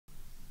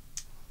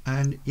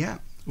And yeah,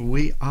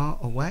 we are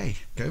away.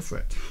 Go for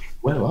it.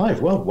 We're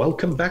live. Well,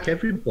 welcome back,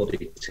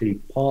 everybody, to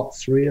part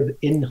 3 of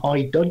In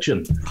High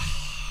Dudgeon.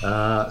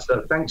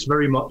 So thanks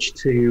very much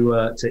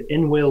to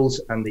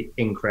Inwils and the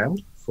In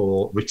Crowd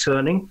for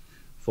returning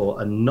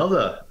for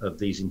another of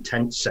these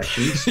intense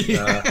sessions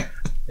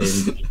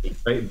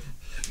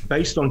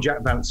based on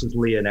Jack Vance's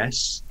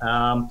Lyonesse.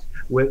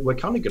 We're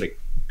kind of going to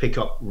pick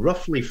up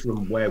roughly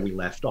from where we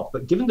left off,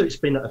 but given that it's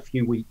been a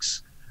few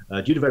weeks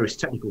due to various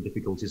technical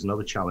difficulties and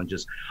other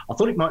challenges, I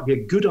thought it might be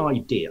a good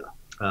idea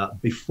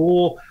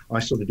before I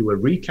sort of do a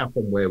recap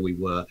on where we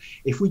were,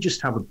 if we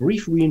just have a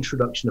brief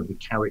reintroduction of the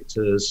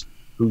characters,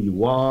 who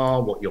you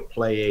are, what you're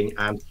playing,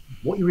 and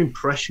what your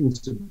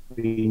impressions have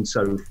been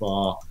so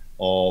far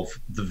of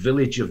the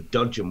village of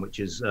Dudgen, which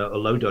is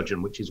Low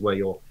Dudgen, which is where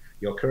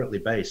you're currently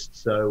based.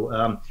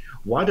 So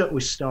why don't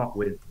we start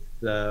with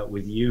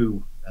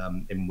you,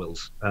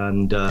 Inwils,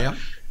 and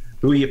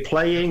who are you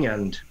playing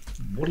and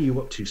what are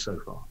you up to so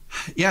far?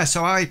 Yeah,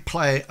 so I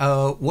play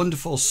a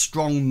wonderful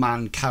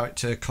strongman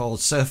character called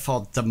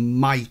Serfod the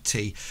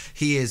Mighty.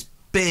 He is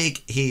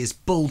big, he is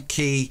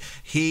bulky,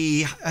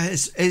 he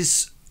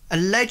is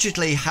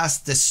allegedly has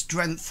the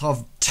strength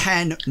of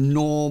 10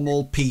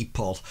 normal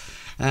people.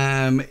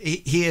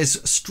 He is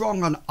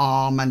strong on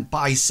arm and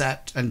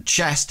bicep and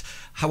chest.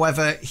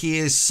 However, he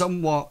is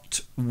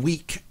somewhat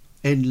weak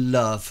in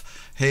love.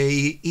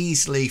 He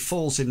easily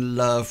falls in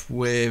love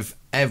with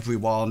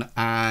everyone,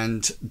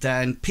 and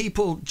then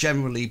people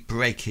generally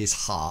break his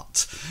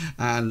heart,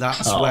 and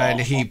that's when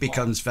he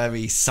becomes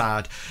very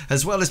sad.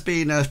 As well as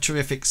being a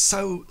terrific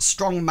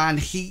strong man,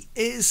 he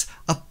is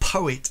a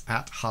poet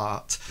at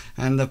heart,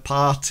 and the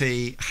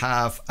party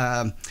have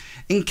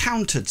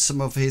encountered some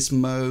of his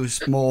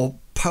more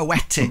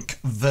poetic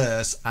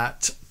verse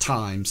at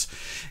times.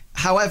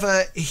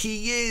 However,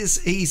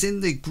 he's in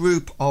the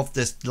group of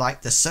the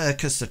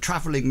circus, the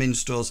travelling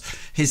minstrels.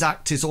 His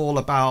act is all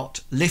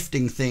about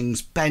lifting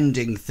things,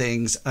 bending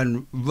things,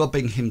 and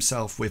rubbing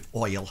himself with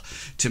oil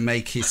to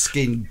make his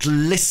skin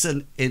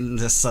glisten in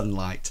the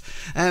sunlight.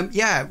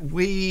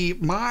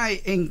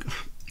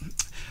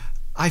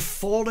 I've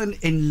fallen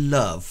in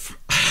love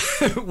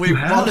with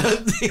one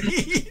of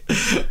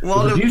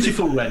the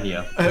beautiful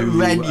Renya.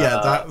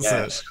 Renya, that's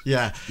it.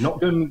 Yeah,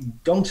 not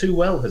gone too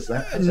well, has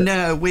that?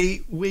 No,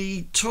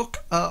 we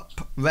took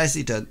up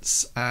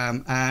residence,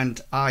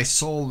 and I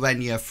saw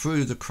Renya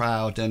through the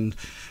crowd, and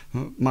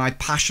my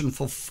passion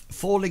for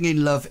falling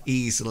in love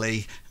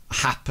easily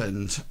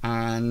happened,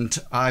 and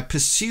I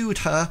pursued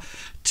her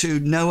to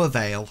no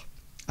avail.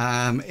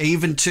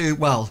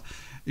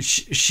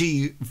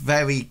 She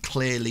very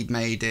clearly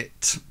made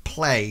it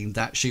plain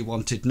that she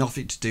wanted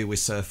nothing to do with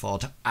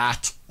Serfod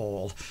at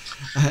all.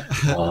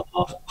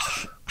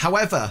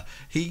 However,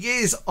 he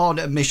is on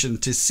a mission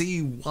to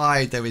see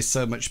why there is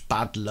so much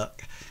bad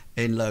luck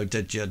in Low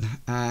Dudgen,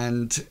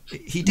 and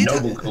he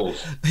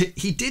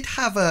did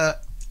have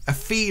a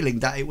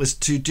feeling that it was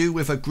to do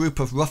with a group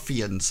of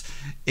ruffians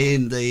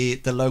in the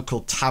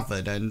local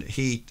tavern, and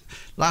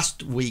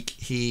last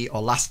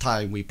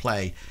time we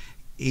played,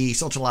 he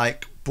sort of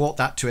brought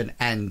that to an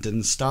end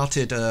and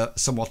started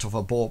somewhat of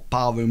a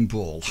barroom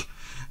brawl.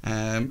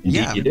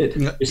 Indeed, you did.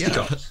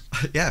 Fisticuffs.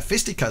 Yeah,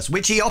 fisticuffs,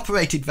 which he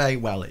operated very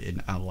well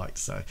in, I'd like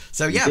to say.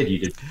 So yeah, you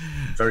did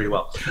very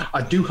well.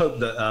 I do hope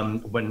that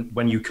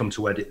when you come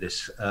to edit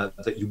this,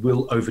 that you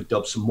will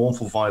overdub some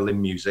mournful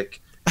violin music.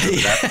 In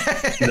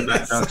the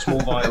background, small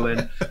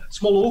violin,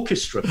 small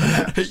orchestra,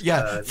 perhaps.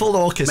 Yeah, full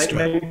orchestra.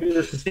 Maybe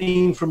the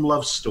theme from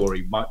Love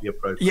Story might be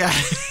appropriate. Yeah,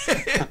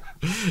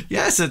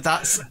 yeah. So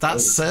that's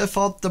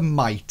Serfod the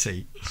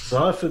Mighty.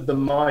 Serfod the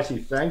Mighty.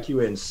 Thank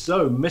you, In.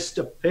 So,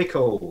 Mr.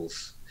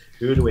 Pickles,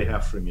 who do we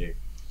have from you?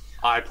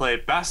 I play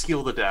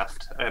Brascule the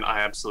Deft, and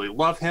I absolutely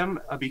love him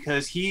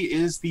because he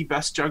is the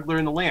best juggler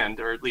in the land,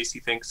 or at least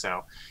he thinks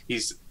so.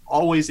 He's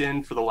always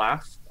in for the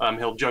laugh.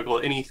 He'll juggle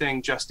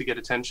anything just to get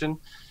attention.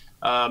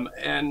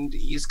 And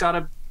he's got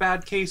a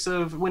bad case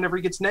of whenever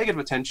he gets negative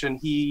attention,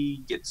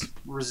 he gets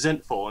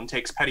resentful and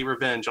takes petty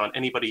revenge on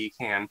anybody he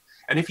can.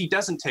 And if he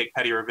doesn't take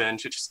petty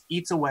revenge, it just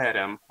eats away at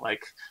him.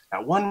 Like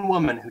that one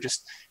woman who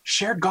just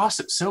shared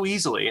gossip so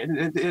easily,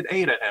 and it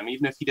ate at him,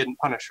 even if he didn't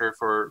punish her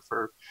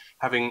for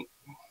having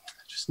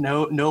just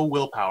no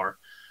willpower.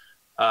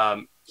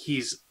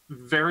 He's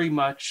very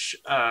much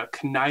a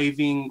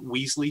conniving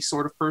Weasley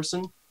sort of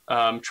person.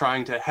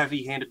 Trying to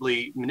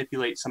heavy-handedly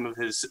manipulate some of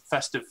his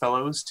festive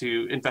fellows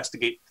to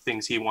investigate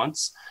things he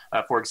wants.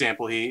 For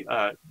example, he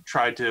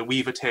tried to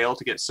weave a tale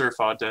to get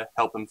Serfod to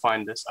help him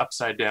find this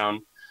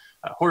upside-down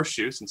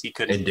horseshoe, since he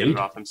couldn't get it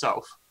off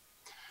himself.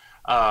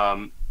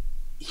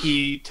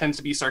 He tends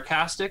to be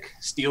sarcastic,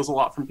 steals a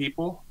lot from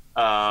people,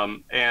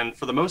 and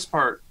for the most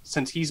part,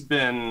 since he's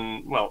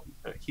been,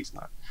 he's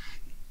not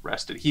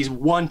arrested. He's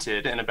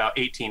wanted in about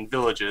 18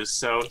 villages,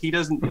 so he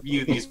doesn't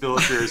view these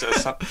villagers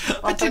as something.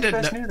 I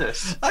didn't knew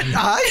this.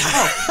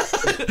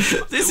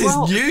 This is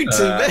new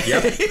to me.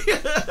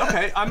 Yep.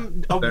 Okay,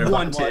 I'm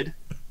wanted.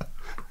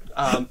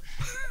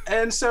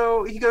 And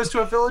so he goes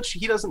to a village.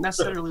 He doesn't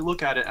necessarily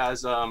look at it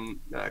as a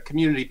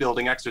community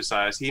building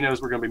exercise. He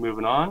knows we're going to be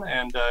moving on,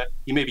 and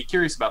he may be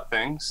curious about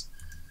things,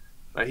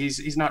 but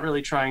he's not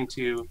really trying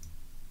to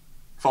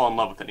fall in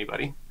love with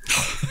anybody.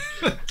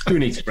 Who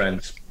needs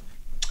friends?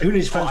 Who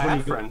needs friends? I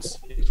have friends.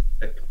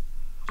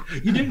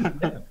 You do.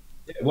 Yeah.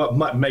 Well,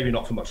 maybe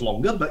not for much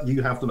longer, but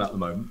you have them at the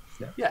moment.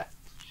 Yeah.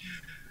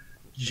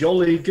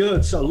 Jolly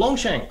good. So,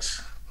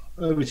 Longshanks,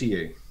 over to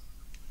you.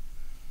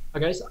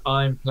 Okay, so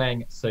I'm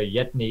playing Sir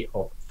Jedny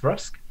of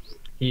Thrusk.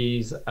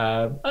 He's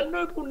a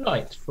noble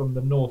knight from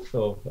the north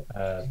of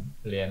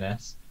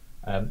Lyonesse.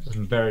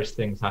 Some various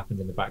things happened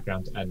in the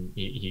background, and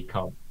he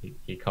can't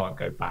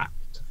go back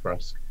to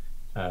Thrusk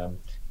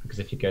because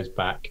if he goes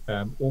back,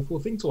 awful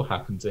things will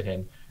happen to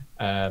him,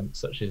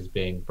 such as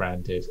being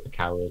branded a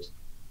coward,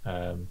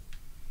 a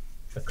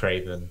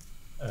craven,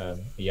 a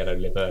yellow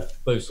liver,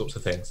 those sorts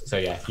of things. So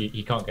yeah,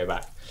 he can't go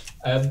back.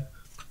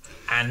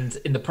 And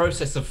in the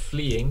process of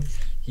fleeing,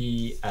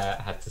 he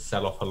had to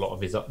sell off a lot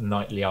of his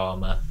knightly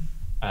armor,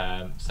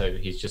 so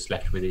he's just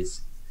left with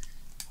his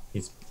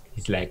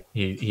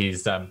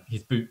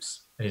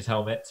boots and his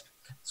helmet,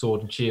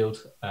 sword and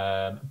shield.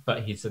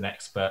 But he's an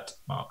expert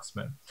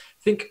marksman.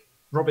 Think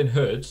Robin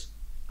Hood,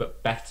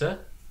 but better.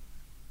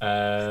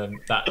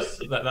 That's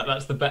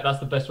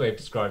the best way of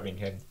describing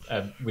him,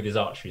 with his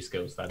archery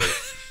skills. That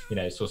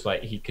is, sort of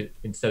like he could,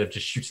 instead of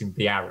just shooting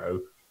the arrow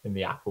in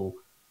the apple,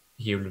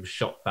 he would have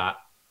shot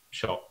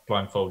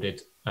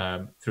blindfolded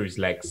through his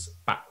legs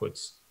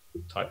backwards,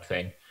 type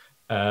thing.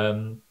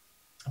 And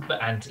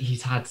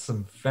he's had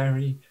some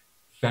very,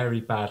 very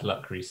bad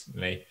luck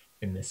recently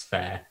in this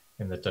fair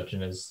in the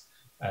Dudgeners.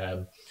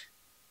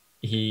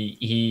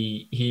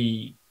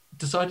 He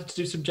decided to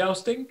do some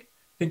jousting,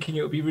 thinking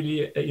it would be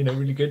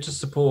really good to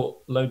support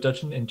Low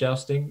Dudgen in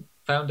jousting.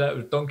 Found out it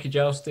was donkey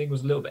jousting.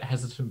 Was a little bit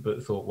hesitant,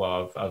 but thought,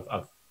 well,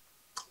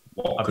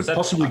 What could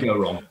possibly go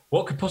wrong?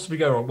 What could possibly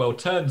go wrong? Well,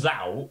 turns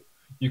out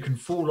you can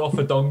fall off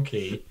a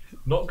donkey,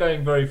 not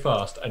going very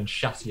fast, and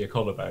shatter your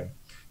collarbone.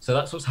 So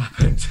that's what's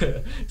happened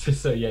to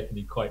Sir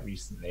Jedny quite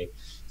recently.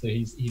 So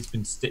he's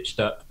been stitched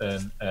up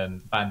and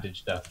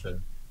bandaged up,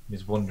 and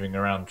is wandering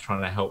around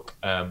trying to help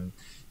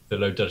the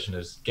Low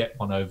Dudgeners get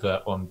one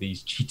over on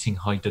these cheating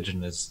High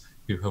Dudgeners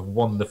who have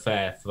won the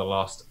fair for the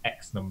last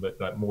X number,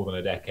 like more than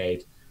a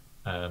decade,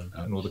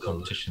 and all the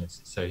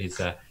competitions. So he's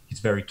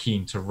very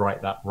keen to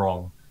right that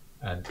wrong.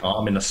 And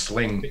I'm in a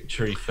sling.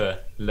 Victory for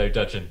Low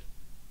Dudgen.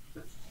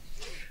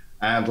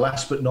 And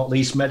last but not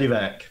least,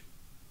 Medivac.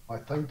 Why,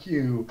 thank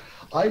you.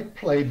 I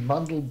played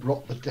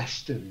Mandelbrot the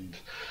Destined.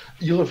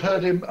 You'll have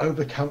heard him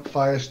over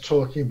campfires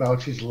talking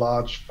about his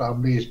large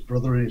family, his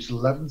brother and his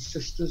 11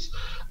 sisters,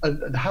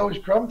 and how his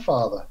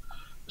grandfather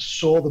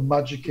saw the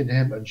magic in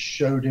him and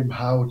showed him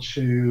how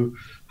to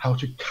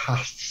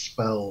cast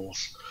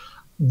spells.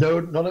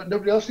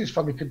 Nobody else in his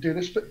family could do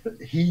this, but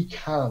he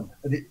can,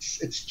 and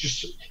it's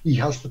just he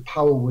has the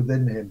power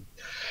within him.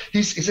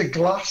 He's a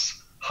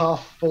glass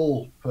half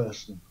full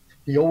person.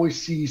 He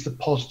always sees the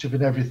positive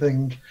in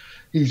everything.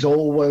 He's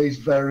always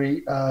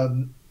very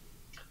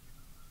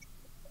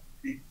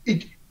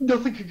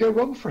nothing could go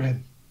wrong for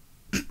him.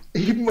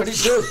 Even when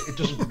it does, it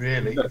doesn't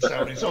really.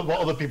 It's not what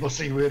other people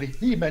see. Really,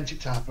 he meant it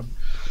to happen.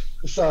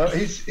 So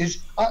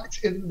his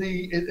act in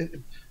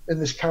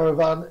this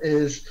caravan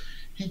is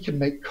he can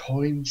make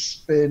coins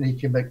spin. He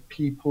can make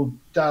people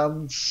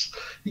dance.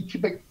 He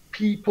can make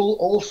people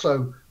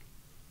also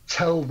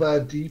tell their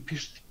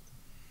deepest,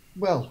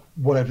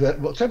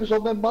 whatever's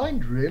on their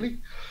mind, really.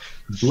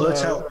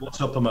 Blurt out what's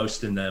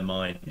uppermost in their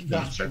mind.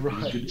 That's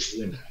right.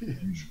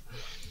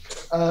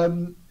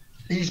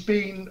 He's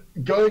been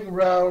going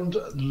around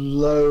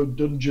Low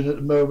Dudgen at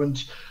the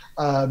moment,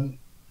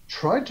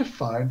 trying to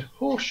find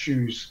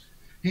horseshoes.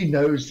 He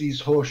knows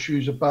these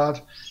horseshoes are bad.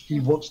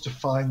 He wants to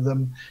find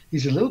them.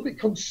 He's a little bit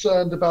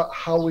concerned about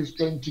how he's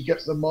going to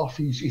get them off.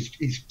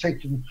 He's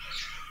taken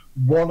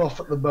one off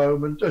at the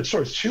moment.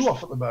 Two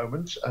off at the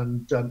moment,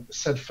 and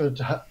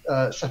Serfod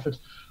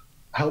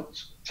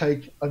helped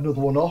take another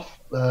one off,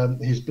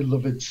 his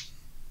beloved's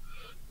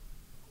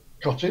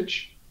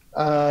cottage.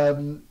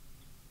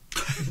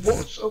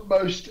 What's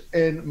upmost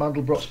in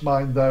Mandelbrot's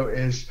mind, though,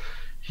 is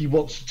he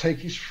wants to take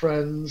his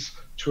friends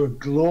to a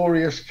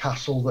glorious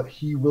castle that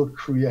he will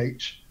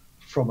create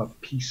from a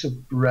piece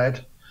of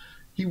bread.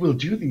 He will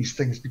do these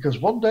things because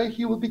one day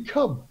he will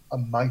become a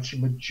mighty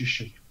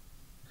magician.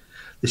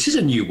 This is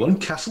a new one,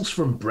 castles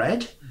from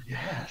bread?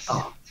 Yes.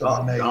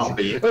 Amazing. I'll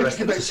be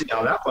interested to see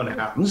how that one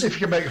happens. If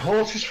you can make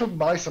horses from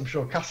mice, I'm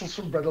sure castles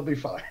from bread will be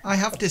fine. I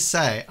have to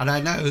say, and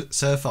I know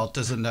Serfod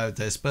doesn't know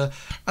this, but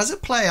as a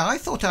player, I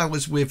thought I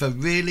was with a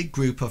really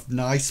group of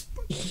nice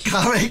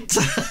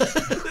characters.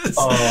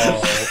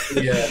 Oh,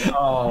 yeah.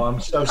 Oh, I'm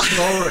so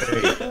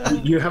sorry.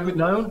 You haven't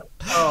known?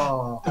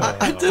 Oh.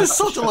 I just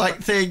sort of like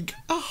think,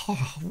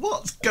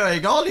 what's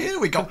going on here?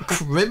 We got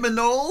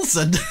criminals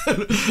and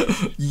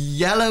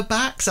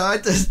yellowbacks. I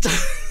just...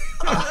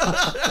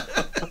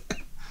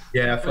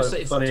 Yeah,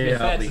 funny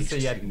how these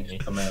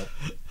things come out.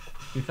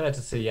 To be fair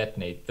to Sir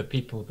Jedny, the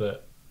people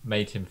that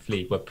made him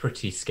flee were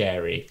pretty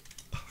scary.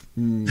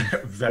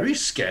 Very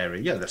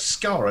scary. Yeah, the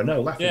scar are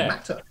no laughing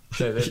matter.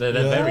 So they're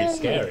very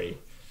scary.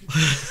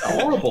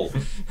 Horrible.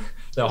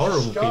 They're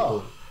horrible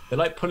people. They're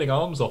like pulling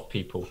arms off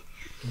people.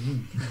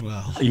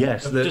 Well,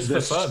 yes, just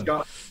for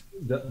fun.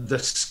 The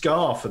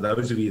scar, for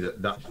those of you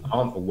that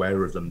aren't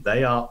aware of them,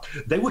 they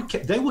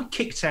were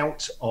kicked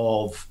out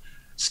of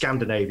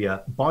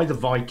Scandinavia by the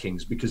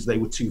Vikings because they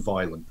were too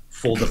violent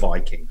for the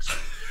Vikings.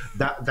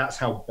 That's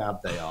how bad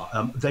they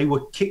are. They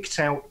were kicked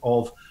out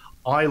of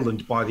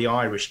Ireland by the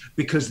Irish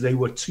because they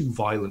were too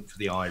violent for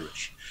the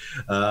Irish,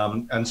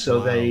 and so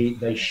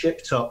they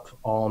shipped up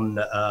on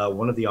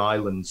one of the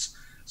islands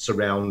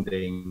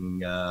surrounding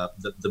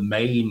the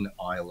main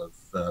Isle of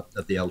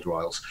the Elder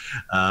Isles,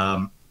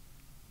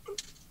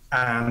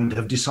 and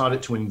have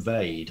decided to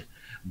invade.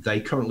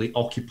 They currently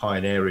occupy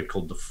an area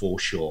called the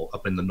Foreshore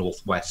up in the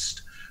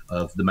northwest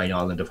of the main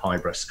island of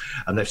Hybris,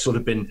 and they've sort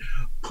of been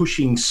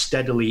pushing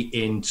steadily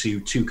into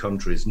two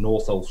countries,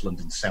 North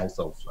Ulfland and South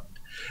Ulfland.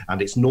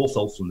 And it's North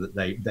Ulfland that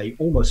they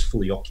almost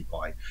fully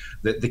occupy.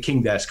 The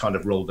king there's kind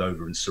of rolled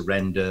over and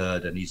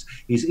surrendered, and he's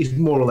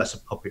more or less a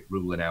puppet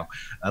ruler now.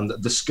 And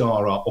the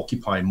Scar are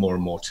occupying more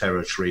and more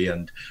territory,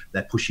 and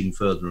they're pushing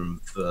further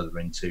and further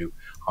into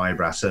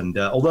Hybris. And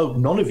although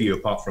none of you,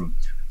 apart from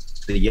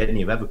Sir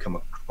Jedny, have ever come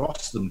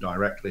across them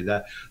directly,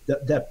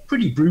 they're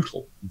pretty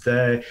brutal.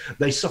 They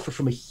suffer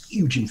from a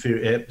huge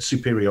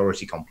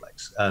superiority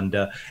complex, and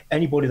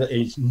anybody that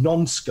is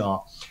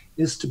non-Scar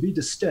is to be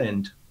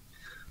disdained.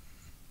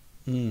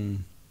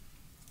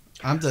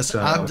 I'm just So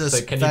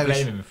can you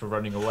blame him for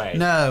running away?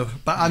 No,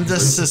 but I'm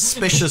just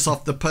suspicious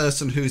of the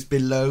person who's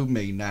below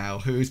me now,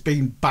 who's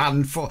been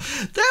banned for.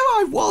 There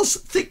I was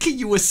thinking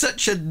you were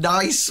such a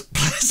nice,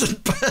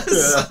 pleasant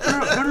person.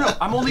 No.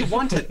 I'm only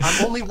wanted. I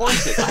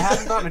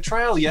haven't gotten a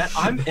trial yet.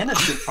 I'm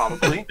innocent,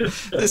 probably.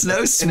 There's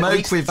no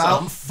smoke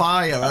without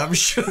fire, I'm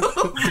sure.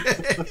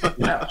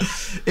 Yeah.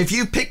 If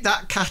you pick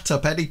that cat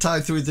up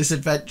anytime through this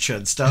adventure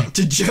and start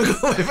to juggle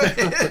with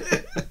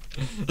it.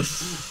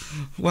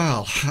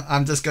 Well,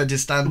 I'm just going to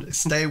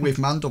stay with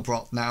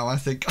Mandelbrot now, I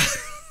think.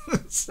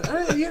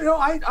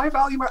 I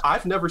value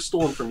I've never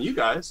stolen from you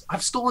guys.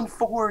 I've stolen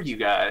for you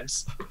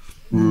guys.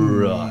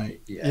 Right.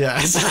 Yeah.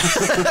 Yes.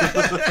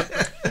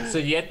 So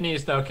Jedny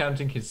is now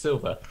counting his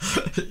silver.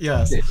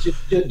 Yes.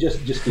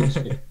 Just keep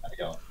spinning.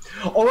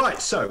 All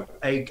right. So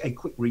a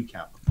quick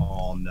recap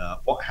on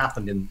what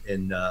happened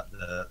in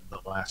the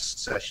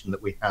last session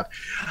that we had.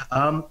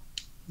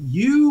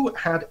 You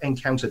had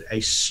encountered a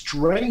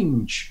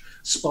strange,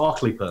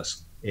 sparkly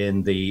person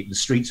in the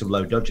streets of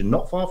Low Dudgen,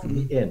 not far from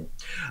the inn.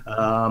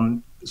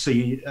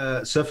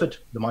 Serfod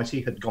the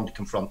Mighty had gone to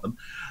confront them,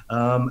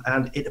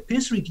 and it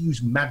appears that he'd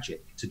used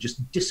magic to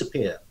just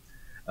disappear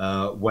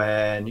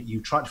when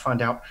you tried to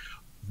find out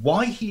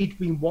why he'd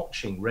been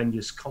watching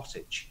Renya's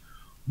cottage.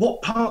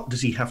 What part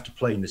does he have to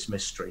play in this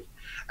mystery?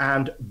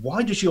 And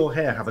why does your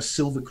hair have a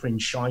silver crin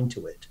shine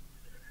to it?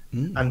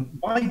 And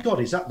my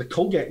God, is that the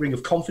Colgate ring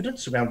of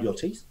confidence around your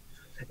teeth?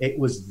 It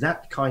was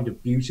that kind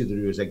of beauty that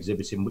he was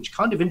exhibiting, which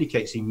kind of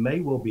indicates he may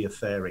well be a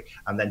fairy.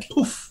 And then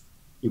poof,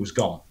 he was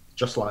gone,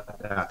 just like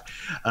that.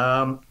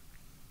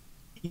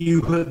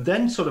 You had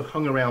then sort of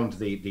hung around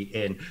the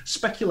inn,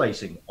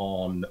 speculating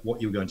on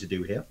what you were going to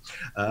do here.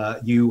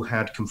 You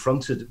had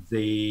confronted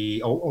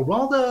or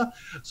rather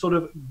sort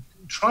of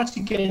tried to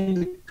gain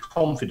the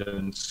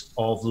confidence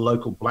of the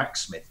local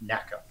blacksmith,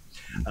 Naka.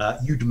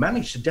 You'd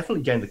managed to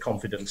definitely gain the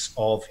confidence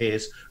of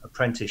his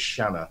apprentice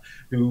Shanna,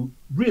 who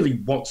really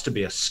wants to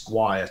be a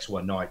squire to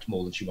a knight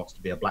more than she wants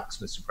to be a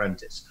blacksmith's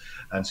apprentice,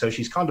 and so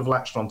she's kind of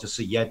latched on to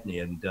Sir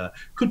Jedny and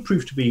could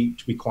prove to be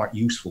quite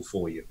useful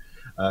for you.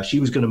 She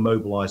was going to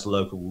mobilise the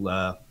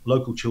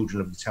local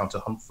children of the town to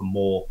hunt for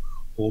more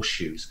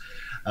horseshoes.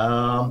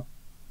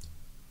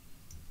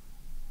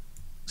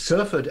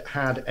 Serfod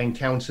had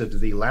encountered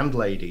the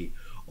landlady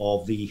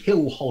of the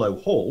Hill Hollow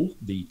Hall,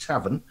 the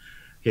tavern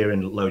here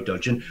in Low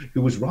Dudgen,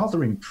 who was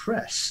rather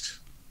impressed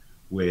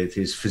with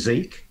his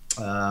physique,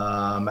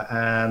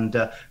 and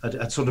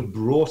had sort of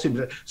brought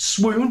him,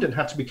 swooned and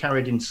had to be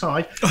carried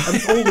inside.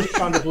 And all this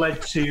kind of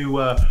led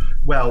to,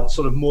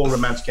 sort of more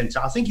romantic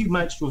entertainment. I think you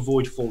managed to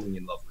avoid falling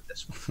in love with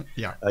this one.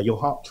 Yeah. Your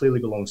heart clearly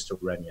belongs to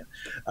Renya.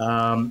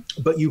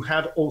 But you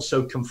had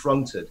also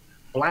confronted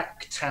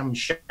Black Tam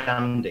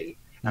Shandy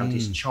and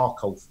his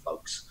charcoal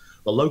folks,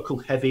 the local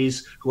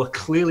heavies who are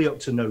clearly up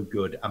to no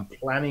good and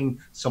planning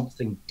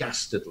something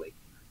dastardly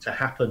to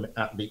happen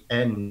at the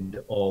end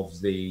of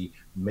the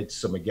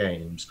Midsummer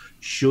Games,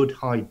 should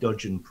High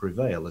Dudgeon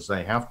prevail, as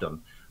they have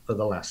done for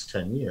the last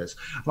 10 years.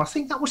 And I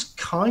think that was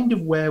kind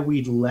of where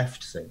we'd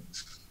left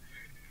things.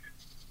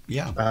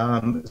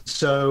 Yeah.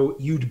 So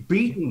you'd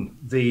beaten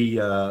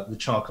the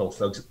charcoal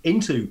thugs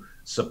into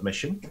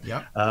submission,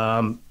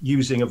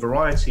 using a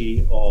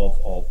variety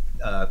of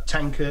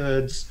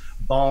tankards,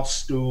 bar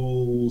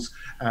stools,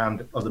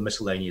 and other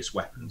miscellaneous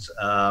weapons.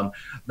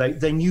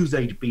 They knew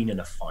they'd been in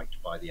a fight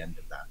by the end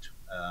of that.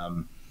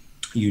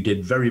 You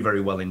did very, very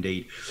well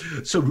indeed.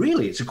 So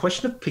really, it's a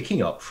question of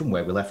picking up from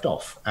where we left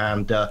off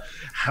and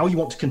how you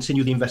want to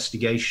continue the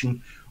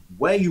investigation,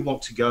 where you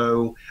want to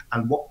go,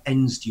 and what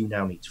ends do you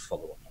now need to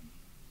follow up on?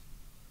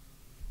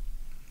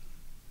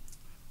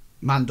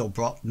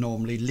 Mandelbrot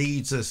normally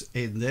leads us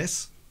in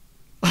this.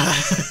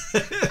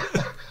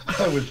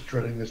 I was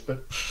dreading this,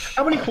 but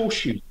How many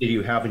horseshoes do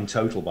you have in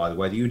total, by the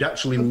way, that you'd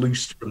actually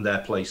loosed from their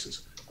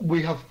places?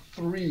 we have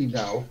 3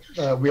 now.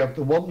 We have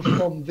the one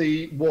from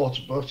the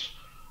water butt,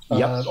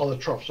 Yep. or the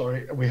trough,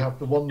 sorry. And we have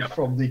the one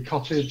from the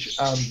cottage,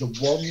 and the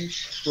one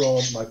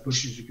from my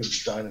bushes are going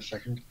to die in a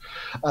second,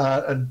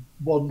 and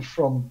one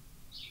from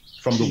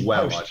the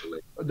well, post. I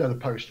believe. No, the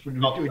post. We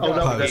No,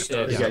 Post,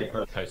 that's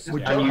yeah. post.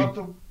 We Yeah. don't And you- have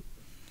the.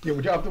 Yeah,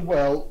 we don't have the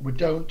well. We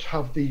don't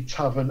have the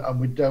tavern,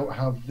 and we don't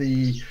have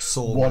the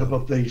Sawmill. one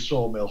above the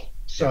sawmill.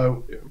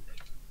 So,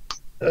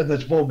 and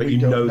there's one But we you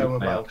don't know know that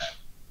they are about.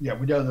 Yeah,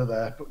 we know they're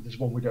there, but there's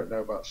one we don't know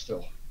about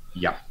still.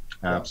 Yeah,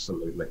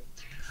 absolutely.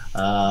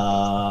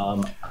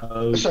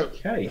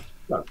 Okay.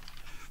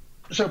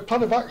 So,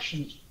 plan of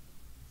action.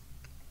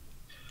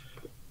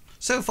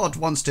 Serfod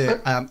wants to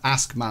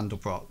ask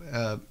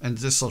Mandelbrot, and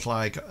just sort of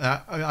like,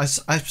 I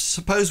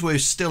suppose we're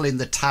still in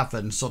the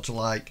tavern, sort of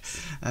like,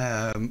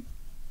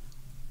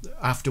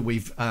 after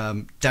we've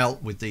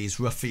dealt with these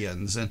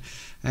ruffians, and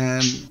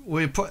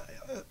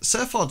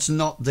Serfod's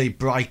not the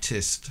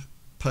brightest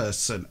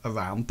person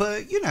around,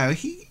 but you know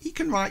he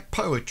can write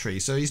poetry,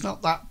 so he's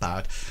not that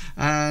bad,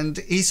 and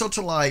he sort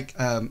of like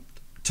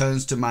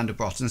turns to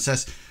Mandelbrot and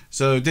says,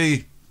 "So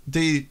these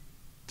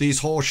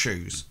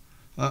horseshoes,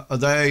 are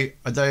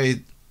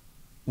they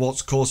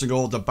what's causing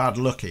all the bad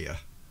luck here?"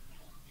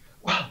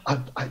 Well,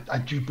 I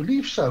do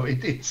believe so.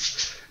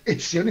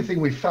 It's the only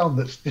thing we've found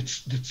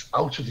that's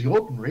out of the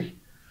ordinary,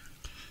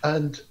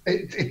 and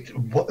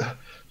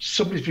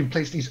somebody's been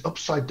placing these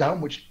upside down,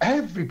 which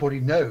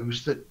everybody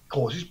knows that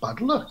causes bad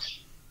luck.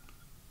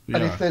 Yeah.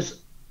 And if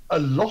there's a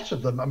lot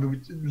of them, I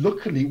mean,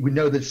 luckily we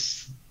know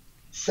there's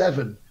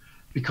 7,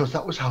 because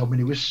that was how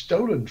many were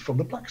stolen from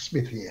the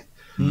blacksmith here.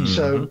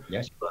 So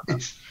Yes.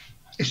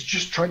 it's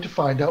just trying to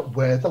find out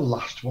where the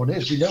last one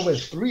is. We know where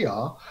 3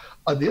 are,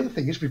 and the other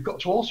thing is we've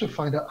got to also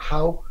find out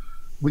how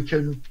we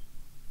can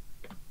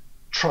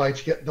try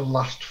to get the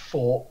last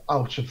 4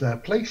 out of their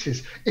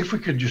places. If we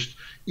can just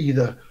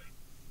either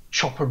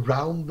chop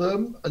around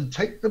them and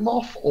take them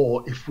off,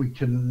 or if we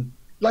can,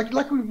 like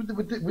we with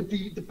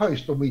the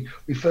post, when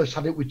we first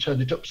had it, we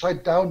turned it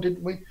upside down,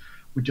 didn't we?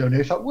 We don't know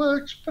if that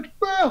worked, but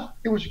well,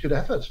 it was a good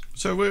effort.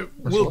 So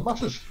That's all that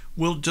matters.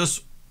 will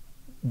just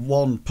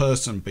one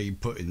person be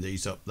putting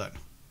these up then?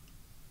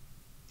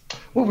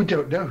 Well, we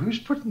don't know who's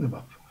putting them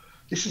up.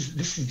 This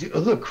is the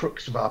other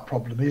crux of our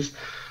problem is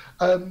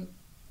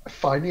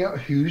finding out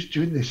who's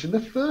doing this in the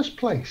first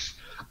place.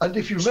 And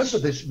if you remember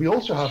this, we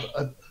also have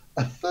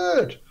a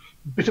third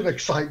bit of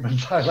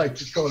excitement, I like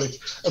to call it,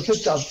 of the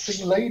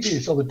dancing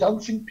ladies or the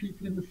dancing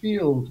people in the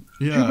field.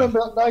 Do you Yeah. remember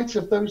that night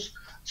of those?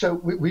 So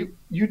we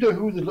you know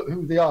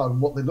who they are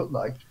and what they look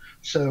like.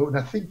 So, and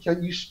I think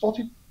you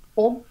spotted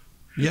one.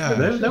 Yeah.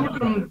 They were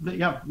from,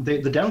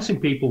 the dancing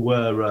people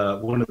were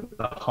one of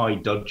the High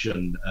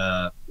Dudgen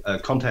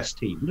contest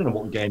team. I don't know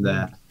what game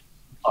they're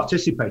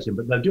participating,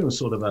 but they're doing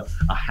sort of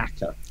a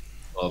hacker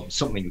or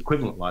something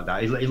equivalent like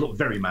that. It looked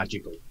very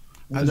magical.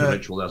 And, As a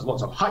ritual, there's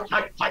lots of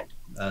hype,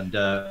 and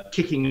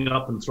kicking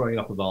up and throwing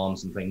up of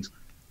arms and things.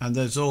 And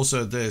there's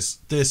also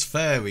this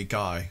fairy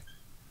guy.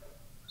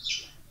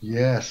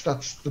 Yes,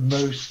 that's the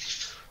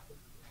most,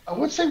 I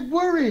would say,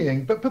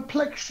 worrying but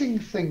perplexing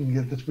thing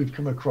that we've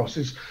come across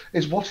is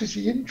what is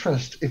the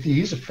interest, if he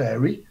is a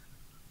fairy,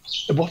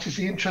 what is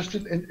the interest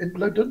in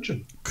Low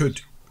Dudgen? Could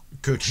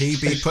he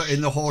be putting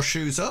the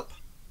horseshoes up?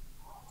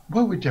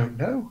 Well, we don't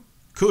know.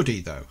 Could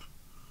he though?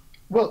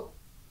 Well,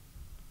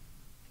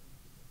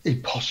 he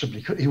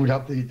possibly could. He would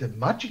have the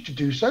magic to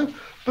do so,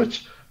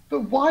 but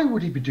why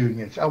would he be doing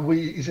it?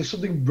 Is there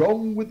something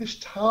wrong with this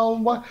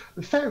town? Why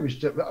the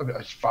fairies? I mean,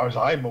 as far as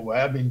I'm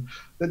aware, I mean,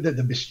 they're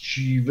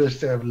mischievous.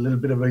 They have a little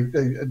bit of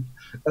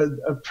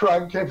a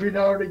prank every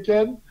now and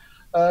again.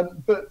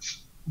 But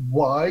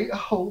why a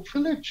whole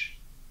village?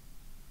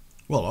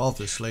 Well,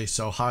 obviously,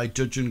 so High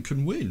Dudgeon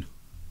can win.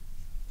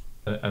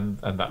 And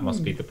that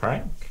must be the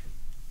prank.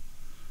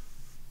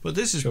 But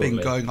this has been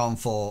Surely. going on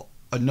for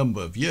a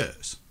number of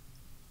years.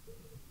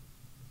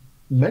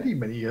 Many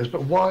years.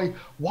 But why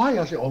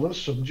has it all of a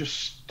sudden just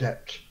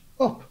stepped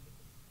up?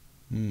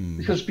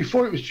 Because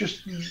before it was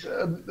just,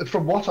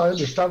 from what I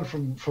understand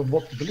from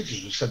what the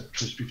villagers have said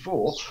to us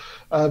before,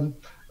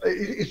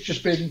 it's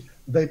just been,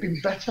 they've been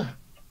better.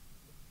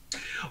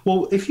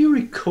 Well, if you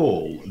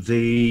recall,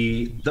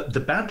 the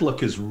bad luck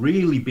has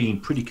really been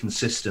pretty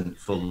consistent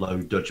for Low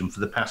Dudgen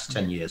for the past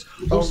 10 years.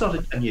 All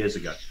started 10 years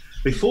ago.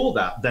 Before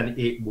that, then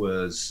it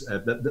was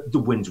the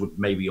winds would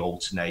maybe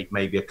alternate,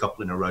 maybe a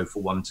couple in a row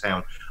for one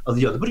town or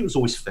the other, but it was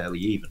always fairly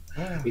even.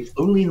 It's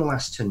only in the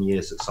last 10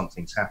 years that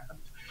something's happened.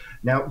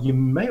 Now, you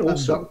may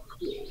also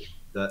recall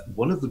that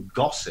one of the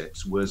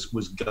gossips was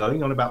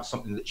going on about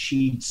something that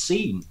she'd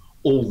seen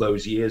all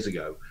those years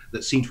ago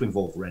that seemed to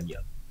involve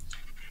Renya.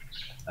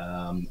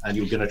 And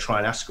you were going to try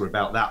and ask her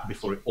about that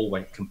before it all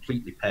went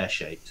completely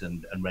pear-shaped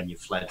and Renya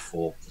fled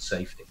for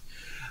safety.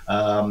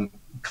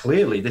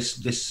 Clearly,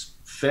 this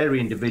fairy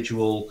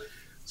individual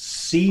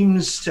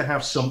seems to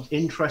have some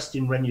interest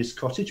in Renya's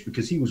cottage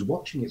because he was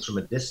watching it from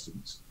a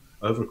distance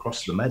over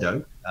across the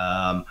meadow.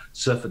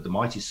 Serfod the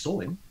Mighty saw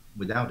him,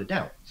 without a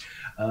doubt.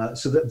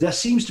 So that there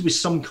seems to be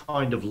some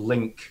kind of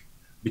link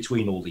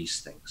between all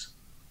these things.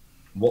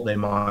 What they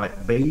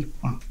might be,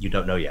 you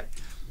don't know yet.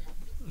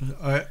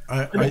 I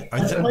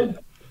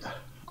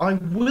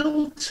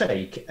will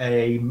take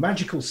a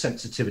magical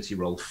sensitivity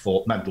roll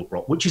for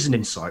Mandelbrot, which is an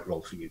insight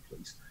roll for you,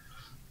 please.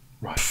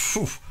 Right.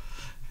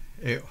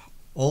 It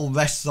all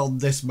rests on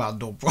this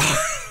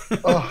Mandelbrot.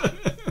 Oh,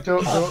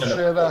 don't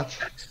say that.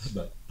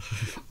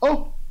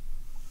 Oh.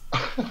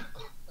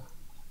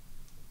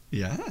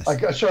 Yes. I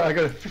got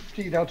a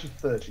 15 out of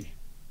 30.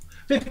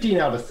 15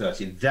 out of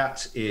 30.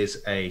 That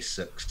is a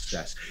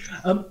success.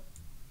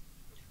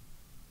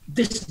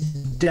 This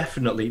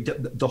definitely,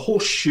 the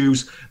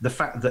horseshoes, the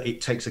fact that it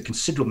takes a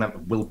considerable amount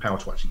of willpower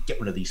to actually get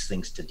rid of these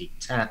things to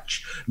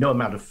detach, no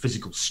amount of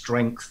physical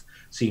strength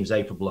seems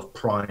capable of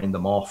prying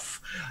them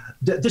off.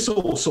 This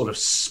all sort of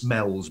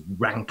smells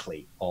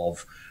rankly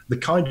of the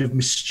kind of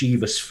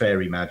mischievous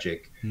fairy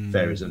magic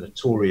fairies are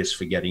notorious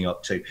for getting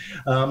up to.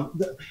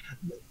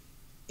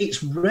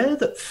 It's rare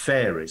that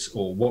fairies,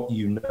 or what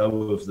you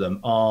know of them,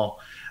 are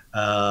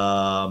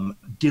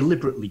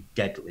deliberately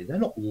deadly. They're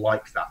not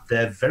like that.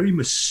 They're very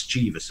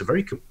mischievous, they're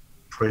very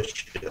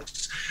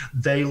capricious.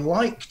 They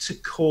like to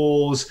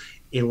cause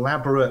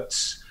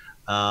elaborate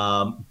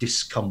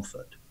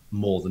discomfort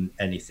more than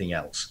anything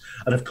else.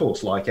 And of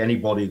course, like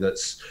anybody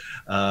that's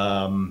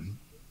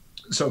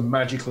so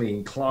magically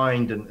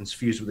inclined and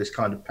suffused with this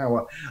kind of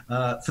power,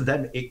 for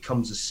them it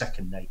comes as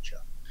second nature.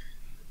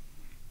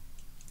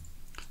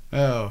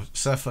 Oh,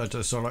 Serfod,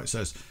 as Solak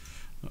says,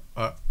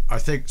 I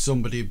think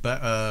somebody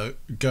better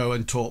go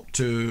and talk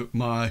to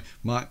my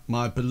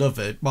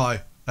beloved,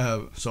 my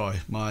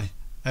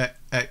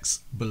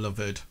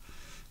ex-beloved.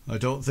 I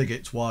don't think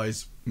it's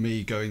wise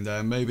me going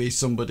there. Maybe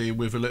somebody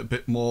with a little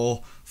bit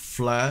more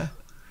flair.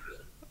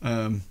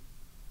 Well,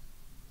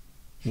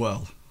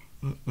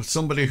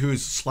 somebody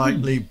who's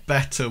slightly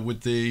better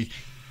with the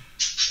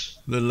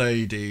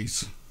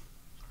ladies.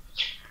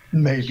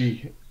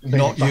 Maybe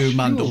not you,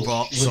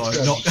 Mandelbrot. Sorry,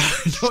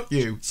 not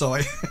you.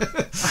 Sorry.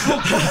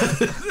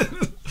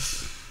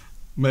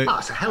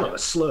 That's a hell of a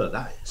slur,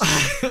 that is.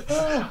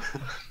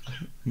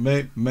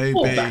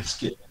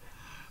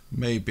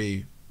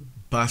 Maybe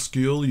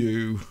Brascule,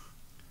 you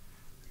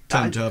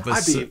tend to have a...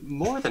 I'd be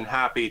more than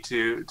happy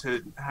to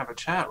have a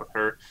chat with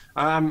her.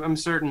 I'm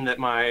certain that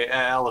my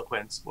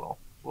eloquence will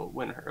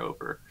win her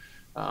over.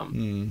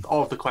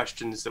 All of the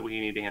questions that we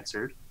need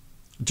answered.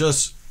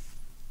 Just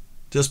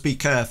be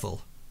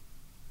careful,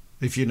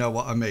 if you know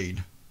what I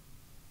mean.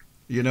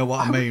 You know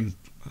what I mean.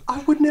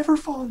 I would never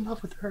fall in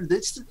love with her.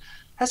 This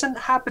hasn't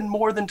happened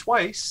more than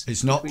twice.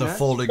 It's not the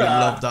falling in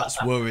love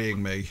that's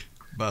worrying me,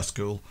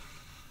 Brascule.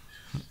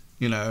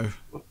 You know,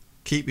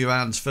 keep your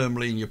hands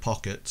firmly in your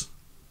pockets.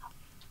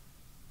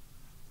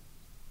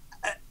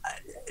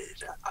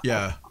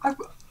 Yeah.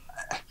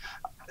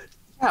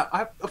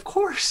 Of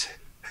course,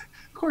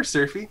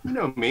 Surfy. You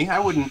know me. I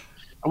wouldn't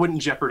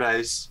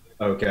jeopardize.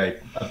 Okay,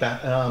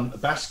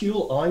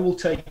 Brascule, I will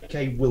take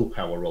a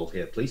willpower roll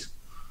here, please.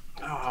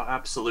 Oh,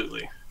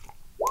 absolutely.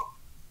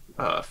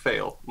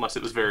 Fail, unless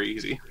it was very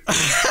easy.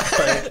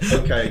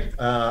 Okay,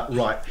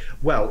 right.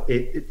 Well,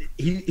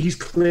 he's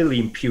clearly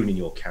impugning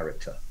your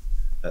character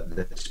at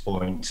this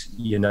point.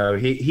 You know,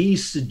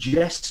 he's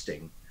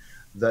suggesting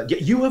that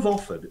you have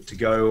offered to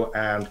go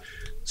and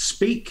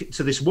speak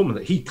to this woman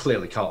that he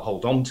clearly can't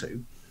hold on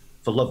to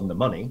for love and the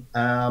money,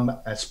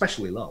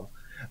 especially love.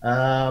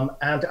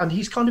 And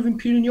he's kind of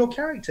impugning your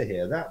character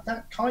here.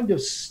 That kind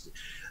of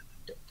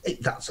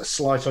that's a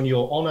slight on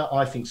your honor.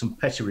 I think some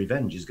petty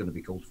revenge is going to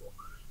be called for.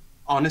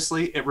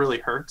 Honestly, it really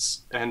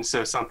hurts, and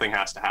so something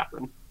has to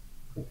happen.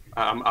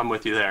 I'm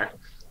with you there.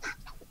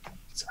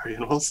 Sorry,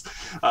 inwils.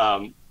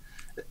 So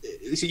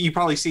you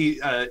probably see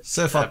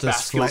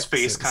Brascule's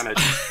face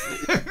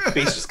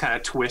just kind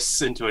of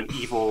twists into an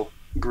evil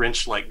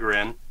Grinch-like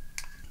grin.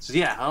 So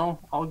yeah,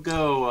 I'll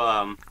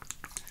go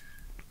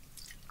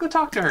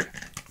talk to her.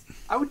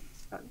 I would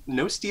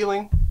no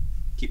stealing.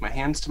 Keep my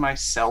hands to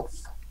myself.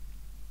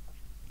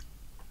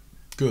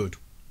 Good.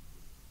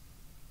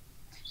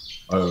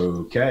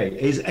 Okay.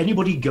 Is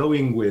anybody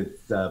going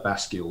with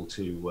Brascule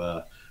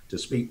to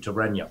speak to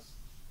Renya?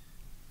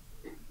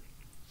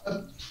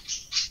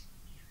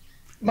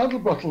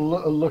 Mandelbrot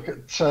will look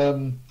at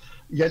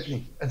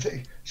Jedny and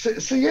say, "So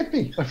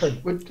Jedny, my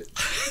friend,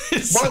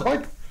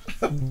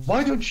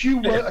 why don't you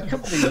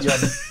accompany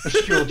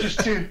Brascule just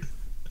to?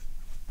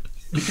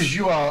 Because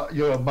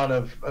you're a man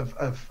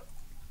of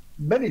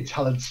many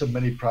talents and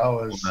many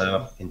prowess,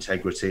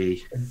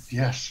 integrity. And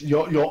yes,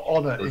 your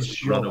honor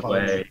is your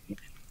value.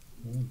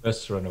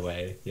 Just run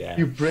away. Yeah.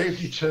 You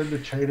bravely turned the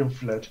chain and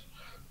fled.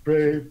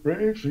 Brave,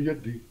 Sir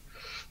Jedny.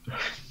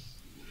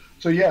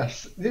 So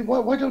yes,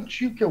 why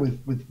don't you go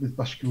with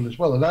Brascule as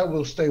well, and I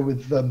will stay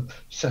with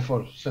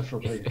Serfod.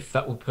 If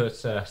that will put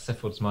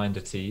Serfod's mind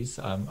at ease,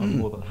 I'm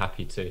more than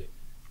happy to.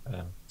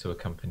 to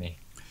accompany.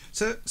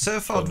 So So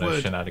Serfod no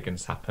would.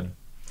 shenanigans happen.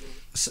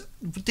 So,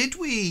 did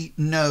we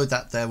know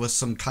that there was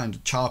some kind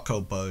of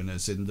charcoal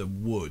burners in the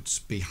woods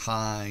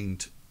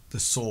behind the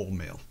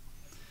sawmill?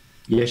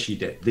 Yes, you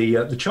did.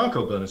 The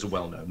charcoal burners are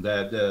well known.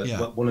 They're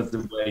Yeah. one of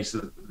the ways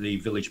that the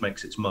village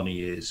makes its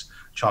money is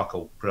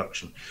charcoal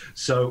production.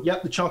 So yeah,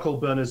 the charcoal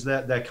burners,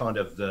 they're kind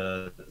of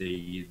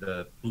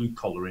the blue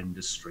collar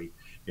industry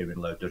here in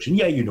Low Dudgen.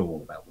 Yeah, you know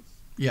all about them.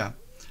 Yeah.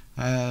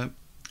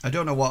 I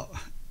don't know what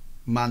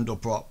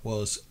Mandelbrot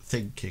was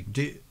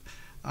thinking.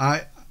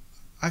 I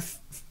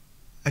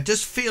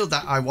just feel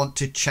that I want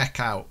to check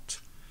out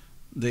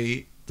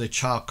the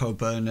charcoal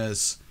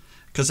burners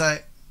because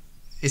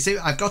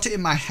I've got it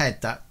in my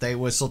head that they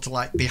were sort of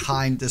like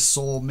behind the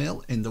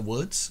sawmill in the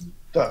woods.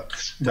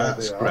 That's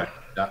correct.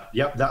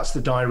 Yep, that's the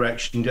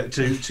direction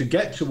to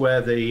get to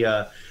where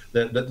the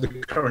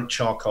current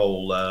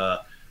charcoal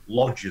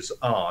lodges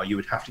are. You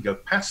would have to go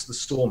past the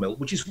sawmill,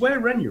 which is where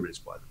Renya is,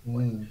 by the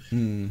way.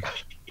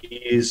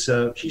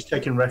 She's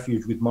taken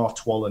refuge with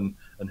Martwal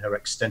and her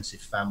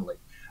extensive family,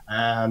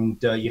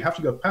 and you have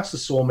to go past the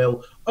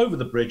sawmill, over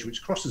the bridge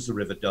which crosses the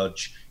River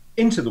Dudge,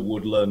 into the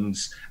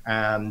woodlands,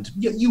 and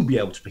you'll be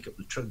able to pick up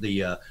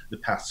the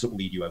paths that will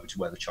lead you over to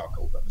where the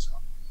charcoal burners are.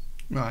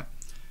 Right.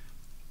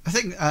 I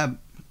think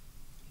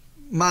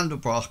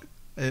Mandelbrot,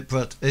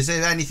 but is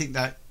there anything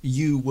that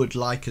you would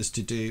like us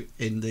to do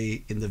in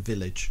the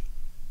village,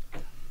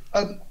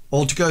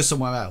 or to go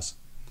somewhere else?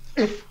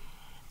 If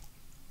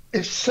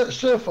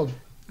Serfod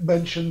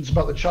mentions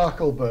about the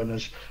charcoal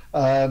burners,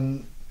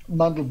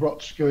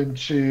 Mandelbrot's going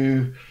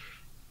to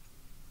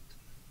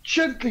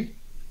gently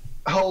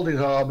hold his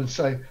arm and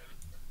say,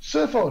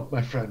 Serfod,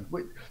 my friend,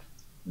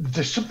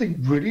 there's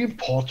something really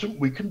important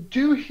we can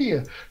do here.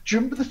 Do you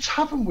remember the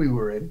tavern we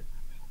were in?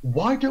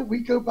 Why don't we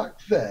go back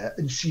there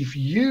and see if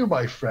you,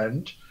 my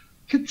friend,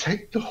 can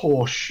take the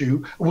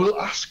horseshoe? We'll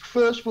ask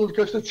first, we'll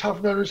go to the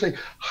tavern owner and say,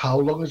 how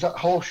long has that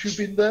horseshoe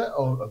been there?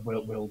 Or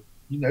we'll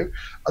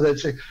and then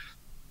say,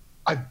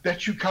 I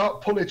bet you can't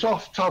pull it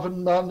off,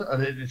 tavern man,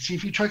 and see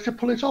if he tries to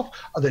pull it off,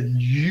 and then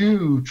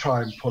you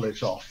try and pull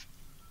it off.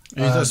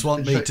 You just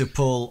want me to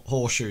pull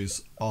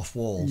horseshoes off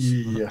walls?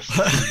 Yes.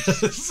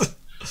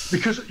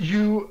 Because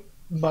you,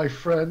 my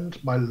friend,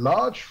 my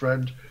large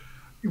friend,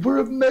 you were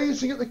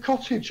amazing at the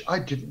cottage. I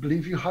didn't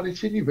believe you had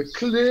it in you, but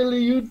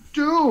clearly you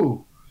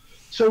do.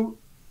 So,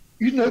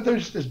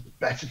 there's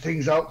better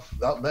things out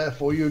there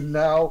for you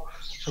now.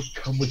 So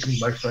come with me,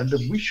 my friend,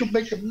 and we shall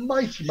make a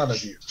mighty man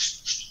of you.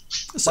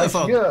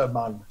 Serfod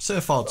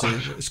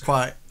is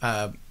quite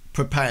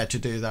prepared to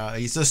do that.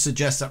 He just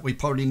suggests that we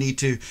probably need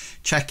to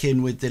check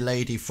in with the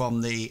lady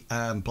from the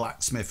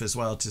blacksmith as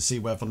well to see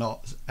whether or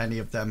not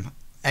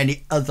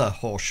any other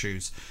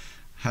horseshoes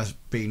has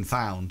been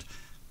found,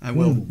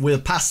 and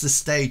we'll pass the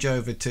stage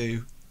over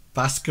to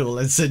Brascule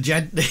and Sir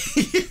Jedny.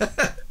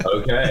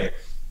 Okay.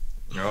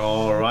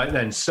 All right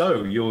then.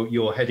 So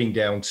you're heading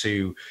down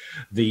to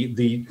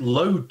the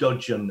Low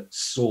Dudgen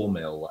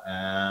sawmill.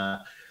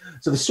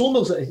 So the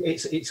sawmill,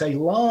 it's a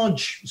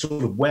large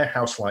sort of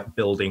warehouse-like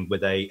building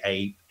with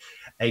a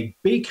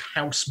big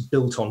house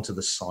built onto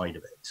the side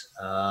of it.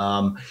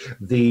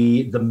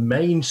 The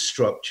main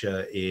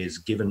structure is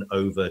given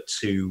over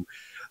to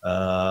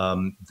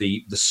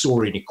the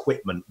sawing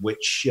equipment,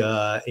 which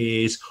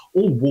is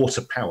all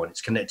water powered.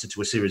 It's connected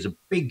to a series of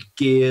big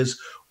gears,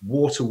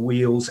 water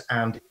wheels,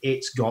 and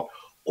it's got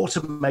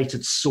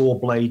automated saw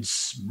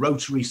blades,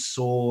 rotary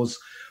saws,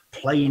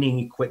 planing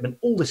equipment,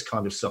 all this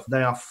kind of stuff.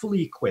 They are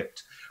fully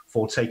equipped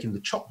for taking the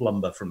chopped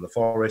lumber from the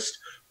forest,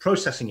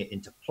 processing it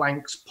into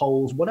planks,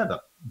 poles, whatever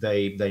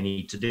they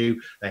need to do.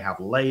 They have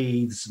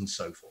lathes and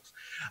so forth.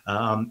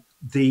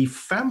 The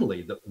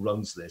family that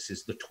runs this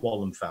is the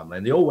Twallen family,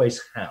 and they always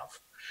have.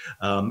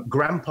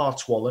 Grandpa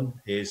Twallen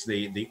is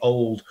the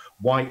old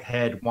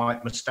white-haired,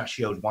 white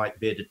mustachioed,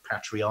 white-bearded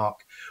patriarch,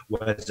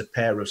 wears a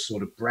pair of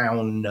sort of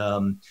brown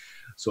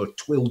sort of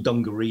twill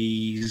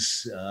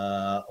dungarees,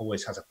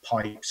 always has a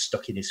pipe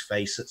stuck in his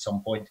face at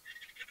some point.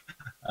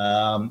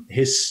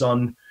 His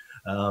son,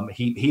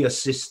 he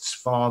assists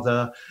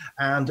father,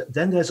 and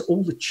then there's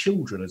all the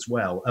children as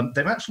well.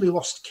 They've actually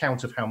lost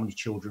count of how many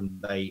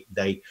children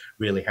they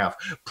really have.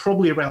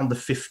 Probably around the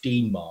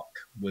 15 mark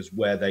was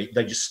where they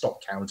just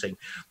stopped counting.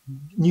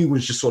 New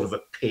ones just sort of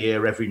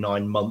appear every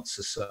 9 months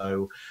or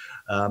so.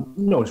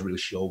 No one's really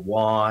sure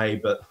why,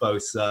 but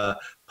both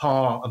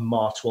Pa and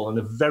Martwal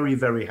are very,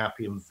 very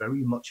happy and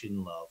very much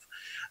in love.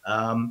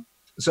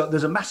 So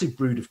there's a massive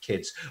brood of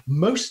kids.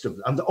 Most of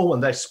them,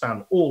 and they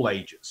span all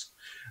ages,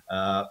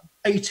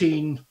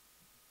 18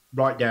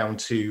 right down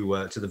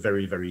to the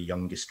very, very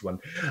youngest one.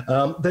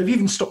 They've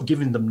even stopped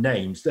giving them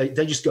names.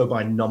 They just go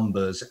by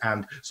numbers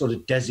and sort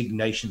of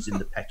designations in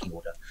the pecking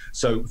order.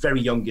 So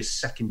very youngest,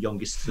 second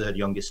youngest, third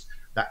youngest,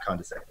 that kind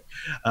of thing.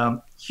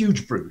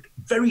 Huge brood,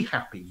 very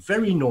happy,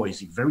 very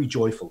noisy, very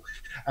joyful.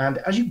 And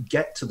as you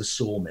get to the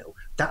sawmill,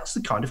 that's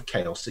the kind of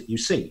chaos that you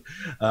see.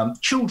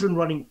 Children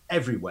running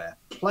everywhere,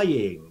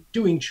 playing,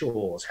 doing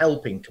chores,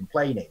 helping,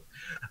 complaining.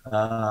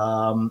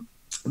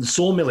 The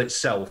sawmill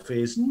itself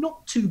is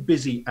not too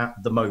busy at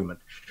the moment.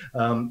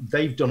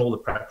 They've done all the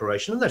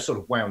preparation and they're sort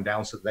of wound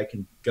down so that they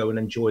can go and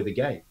enjoy the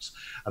games.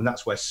 And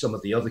that's where some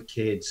of the other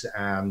kids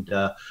and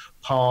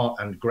Pa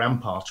and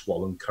Grandpa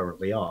Twallen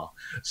currently are.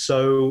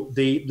 So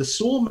the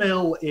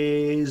sawmill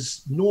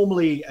is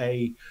normally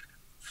a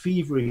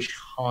feverish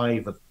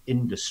hive of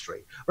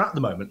industry. But at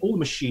the moment, all the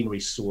machinery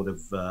sort of,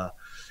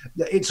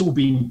 it's all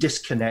been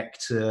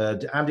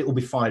disconnected and it will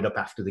be fired up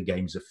after the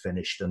games are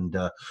finished and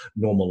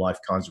normal life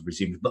kinds of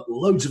resumed. But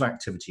loads of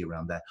activity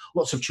around there.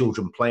 Lots of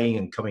children playing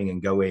and coming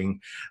and going,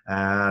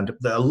 and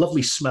the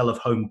lovely smell of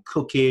home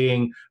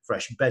cooking,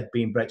 fresh bed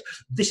being baked.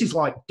 This is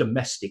like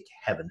domestic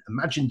heaven.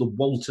 Imagine the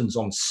Waltons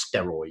on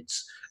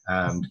steroids,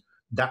 and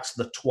that's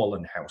the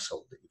Twallen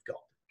household that you've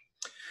got.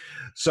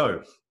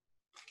 So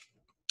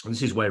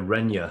this is where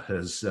Renya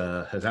has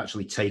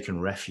actually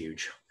taken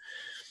refuge.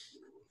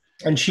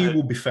 And she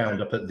will be found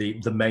up at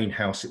the main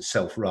house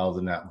itself rather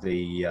than at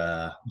the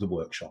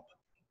workshop.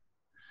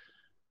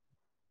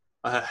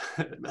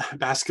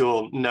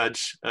 Brascule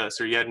nudge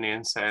Sir Jedny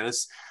and say,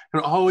 "This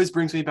always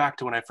brings me back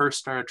to when I first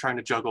started trying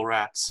to juggle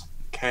rats.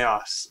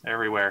 Chaos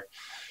everywhere.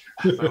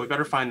 But we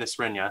better find this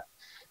Renya,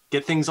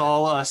 get things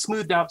all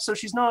smoothed out so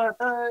she's not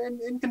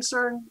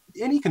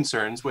any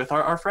concerns with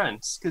our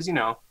friends. Because, you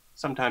know,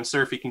 sometimes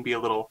Surfy can be a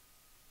little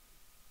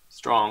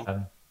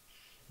strong."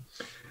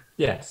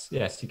 Yes,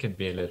 he can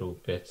be a little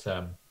bit.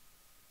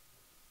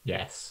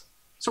 Yes.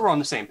 So we're on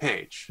the same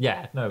page.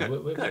 Yeah, no,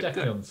 we're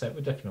definitely on the same.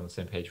 We're definitely on the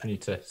same page. We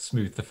need to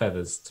smooth the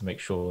feathers to make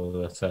sure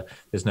that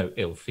there's no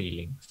ill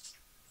feelings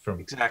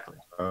from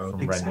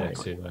Renya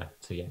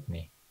to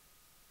Jedny.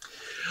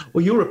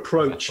 Well, your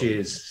approach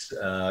is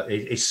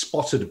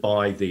spotted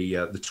by the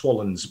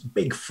Twallen's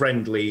big,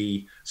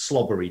 friendly,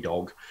 slobbery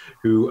dog,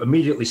 who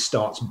immediately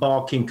starts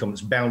barking,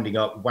 comes bounding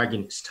up,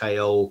 wagging its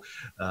tail,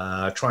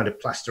 trying to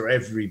plaster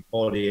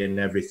everybody and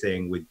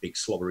everything with big,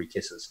 slobbery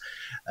kisses.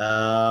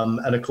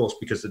 And of course,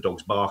 because the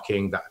dog's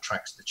barking, that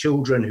attracts the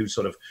children who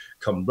sort of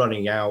come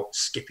running out,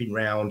 skipping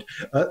round.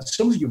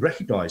 Some of you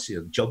recognise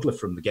the juggler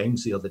from the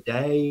games the other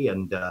day,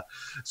 and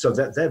so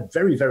they're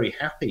very, very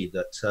happy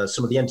that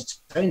some of the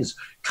entertainers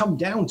come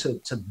down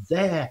to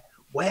their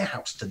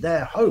warehouse, to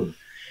their home.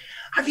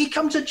 "Have you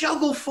come to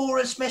juggle for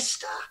us,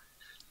 mister?"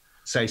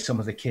 say some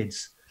of the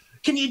kids.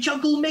 "Can you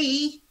juggle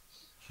me?"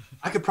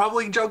 I could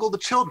probably juggle the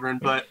children,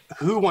 but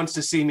who wants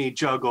to see me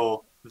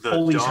juggle the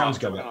All dog? these hands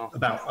go up,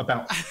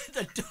 about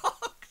The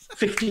dog.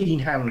 15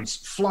 hands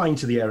fly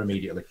into the air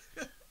immediately.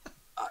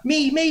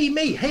 Me,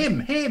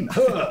 him,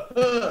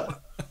 her,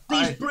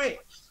 these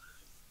bricks.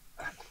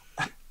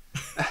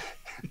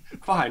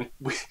 Fine.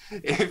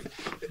 If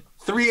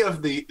 3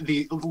 of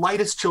the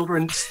lightest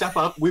children step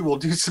up, we will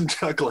do some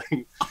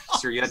juggling.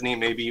 Sir Jedny,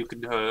 maybe you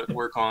could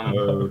work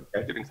on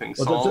getting things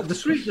solved.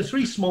 The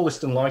three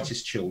smallest and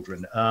lightest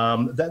children,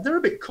 they're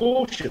a bit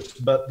cautious,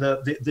 but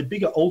the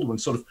bigger, older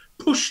ones sort of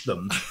push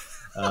them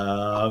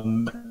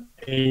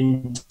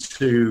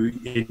into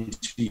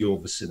your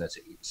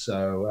vicinity.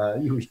 So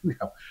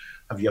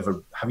have you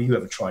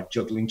ever tried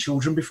juggling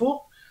children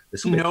before?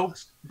 No,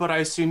 but I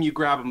assume you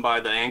grab them by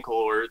the ankle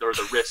or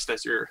the wrist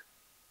as you're,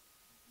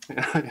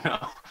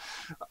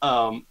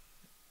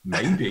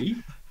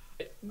 maybe.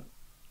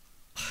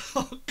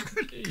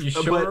 You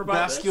sure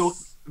about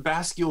this?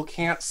 Brascule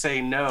can't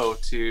say no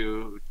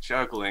to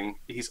juggling.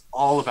 He's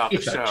all about the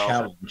show. It's a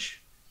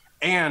challenge.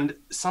 And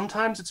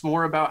sometimes it's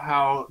more about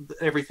how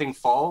everything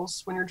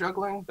falls when you're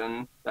juggling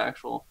than the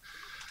actual.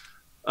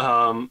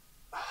 Would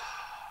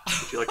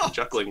you like the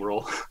juggling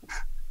roll?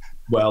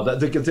 Well,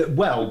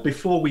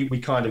 before we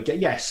kind of give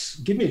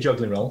me a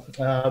juggling roll.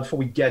 Before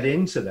we get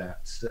into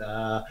that,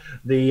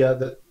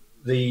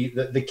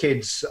 the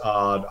kids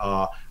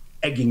are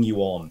egging you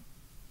on.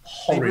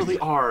 They really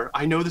are.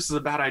 I know this is a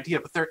bad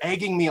idea, but they're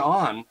egging me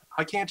on.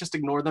 I can't just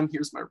ignore them.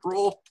 Here's my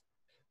roll.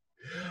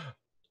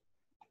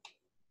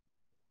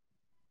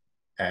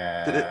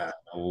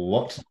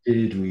 What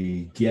did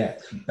we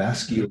get?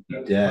 Brascule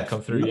death.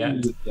 Come through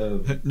yet?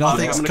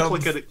 Nothing's I'm come.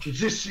 gonna click it. Is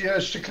this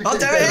to click Oh,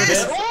 there it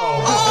is!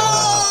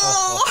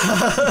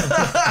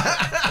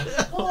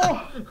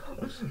 Oh,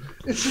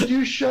 it's a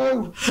new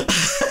show.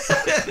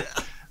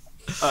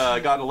 I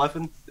got an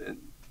 11. It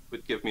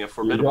would give me a You've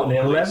formidable. got an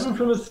 11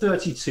 from a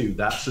 32.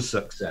 That's a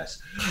success.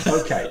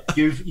 Okay,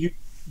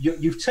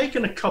 you've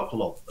taken a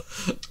couple of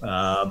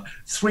them.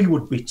 3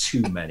 would be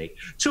too many.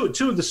 Two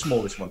of the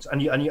smallest ones,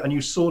 and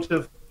you sort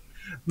of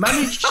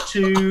managed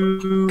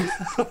to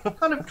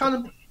kind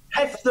of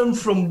heft them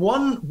from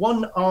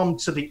one arm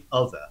to the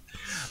other.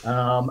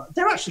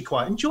 They're actually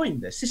quite enjoying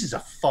this. This is a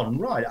fun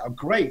ride, a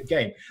great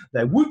game.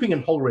 They're whooping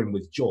and hollering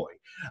with joy.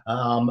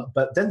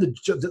 But then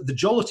the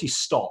jollity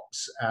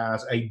stops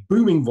as a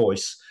booming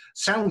voice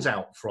sounds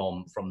out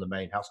from the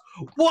main house.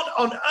 "What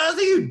on earth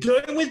are you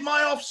doing with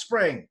my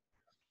offspring?"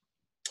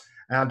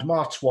 And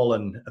Ma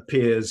Twallen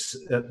appears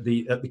at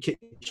the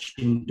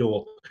kitchen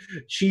door.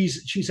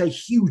 She's a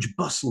huge,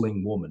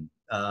 bustling woman.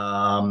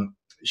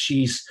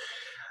 She's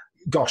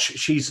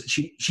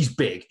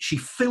big. She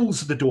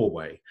fills the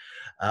doorway.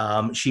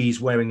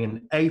 She's wearing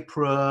an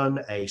apron,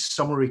 a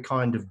summery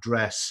kind of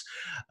dress.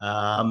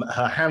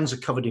 Her hands are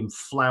covered in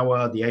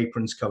flour. The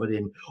apron's covered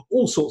in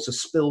all sorts of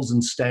spills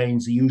and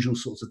stains, the usual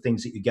sorts of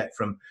things that you get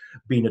from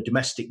being a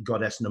domestic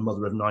goddess and a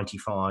mother of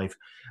 95.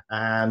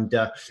 And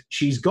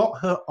she's got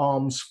her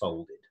arms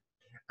folded.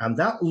 And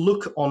that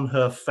look on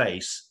her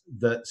face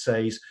that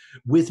says,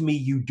 with me,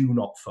 you do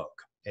not fuck.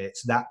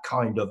 It's that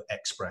kind of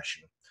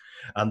expression.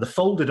 And the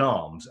folded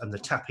arms and the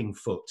tapping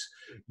foot,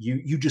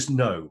 you just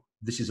know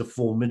this is a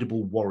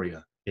formidable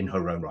warrior in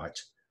her own right.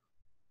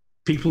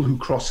 People who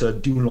cross her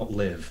do not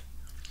live.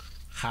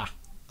 Ha.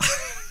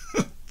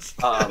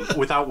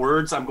 Without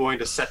words, I'm going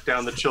to set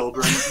down the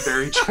children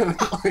very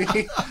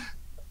gently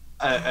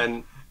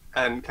and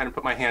kind of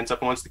put my hands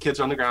up. And once the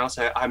kids are on the ground, I'll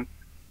say, I'm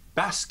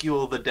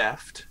Brascule the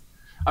Deft.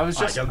 I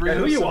don't know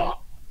who you are.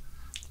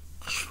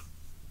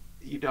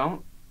 You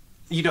don't?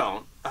 You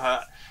don't.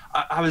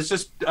 I was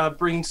just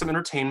bringing some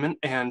entertainment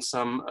and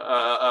some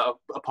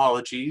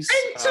apologies.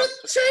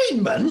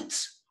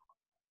 Entertainment?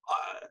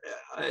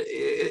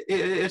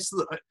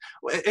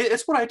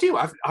 It's what I do.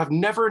 I've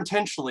never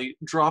intentionally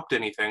dropped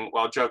anything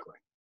while juggling.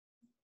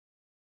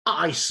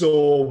 I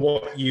saw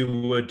what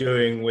you were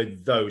doing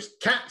with those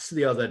cats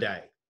the other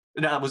day.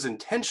 That was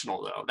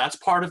intentional, though. That's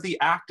part of the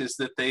act, is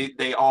that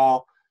they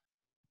all,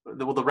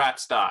 the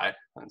rats die.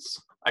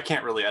 I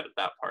can't really edit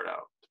that part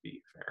out, to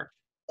be fair.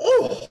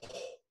 Oh!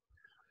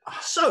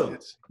 So,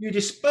 you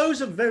dispose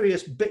of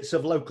various bits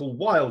of local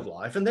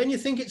wildlife, and then you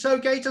think it's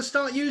okay to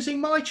start using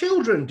my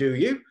children, do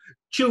you?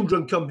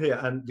 Children come here,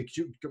 and they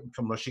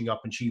come rushing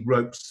up, and she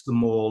ropes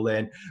them all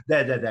in.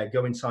 There,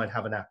 go inside,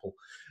 have an apple.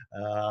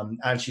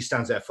 And she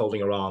stands there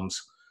folding her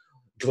arms,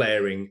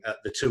 glaring at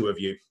the two of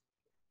you.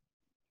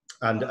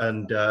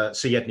 And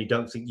Sir Jedny,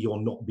 don't think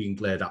you're not being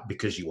glared at,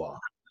 because you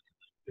are.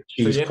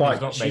 She's quite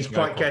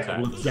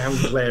careful of down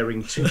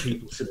glaring two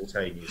people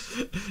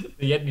simultaneously.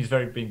 The Jedny's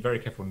being very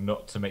careful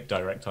not to make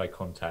direct eye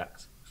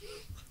contact.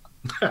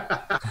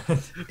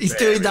 He's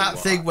doing that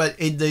thing where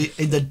in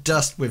the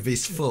dust with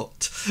his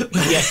foot.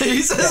 Yes,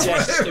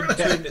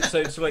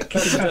 so like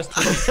kicking dust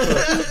with his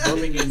foot,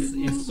 rubbing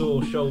his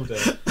sore shoulder,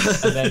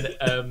 and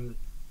then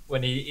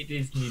when he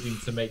is needing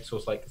to make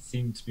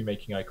seem to be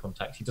making eye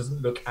contact, he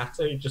doesn't look at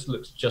her. He just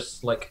looks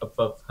just like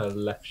above her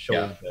left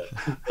shoulder.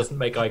 Yeah. Doesn't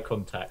make eye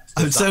contact.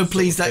 I'm so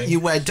pleased that you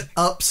went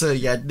up, Sir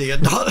Jedny,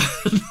 and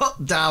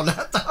not down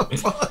at that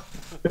point.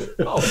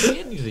 Oh, Sir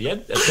Jedny's a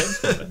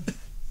gentleman.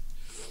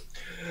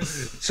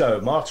 So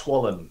Mark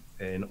Swallen,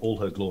 in all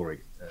her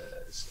glory,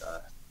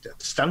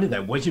 standing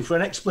there waiting for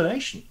an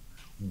explanation.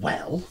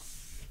 Well,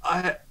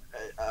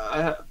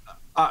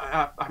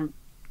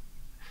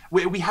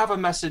 we have a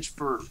message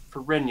for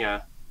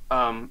Renya,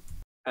 and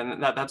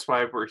that's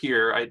why we're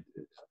here. I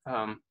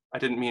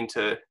didn't mean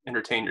to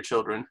entertain your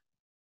children.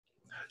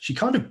 She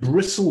kind of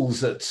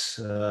bristles at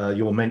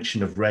your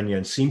mention of Renya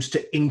and seems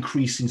to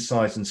increase in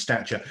size and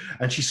stature.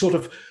 And she sort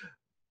of,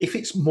 if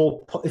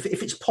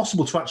it's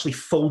possible to actually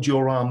fold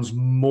your arms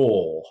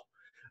more,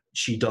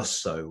 she does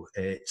so.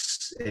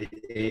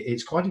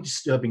 It's quite a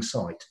disturbing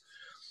sight.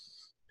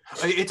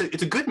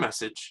 It's a good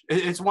message.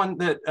 It's one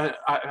that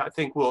I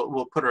think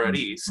will put her at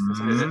ease.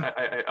 Mm-hmm.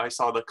 I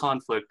saw the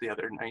conflict the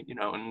other night,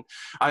 and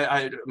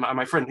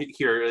my friend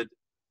here,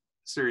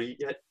 Sir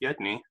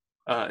Jedny,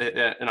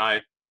 and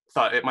I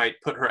thought it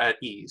might put her at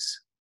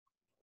ease.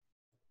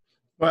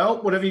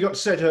 Well, whatever you got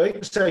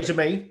to say to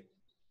me.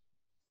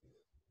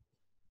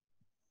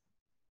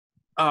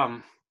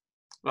 Well,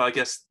 I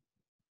guess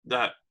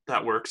that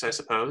works, I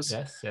suppose.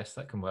 Yes,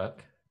 that can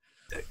work.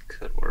 It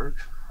could work.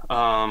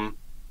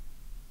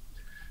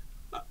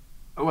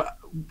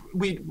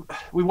 We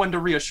wanted to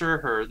reassure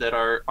her that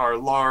our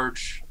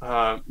large,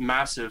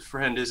 massive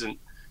friend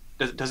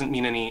doesn't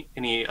mean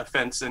any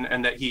offense,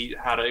 and that he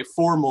had a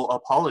formal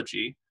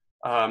apology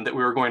that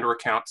we were going to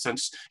recount,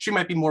 since she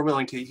might be more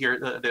willing to hear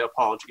the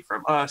apology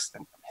from us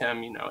than from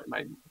him. It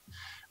might.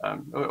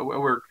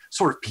 We're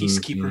sort of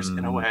peacekeepers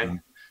in a way,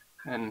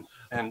 and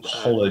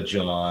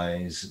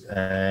apologize.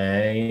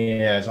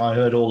 Yes, I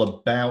heard all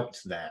about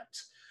that.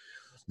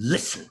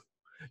 Listen.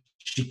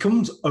 She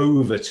comes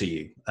over to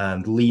you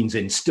and leans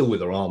in, still with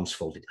her arms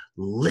folded.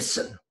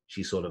 Listen,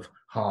 she sort of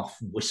half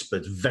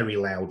whispers very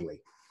loudly.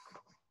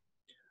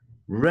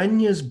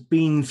 Renya's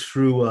been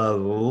through a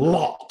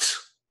lot.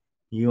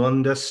 You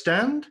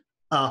understand?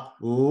 A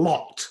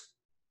lot.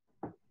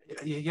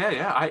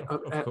 Yeah.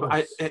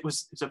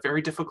 It's a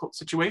very difficult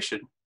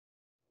situation.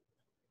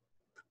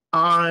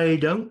 I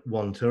don't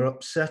want her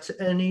upset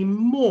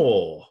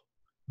anymore.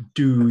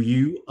 Do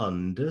you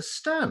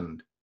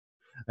understand?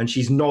 And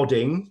she's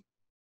nodding.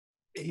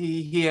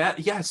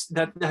 Yes,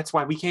 that's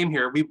why we came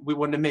here. We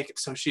wanted to make it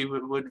so she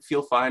would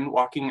feel fine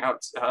walking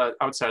outside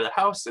of the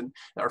house, and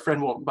our friend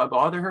won't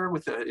bother her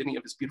with any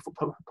of his beautiful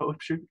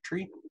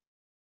poetry.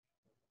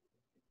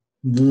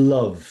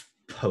 Love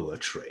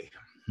poetry.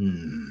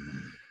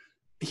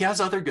 He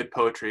has other good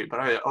poetry, but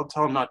I'll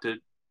tell him not to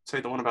say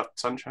the one about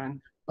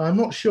sunshine. I'm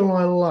not sure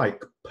I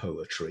like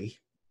poetry.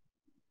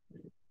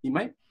 You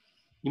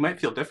might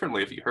feel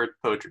differently if you heard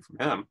poetry from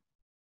him.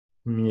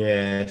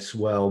 Yes,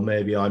 well,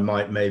 maybe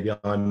maybe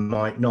I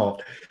might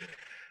not.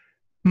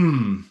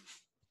 Hmm.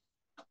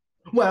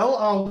 Well,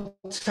 I'll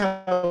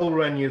tell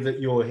Renya that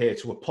you're here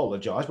to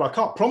apologise, but I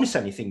can't promise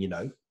anything, you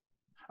know.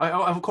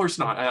 Of course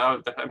not.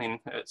 I mean,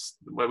 it's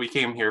what we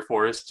came here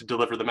for is to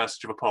deliver the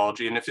message of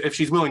apology. And if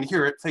she's willing to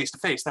hear it face to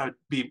face, that would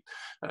be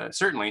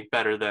certainly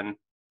better than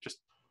just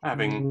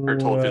having her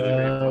told through the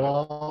grapevine.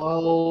 Well,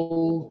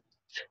 I'll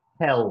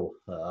tell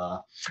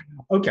her.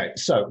 Okay,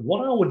 so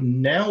what I would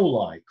now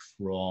like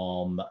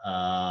from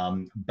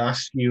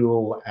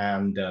Brascule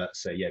and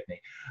Sir Jedny,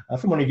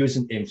 from one of you is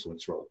an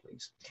influence roll,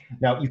 please.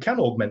 Now, you can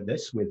augment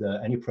this with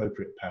any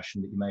appropriate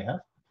passion that you may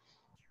have.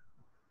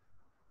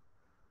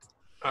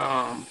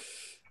 I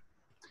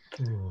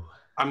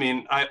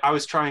mean, I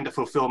was trying to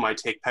fulfill my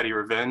take petty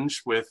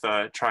revenge with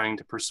trying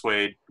to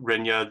persuade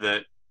Renya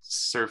that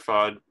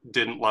Serfod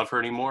didn't love her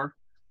anymore,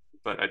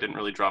 but I didn't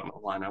really drop the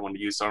line I wanted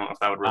to use, so I don't know if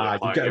that would really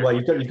apply here. Well,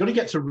 you've got to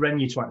get to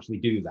Renya to actually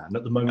do that, and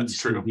at the moment you're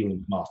still dealing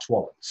with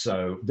Martwallen,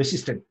 so this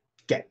is to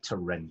get to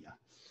Renya.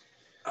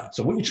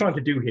 So what you're trying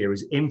to do here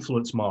is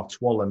influence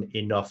Martwallen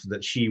enough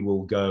that she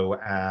will go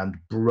and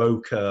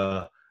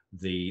broker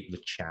the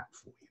chat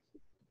for you.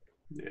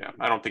 Yeah,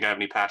 I don't think I have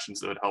any passions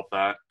that would help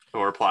that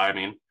or apply. I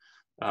mean,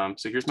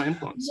 so here's my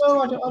influence. No,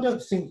 I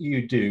don't think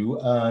you do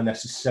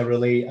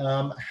necessarily.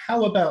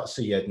 How about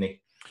Sir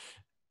Jedny?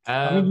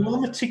 I mean, you are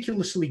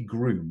meticulously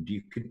groomed.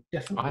 You could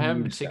definitely. I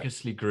am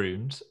meticulously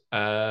groomed.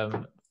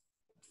 I've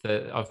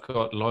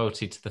got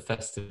loyalty to the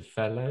Festive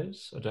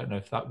Fellows. I don't know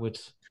if that would.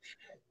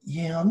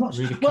 Yeah, I'm not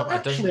really. Well,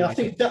 actually, I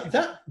think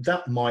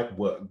that might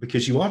work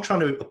because you are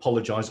trying to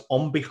apologise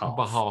on behalf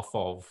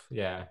of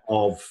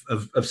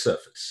Serfod.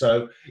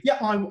 So yeah,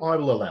 I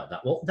will allow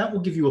that. Well, that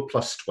will give you a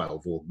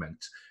 +12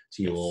 augment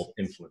to your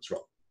influence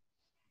roll,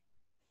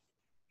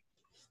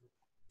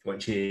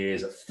 which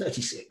is a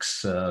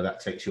 36.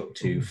 That takes you up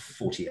to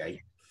 48.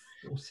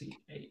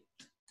 48.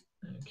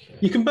 Okay.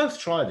 You can both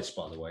try this,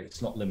 by the way.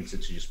 It's not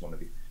limited to just one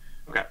of you.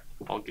 Okay,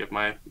 I'll give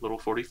my little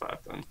 45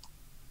 then.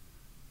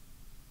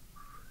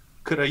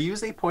 Could I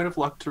use a point of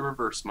luck to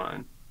reverse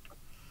mine?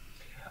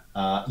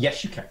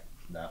 Yes, you can.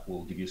 That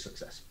will give you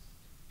success.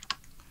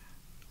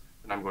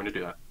 And I'm going to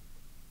do that.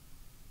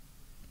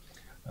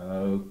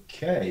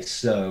 Okay,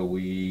 so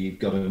we've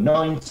got a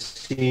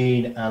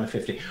 19 and a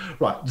 50.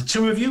 Right, the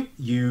two of you,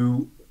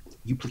 you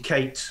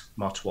placate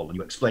Martwallen.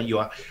 You explain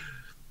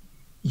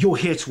you're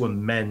here to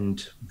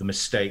amend the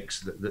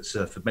mistakes that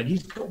Serfod made.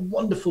 He's got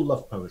wonderful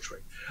love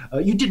poetry.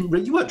 You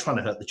weren't trying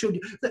to hurt the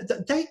children.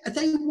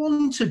 They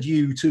wanted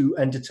you to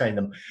entertain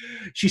them.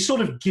 She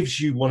sort of gives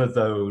you one of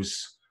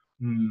those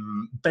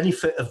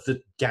benefit of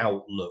the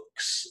doubt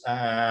looks,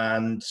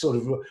 and sort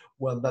of,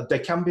 well, they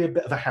can be a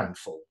bit of a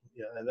handful.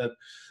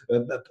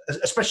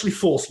 Especially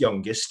fourth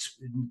youngest,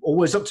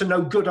 always up to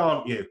no good,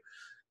 aren't you?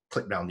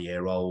 Click round the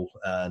ear hole,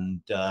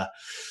 and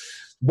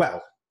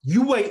well,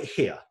 you wait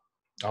here.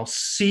 I'll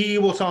see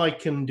what I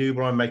can do,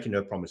 but I'm making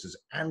no promises.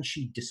 And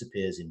she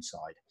disappears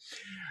inside.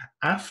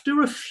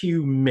 After a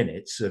few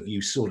minutes of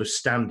you sort of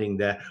standing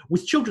there,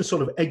 with children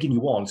sort of egging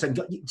you on, saying,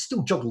 you can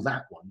still juggle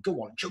that one.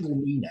 Go on, juggle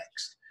me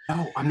next.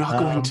 No, I'm not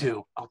going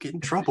to. I'll get in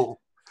trouble.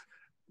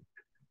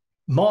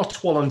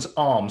 Martwallen's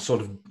arm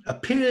sort of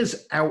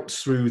appears out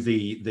through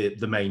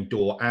the main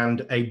door,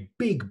 and a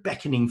big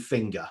beckoning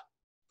finger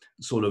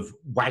sort of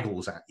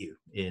waggles at you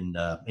in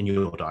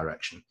your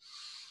direction.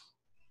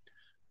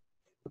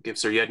 Give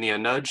Sir Jedny a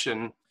nudge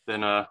and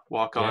then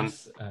walk on.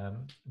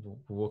 We'll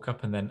walk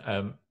up, and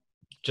then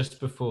just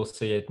before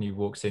Sir Jedny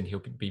walks in, he'll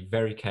be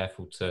very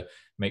careful to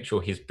make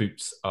sure his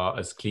boots are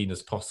as clean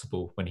as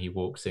possible when he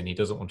walks in. He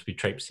doesn't want to be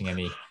traipsing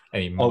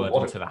any mud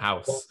into the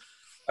house.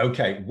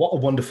 Okay, what a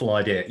wonderful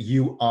idea.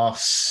 You are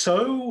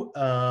so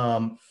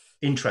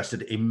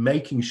interested in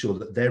making sure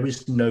that there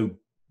is no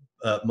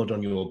mud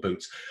on your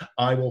boots.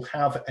 I will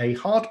have a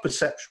hard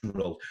perception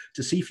roll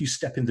to see if you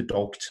step in the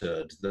dog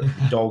turd that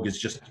the dog has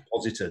just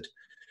deposited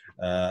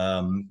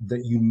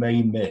that you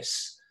may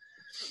miss.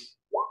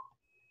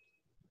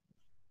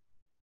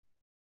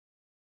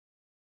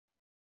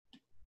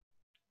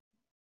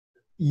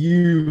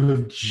 You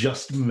have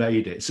just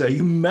made it. So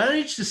you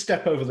managed to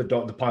step over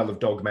the pile of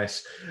dog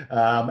mess,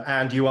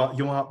 and you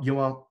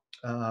are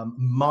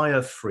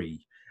mire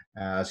free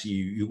as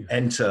you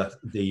enter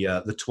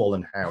the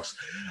Twallen house.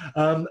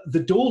 The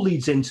door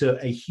leads into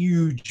a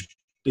huge,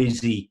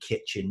 busy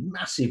kitchen,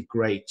 massive,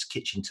 great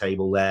kitchen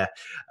table there,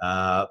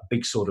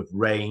 big sort of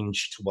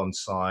range to one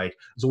side.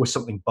 There's always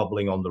something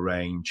bubbling on the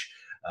range.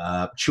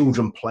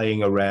 Children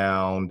playing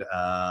around.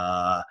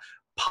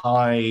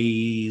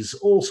 Pies,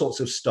 all sorts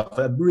of stuff,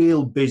 a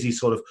real busy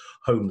sort of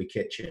homely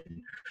kitchen.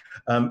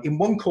 In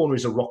one corner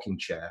is a rocking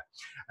chair,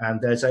 and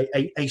there's a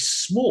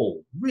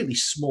small, really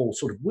small,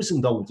 sort of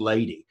wizened old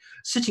lady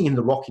sitting in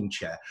the rocking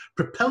chair,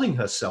 propelling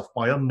herself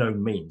by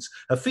unknown means.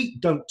 Her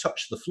feet don't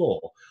touch the floor.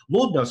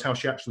 Lord knows how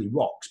she actually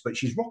rocks, but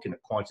she's rocking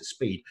at quite a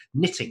speed,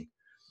 knitting.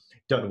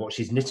 Don't know what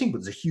she's knitting, but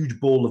there's a huge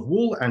ball of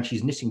wool, and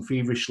she's knitting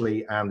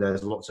feverishly, and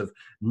there's lots of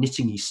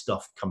knitting-y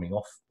stuff coming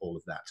off all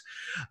of that.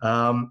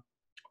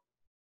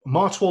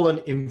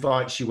 Martwallen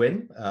invites you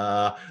in.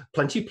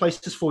 Plenty of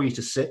places for you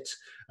to sit.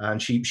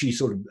 And she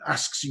sort of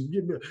asks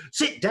you,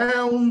 sit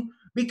down,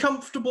 be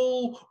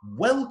comfortable,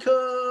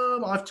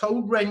 welcome. I've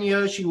told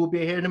Renya she will be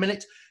here in a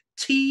minute.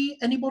 Tea,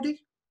 anybody?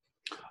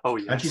 Oh,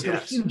 yes, And she's got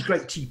a huge,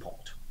 great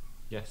teapot.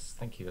 Yes,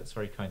 thank you. That's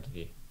very kind of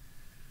you.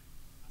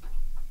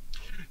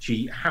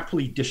 She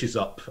happily dishes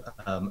up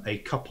a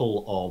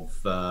couple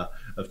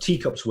of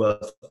teacups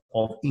worth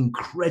of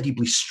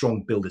incredibly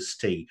strong builder's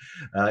tea.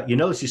 You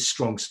know this is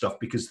strong stuff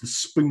because the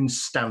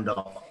spoons stand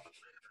up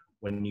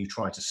when you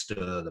try to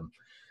stir them.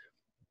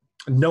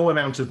 No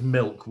amount of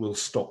milk will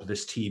stop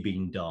this tea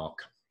being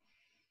dark.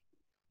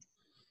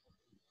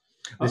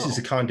 This is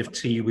a kind of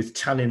tea with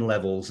tannin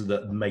levels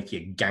that make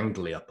your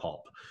ganglia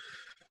pop.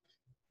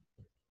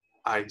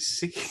 I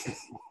see.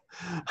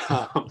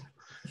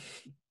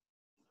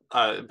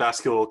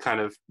 Brascule will kind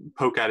of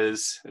poke at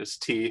his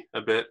tea a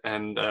bit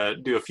and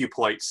do a few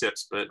polite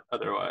sips, but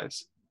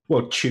otherwise,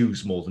 well,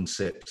 chews more than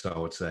sips, I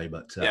would say.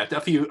 But yeah, a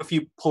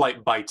few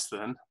polite bites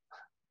then.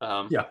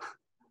 Yeah,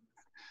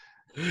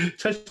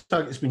 tastes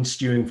like it's been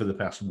stewing for the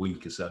past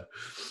week or so.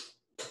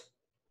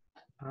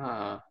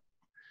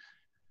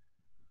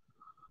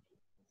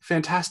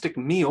 Fantastic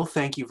meal,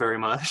 thank you very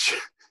much.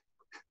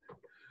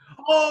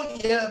 Oh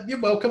yeah, you're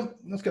welcome.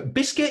 Let's go.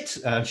 Biscuits,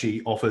 and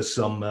she offers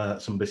some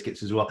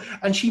biscuits as well,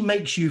 and she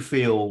makes you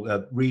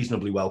feel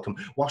reasonably welcome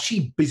while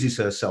she busies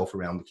herself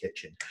around the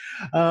kitchen.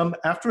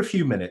 After a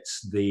few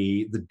minutes,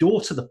 the door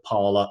to the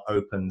parlour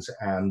opens,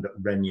 and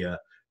Renya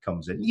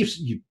comes in.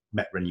 You've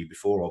met Renya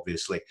before,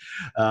 obviously.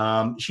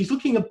 She's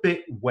looking a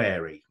bit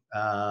wary.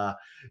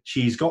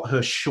 She's got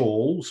her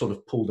shawl sort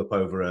of pulled up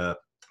over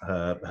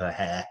her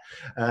hair,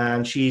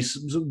 and she's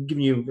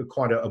giving you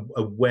quite a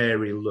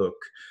wary look.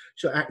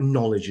 She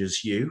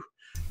acknowledges you,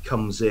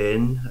 comes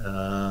in,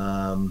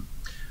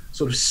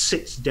 sort of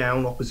sits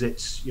down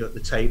opposite you at the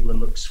table and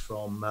looks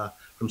from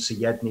Sir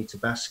Jedny to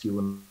Brascule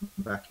and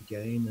back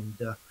again. And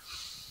so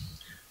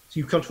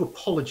you've come to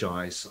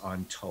apologise,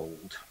 I'm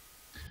told.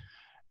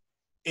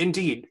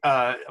 Indeed.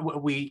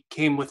 We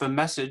came with a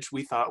message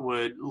we thought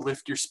would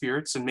lift your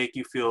spirits and make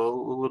you feel a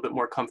little bit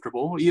more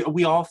comfortable.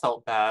 We all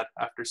felt bad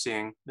after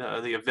seeing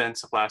the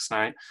events of last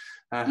night.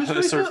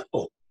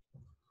 Hurtful.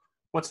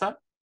 What's that?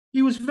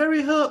 He was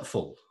very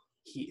hurtful.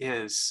 He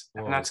is.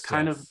 And that's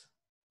kind of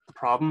the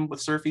problem with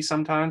Surfy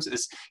sometimes,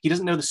 is he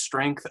doesn't know the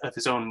strength of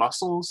his own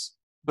muscles,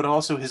 but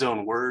also his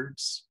own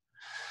words.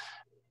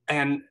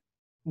 And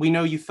we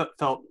know you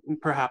felt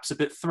perhaps a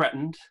bit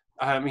threatened.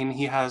 I mean,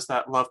 he has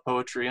that love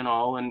poetry and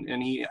all,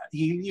 and he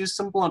used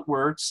some blunt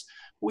words.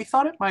 We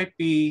thought it might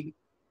be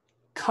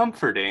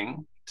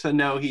comforting to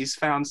know he's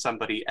found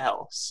somebody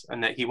else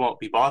and that he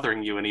won't be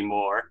bothering you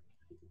anymore.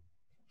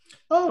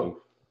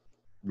 Oh,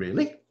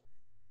 really?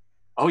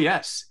 Oh,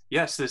 yes.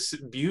 Yes, this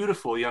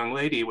beautiful young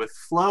lady with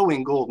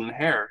flowing golden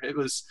hair.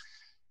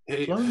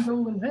 Flowing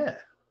golden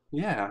hair?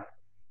 Yeah.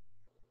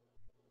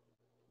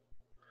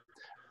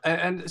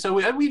 And so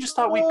we just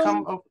thought we'd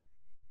come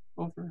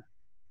over.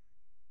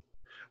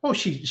 Oh,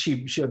 she.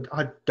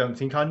 I don't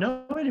think I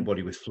know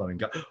anybody with flowing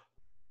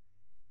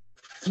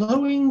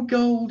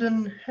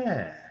golden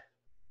hair.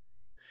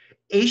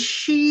 Is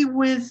she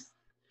with?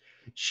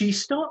 She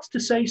starts to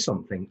say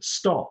something,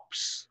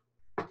 stops,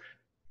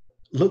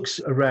 looks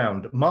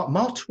around.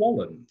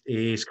 Martwallen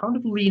is kind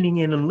of leaning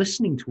in and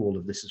listening to all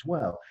of this as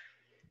well.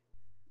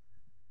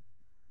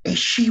 Is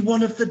she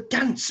one of the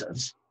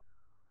dancers?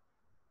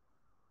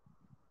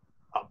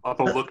 I'll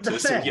look to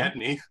Sir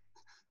Jedny.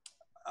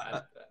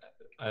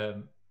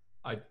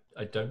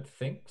 I don't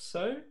think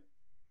so.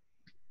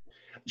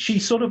 She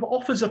sort of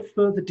offers a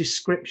further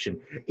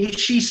description. Is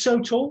she so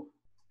tall?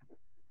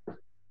 I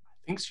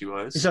think she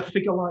was. Is a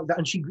figure like that?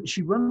 And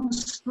she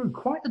runs through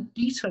quite a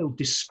detailed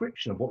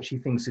description of what she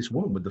thinks this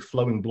woman with the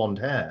flowing blonde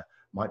hair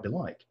might be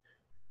like.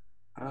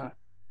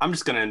 I'm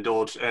just going to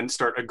indulge and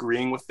start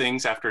agreeing with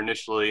things after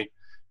initially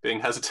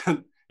being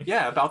hesitant.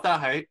 Yeah, about that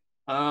height.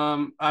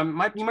 You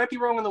might be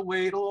wrong in the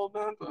weight a little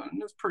bit, but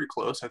it was pretty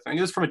close, I think.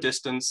 It was from a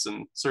distance,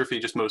 and Surfy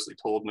just mostly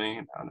told me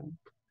about it.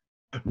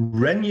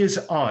 Renya's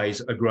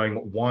eyes are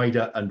growing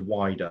wider and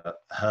wider.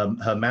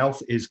 Her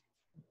mouth is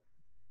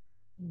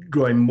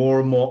growing more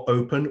and more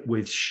open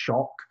with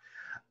shock.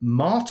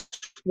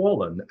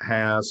 Martwallen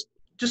has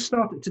just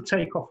started to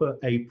take off her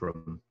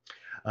apron.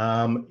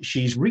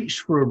 She's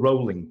reached for a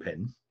rolling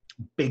pin,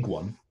 big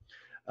one.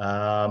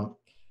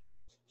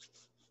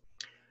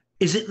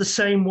 Is it the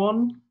same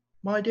one,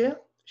 my dear?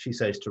 She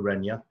says to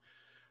Renya.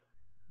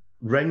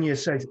 Renya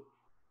says,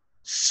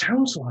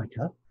 sounds like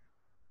her.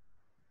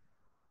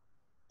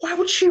 Why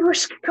would she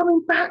risk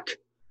coming back?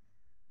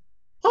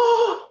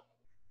 Oh!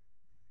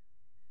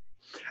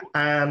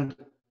 And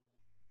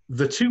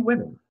the two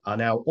women are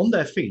now on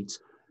their feet.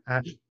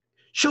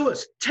 Show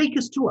us, take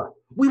us to her.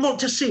 We want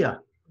to see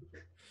her.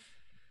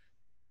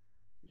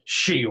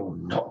 She'll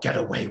not get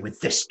away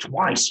with this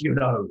twice, you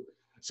know,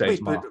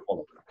 says Mark.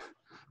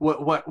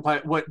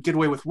 What? Get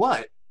away with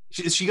what?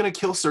 Is she going to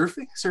kill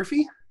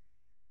Surfy?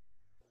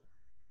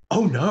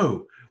 Oh,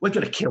 no. We're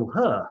going to kill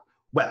her.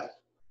 Well,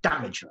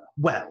 damage her.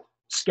 Well,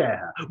 scare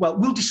her. Well,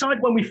 we'll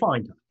decide when we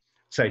find her,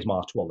 says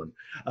Martwallen.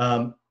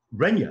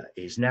 Renya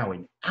is now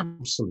in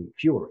absolute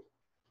fury.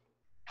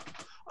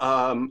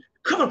 Come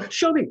on,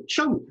 show me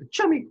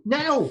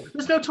now.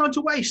 There's no time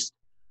to waste.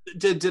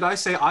 Did I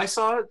say I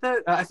saw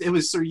that? It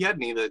was Sir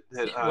Jedny that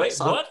Wait,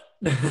 saw. what?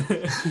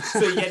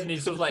 So Jedny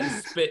sort of like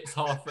spits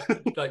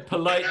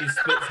politely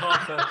spits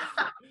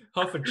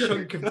half a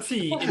chunk of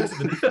tea into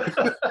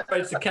the,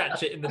 tries to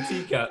catch it in the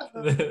teacup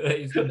that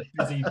he's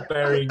busy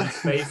burying his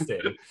face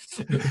in.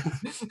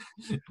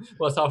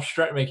 Whilst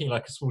making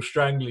like a small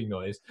strangling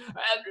noise.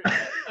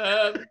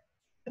 I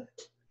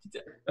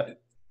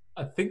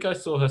think I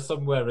saw her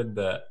somewhere in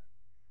the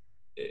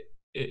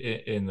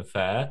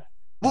fair.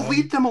 We'll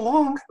lead them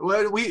along.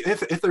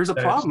 If there's a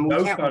problem, no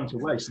we can't. time to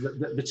waste.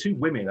 The two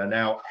women are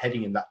now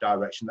heading in that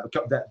direction.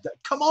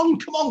 Come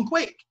on,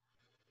 quick!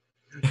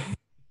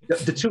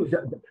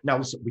 Now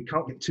listen, we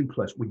can't get too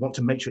close. We want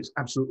to make sure it's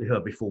absolutely her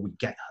before we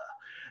get her.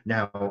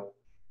 Now,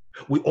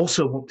 we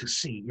also want to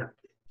see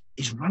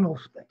is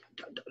Ranulf,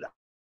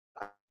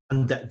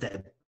 and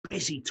they're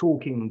busy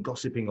talking and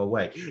gossiping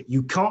away.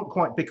 You can't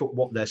quite pick up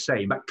what they're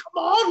saying, but come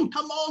on,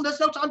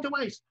 there's no time to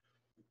waste.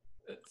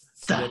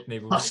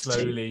 Jedny will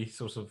slowly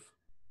sort of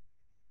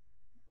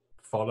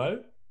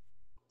follow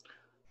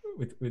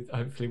with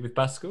hopefully with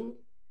Brascule.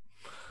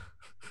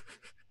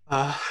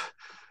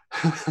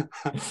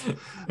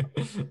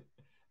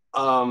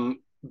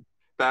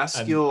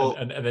 Brascule,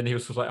 and then he'll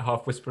sort of like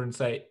half whisper and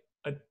say,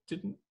 "I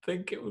didn't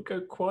think it would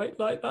go quite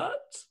like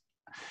that."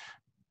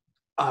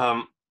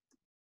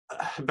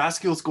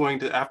 Brascule's going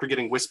to, after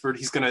getting whispered,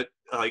 he's gonna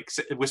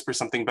whisper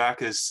something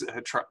back as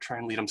try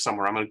and lead him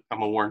somewhere. I'm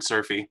gonna warn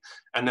Surfy,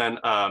 and then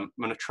I'm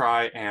gonna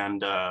try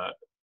and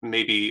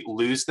maybe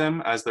lose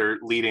them as they're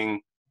leading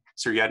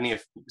Sir Jedny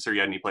if Sir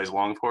Jedny plays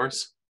along, of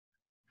course.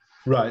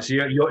 Right, so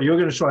you're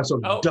going to try and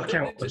sort of duck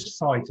out of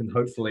sight and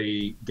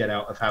hopefully get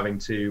out of having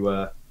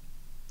to.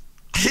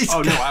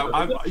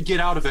 I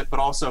get out of it, but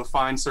also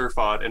find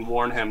Serfod and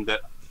warn him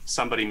that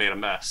somebody made a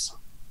mess.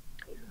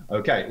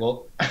 Okay,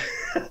 well,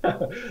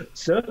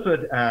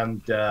 Serfod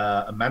and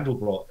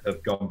Mandelbrot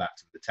have gone back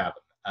to the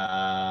tavern.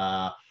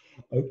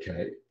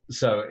 Okay,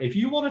 so if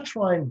you want to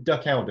try and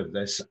duck out of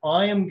this,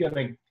 I am going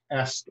to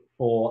ask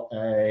for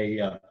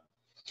a...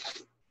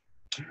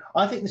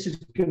 I think this is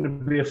going to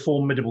be a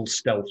formidable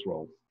stealth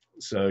roll.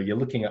 So you're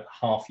looking at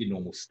half your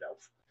normal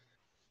stealth.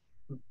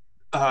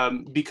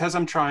 Because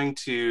I'm trying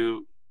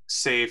to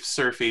save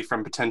Surfy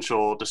from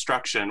potential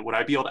destruction, would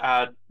I be able to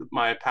add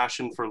my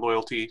passion for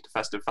loyalty to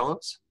Festive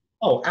Fellows?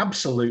 Oh,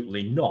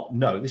 absolutely not.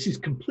 No, this is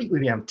completely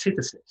the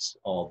antithesis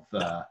of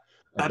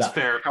that's that.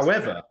 fair.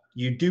 However,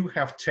 you do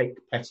have take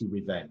petty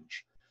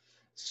revenge.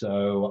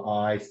 So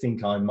I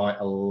think I might...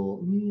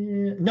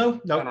 No,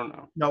 I don't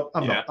know. No,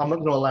 I'm not. I'm not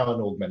going to allow an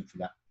augment for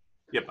that.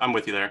 Yep, I'm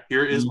with you there.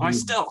 Here is my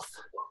stealth.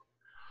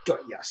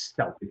 Yes,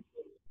 stealth.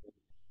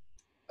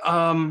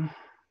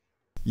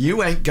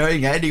 You ain't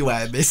going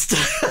anywhere, mister.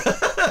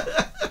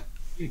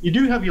 You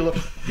do have your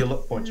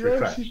luck points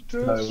refreshed.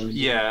 So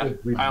yeah,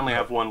 I only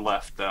have one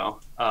left though.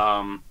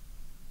 I'm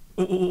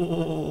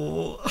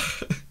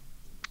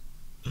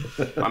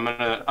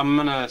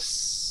gonna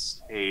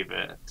save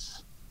it.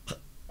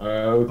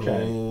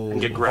 Okay.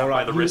 And get grabbed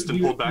by the wrist and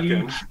pulled back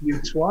in.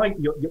 You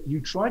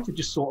try to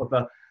just sort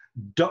of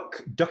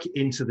duck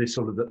into this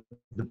sort of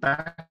the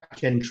back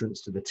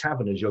entrance to the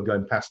tavern as you're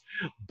going past,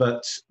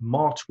 but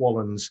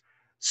Martwallen's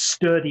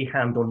sturdy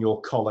hand on your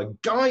collar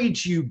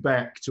guides you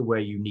back to where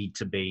you need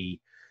to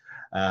be,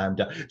 and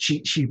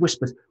she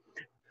whispers,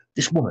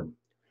 "This woman,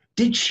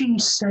 did she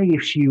say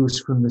if she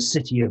was from the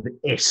city of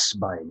Is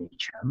by any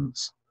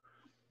chance?"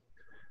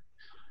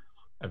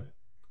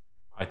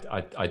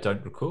 I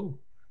don't recall.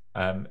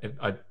 I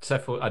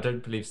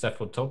don't believe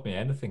Serfod told me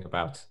anything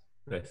about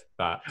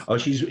that. Oh,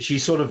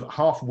 she's sort of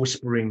half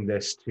whispering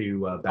this to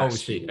Brascule. Oh,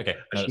 is she? Okay, no,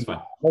 that's she fine.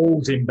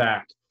 holds him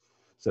back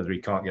so that he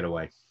can't get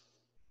away.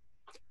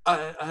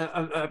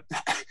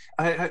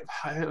 I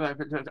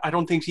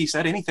don't think he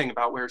said anything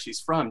about where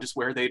she's from, just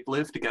where they'd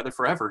lived together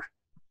forever.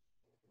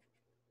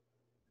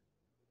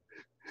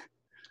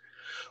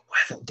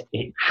 Well,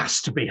 it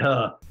has to be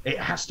her. It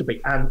has to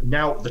be. And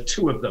now the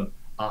two of them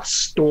are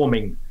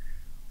storming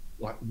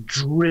like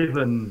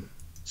driven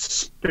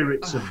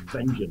spirits of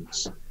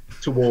vengeance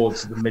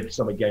towards the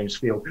Midsummer Games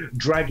field,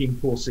 dragging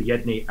poor Sir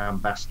Jedny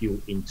and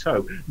Brascule in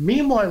tow.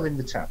 Meanwhile, in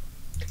the tavern,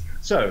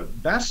 so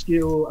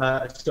Brascule,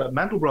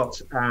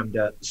 Mandelbrot and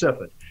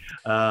Serfod,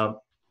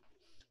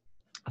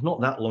 not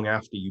that long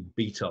after you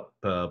beat up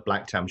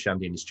Black Tam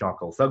Shandy and his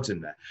charcoal thugs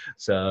in there,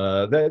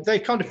 so they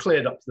kind of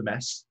cleared up the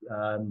mess,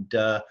 and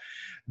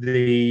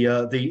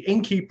the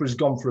innkeeper has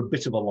gone for a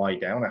bit of a lie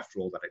down after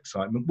all that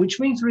excitement, which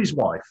means that his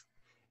wife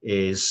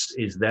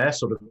is there,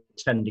 sort of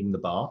tending the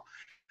bar.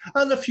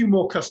 And a few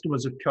more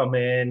customers have come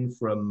in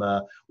from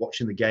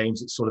watching the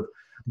games. It's sort of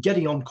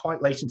getting on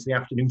quite late into the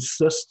afternoon.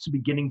 Thirsts are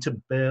beginning to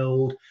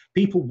build.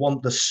 People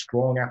want the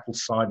strong apple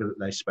cider that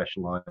they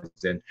specialise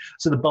in.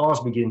 So the bar's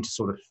beginning to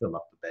sort of fill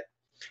up a bit.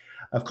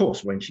 Of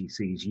course, when she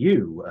sees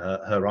you,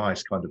 her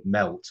eyes kind of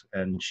melt,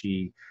 and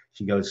she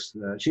goes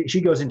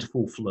into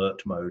full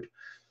flirt mode.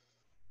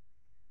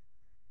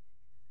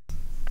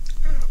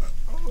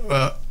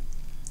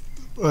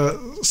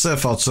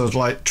 Serfod sort of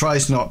like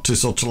tries not to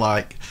sort of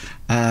like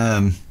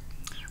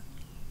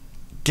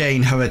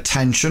gain her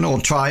attention, or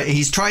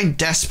he's trying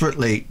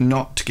desperately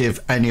not to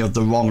give any of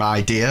the wrong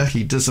idea.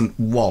 He doesn't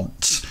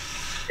want.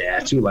 Yeah,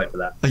 too late for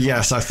that.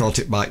 Yes, I thought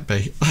it might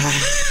be.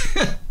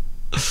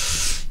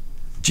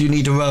 Do you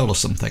need a roll or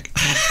something?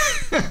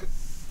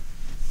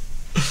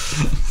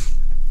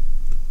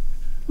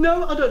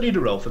 No, I don't need a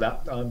roll for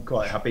that. I'm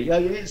quite happy.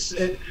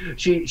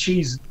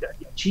 She's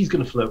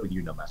going to flirt with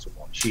you no matter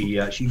what.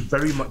 She's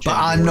very much. But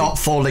I'm not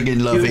falling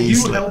in love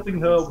easily. You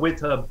helping her with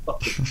her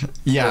bucket.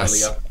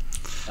 Yes. Earlier.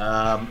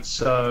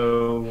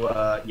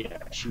 Yeah,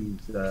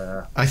 she's.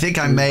 I think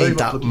I made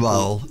that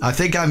roll. I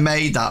think I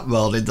made that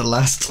roll in the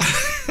last.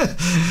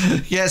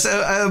 Yeah.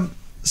 So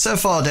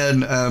Serfod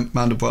and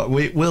Mandelbrot,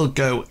 we will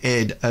go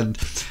in, and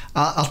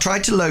I'll try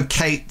to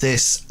locate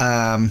this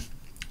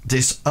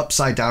this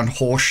upside down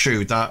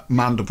horseshoe that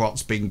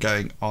Mandelbrot's been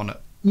going on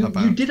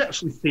about. You did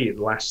actually see it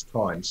last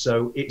time.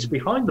 So it's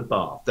behind the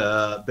bar.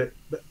 The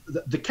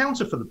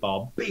counter for the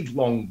bar, big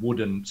long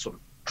wooden sort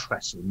of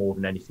trestle more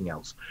than anything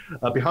else.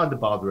 Behind the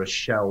bar there are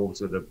shelves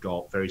that have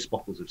got various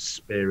bottles of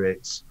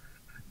spirits,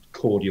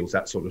 cordials,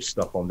 that sort of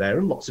stuff on there,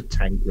 and lots of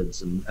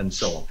tankards and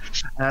so on.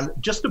 And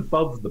just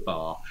above the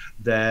bar,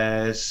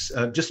 there's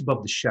just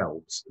above the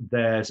shelves,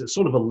 there's a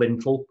sort of a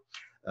lintel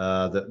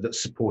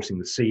that's supporting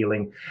the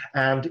ceiling,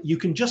 and you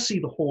can just see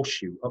the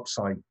horseshoe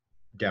upside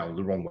down,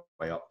 the wrong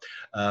way up,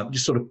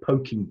 just sort of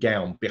poking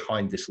down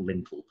behind this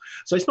lintel.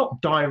 So it's not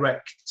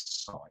direct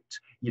sight.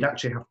 You'd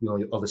actually have to be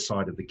on the other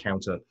side of the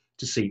counter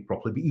to see it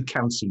properly, but you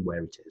can see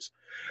where it is.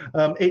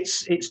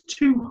 It's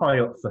too high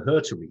up for her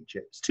to reach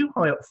it. It's too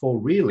high up for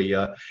really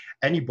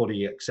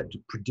anybody except a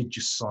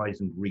prodigious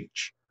size and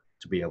reach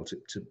to be able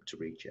to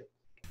reach it.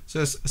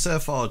 So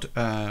Serfod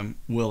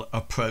will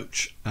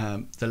approach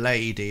the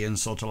lady and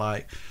sort of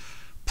like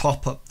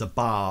prop up the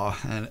bar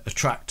and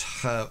attract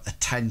her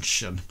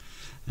attention.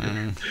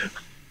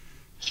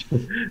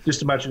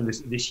 Just imagine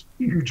this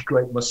huge,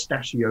 great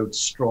mustachioed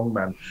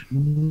strongman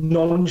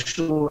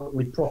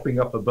nonchalantly propping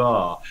up a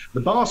bar. The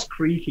bar's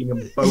creaking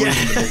and bowing in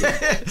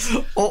the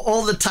middle.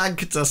 all the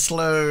tankards are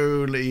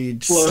slowly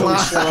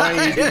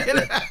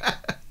sliding.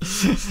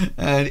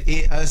 And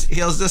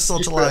he'll just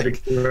sort of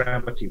like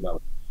gravity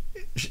well.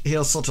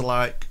 He'll sort of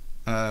like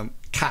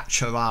catch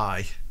her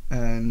eye,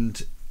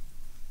 and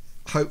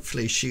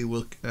hopefully she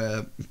will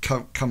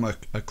come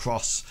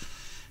across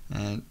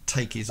and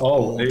take his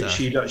order.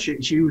 She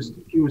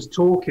was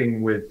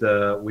talking with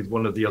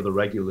one of the other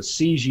regulars.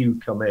 Sees you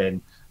come in,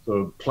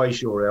 sort of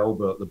place your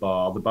elbow at the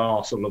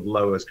bar sort of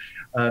lowers,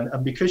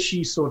 and because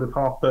she's sort of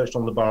half perched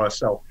on the bar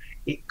herself,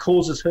 it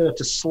causes her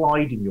to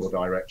slide in your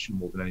direction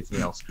more than anything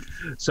else.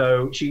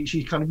 So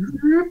she kind of,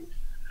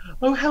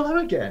 oh, hello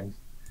again.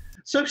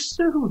 So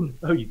soon.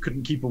 Oh, you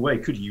couldn't keep away,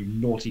 could you,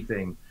 naughty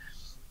thing?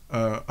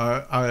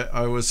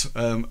 I was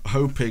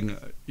hoping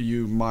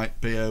you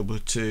might be able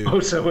to. Oh,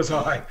 so was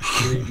I.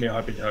 Believe me,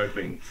 I've been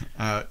hoping.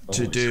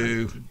 To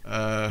do,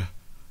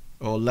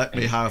 or let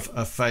me have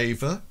a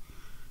favour.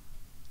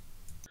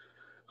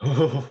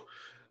 Oh,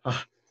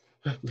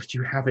 let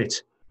you have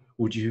it.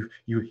 Would you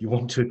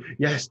want to?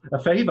 Yes, a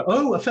favour.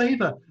 Oh, a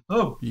favour.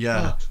 Oh,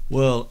 yeah.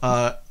 Well,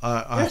 I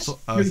yes,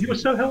 thought you were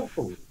so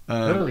helpful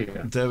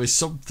earlier. There is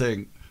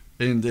something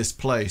in this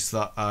place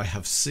that I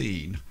have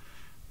seen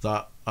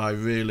that I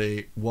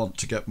really want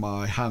to get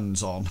my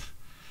hands on,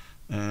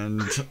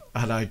 and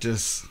I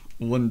just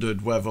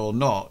wondered whether or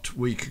not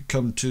we could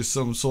come to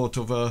some sort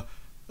of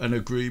an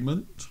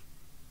agreement.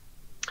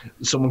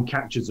 Someone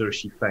catches her as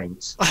she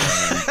faints,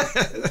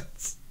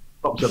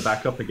 pops her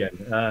back up again,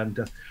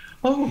 and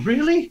oh,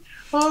 really?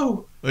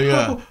 Oh,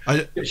 yeah.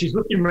 Oh. She's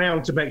looking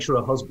around to make sure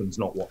her husband's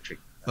not watching.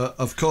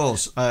 Of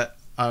course,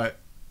 I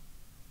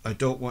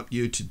don't want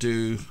you to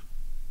do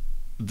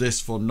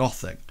this for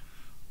nothing.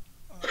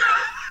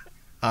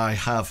 I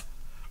have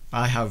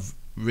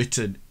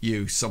written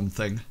you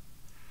something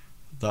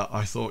that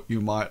I thought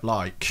you might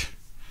like,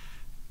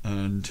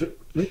 and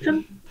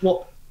written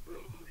what,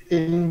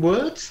 in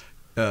words?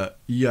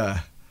 Yeah,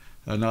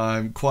 and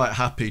I'm quite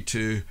happy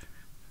to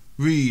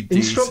read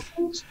these.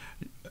 Instructions?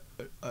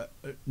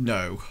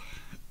 No,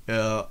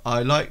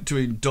 I like to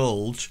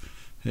indulge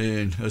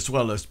in, as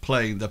well as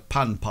playing the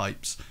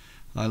panpipes,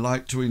 I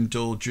like to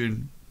indulge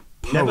in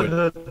Never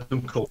heard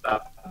them called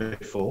that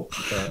before.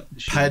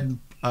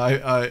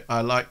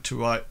 I like to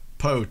write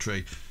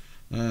poetry,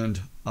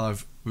 and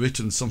I've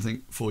written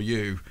something for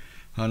you,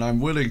 and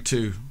I'm willing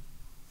to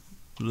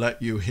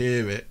let you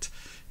hear it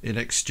in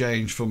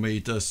exchange for me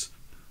just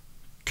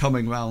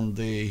coming round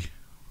the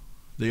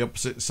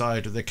opposite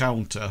side of the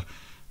counter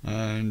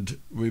and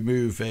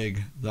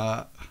removing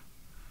that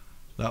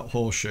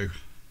horseshoe.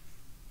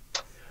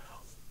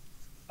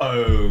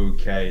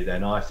 Okay,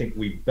 then I think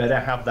we better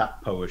have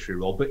that poetry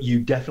roll, but you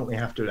definitely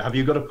have to. Have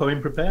you got a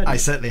poem prepared? I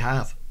certainly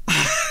have.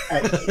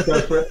 Go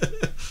for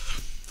it.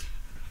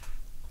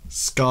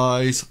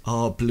 Skies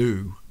are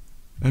blue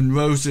and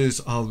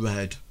roses are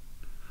red.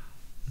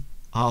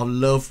 Our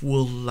love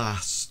will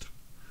last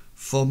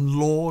from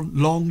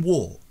long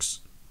walks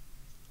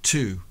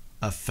to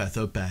a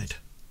feather bed.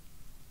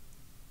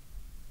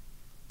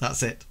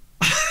 That's it.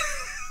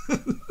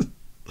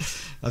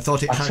 I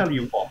thought it I had. tell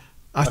you what.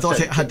 I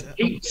thought it had.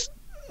 Pete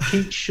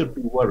should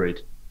be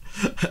worried.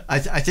 I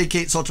think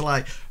it sort of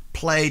like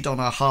played on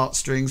her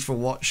heartstrings for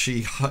what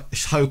she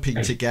is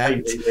hoping to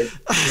get.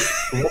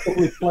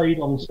 Probably played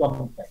on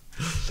something.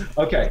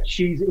 Okay,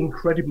 she's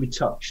incredibly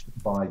touched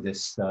by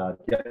this.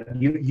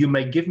 You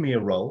may give me a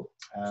roll,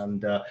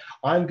 and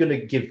I'm going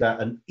to give that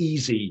an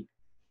easy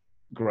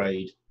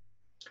grade.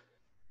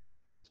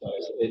 So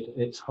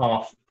it's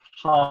half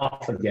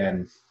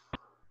again.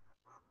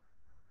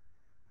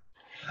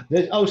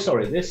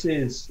 This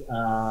is,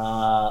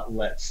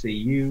 let's see,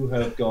 you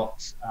have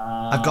got...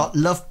 I've got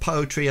love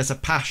poetry as a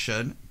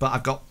passion, but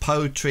I've got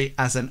poetry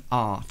as an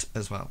art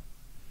as well.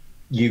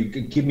 You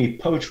give me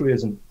poetry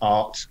as an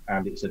art,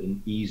 and it's at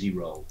an easy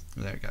roll.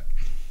 There we go.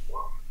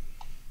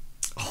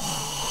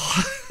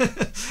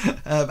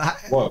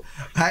 Whoa.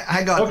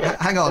 Hang on, Okay.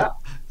 hang on.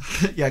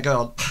 Yeah, go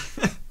on.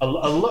 A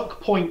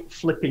luck point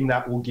flipping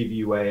that will give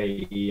you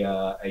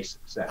a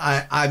success.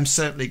 I'm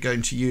certainly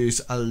going to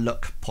use a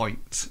luck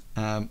point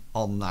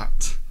on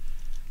that.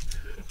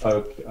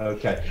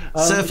 Okay.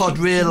 Serfod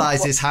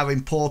realises how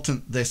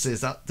important this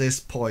is at this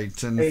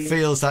point and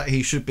feels that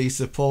he should be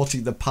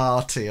supporting the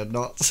party and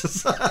not...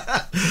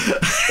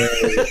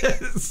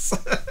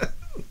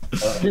 I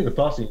think the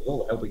party is all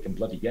the help we can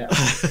bloody get.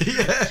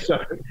 Yeah. So,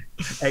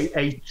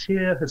 a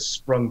tear has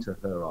sprung to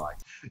her eye.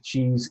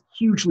 She's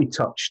hugely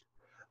touched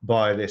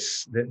by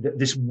this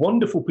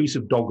wonderful piece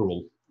of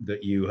doggerel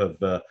that you have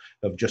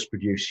just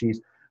produced.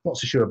 She's not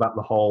so sure about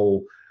the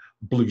whole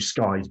blue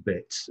skies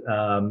bit.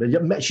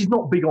 She's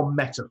not big on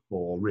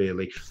metaphor,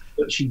 really,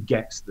 but she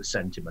gets the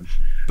sentiment.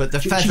 But the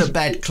feather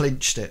bed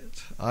clinched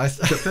it. The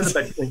feather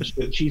bed clinched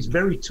it. She's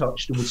very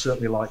touched and would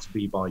certainly like to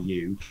be by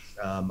you,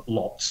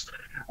 lots.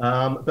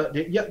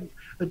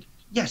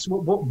 Yes,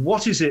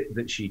 what is it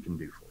that she can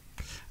do for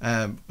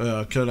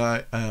you? Can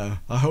I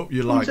hope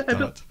you like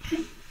that.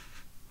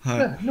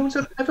 No one's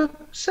ever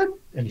said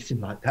anything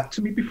like that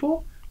to me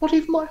before. Not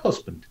even my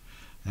husband.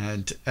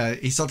 And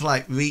he sort of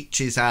like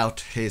reaches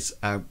out his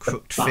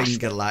crooked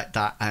finger like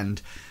that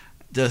and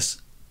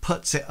just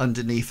puts it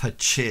underneath her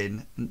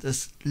chin and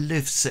just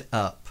lifts it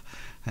up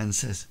and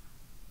says,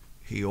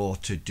 he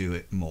ought to do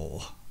it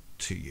more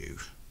to you.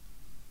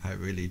 I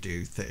really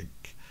do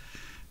think.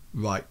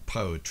 Write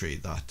poetry,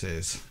 that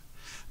is.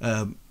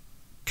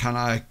 Can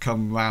I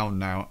come round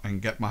now and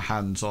get my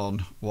hands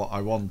on what I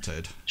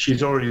wanted?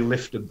 She's already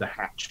lifted the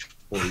hatch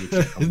for you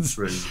to come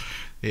through.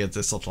 He had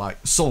to sort of like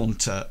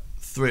saunter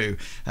through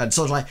and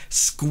sort of like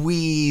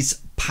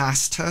squeeze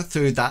past her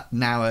through that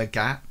narrow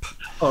gap.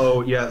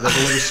 Oh yeah, there's a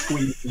little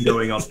squeezing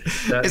going on.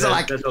 Is it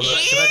like? Can I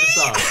just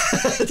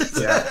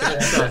ask? Yeah. Can I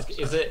just ask,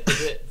 is it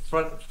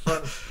front?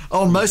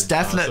 Oh, most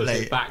definitely. Or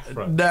is it back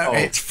front? No,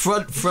 it's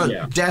front,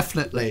 Yeah.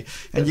 definitely.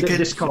 And you can.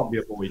 This can't be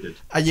avoided.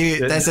 And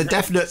there's a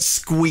definite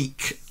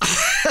squeak.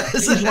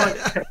 This is like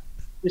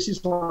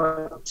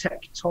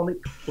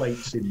tectonic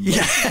plates in love.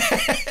 Yeah.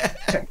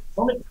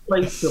 Tectonic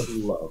plates of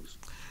love.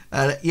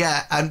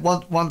 Yeah, and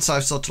once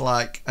I've sort of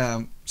like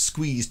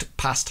squeezed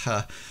past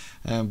her,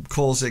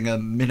 causing a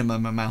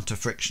minimum amount of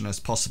friction as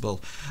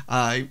possible,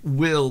 I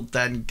will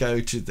then go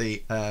to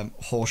the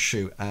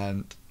horseshoe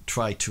and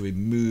try to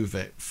remove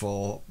it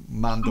for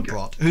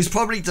Mandelbrot, who's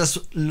probably just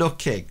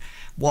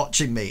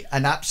watching me,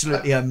 and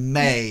absolutely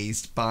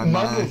amazed by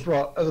my...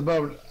 Mandelbrot at the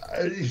moment,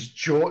 his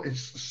jaw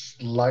is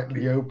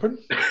slightly open.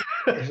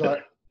 It's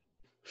like,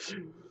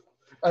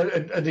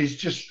 and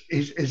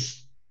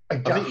he's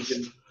aghast.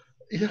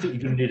 I think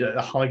you're going to need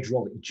a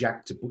hydraulic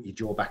jack to put your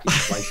jaw back in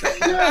place.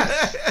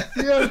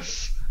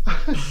 Yes.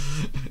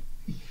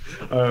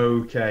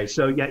 Okay,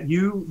 so yeah,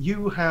 you're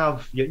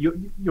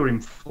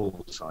in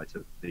full sight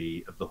of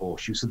the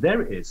horseshoe. So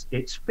there it is.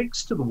 It's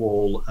fixed to the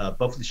wall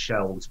above the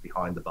shelves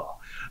behind the bar.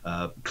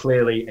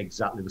 Clearly,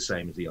 exactly the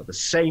same as the other.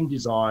 Same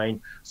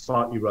design,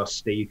 slightly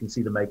rusty. You can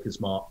see the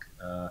maker's mark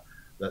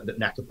that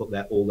Naka put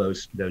there all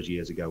those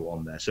years ago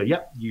on there. So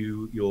yeah,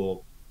 you're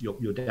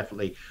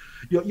definitely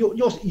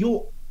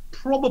you're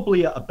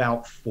probably at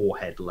about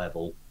forehead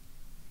level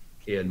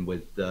in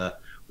with the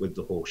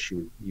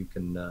horseshoe. You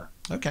can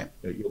Okay.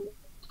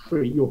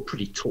 You're a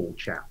pretty tall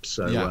chap,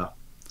 so Yeah.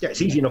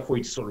 It's easy enough for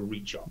you to sort of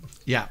reach up.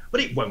 Yeah.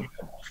 But it won't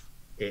come off.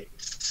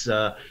 It's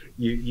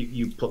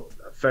you put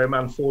a fair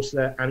amount of force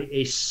there, and it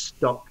is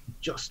stuck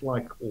just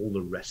like all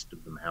the rest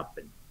of them have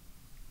been.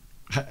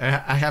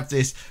 I have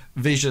this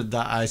vision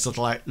that I sort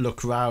of like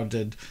look around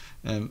and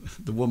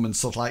the woman's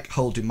sort of like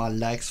holding my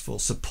legs for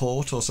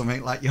support or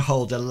something, like you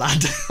hold a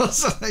ladder or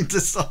something to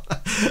sort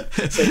of...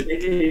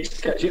 It's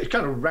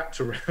kind of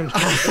wrapped around.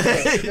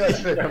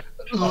 Yes,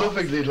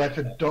 lovingly like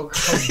a dog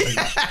hunting.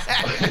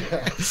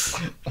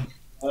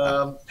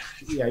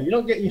 Yeah, you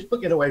don't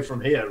get away from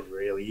here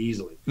really.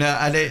 easily. No,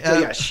 and it, So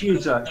yeah,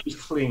 she's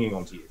clinging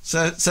onto you.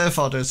 So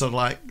Serfod is sort of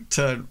like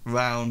turned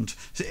round.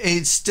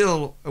 It's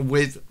still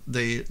with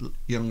the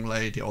young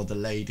lady or the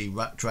lady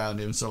wrapped around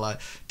him. So like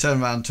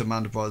turn around to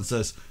Mandelbrot and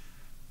says,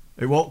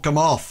 "It won't come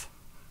off."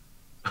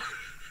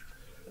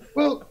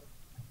 Well,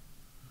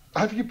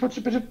 have you put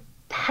a bit of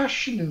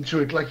passion into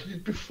it like you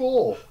did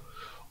before?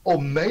 Or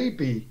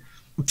maybe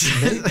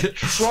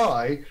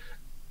try,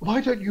 why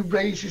don't you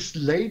raise this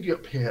lady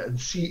up here and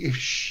see if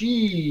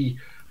she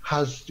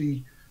has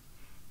the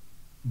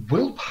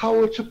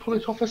willpower to pull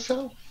it off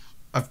herself?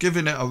 I've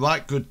given it a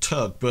right good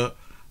tug, but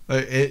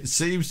it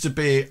seems to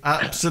be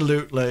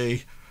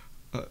absolutely.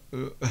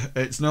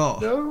 It's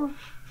not. No.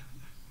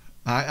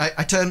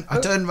 I turn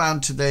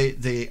round to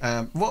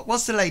the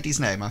what's the lady's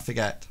name? I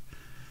forget.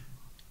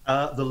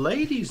 The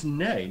lady's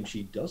name,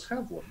 she does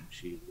have one.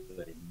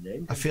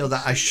 I feel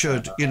that I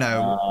should, you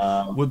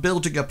know, we're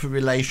building up a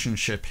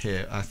relationship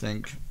here, I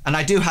think. And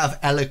I do have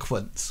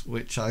eloquence,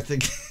 which I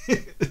think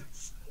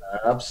is...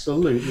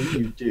 Absolutely,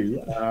 you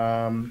do.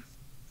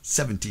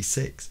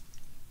 76.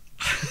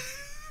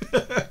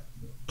 I'm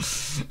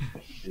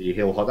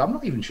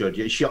not even sure.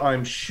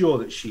 I'm sure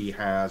that she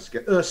has...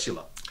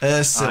 Ursula.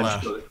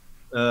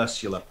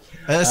 Ursula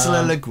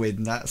Le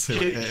Guin, that's who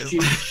it is.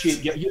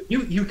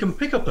 You can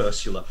pick up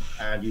Ursula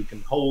and you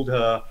can hold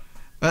her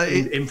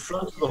in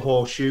front of the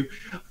horseshoe.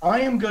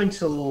 I am going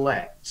to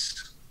let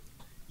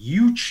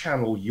you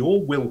channel your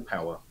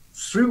willpower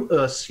through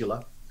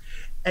Ursula,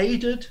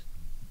 aided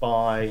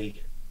by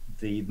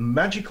the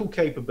magical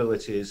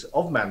capabilities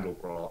of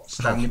Mandelbrot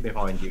standing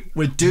behind you.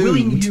 We're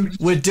doomed.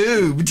 We're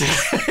doomed.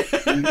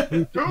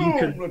 We're going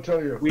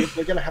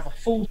to have a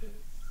full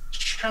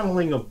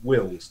channeling of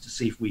wills to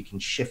see if we can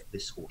shift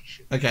this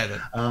horseshoe. Okay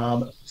then.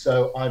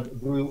 So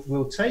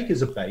we'll take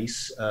as a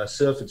base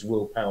Serfod's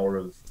willpower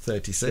of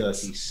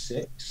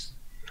 36.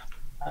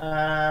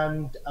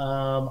 And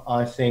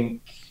I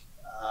think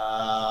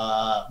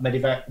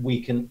Medivac,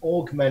 we can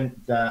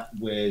augment that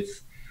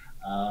with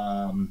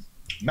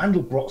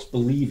Mandelbrot's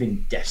believe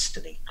in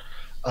destiny.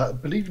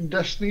 Believe in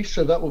destiny,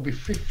 so that will be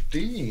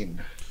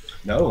 15.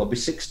 No, it'll be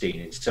 16.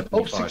 It's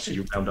 75, so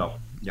you round up.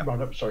 Yeah.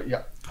 Round up, sorry,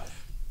 yeah.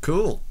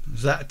 Cool.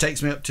 So that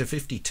takes me up to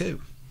 52.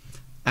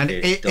 And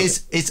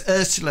is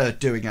Ursula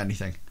doing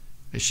anything?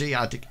 Is she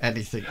adding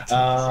anything?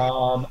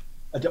 Well,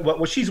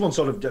 she's one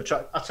sort of.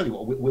 I'll tell you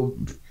what.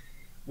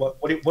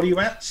 What are you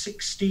at?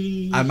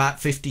 60. I'm at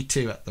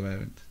 52 at the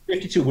moment.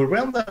 52. We'll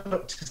round that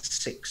up to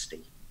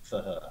 60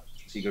 for her.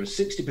 So you got a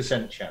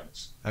 60%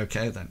 chance.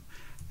 Okay then.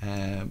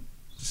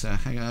 So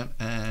hang on.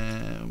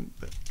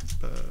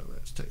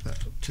 Let's take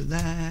that up to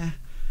there.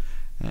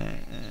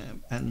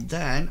 And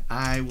then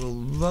I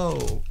will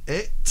roll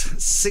it.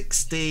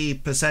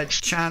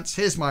 60% chance.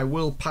 Here's my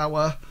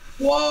willpower.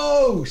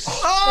 Whoa!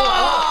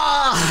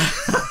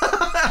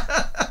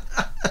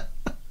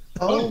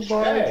 Oh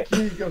my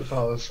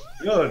gigapaws.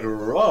 Good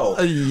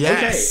roll.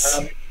 Yes.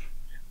 Okay,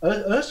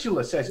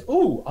 Ursula says,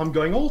 "Oh, I'm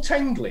going all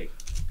tingly,"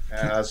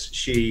 as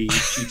she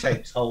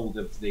takes hold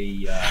of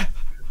the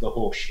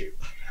horseshoe,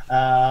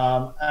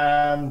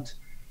 and.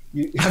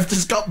 I've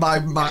just got my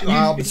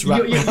arms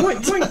wrapped.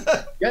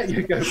 Yeah,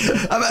 you go.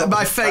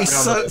 My face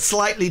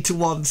slightly to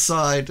one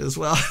side as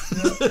well.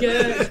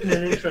 Yeah, it's in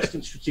an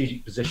interesting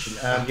strategic position.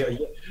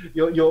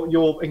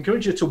 You're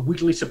encouraged her to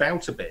wiggle it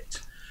about a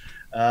bit,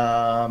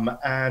 and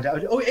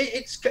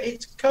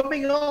it's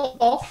coming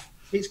off.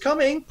 It's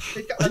coming,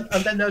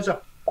 and then there's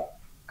a.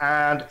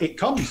 And it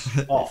comes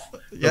off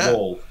the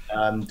ball,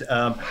 and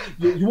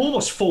you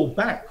almost fall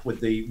back with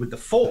the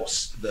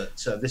force that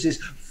this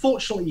is.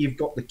 Fortunately, you've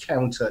got the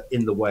counter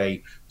in the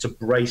way to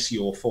brace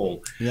your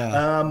fall.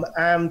 Yeah.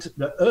 And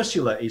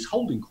Ursula is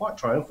holding quite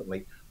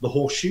triumphantly the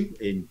horseshoe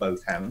in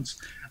both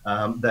hands.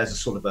 There's a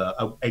sort of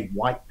a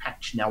white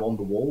patch now on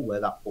the wall where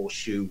that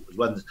horseshoe, as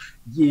well as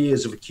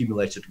years of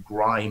accumulated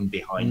grime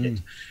behind it.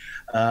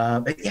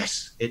 But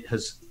yes, it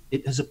has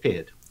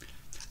appeared.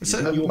 So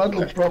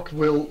Mandelbrot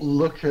will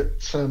look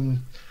at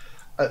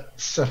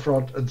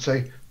Serfod and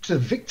say, "To the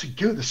victor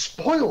go the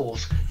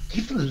spoils.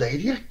 Give the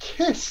lady a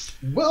kiss.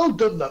 Well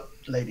done, that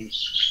lady."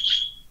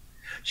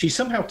 She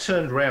somehow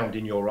turned round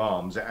in your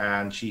arms,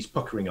 and she's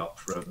puckering up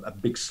for a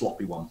big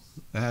sloppy one.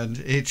 And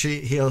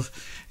he'll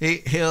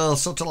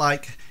sort of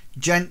like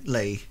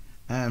gently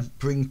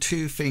bring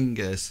two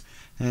fingers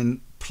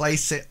and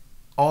place it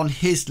on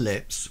his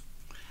lips,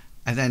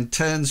 and then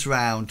turns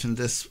round and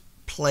just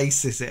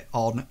places it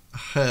on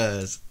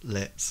hers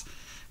lips,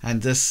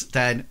 and this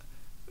then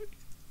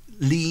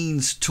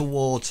leans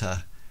towards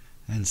her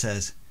and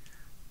says,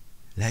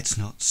 "Let's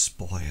not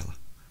spoil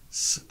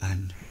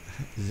an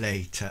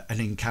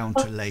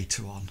encounter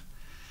later on."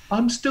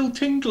 "I'm still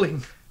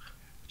tingling,"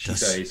 she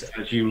says,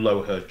 as you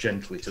lower her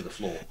gently to the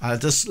floor. I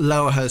just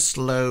lower her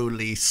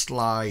slowly,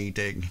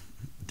 sliding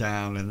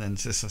down, and then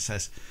Sister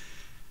says,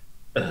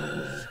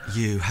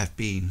 you have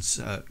been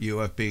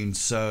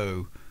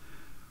so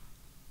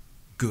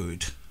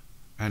good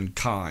and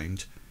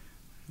kind."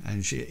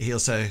 And he'll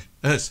say,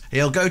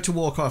 he'll go to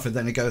walk off, and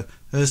then he'll go,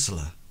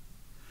 "Ursula."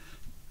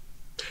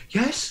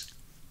 "Yes."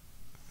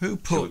 Who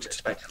put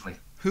expectantly.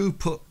 Who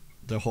put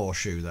the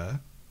horseshoe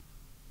there?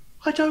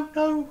 I don't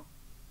know.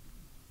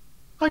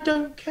 I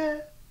don't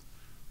care.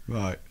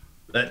 Right.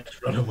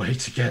 Let's run away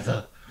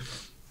together.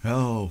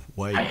 Oh,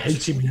 wait. I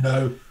hate him, you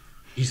know.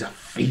 He's a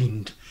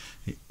fiend.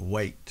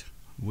 Wait.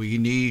 We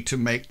need to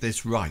make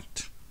this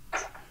right.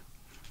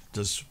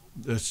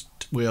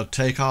 We'll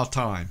take our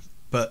time,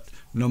 but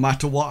no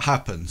matter what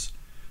happens,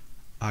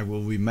 I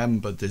will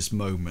remember this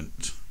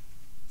moment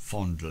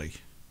fondly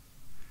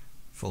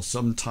for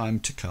some time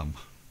to come.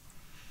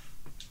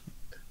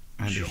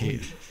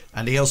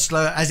 And he'll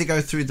slow as he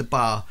goes through the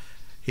bar.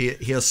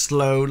 He'll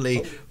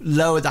slowly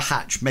lower the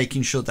hatch,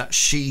 making sure that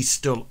she's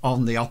still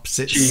on the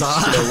opposite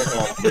side. She's still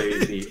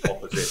on the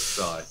opposite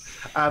side,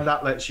 and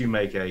that lets you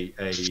make a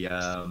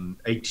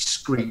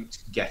discreet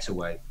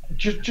getaway.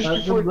 Just before the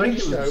it does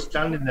regulars so,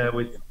 standing there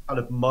with kind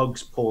of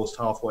mugs paused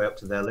halfway up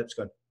to their lips,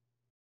 going.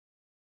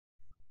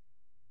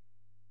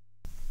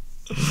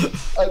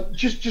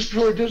 just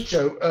before it does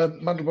go,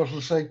 Mandelbrot will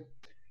say,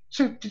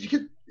 "So did she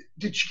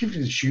give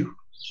you the shoe?"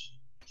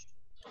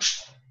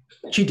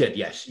 She did,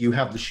 yes. You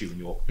have the shoe in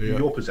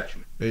your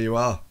possession. Here you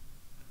are.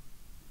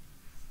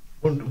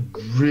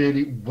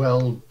 Really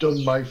well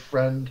done, my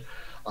friend.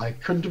 I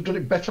couldn't have done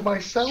it better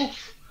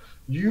myself.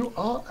 You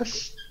are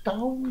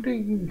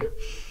astounding.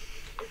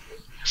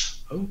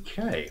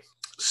 Okay,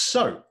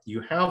 so you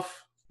have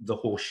the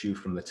horseshoe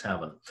from the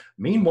tavern.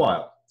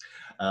 Meanwhile,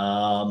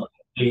 the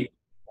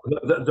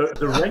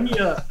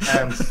Renya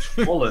and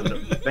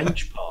Swollen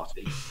bench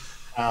party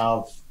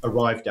have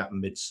arrived at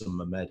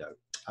Midsummer Meadow.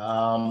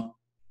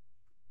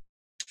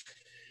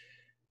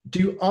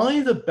 Do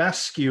either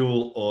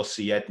Brascule or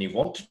Sir Jedny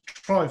want to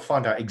try and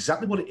find out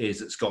exactly what it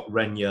is that's got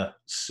Renya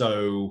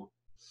so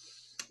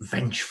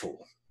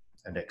vengeful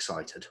and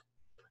excited?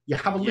 You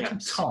have a little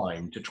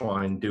time to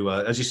try and do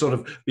as you're sort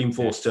of being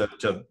forced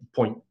to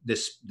point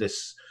this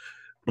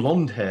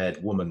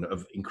blonde-haired woman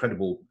of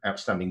incredible,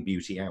 outstanding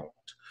beauty out.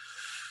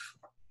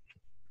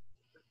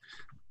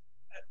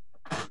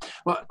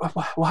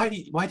 Why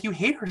do you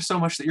hate her so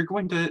much that you're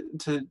going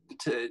to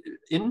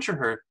injure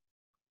her?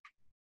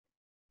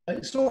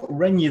 It's not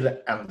Renya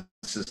that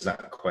answers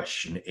that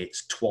question.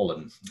 It's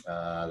Twollen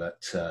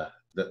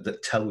that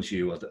tells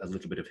you a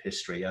little bit of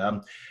history.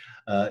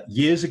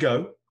 Years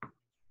ago,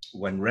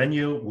 when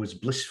Renya was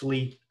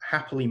blissfully,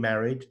 happily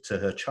married to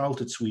her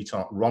childhood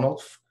sweetheart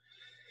Ronolf,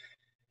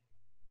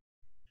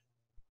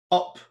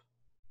 up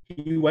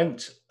he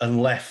went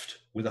and left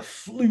with a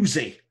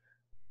floozy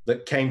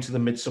that came to the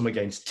Midsummer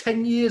Games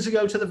 10 years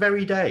ago to the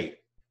very day.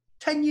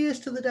 10 years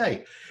to the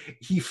day.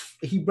 He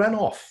ran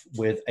off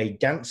with a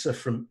dancer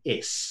from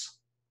Is.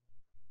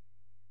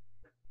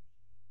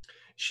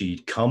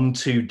 She'd come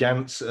to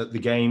dance at the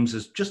games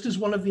as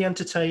one of the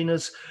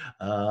entertainers.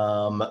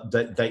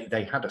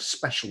 They had a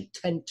special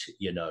tent,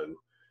 you know,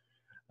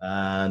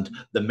 and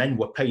the men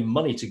were paying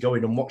money to go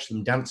in and watch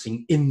them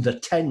dancing in the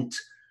tent.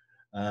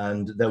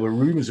 And there were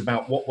rumors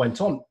about what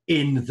went on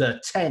in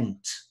the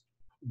tent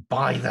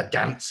by the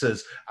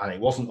dancers, and it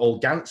wasn't all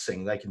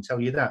dancing, they can tell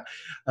you that.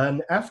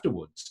 And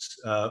afterwards,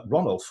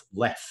 Ronolf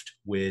left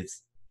with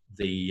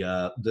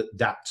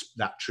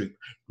that troupe,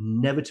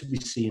 never to be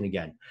seen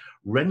again.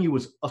 Renya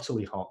was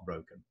utterly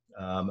heartbroken.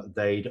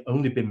 They'd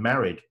only been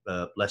married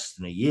less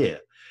than a year,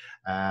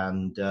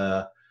 and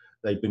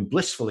they'd been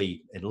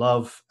blissfully in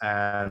love,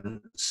 and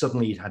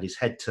suddenly he'd had his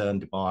head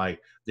turned by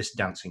this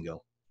dancing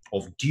girl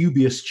of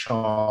dubious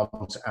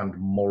charms and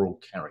moral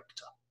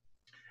character.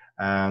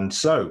 And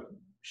so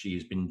she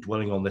has been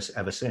dwelling on this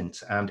ever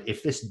since. And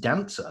if this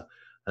dancer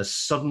has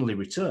suddenly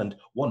returned,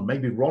 one,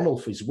 maybe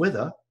Ronolf is with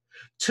her.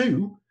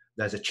 Two,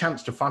 there's a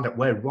chance to find out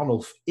where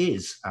Ronolf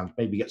is and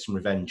maybe get some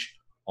revenge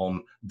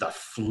on the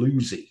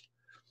floozy.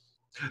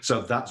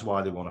 So that's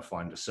why they want to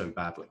find her so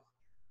badly.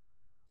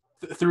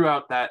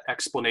 Throughout that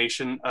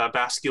explanation,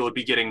 Brascule would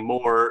be getting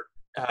more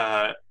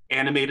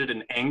animated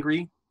and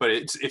angry, but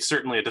it's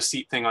certainly a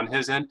deceit thing on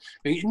his end.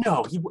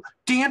 No,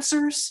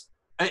 dancers?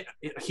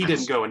 He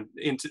didn't go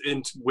into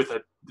with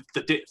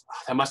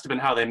that must have been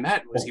how they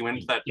met, was he went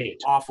into that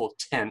awful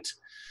tent.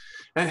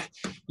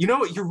 You know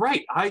what, you're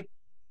right.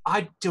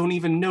 I don't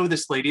even know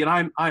this lady,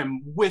 and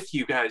I'm with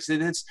you guys.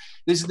 This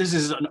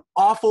is an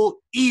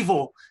awful,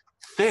 evil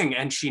thing,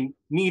 and she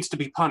needs to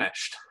be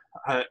punished.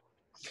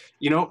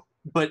 You know,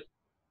 but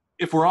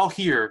if we're all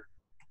here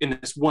in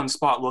this one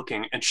spot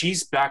looking, and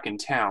she's back in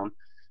town,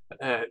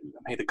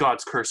 may the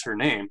gods curse her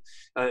name,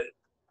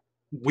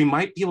 we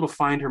might be able to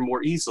find her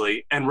more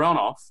easily, and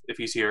Ronolf, if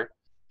he's here,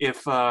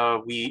 if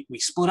we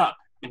split up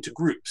into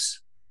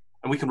groups,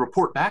 and we can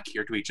report back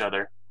here to each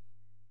other.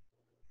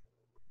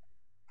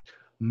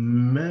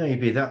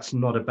 Maybe that's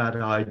not a bad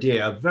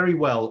idea. Very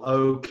well,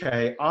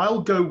 okay.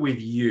 I'll go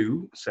with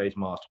you, says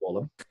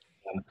Martwallum,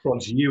 and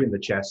prods you in the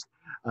chest.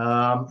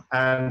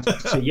 And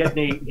so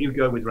Jedny, you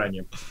go with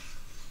Renya.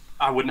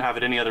 I wouldn't have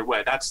it any other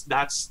way. That's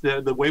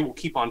the way we'll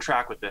keep on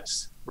track with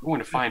this. We're going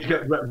to find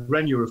her.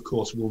 Renya, of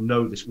course, will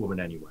know this woman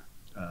anyway.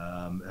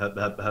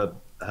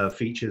 Her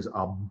features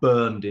are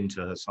burned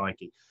into her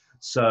psyche.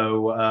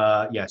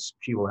 So yes,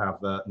 she will have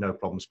no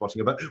problem spotting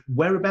her. But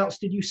whereabouts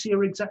did you see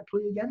her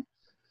exactly again?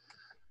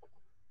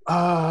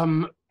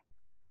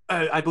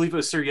 I believe it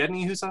was Sir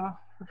Jedny who saw.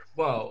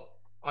 Well,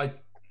 I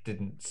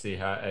didn't see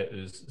her. It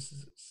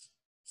was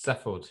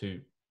Serfod who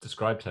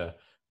described her.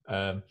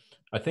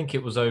 I think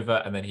it was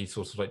over, and then he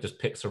sort of like just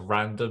picks a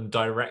random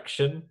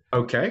direction.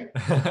 Okay.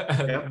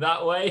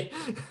 That way.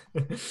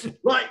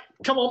 Right,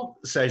 come on,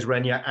 says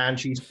Renya, and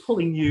she's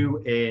pulling you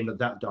in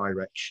that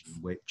direction,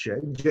 which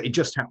it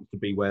just happens to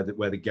be where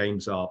the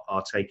games are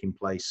taking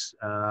place.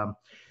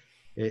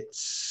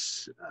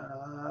 It's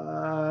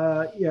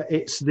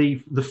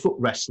the foot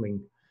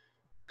wrestling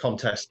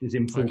contest is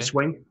in full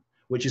swing,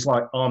 which is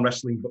like arm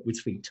wrestling but with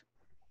feet.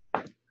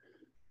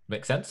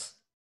 Makes sense.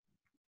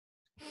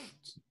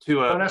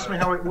 Don't ask me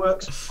how it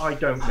works. I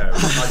don't know.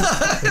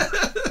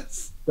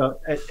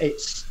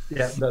 It's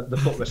the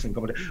foot wrestling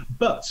competition.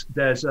 But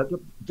there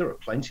are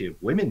plenty of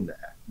women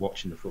there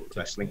watching the foot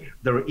wrestling.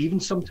 There are even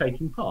some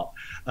taking part.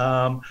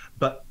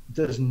 But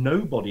there's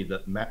nobody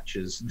that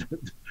matches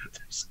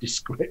this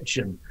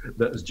description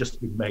that has just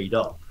been made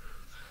up.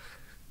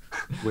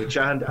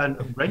 And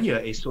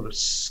Renya is sort of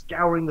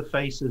scouring the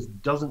faces,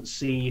 doesn't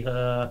see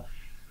her.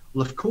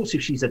 Well, of course,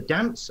 if she's a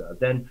dancer,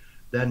 then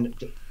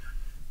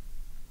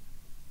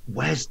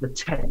where's the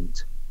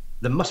tent?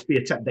 There must be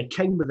a tent. They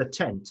came with a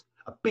tent,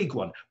 a big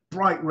one,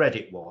 bright red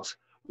it was,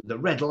 with the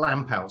red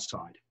lamp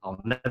outside.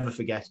 I'll never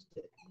forget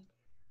it.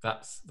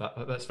 That's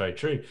very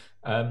true.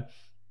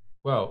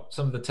 Well,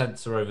 some of the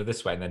tents are over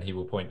this way, and then he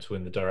will point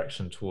in the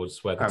direction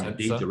towards where the tents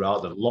indeed, are. there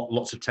are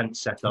lots of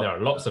tents set up. There are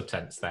lots of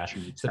tents there.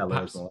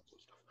 So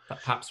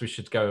perhaps we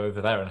should go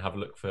over there and have a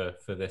look for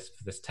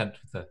this tent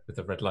with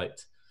the red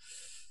light.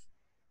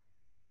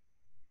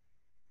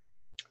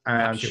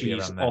 And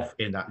she's off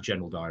in that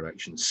general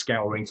direction,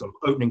 scouring, sort of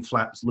opening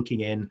flaps,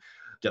 looking in,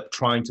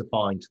 trying to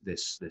find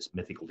this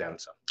mythical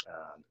dancer.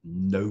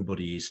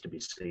 Nobody is to be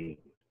seen.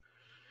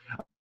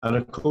 And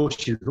of course,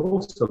 she's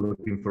also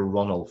looking for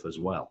Ronulf as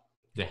well.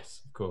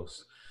 Yes, of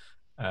course.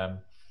 So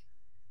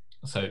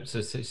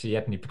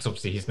Jedny, because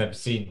obviously he's never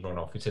seen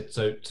Ronulf, he said,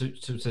 so to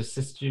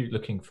assist you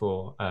looking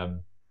for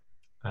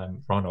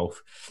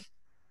Ronulf,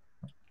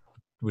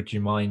 would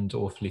you mind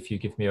awfully if you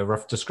give me a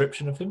rough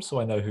description of him so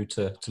I know who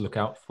to look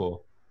out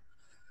for?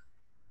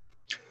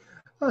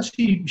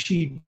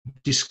 She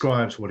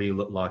describes what he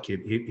looked like.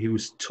 He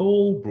was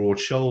tall,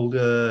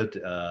 broad-shouldered,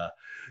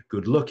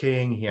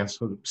 good-looking. He had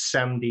sort of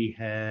sandy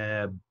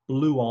hair,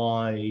 blue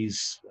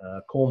eyes,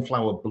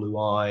 cornflower blue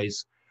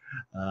eyes.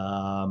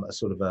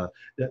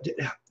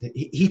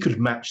 He could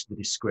match the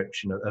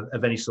description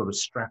of any sort of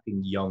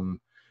strapping young,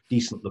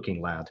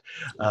 decent-looking lad.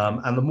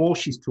 And the more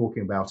she's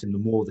talking about him, the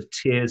more the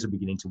tears are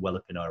beginning to well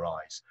up in her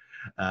eyes.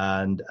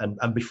 And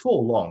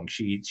before long,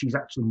 she's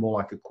actually more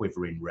like a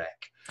quivering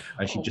wreck,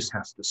 and she just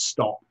has to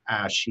stop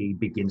as she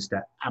begins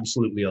to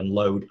absolutely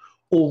unload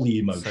all the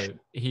emotion. So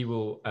he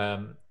will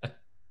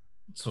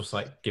sort of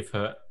like give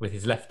her with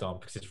his left arm,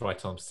 because his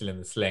right arm's still in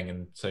the sling,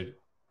 and so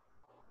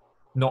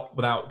not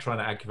without trying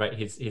to aggravate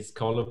his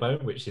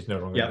collarbone, which is no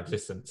longer in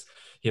existence.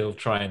 He'll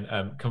try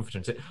and comfort him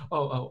and say,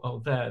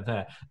 "Oh,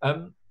 there."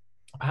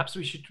 Perhaps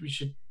we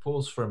should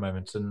pause for a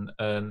moment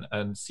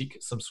and seek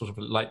some sort of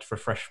light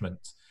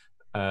refreshment,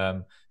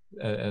 and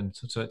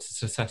to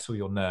settle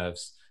your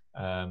nerves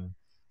and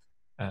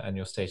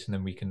your state, and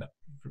then we can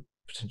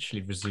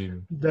potentially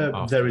resume.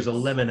 There is a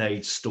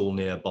lemonade stall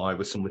nearby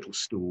with some little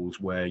stools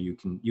where you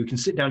can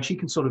sit down. She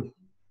can sort of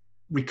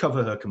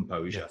recover her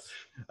composure.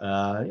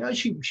 Yes.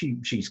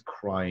 She's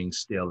crying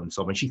still and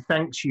so on. And she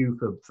thanks you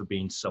for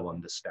being so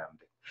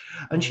understanding.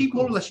 And she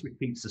more or less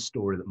repeats the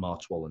story that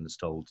Martwallen has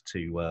told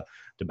to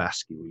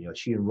Brascule.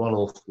 She and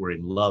Ronulf were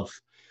in love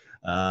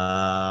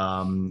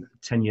 10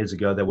 years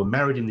ago. They were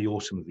married in the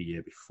autumn of the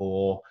year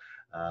before.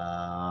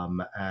 Then,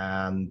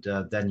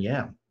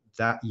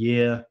 that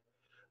year,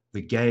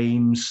 the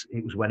games,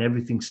 it was when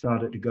everything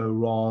started to go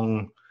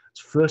wrong.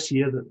 It's the first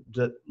year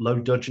that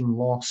Low Dudgen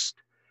lost.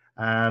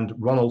 And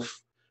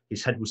Ronulf,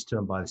 his head was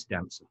turned by this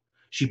dancer.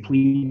 She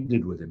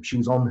pleaded with him. She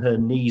was on her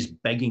knees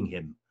begging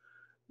him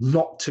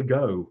not to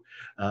go.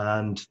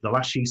 And the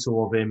last she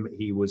saw of him,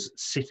 he was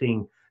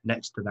sitting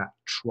next to that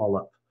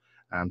trollop,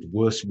 and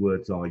worse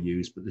words are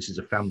used, but this is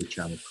a family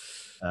channel.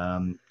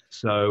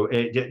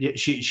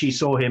 She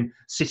saw him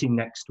sitting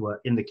next to her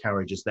in the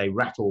carriage as they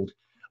rattled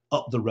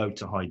up the road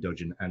to High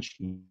Dudgeon, and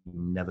she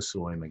never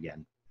saw him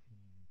again.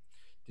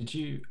 Did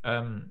you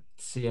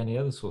see any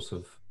other sorts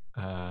of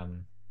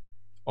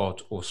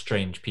odd or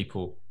strange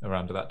people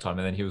around at that time?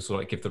 And then he will sort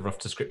of like give the rough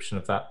description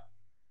of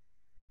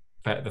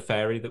the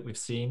fairy that we've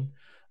seen.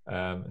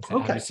 And say,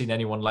 have you seen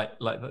anyone like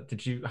that?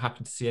 Did you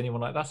happen to see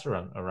anyone like that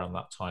around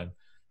that time?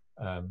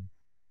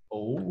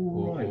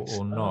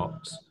 Or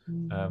not?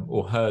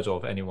 Or heard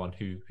of anyone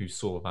who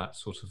saw that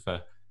sort of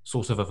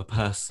a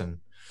person?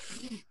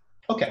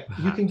 Okay,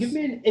 perhaps. You can give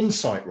me an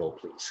insight roll,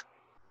 please.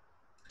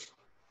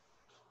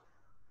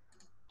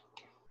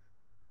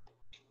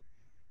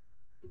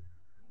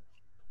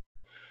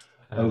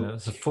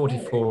 It's a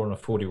 44 and a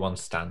 41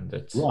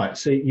 standard. Right,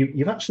 so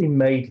you've actually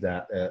made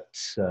that at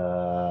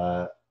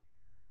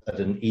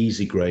an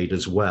easy grade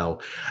as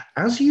well.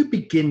 As you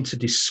begin to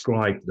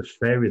describe the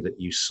fairy that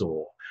you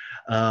saw,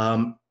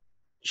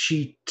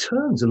 she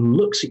turns and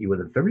looks at you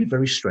with a very,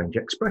 very strange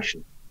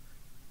expression.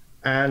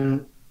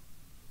 And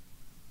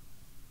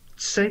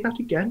say that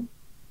again.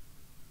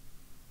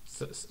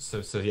 So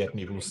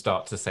Jedny will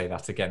start to say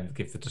that again,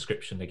 give the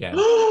description again.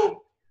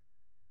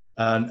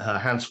 And her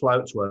hands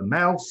float to her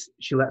mouth.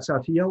 She lets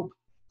out a yelp.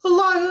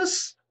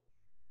 Elias!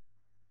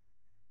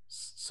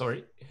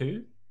 Sorry,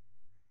 who?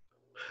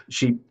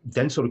 She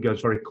then sort of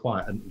goes very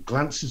quiet and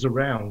glances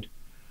around.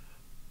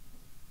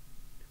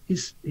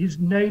 His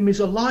name is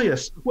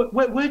Elias.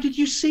 Where did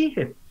you see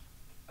him?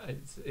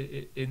 It's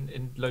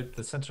in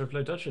the centre of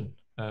Low Dudgen.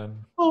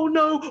 Oh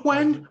no!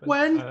 When?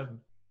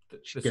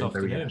 This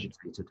afternoon.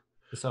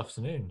 This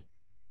afternoon.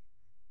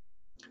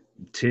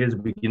 Tears are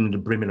beginning to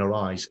brim in her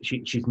eyes.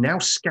 She's now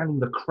scanning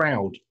the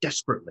crowd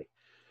desperately.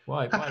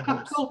 Why?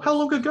 How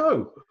long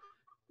ago?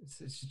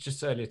 It's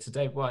just earlier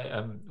today. Why?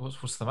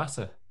 What's the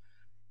matter?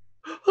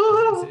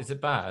 Is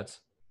it bad?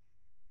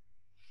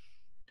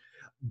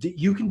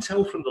 You can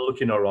tell from the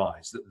look in her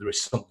eyes that there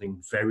is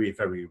something very,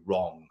 very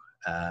wrong,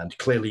 and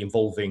clearly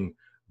involving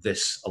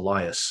this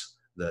Elias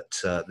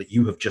that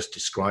you have just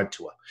described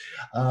to her.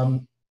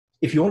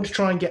 If you want to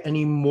try and get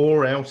any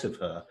more out of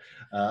her,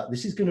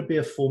 this is going to be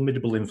a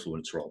formidable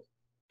influence roll.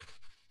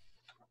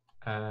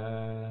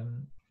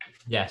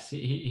 Yes,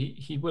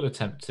 he will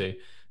attempt to,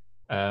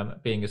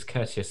 being as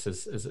courteous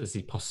as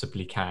he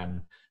possibly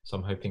can. So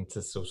I'm hoping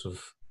to sort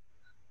of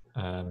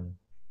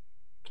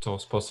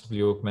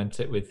possibly augment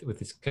it with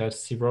his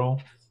courtesy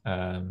roll.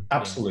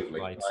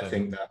 Absolutely, I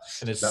think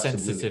that's as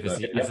sensitive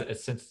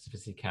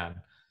as he can.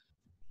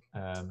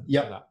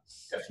 Yeah,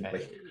 so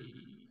definitely.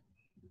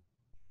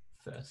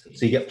 30.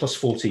 So you get plus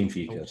 14 for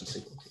your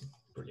courtesy.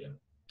 Brilliant.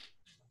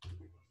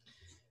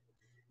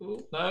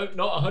 Ooh, no,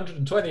 not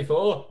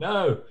 124.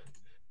 No.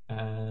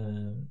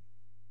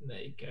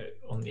 There you go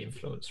on the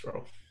influence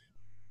roll.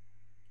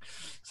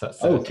 So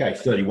that's okay,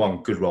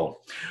 31. Good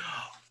roll.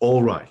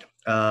 All right.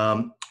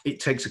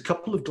 It takes a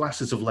couple of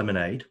glasses of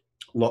lemonade,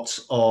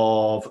 lots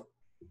of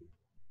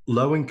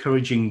low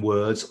encouraging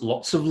words,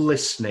 lots of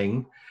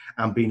listening,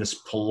 and being as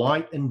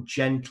polite and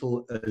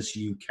gentle as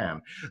you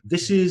can.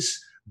 This is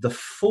the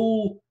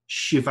full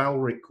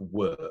chivalric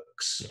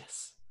works.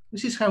 Yes.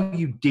 This is how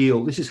you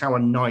deal. This is how a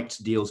knight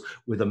deals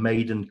with a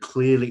maiden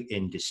clearly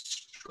in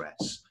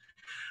distress.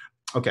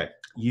 Okay,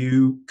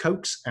 you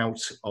coax out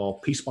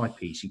of, piece by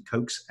piece, you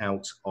coax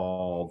out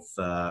of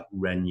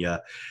Renya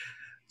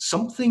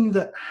something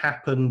that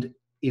happened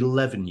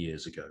 11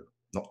 years ago.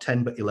 Not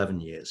 10, but 11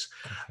 years.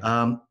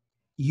 Okay.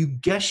 You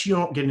guess you're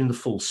not getting the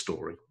full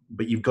story,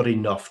 but you've got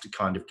enough to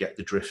kind of get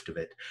the drift of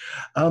it.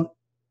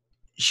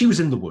 She was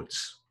in the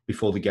woods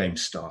before the game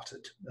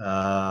started.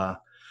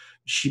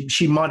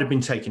 She might have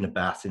been taking a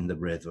bath in the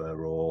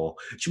river, or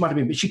she might have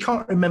been, but she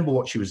can't remember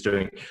what she was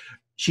doing.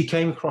 She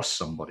came across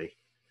somebody.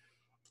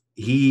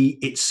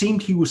 It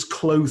seemed he was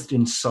clothed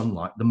in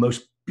sunlight, the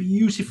most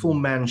beautiful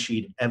man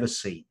she'd ever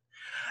seen.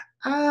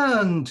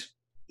 And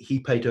he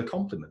paid her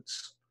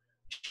compliments.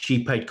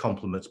 She paid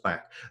compliments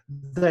back.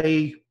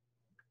 They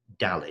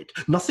dallied.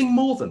 Nothing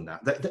more than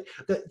that.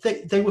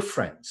 They were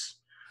friends.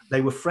 They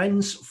were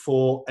friends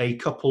for a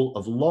couple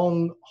of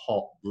long,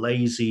 hot,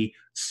 lazy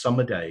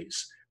summer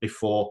days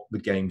before the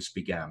games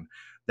began.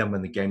 Then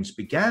when the games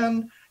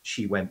began,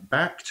 she went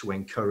back to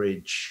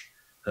encourage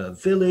her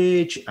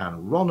village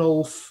and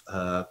Ronulf,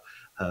 her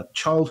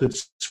childhood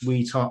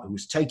sweetheart, who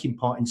was taking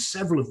part in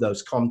several of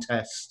those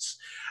contests,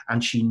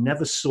 and she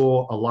never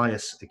saw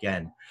Elias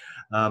again.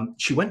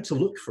 She went to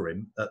look for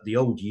him at the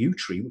old yew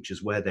tree, which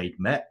is where they'd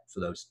met for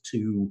those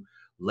 2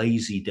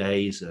 lazy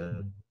days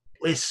of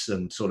bliss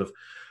and sort of.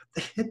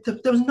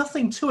 There was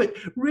nothing to it,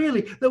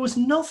 really. There was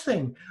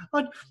nothing.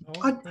 I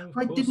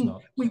didn't.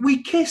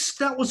 We kissed.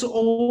 That was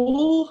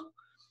all.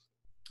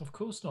 Of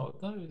course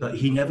not. No, but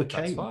he never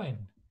came. That's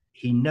fine.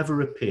 He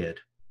never appeared.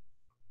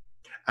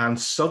 And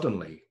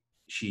suddenly,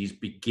 she's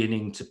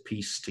beginning to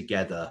piece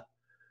together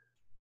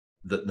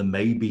that there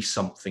may be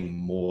something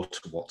more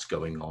to what's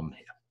going on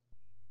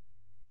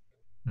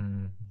here.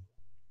 Mm.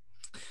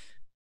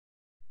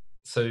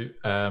 So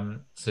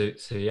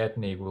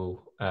Jedny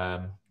will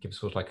give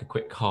sort of like a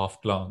quick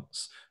half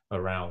glance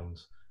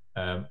around,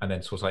 and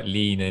then sort of like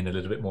lean in a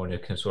little bit more in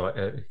a sort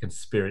of like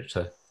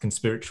a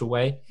conspiratorial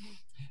way,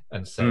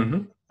 and say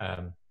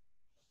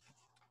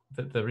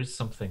that there is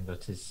something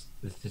that is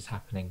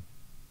happening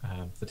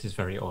that is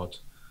very odd,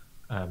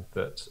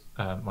 that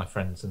my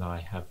friends and I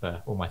have,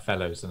 or my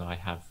fellows and I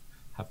have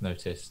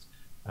noticed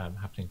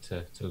happening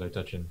to Low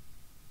Dudgen.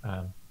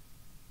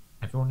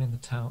 Everyone in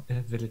the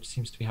village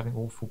seems to be having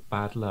awful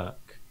bad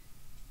luck,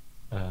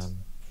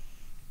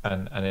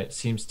 and it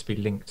seems to be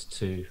linked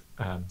to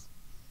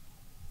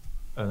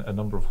a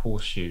number of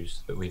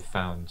horseshoes that we've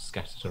found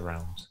scattered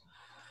around,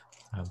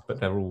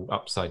 but they're all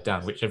upside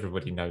down, which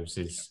everybody knows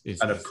is.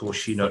 And of course,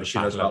 she knows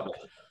about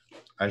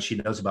And she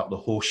knows about the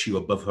horseshoe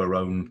above her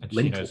own and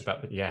lintel. She knows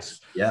about the, yes.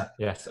 Yeah.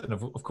 Yes. And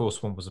of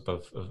course, one was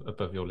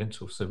above your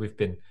lintel. So we've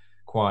been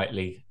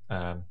quietly,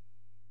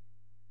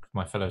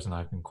 my fellows and I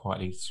have been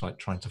quietly like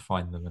trying to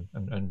find them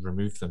and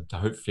remove them to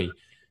hopefully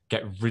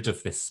get rid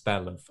of this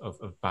spell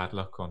of bad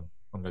luck on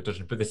Low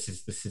Dudgen. But this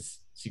is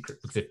secret,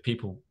 because if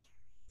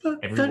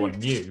everyone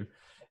knew,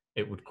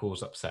 it would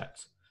cause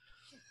upset.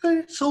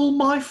 It's all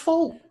my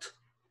fault.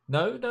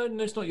 No,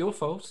 it's not your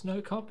fault. No,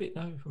 it can't be.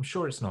 No, I'm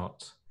sure it's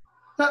not.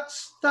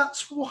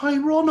 That's why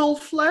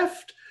Ronald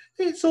left.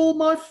 It's all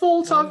my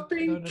fault. No, I've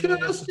been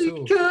cursed. not at He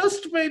all.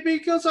 cursed me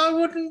because I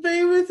wouldn't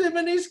be with him,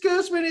 and he's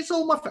cursed me. And it's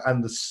all my fault.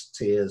 And the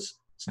tears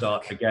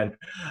start again,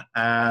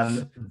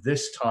 and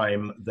this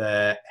time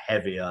they're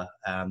heavier,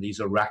 and these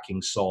are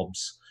racking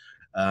sobs,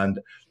 and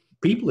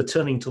people are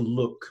turning to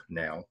look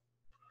now.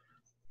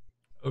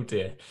 Oh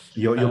dear.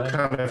 You're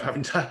kind of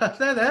having to.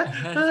 They're there.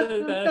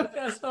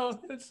 Yes,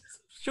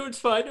 sure, it's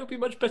fine. It'll be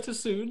much better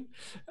soon.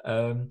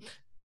 So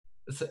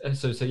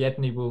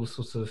Jedny will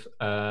sort of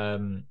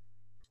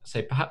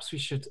say, perhaps we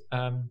should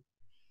go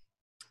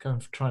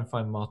and try and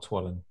find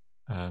Martwallen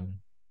and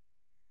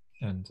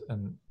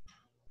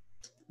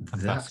That's a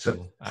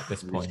Brascule at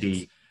this point.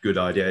 pretty good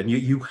idea, and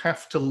you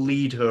have to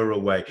lead her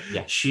away.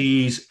 Yeah,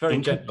 she's very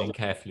gently and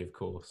carefully, of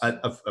course.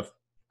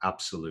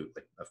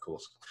 Absolutely, of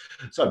course.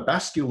 So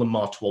Brascule and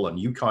Martwallen,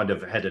 you kind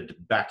of headed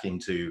back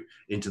into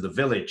the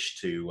village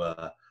to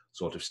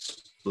sort of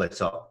split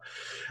up.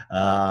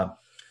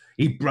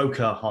 He broke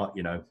her heart,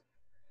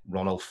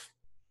 Ronald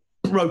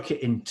broke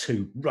it in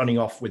two, running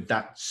off with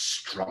that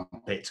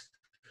strumpet.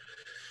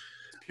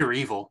 Pure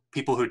evil.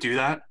 People who do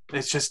that,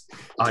 it's just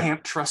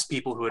can't trust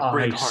people who would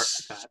break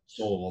hearts like that.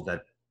 Saw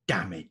the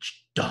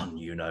damage done,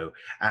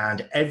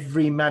 and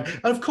every man,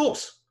 and of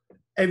course,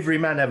 every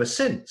man ever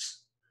since,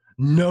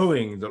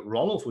 knowing that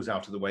Ronald was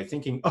out of the way,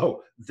 thinking,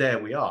 oh, there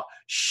we are.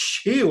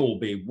 She'll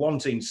be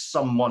wanting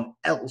someone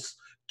else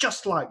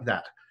just like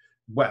that.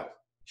 Well,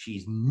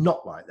 she's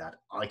not like that.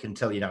 I can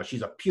tell you now.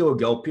 She's a pure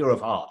girl, pure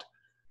of heart.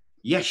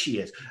 Yes, she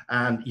is.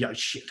 And,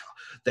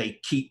 they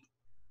keep,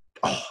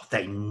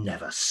 they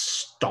never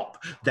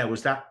stop. There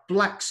was that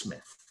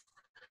blacksmith.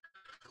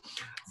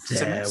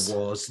 There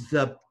was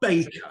the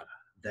baker.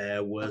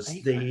 There was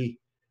the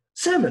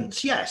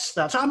Simmons, yes,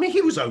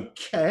 he was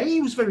okay.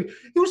 He was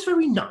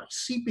very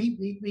nice.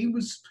 He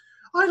was.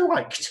 I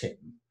liked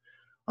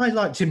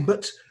him,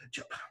 but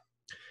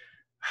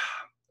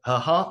her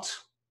heart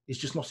is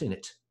just not in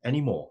it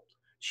anymore.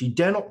 She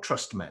dare not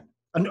trust men,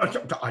 and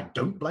I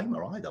don't blame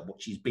her either.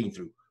 What she's been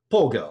through,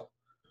 poor girl.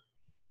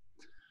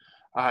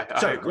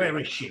 So where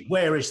is she?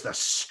 Where is the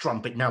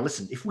strumpet? Now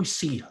listen, if we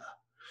see her,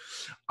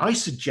 I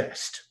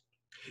suggest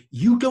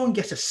you go and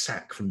get a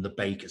sack from the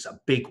bakers, a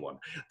big one.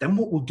 Then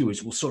what we'll do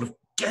is we'll sort of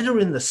get her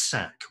in the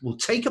sack. We'll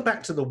take her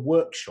back to the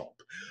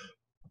workshop,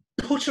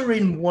 put her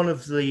in one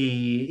of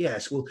the,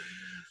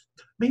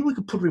 maybe we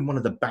could put her in one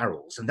of the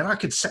barrels, and then I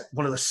could set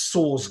one of the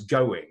saws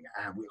going,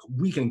 and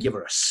we can give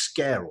her a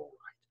scare, all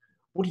right.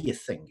 What do you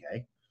think, eh?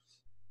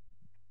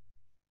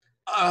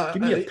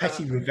 Give me a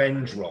petty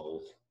revenge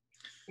roll.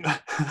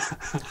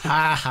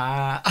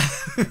 Ha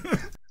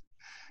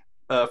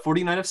ha.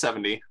 49 of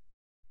 70.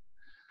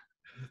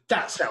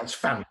 That sounds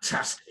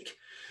fantastic.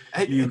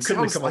 You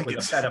couldn't have come up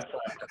with a better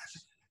plan.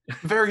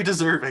 Very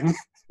deserving.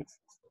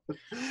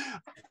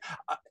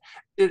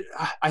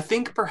 I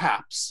think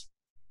perhaps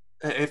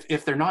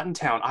if they're not in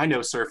town, I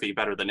know Surfy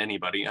better than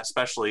anybody,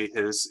 especially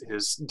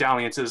his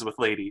dalliances with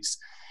ladies.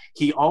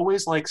 He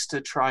always likes to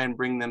try and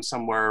bring them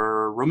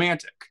somewhere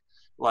romantic,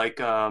 like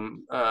a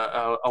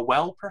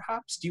well,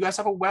 perhaps. Do you guys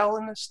have a well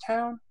in this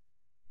town?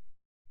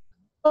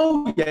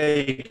 Oh yeah,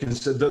 you can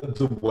say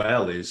the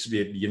well is,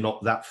 you're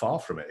not that far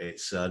from it.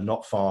 It's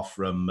not far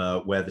from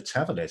where the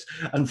tavern is.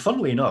 And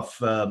funnily enough,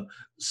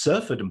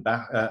 Serfod and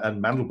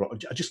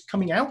Mandelbrot are just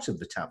coming out of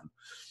the tavern.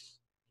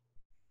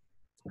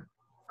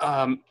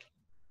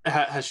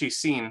 Has she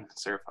seen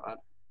Serfod?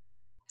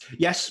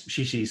 Yes,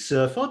 she sees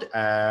Serfod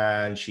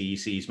and she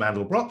sees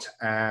Mandelbrot,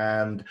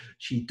 and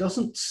she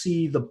doesn't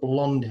see the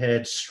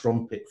blonde-haired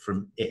strumpet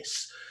from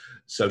Is.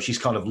 So she's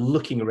kind of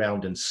looking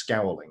around and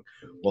scowling.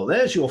 Well,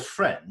 there's your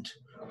friend.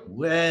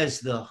 Where's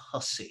the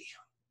hussy?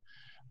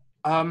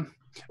 Well,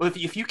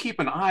 if you keep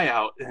an eye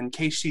out in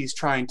case she's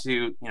trying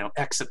to,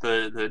 exit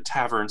the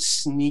tavern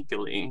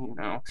sneakily,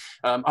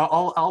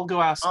 I'll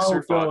go ask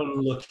Serfod. I'll go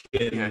and look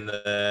in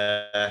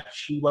there.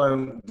 She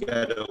won't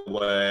get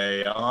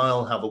away.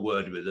 I'll have a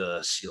word with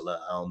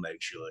Ursula. I'll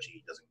make sure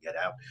she doesn't get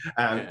out.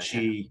 And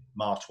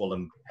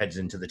Martwallen heads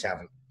into the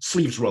tavern,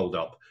 sleeves rolled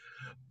up,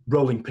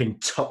 rolling pin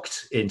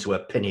tucked into a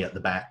penny at the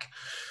back.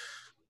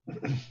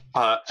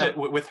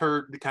 With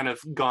her kind of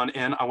gone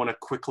in, I want to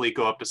quickly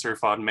go up to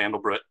Serfod and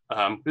Mandelbrot,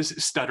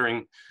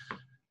 stuttering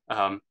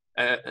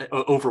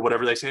over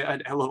whatever they say.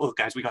 Look,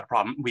 guys, we got a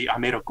problem. I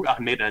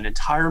made an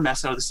entire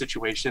mess out of the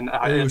situation.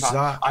 I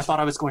thought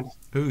I was going to...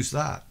 Who's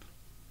that?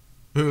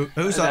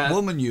 Who's that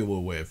woman you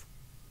were with?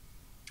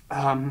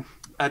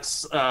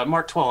 That's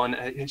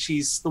Martwallen, and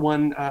she's the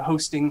one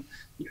hosting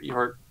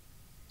your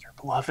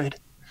beloved.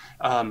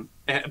 And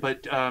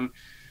But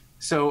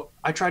so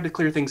I tried to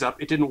clear things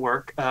up. It didn't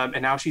work.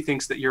 And now she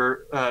thinks that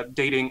you're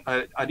dating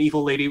an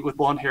evil lady with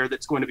blonde hair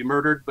that's going to be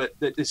murdered, but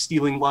that is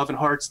stealing love and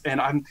hearts. And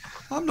I'm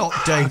not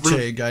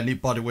dating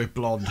anybody with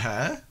blonde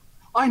hair.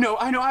 I know.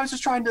 I was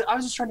just trying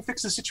to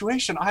fix the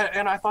situation.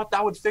 I thought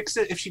that would fix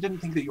it if she didn't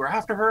think that you were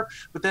after her.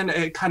 But then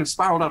it kind of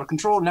spiraled out of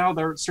control. Now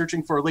they're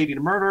searching for a lady to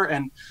murder.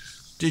 And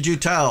did you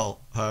tell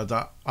her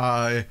that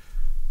I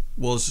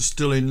was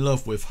still in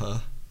love with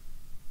her?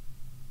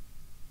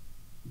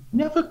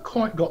 Never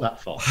quite got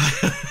that far.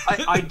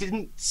 I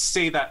didn't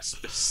say that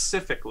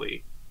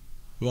specifically.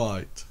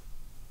 Right.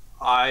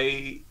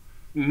 I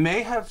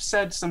may have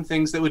said some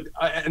things that would,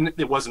 and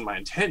it wasn't my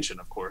intention,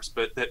 of course,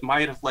 but that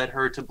might have led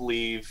her to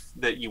believe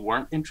that you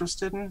weren't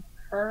interested in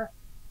her.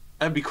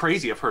 That'd be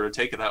crazy of her to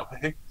take it that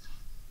way.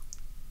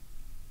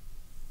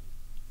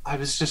 I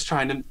was just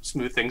trying to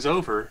smooth things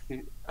over.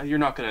 You're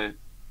not going to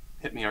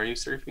hit me, are you,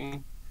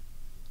 Surfing?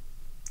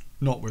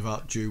 Not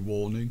without due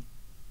warning.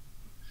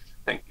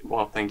 Thank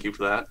you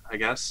for that, I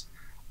guess.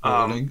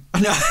 Warning.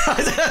 No, I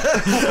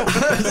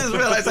just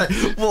realised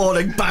that.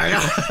 Warning, bang.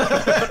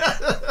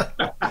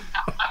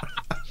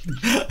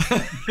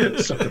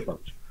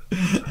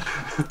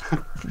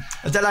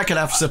 And then I can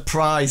have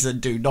surprise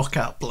and do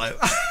knockout blow.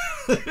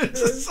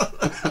 Is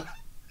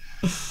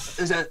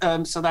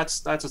that, so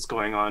that's what's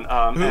going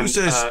on.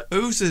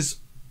 Who's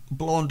this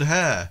blonde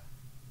hair?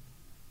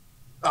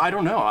 I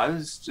don't know. I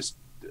was just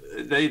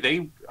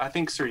I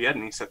think Sir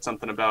Jedny said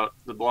something about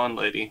the blonde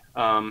lady.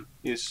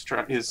 He's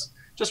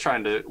just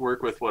trying to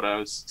work with what I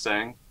was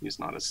saying. He's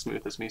not as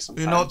smooth as me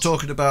sometimes. You're not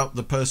talking about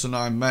the person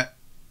I met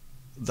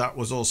that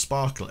was all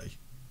sparkly?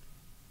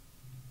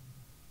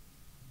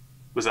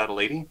 Was that a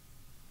lady?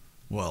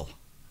 Well,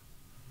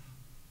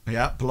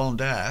 yeah, blonde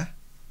hair.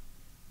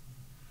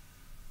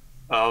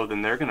 Oh,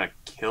 then they're gonna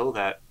kill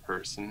that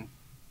person.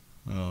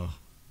 Oh.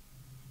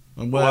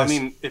 And well, I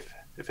mean, if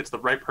it's the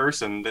right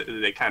person,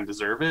 they kind of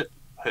deserve it.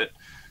 But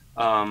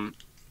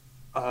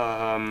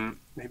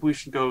maybe we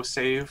should go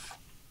save.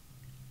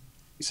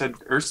 You said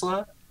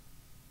Ursula?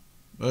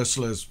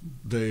 Ursula's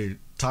the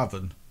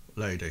tavern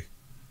lady.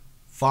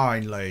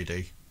 Fine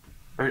lady.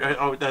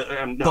 No,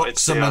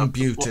 buxom and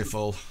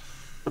beautiful.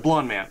 The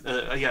blonde man.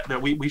 Yeah,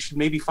 we should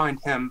maybe find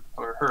him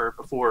or her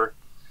before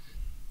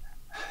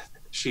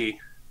she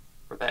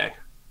or they.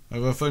 I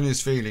have a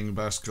funniest feeling,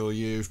 Brascule,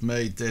 you've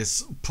made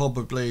this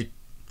probably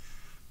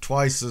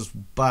twice as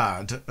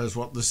bad as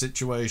what the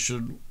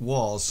situation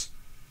was.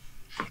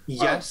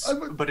 Yes,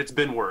 but it's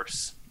been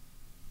worse.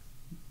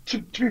 To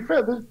be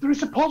fair, there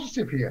is a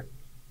positive here.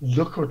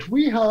 Look what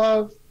we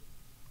have.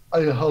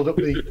 I hold up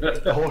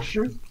the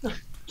horseshoe.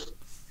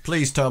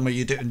 Please tell me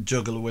you didn't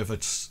juggle with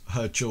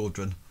her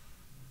children.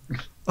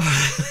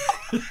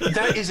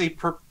 That is a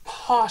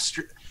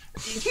preposterous...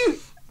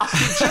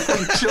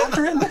 juggling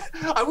children?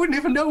 I wouldn't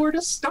even know where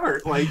to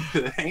start. Like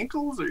the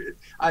ankles?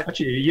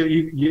 Actually,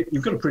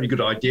 you've got a pretty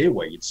good idea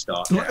where you'd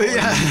start. Now.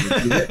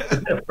 Yeah. You get a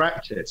bit of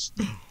practice.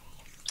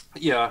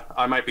 Yeah,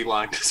 I might be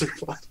lying to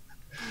Serfod.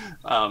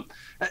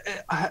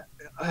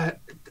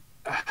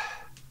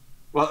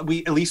 Well,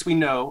 at least we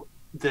know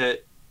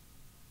that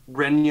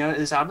Renya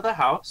is out of the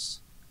house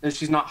and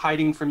she's not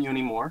hiding from you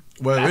anymore.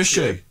 Where is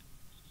she? Good.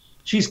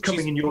 She's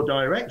coming in your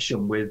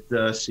direction with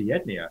Sir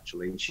Jedny,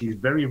 actually. She's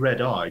very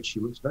red-eyed. She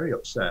looks very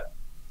upset.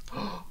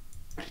 What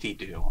did he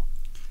do?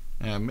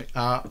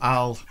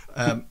 I'll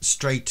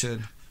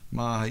straighten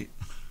my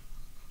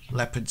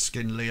leopard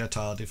skin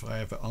leotard if I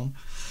have it on.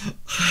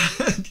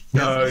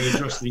 No, you're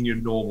just in your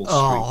normal street.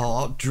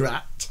 Oh,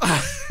 drat.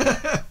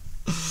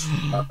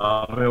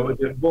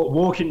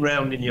 Walking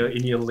around in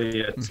your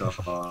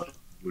leotard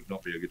would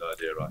not be a good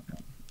idea right now.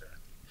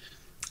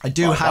 I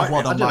do have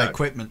one on my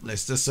equipment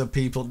list, just so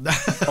people know.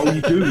 Oh,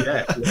 you do,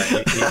 yeah.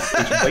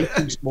 It's way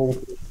too small.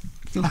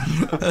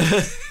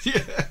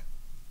 Yeah.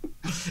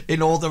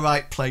 In all the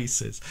right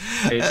places.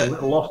 It's a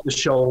little off the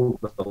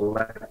shoulder, the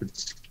leopard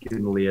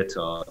skin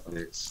leotard.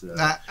 It's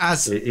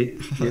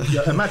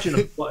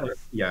imagine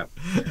yeah.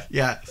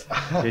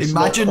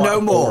 Imagine no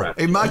more.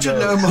 Imagine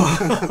no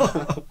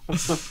more.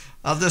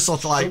 I'll just sort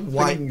of like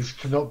wipe. Things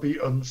cannot be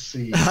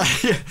unseen.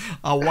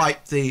 I'll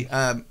wipe the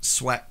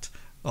sweat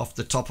off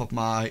the top of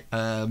my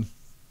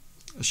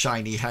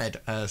shiny head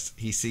as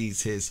he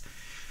sees his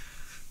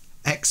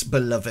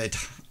ex-beloved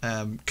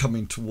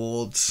coming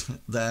towards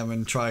them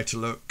and try to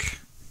look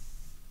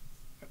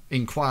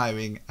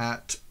inquiring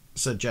at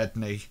Sir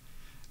Jedny,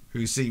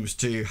 who seems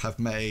to have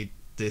made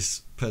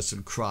this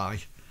person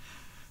cry.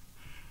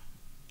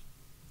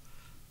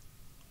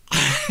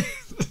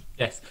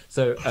 Yes.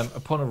 So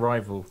upon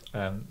arrival,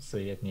 Sir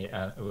Jedny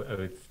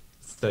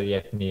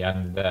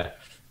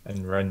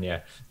and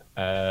Renya.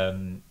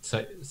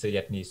 So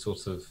Jedny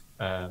sort of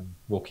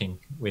walking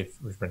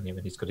with Renya,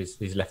 and he's got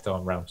his left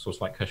arm round, sort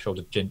of like her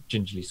shoulder,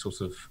 gingerly,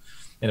 sort of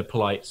in a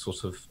polite,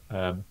 sort of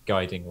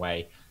guiding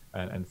way,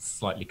 and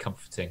slightly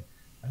comforting,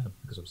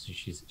 because obviously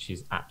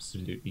she's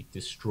absolutely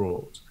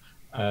distraught.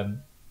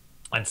 And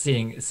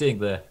seeing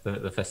the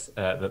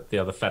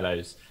other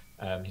fellows,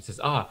 he says,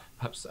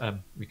 perhaps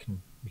we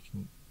can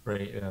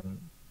very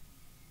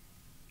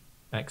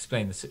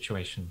explain the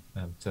situation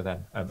to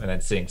them, and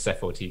then seeing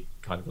Serfod, he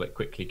kind of like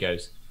quickly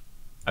goes,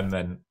 and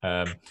then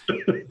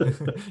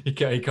he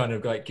kind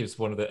of like gives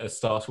one of a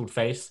startled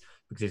face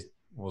because he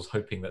was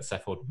hoping that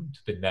Serfod wouldn't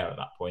have been there at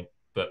that point,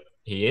 but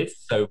he is,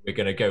 so we're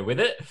going to go with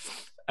it.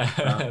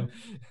 And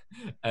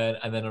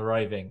then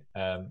arriving,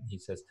 he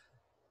says,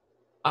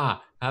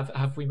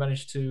 have we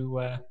managed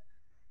to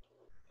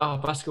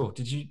Brascule,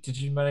 did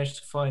you manage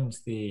to find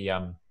the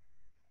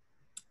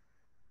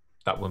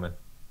that woman?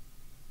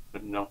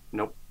 No,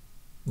 nope.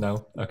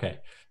 No? Okay.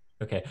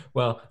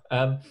 Well,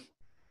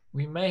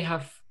 we may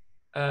have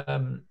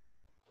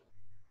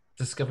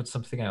discovered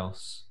something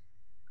else.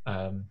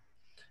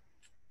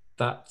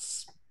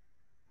 That's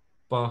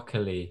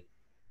Barkley,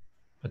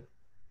 a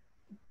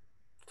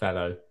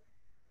fellow,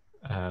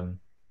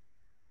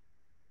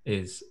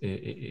 is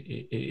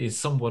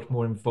somewhat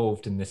more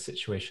involved in this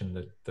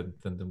situation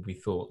than we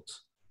thought.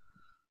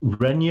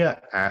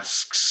 Renya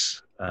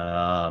asks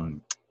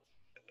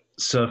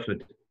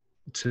Serfod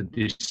to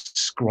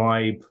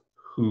describe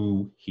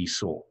who he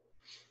saw.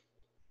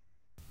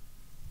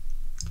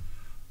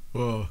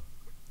 Well,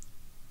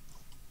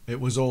 it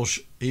was all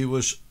he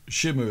was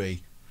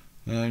shimmery,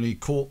 and he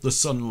caught the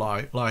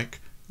sunlight like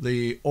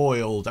the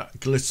oil that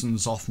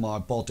glistens off my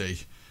body,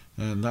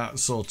 and that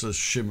sort of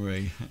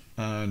shimmery,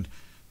 and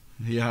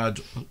he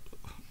had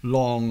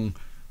long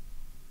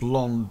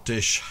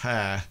blondish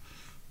hair,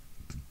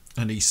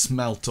 and he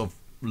smelt of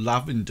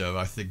lavender,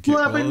 I think it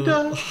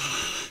Lavender?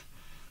 was.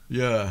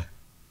 Yeah.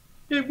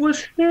 It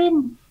was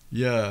him.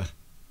 Yeah.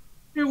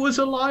 It was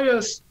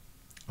Elias.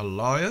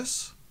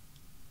 Elias?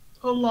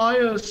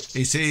 Elias.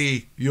 Is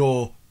he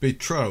your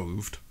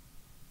betrothed?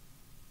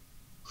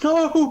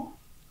 No.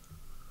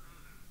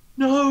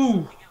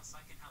 No.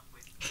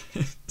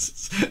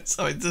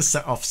 Sorry, to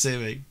set off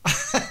Siri.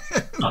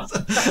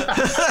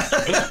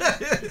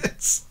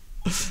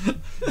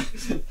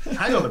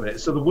 Hang on a minute.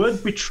 So the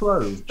word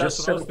betrothed That's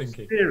just what I was said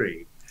thinking.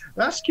 theory.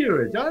 That's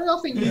curious. I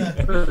think you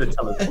further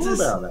tell us more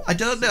about that. I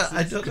don't know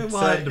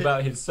why. Concerned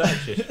about his search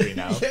history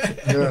now.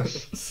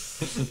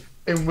 Yes.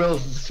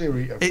 Inwils and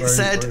Siri are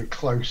very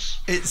close.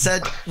 It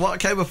said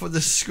what came up on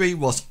the screen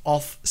was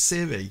off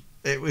Siri.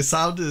 It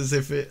sounded as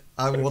if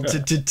I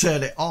wanted to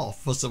turn it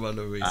off for some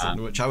other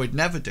reason, which I would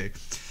never do.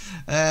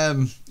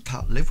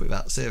 Can't live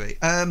without Siri.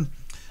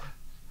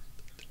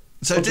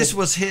 So this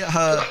was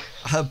her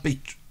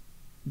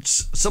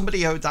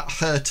somebody that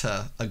hurt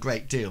her a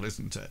great deal,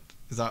 isn't it?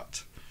 Is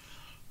that?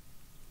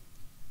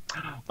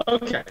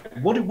 Okay,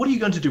 what are you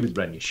going to do with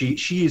Renya?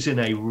 She is in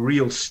a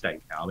real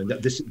state now. I mean,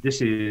 this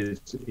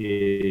is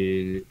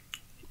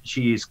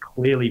she is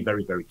clearly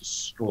very, very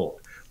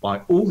distraught by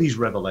all these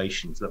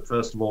revelations. That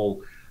first of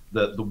all,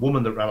 the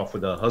woman that ran off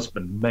with her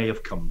husband may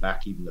have come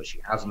back, even though she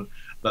hasn't.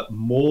 But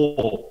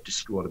more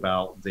distraught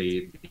about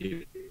the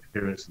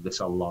appearance of this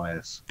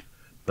Elias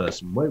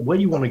person. Where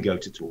do you want to go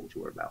to talk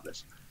to her about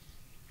this?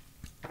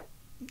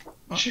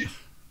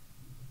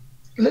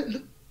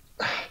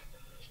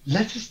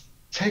 Let us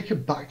take her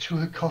back to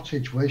her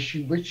cottage where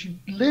she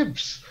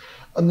lives,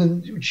 and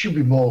then she'll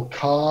be more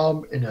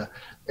calm in a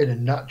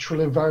natural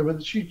environment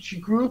that she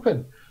grew up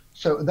in.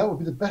 So that would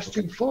be the best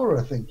thing for her,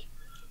 I think.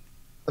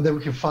 And then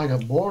we can find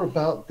out more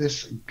about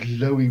this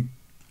glowy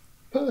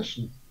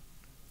person.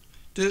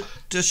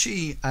 Does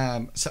she?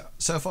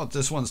 Serfod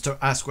just wants to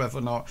ask whether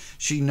or not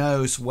she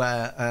knows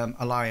where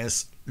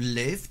Elias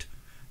lived.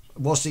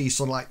 Was he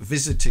sort of like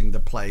visiting the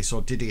place,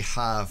 or did he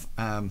have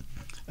an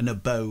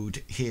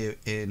abode here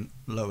in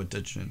Lower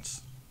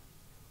Dudgen?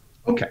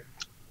 Okay.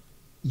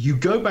 You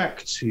go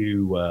back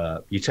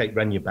to, you take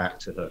Renya back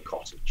to her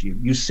cottage.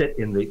 You sit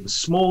in the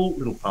small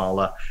little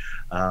parlour,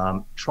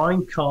 try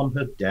and calm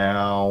her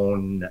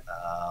down,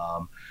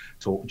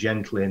 talk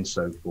gently and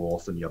so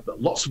forth. And you've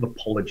got lots of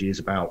apologies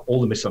about all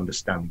the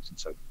misunderstandings and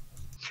so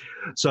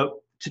forth.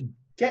 So to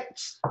get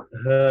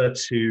her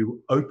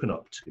to open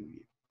up to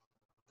you,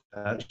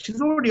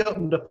 she's already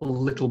opened up a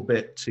little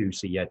bit to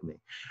Sir Jedny,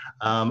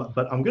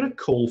 but I'm going to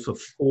call for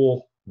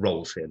 4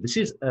 rolls here. This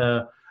is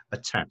a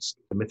task,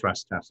 a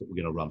Mythras task that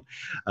we're going to run.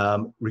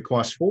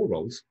 Requires 4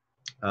 rolls.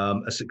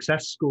 A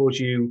success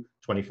scores you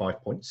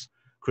 25 points,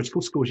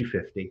 critical scores you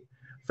 50,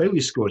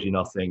 failure scores you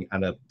nothing,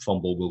 and a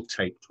fumble will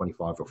take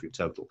 25 off your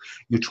total.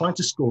 You're trying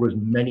to score as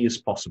many as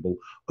possible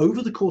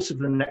over the course of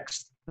the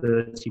next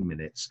 30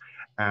 minutes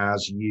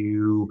as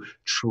you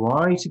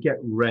try to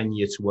get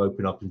Renya to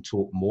open up and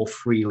talk more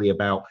freely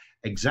about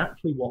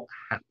exactly what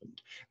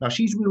happened. Now,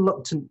 she's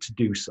reluctant to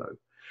do so.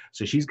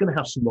 So she's going to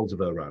have some rolls of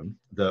her own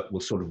that will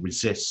sort of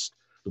resist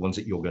the ones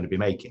that you're going to be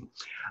making.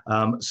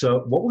 So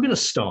what we're going to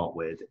start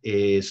with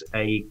is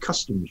a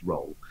customs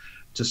roll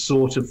to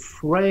sort of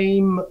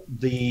frame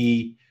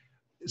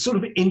sort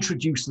of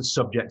introduce the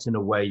subject in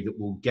a way that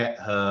will get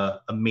her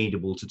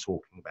amenable to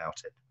talking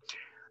about it.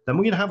 Then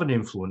we're going to have an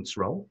influence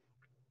roll,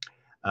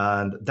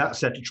 and that's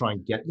there to try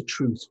and get the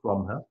truth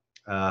from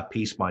her,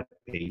 piece by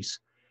piece.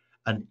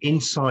 An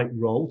insight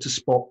roll to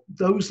spot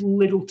those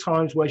little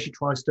times where she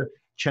tries to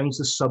change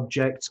the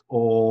subject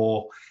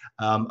or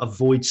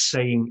Avoid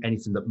saying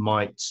anything that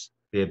might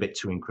be a bit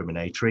too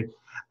incriminatory.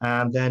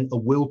 And then a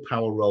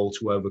willpower roll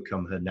to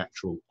overcome her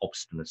natural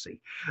obstinacy.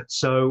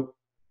 So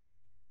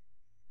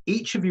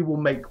each of you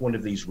will make one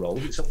of these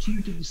rolls. It's up to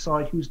you to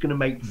decide who's going to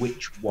make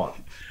which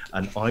one,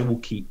 and I will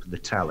keep the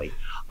tally.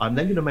 I'm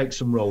then going to make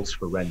some rolls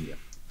for Renya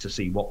to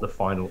see what the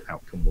final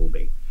outcome will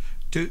be.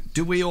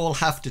 Do we all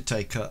have to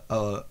take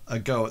a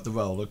go at the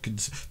roll?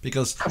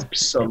 Because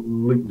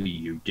absolutely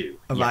you do.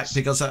 Right, yes.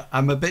 Because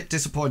I'm a bit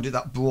disappointed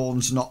that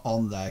Braun's not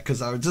on there,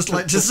 because I would just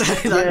like to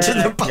say that to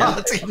the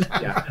party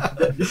now. Yeah.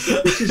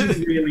 This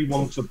isn't really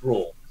one for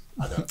Braun.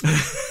 I don't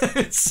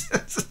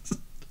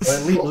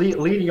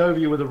leaning over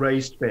you with a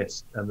raised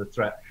fist and the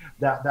threat,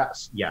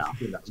 that's I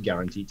think that's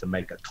guaranteed to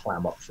make a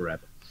clam up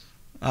forever.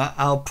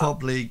 I'll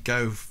probably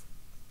go.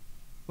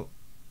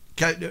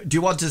 Do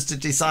you want us to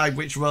decide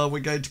which role we're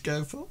going to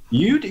go for?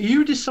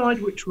 You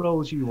decide which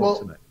roles you want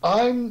to make.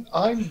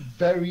 I'm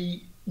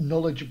very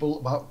knowledgeable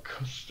about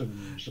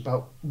customs,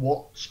 about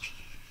what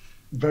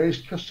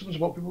various customs,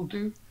 what people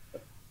do.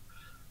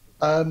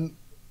 I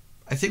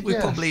think we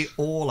probably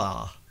all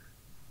are.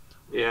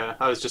 Yeah,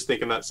 I was just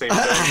thinking that same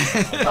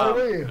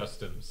thing.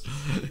 Customs.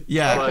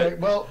 Yeah. Okay.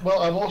 Well,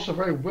 I'm also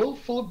very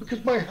willful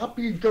because my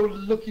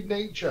happy-go-lucky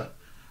nature.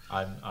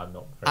 I'm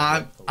not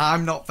very willful.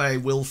 I'm not very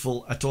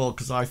willful at all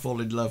because I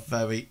fall in love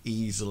very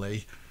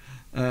easily.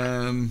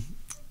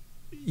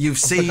 You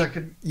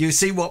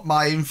see what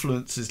my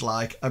influence is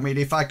like. I mean,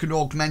 if I can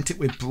augment it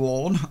with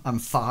brawn, I'm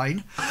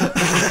fine.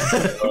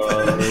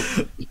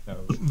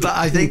 But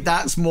I think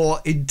that's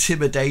more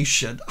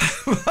intimidation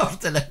rather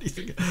than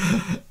anything.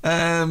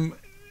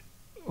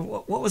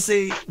 What was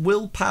the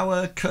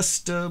willpower,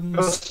 customs?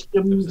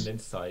 Customs,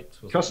 insight.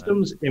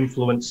 Customs,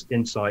 influence,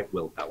 insight,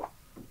 willpower.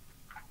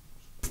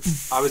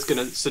 I was going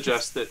to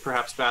suggest that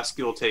perhaps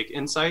Brascule take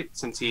insight,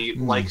 since he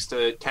likes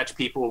to catch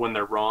people when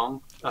they're wrong,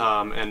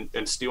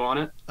 and stew on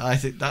it. I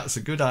think that's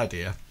a good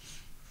idea.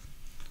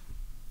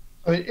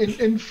 I mean,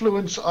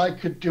 influence I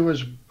could do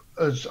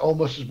as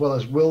almost as well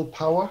as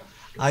willpower.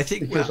 I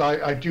think because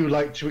I do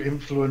like to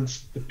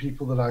influence the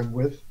people that I'm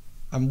with.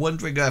 I'm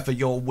wondering whether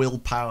your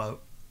willpower,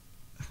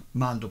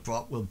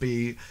 Mandelbrot, will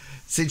be,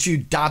 since you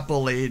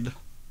dabble in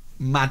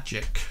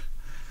magic.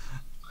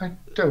 I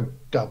don't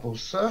dabble,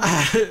 sir.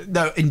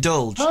 No,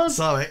 indulge.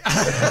 Sorry.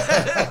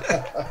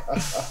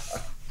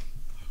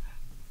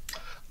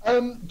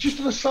 Just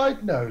on a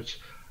side note,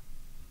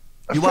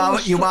 you are a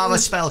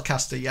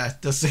spellcaster, yeah.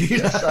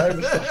 Yes, I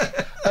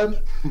am.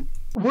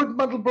 Would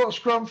Mandelbrot's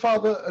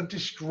grandfather have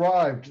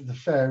described the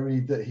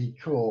fairy that he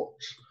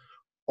caught,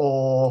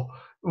 or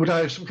would I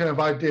have some kind of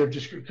idea of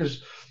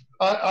because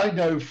I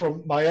know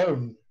from my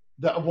own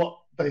that what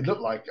they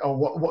look like or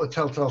what the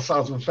telltale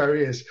signs of a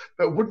fairy is,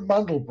 but would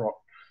Mandelbrot?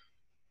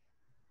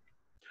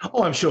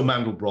 Oh, I'm sure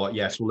Mandelbrot,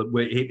 yes. Well,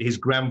 his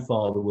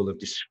grandfather will have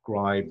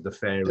described the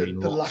fairy.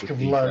 The lack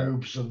of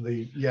lobes and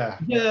Yeah,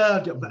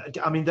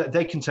 I mean,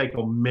 they can take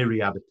on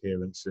myriad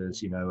appearances.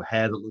 You know,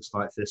 hair that looks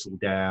like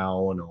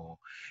thistledown, or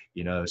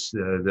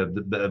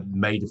the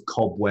made of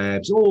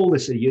cobwebs. All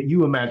this,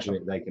 you imagine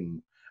it, they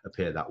can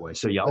appear that way.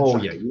 So yeah,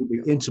 exactly. You'll be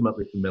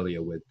intimately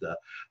familiar with the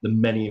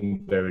many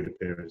and varied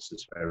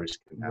appearances fairies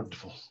can have.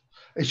 Wonderful.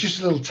 It's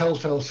just little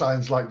telltale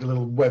signs like the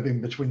little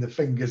webbing between the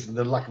fingers and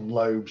the lack of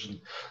lobes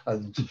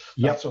and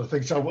that sort of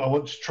thing. So I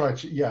want to try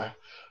to,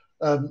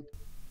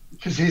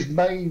 because his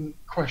main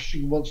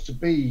question wants to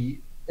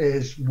be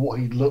is what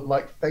he looked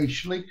like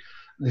facially,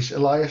 this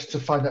Elias, to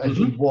find out if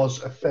he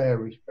was a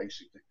fairy,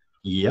 basically.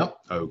 Yep.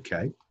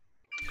 Okay.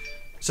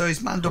 So is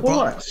Mandelbrot?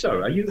 All right.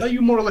 So are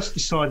you more or less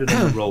decided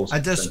on the roles?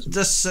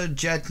 Just Sir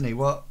Jedny,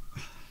 what?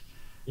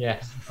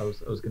 Yes, I was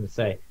going to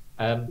say.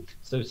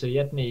 So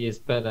Jedny is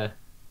better.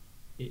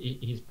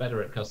 He's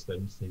better at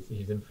customs.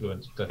 He's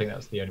influenced. I think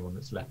that's the only one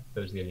that's left.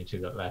 Those are the only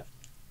two that are left.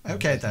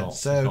 Okay, then.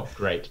 It's not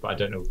great, but I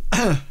don't know.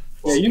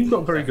 Yeah, you've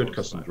got very good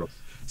customs, Rob.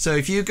 So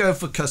if you go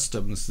for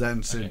customs,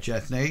 then Sir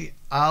Jedny,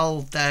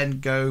 I'll then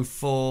go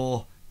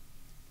for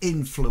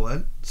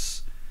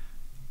influence.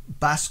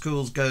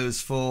 Brascule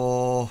goes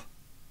for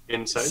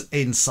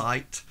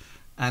insight,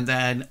 and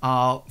then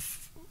our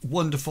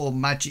wonderful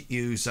magic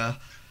user.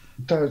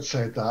 Don't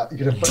say that.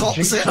 You're going to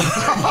tops it up.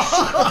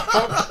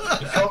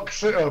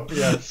 Cocks it up,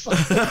 yes.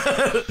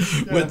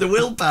 With the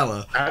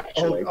willpower.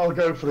 Actually, I'll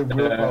go for the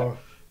willpower.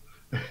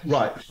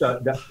 Right. So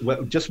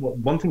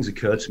one thing's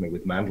occurred to me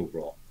with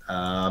Mandelbrot.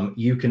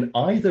 You can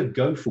either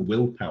go for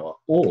willpower,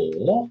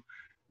 or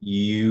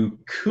you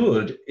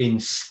could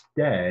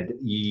instead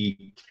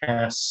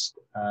cast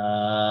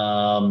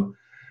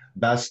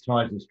Baz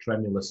Titan's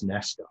Tremulous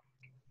Nesta,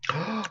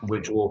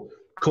 which will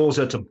cause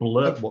her to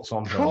blurt what's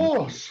on her. Of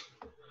course.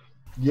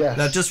 Yes.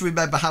 Now just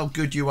remember how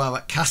good you are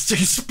at casting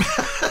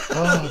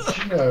spells.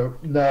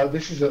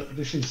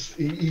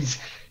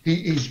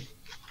 He's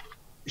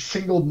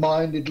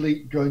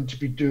single-mindedly going to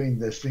be doing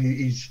this.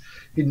 He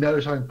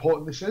knows how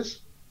important this is.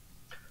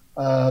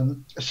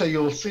 So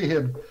you'll see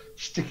him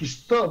stick his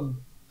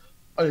thumb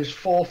on his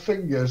four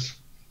fingers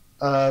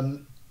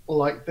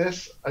like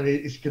this, and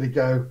it's going to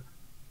go,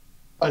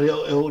 and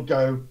it'll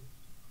go,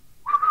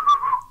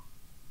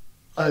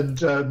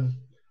 and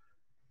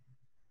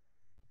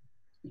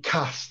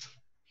cast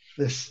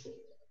this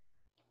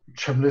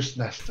tremulous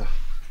nester.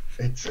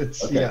 It's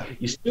Okay. yeah.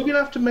 You're still going to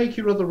have to make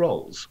your other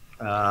rolls.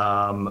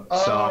 Oh.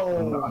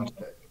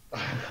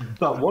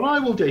 But what I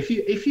will do, if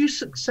you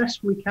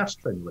successfully cast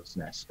Tremulous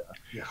Nester,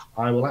 Yeah.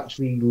 I will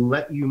actually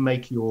let you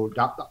make your...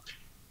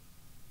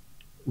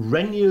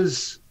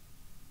 Renya's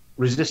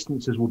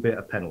resistances will be at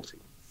a penalty.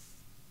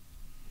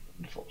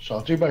 Wonderful. So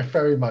I'll do my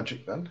fairy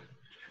magic then.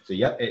 So,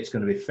 yeah, it's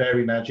going to be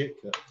Fairy Magic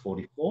at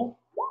 44.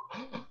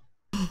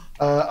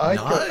 I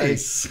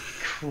Nice. got a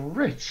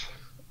crit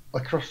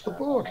across the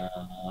board.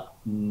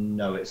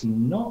 No, it's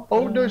not.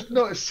 Oh, no, it's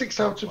not. It's 6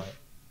 out of...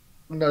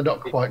 No,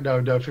 not quite.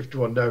 No,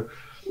 51, no.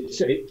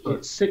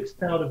 It's 6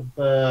 out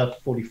of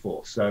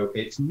 44, so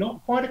it's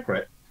not quite a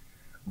crit,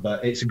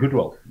 but it's a good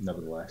roll,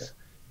 nevertheless.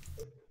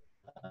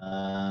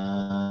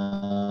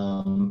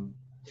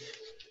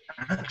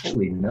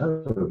 Actually,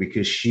 no,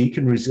 because she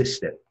can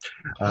resist it.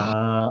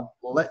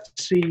 Let's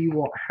see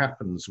what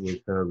happens with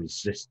her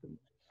resistance.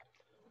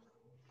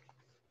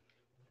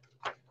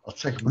 I'll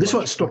take This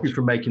won't stop you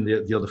from making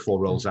the other 4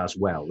 rolls as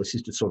well. This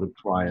is to sort of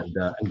try and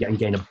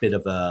gain a bit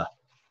of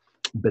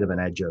an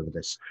edge over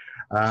this.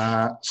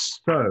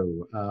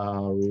 So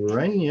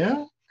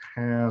Renya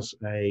has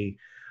a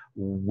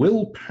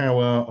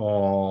willpower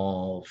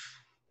of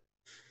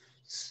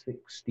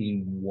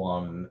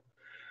 61,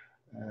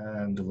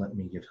 and let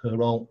me give her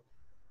roll.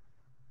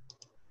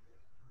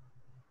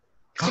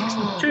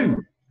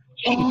 62.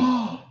 She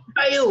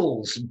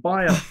fails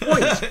by a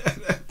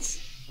point.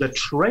 The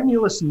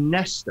tremulous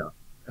nester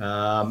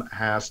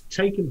has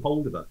taken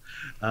hold of her.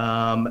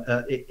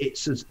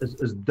 It's as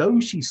though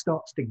she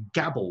starts to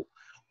gabble.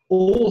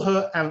 All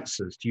her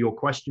answers to your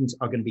questions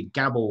are going to be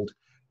gabbled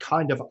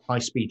kind of at high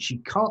speed. She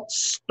can't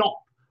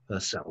stop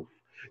herself.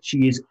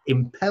 She is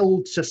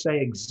impelled to say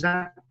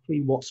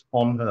exactly what's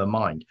on her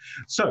mind.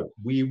 So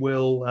we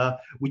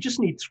just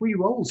need 3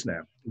 rolls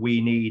now. We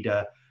need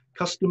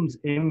customs,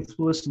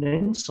 influence, and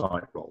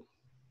insight roll.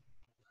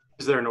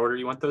 Is there an order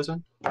you want those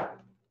in?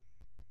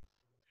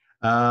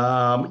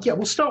 Yeah,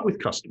 we'll start with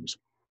customs.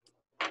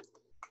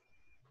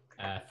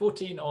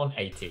 14 on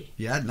 80.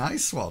 Yeah,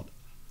 nice one.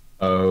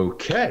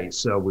 Okay,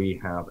 so we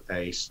have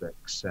a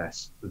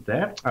success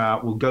there.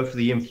 We'll go for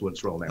the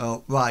influence roll now.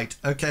 Oh, right.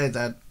 Okay,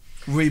 then.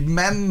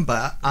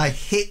 Remember, I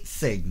hit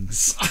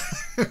things.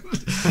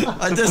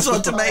 I just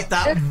want to make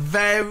that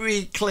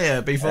very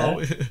clear before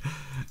we...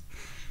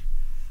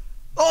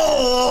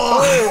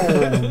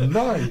 Oh!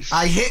 Nice.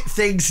 I hit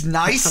things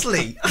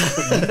nicely.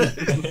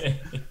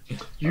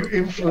 You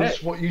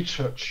influence what you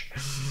touch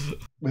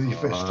with your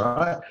fist. All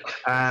right.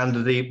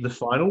 And the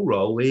final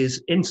roll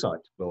is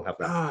insight. We'll have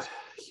that.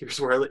 Here's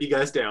where I let you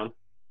guys down.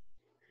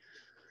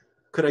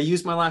 Could I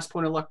use my last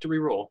point of luck to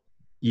reroll?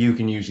 You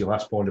can use your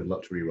last point of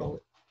luck to reroll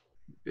it.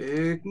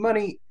 Big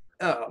money.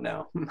 Oh,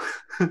 no.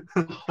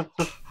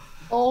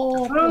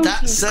 Oh,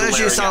 That serves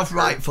yourself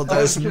right for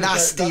those that'll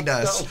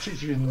nastiness.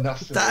 teach you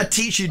nastiness. That'll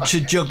teach you to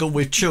juggle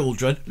with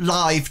children,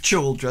 live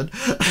children.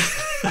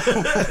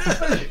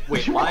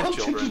 Wait, You live wanted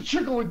children? to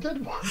juggle with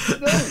dead ones. No.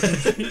 That's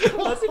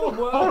even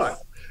worse. All right.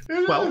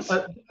 It Well, is.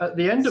 at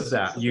the end of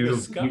that,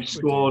 you've Disgusting.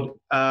 scored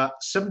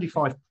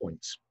 75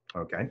 points.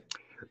 Okay.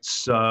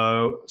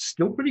 So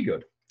still pretty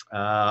good.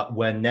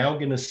 We're now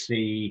going to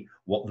see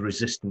what the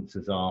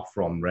resistances are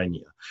from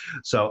Renya.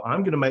 So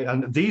I'm going to make,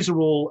 and these are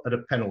all at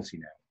a penalty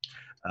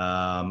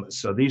now.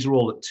 So these are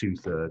all at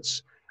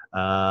 2/3.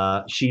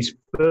 She's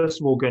first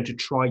of all going to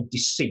try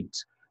deceit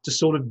to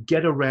sort of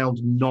get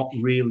around not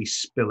really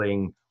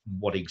spilling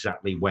what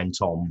exactly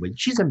went on.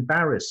 She's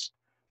embarrassed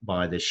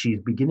by this. She's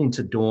beginning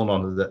to dawn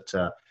on her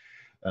that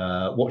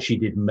what she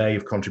did may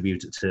have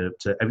contributed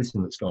to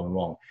everything that's gone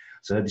wrong.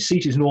 So her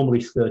deceit is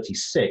normally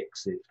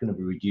 36. It's going to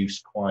be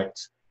reduced quite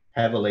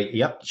heavily.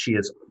 Yep, she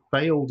has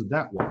failed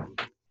that one.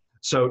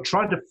 So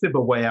trying to fib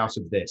her way out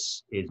of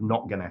this is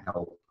not going to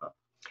help her.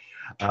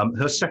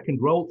 Her second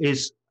role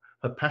is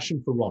her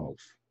passion for Ronald.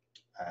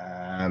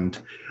 And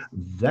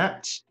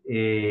that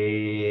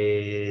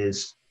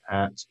is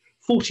at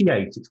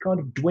 48. It's kind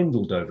of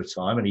dwindled over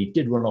time, and he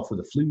did run off with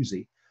a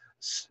floozy.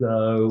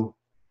 So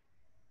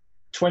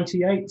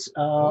 28,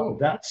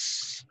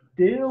 that's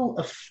still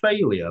a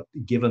failure,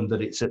 given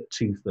that it's at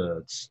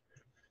 2/3.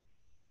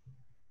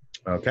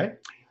 Okay.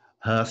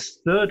 Her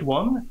third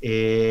one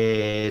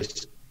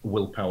is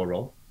willpower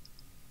roll.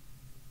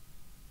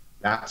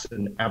 That's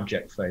an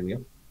abject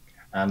failure.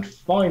 And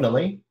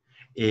finally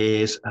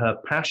is her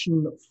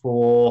passion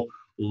for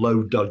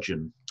Low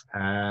Dudgen.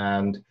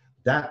 And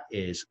that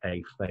is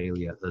a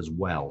failure as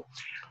well.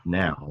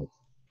 Now,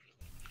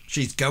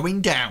 She's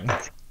going down.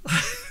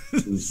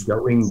 she's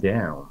going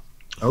down.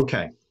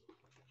 Okay.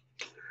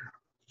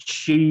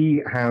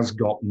 She has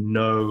got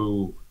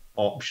no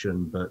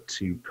option but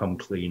to come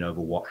clean over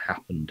what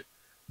happened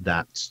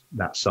that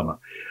summer.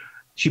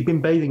 She'd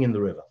been bathing in the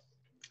river,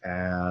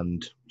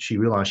 and she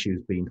realized she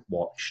was being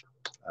watched.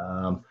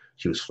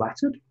 She was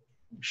flattered.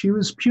 She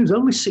was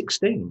only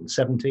 16,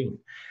 17.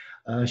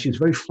 She was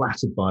very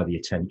flattered by the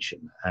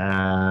attention.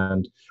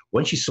 And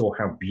when she saw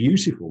how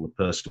beautiful the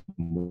person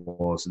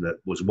was that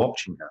was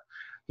watching her,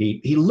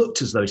 he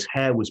looked as though his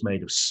hair was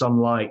made of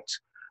sunlight,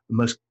 the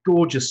most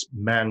gorgeous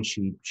man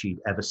she'd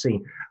ever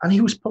seen. And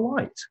he was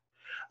polite.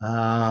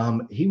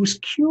 He was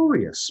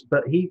curious,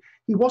 but he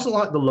wasn't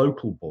like the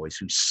local boys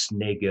who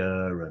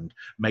snigger and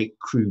make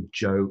crude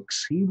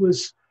jokes. He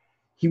was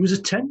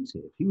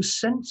attentive. He was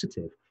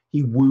sensitive.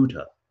 He wooed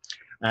her.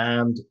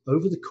 And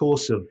over the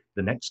course of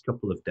the next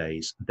couple of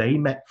days, they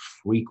met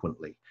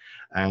frequently,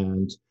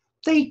 and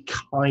they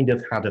kind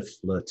of had a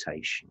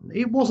flirtation.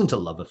 It wasn't a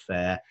love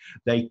affair.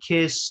 They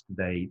kissed,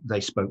 they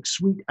spoke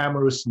sweet,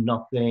 amorous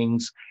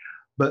nothings,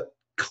 but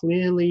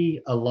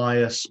clearly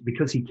Elias,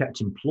 because he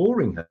kept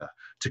imploring her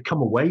to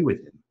come away with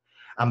him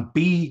and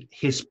be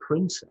his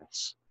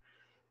princess,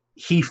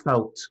 he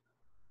felt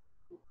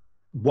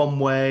one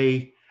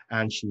way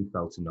and she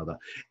felt another.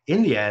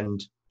 In the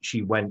end,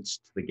 she went to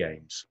the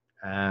games.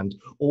 And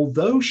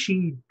although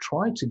she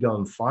tried to go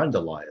and find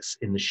Elias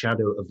in the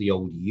shadow of the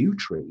old yew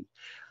tree,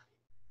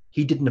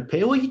 he didn't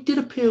appear. Well, he did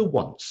appear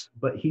once,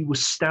 but he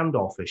was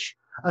standoffish.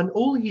 And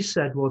all he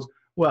said was,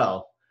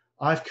 well,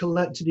 I've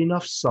collected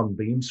enough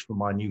sunbeams for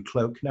my new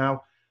cloak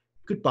now.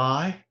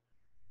 Goodbye.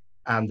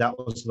 And that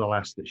was the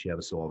last that she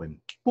ever saw of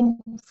him. Boom.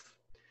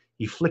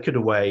 He flickered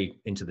away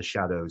into the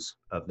shadows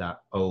of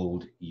that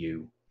old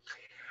yew.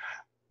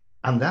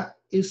 And that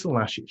is the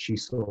last she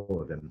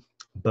saw of him.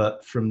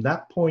 But from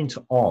that point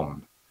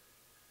on,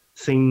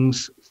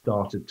 things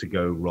started to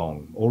go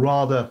wrong. Or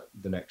rather,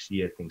 the next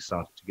year, things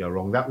started to go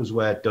wrong. That was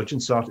where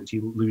Dudgen started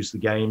to lose the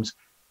games.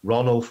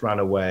 Ronald ran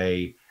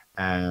away,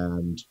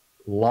 and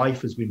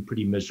life has been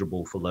pretty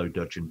miserable for Low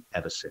Dudgen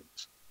ever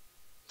since.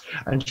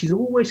 And she's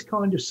always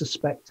kind of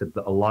suspected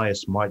that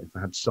Elias might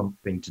have had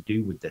something to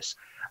do with this.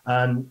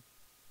 And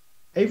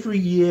every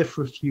year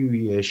for a few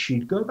years,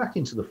 she'd go back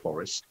into the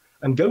forest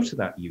and go to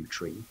that yew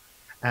tree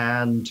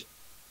and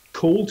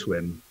call to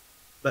him,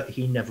 but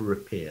he never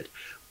appeared.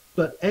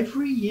 But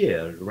every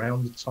year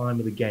around the time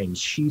of the games,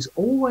 she's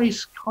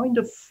always kind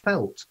of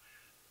felt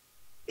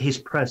his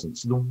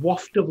presence, the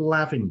waft of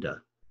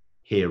lavender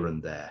here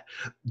and there,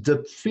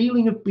 the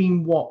feeling of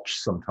being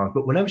watched sometimes.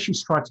 But whenever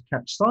she's tried to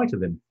catch sight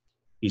of him,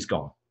 he's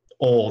gone,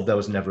 or there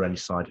was never any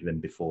sight of him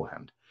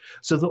beforehand.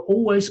 So there are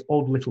always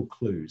odd little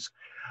clues.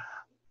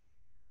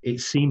 It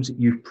seems that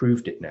you've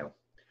proved it now.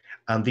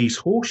 And these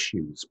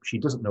horseshoes, she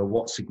doesn't know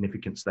what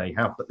significance they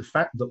have, but the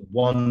fact that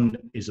one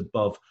is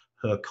above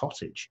her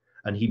cottage,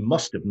 and he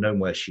must have known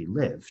where she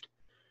lived,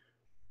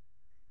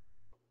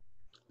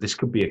 this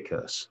could be a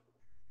curse.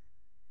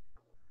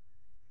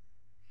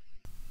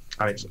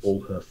 And it's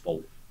all her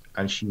fault,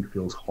 and she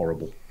feels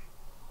horrible.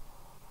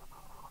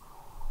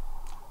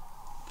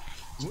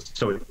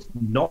 So it's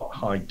not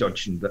High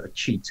Dudgeon that are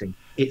cheating.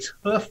 It's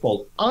her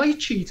fault. I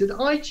cheated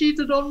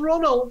on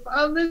Ronald,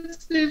 and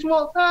this is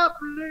what's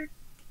happening.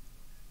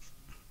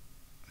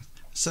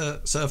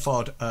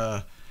 Serfod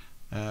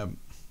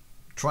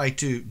tried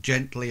to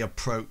gently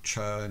approach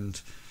her and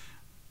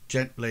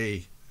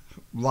gently,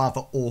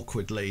 rather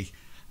awkwardly,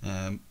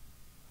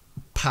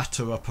 pat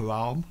her up her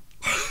arm.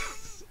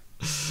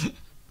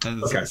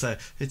 And okay. say,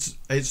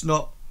 it's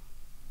not,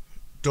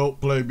 don't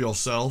blame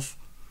yourself.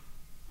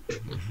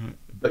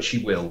 But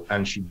she will,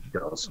 and she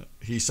does.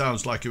 He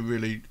sounds like a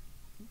really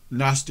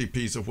nasty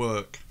piece of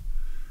work.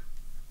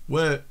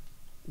 Where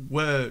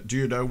do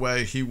you know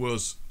where he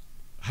was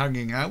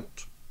hanging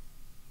out?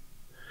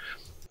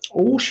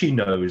 All she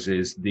knows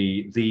is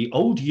the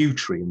old yew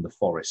tree in the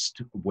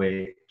forest,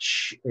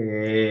 which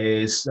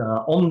is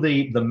on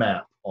the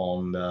map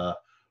on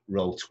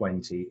roll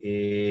 20,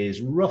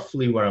 is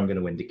roughly where I'm going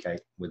to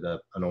indicate with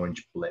an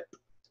orange blip.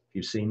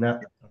 You've seen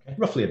that? Okay.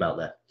 Roughly about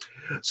there.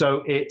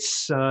 So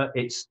it's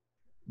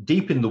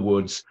deep in the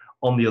woods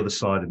on the other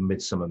side of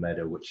Midsummer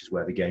Meadow, which is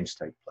where the games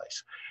take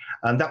place.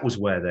 And that was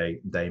where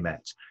they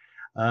met.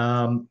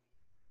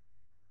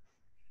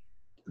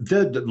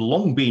 There'd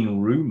long been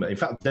rumour, in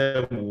fact,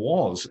 there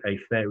was a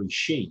fairy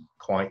she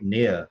quite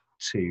near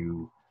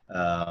to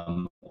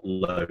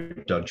Low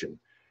Dudgen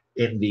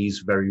in these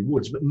very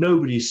woods, but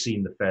nobody's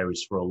seen the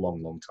fairies for a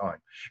long, long time.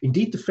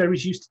 Indeed, the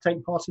fairies used to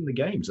take part in the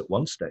games at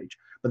one stage,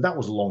 but that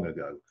was long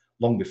ago,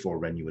 long before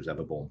Renu was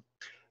ever born.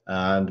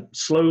 And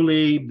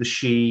slowly, the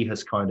she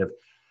has kind of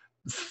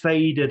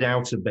faded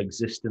out of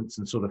existence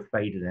and sort of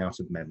faded out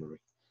of memory.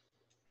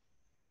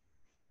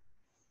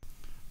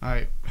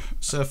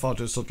 Serfod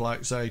just would like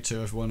to say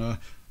to everyone, I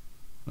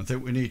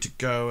think we need to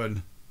go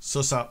and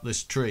suss out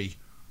this tree.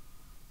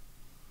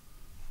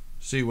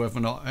 See whether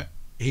or not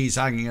he's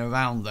hanging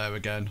around there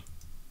again.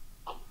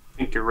 I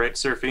think you're right,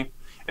 Surfy.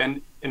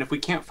 And if we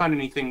can't find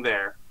anything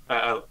there,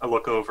 I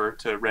look over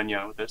to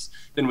Renya with this,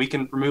 then we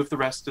can remove the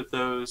rest of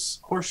those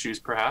horseshoes,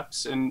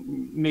 perhaps,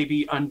 and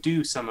maybe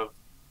undo some of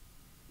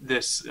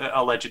this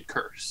alleged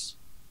curse.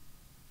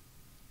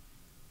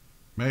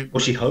 Maybe. Well,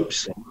 she hopes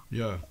so.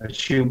 Yeah.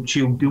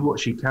 She'll do what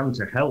she can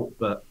to help,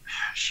 but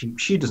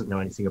she doesn't know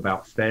anything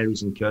about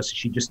fairies and curses.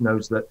 She just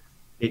knows that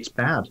it's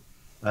bad.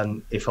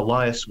 And if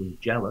Elias was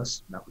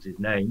jealous, that was his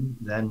name,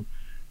 then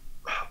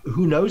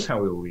who knows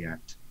how he'll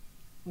react?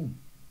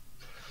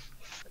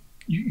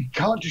 You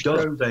can't just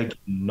Just go. beg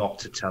not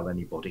to tell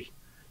anybody.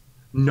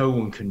 No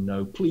one can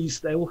know. Please,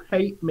 they'll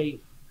hate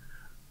me.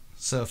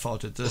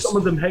 Serfod had just, Some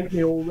of them hate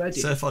me already.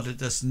 Serfod had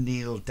just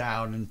kneel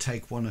down and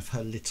take one of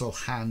her little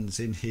hands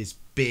in his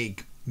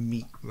big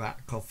meat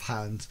rack of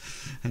hands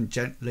and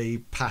gently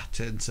pat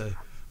her and say,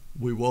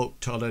 "We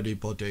won't tell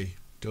anybody,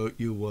 don't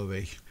you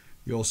worry.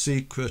 Your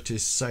secret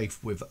is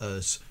safe with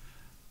us,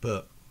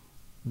 but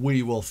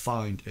we will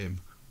find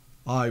him.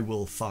 I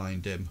will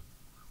find him.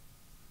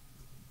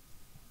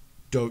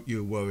 Don't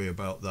you worry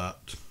about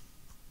that."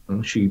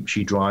 And she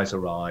dries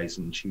her eyes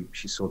and she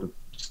sort of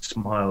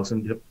smiles,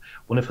 and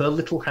one of her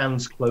little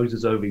hands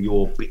closes over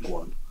your big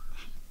one.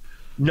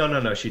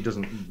 No, she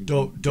doesn't.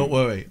 Don't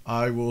worry,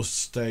 I will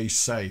stay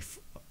safe.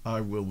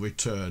 I will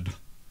return.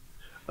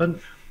 And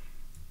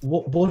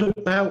what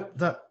about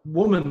that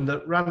woman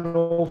that ran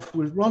off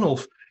with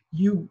Ronulf?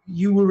 You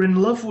were in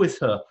love with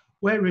her.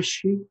 Where is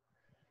she?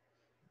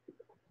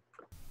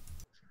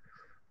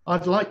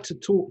 I'd like to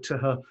talk to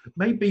her.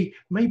 Maybe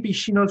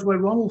she knows where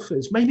Ronulf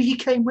is. Maybe he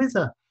came with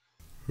her.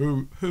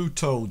 Who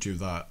told you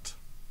that?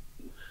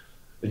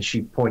 And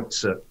she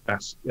points at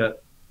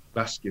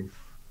Brascule.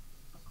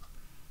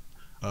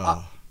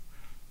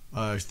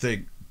 I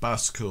think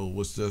Brascule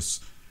was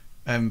just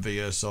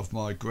envious of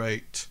my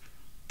great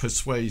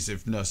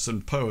persuasiveness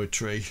and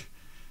poetry.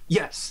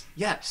 Yes,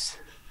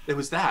 it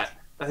was that.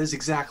 That is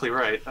exactly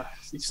right.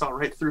 You saw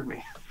right through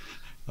me.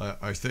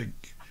 I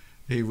think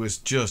he was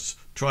just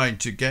trying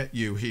to get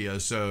you here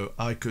so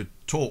I could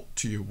talk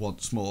to you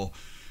once more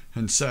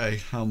and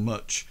say how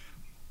much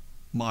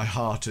my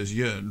heart has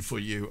yearned for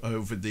you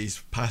over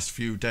these past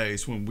few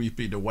days when we've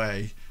been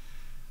away.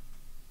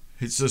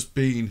 It's just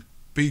been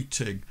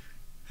beating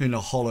in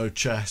a hollow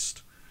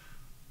chest,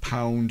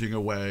 pounding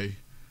away,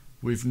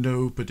 with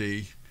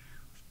nobody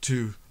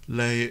to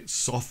lay it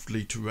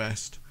softly to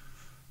rest.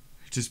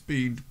 It has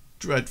been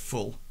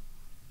dreadful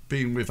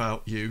being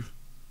without you.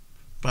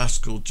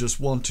 Brascule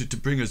just wanted to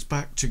bring us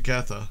back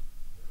together,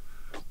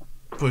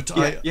 but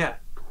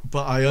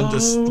I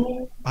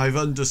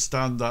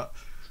understand that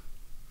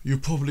you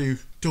probably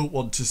don't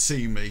want to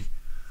see me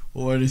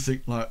or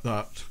anything like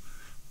that,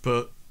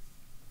 but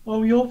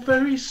Oh, you're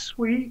very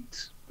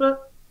sweet,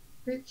 but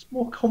it's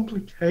more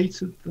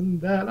complicated than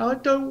that. I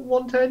don't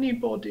want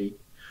anybody.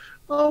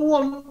 I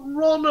want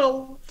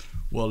Ronald.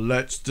 well,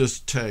 let's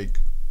just take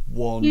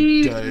one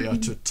day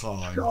at a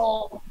time.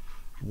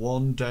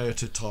 One day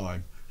at a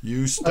time.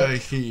 You stay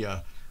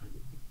here.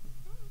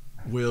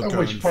 We'll At go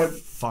which and point,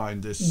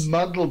 find this.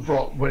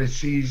 Mandelbrot, when he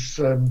sees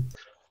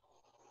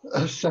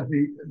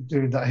Seffi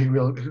doing that, he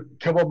will,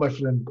 come on, my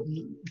friend.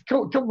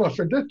 Come on, my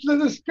friend.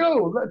 Let us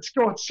go. Let's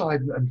go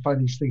outside and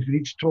find these things. We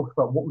need to talk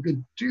about what we're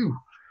going to do.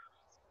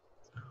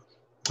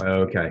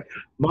 Okay.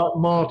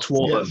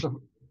 Martwallen.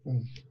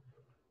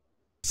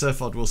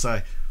 Serfod will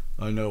say,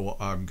 "I know what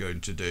I'm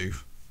going to do."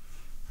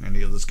 And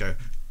the others go,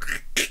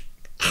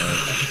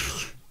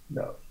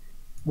 No.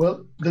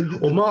 Well,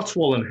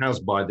 Martwallen has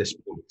by this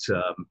point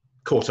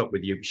caught up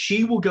with you.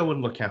 She will go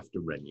and look after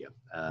Renya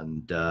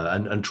and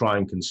try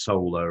and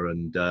console her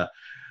and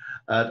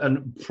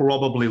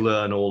probably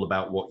learn all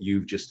about what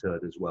you've just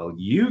heard as well.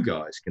 You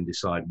guys can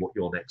decide what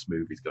your next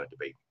move is going to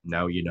be.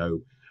 Now you know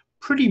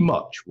pretty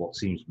much what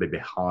seems to be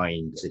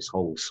behind this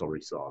whole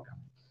sorry saga.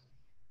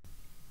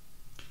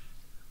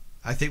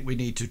 I think we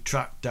need to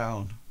track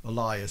down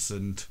Elias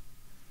and...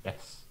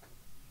 Yes.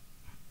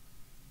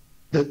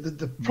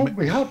 The problem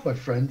we have, my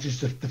friends,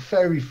 is that the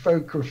fairy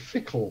folk are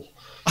fickle.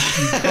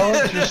 You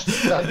can't just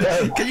stand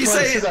there. Can you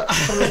say it? That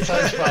 3 times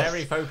fast.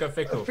 Fairy folk are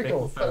fickle.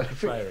 Fickle. Fickle folk are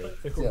fairy.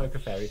 Fickle Yeah. folk are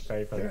fairy.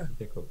 Fairy folk are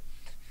fickle.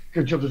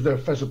 Good job there's no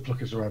pheasant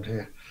pluckers around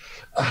here.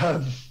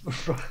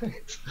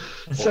 Right.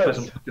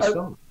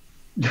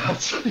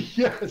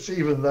 Yes,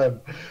 even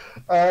them.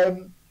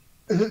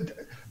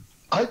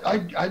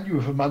 I knew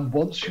of a man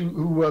once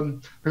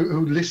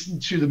who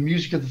listened to the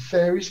music of the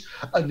fairies,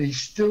 and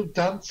he's still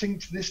dancing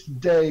to this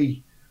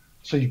day.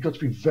 So you've got to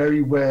be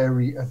very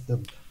wary of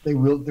them. They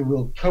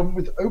will come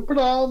with open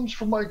arms,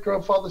 from my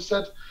grandfather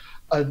said,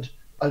 and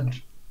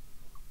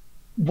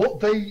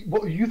what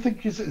you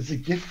think is a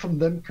gift from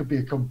them could be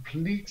a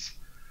complete.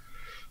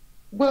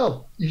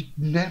 Well, you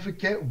never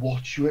get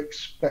what you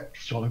expect.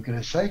 Is all I'm going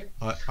to say.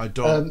 I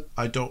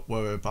don't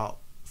worry about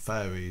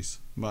fairies,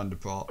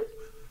 Mandelbrot,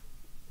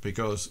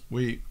 because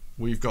we've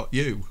got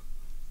you.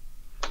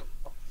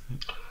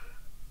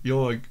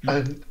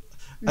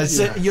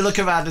 So you look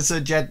around and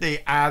Sir Jedny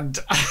and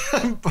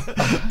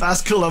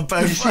Brascule are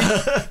both.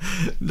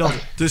 No,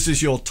 this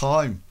is your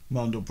time,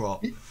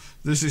 Mandelbrot.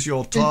 This is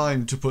your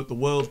time to put the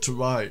world to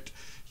right.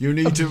 You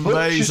need to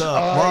rise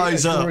up.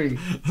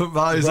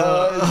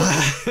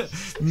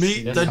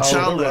 Meet the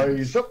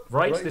challenge.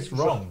 Right this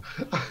wrong.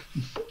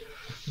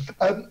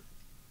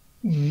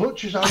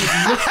 Much as I would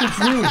love to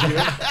agree with you,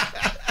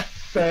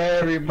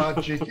 Fairy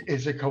magic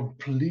is a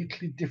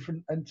completely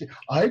different entity.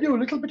 I know a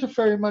little bit of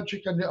fairy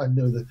magic. I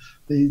know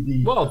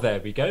the Well, there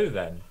we go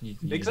then.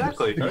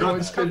 Exactly. You got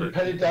this covered.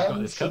 penny You got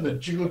dance this and the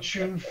covered. jiggle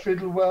tune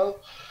fiddle well.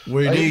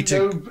 We I need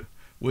know- to.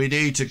 We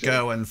need to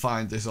go and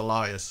find this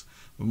Elias.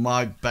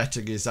 My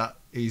betting is that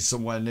he's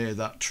somewhere near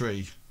that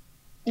tree.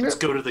 Let's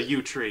go to the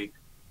yew tree.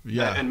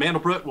 Yeah. And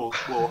Mandelbrot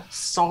will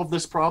solve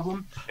this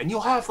problem, and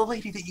you'll have the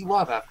lady that you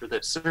love after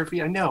this,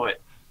 Sophie. I know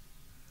it.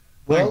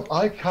 Well,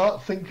 I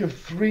can't think of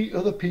 3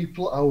 other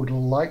people I would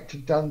like to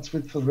dance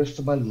with for the rest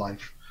of my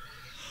life.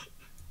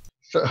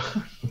 So,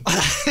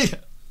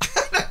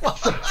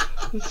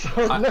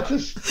 let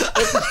us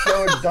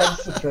go and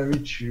dance the fairy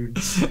tune.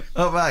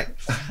 All right.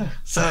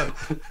 So,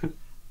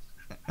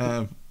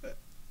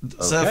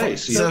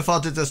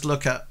 Serfod did just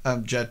look at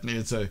Jedny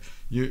and say,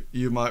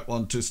 "You might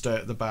want to stay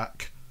at the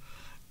back."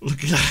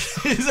 Look at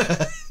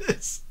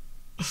his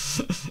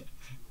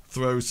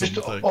throw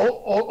something.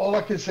 All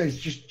I can say is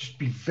just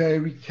be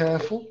very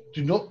careful.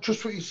 Do not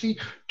trust what you see.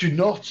 Do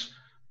not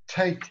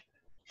take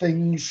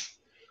things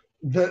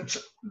that's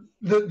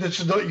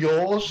not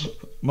yours.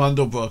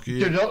 Mandelbrot,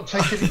 Do not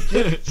take any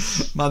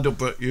gifts.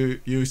 Mandelbrot,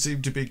 you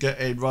seem to be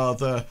getting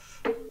rather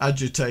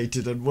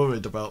agitated and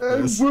worried about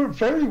this. We're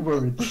very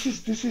worried.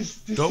 This is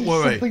Don't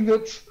worry. something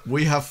that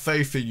We have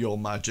faith in your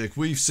magic.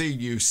 We've seen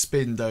you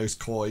spin those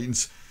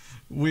coins.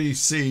 We've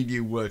seen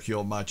you work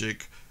your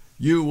magic.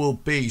 You will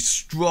be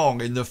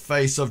strong in the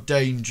face of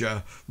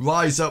danger.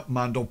 Rise up,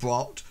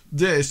 Mandelbrot.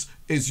 This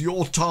is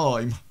your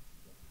time.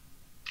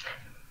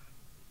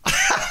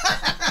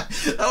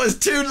 That was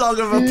too long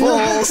of a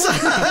pause.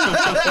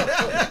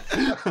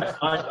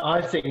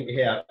 I think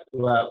here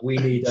we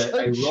need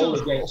a roll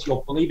against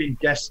your believe in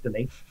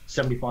destiny,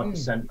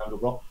 75%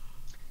 Mandelbrot.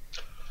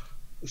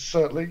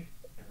 certainly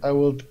I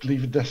will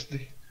believe in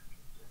destiny.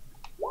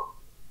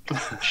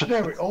 You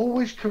know, it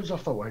always comes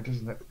off that way,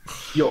 doesn't it?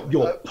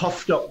 You're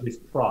puffed up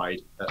with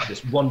pride at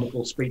this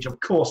wonderful speech. Of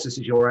course, this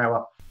is your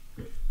hour.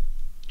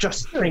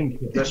 Just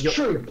think that It's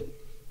true.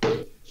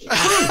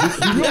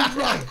 You're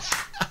right.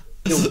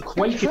 He'll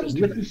quake in his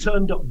little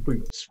turned up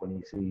boots when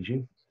he sees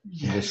you.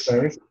 Yes.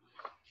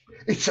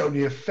 It's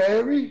only a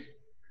fairy.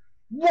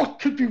 What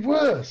could be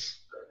worse?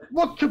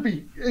 What could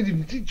be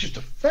just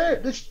a fairy?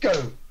 Let's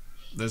go.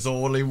 There's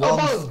only one.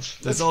 Let's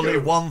There's only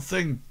go. one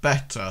thing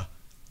better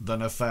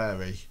than a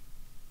fairy.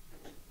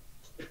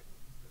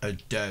 A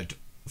dead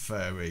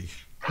fairy.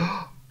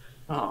 Oh,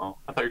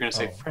 I thought you were going to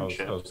say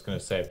friendship. I was going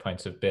to say a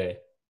pint of beer,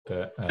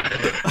 but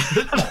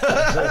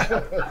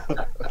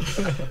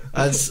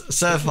As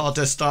Serfod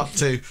does start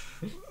to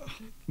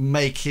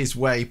make his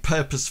way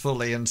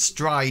purposefully and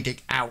striding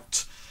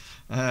out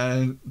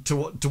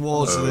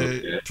towards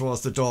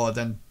the door,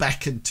 then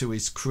beckon to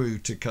his crew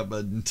to come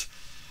and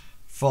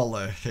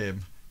follow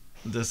him,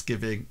 thus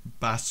giving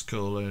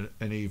Brascule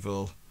an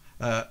evil,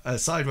 a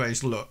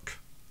sideways look.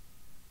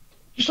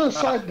 Just on a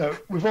side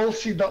note, we've all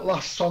seen that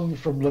last song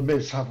from Les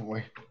Mis, haven't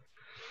we?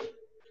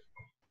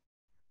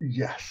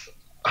 Yes.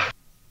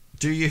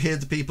 Do you hear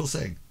the people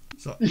sing?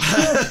 So,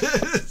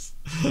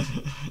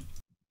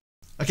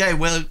 okay,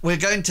 well, we're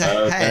going to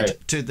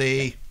head to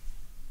the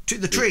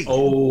tree.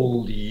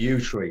 Old yew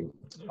tree.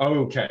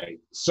 Okay,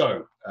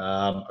 so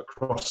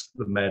across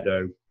the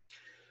meadow,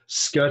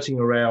 skirting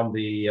around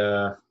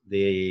the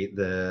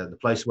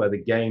place where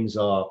the games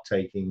are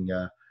taking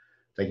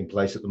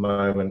place at the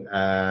moment,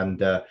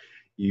 and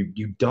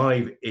you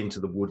dive into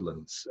the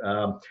woodlands.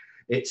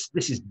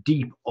 This is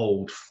deep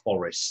old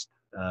forest.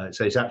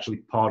 So it's actually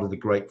part of the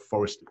great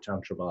forest of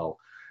Tantraval.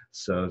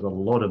 So there's a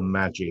lot of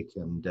magic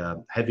and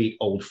heavy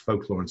old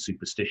folklore and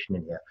superstition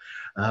in here.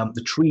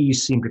 The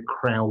trees seem to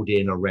crowd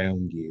in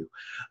around you.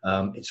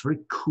 It's very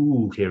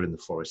cool here in the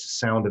forest.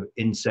 The sound of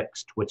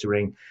insects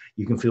twittering.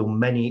 You can feel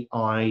many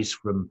eyes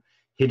from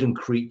hidden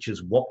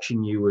creatures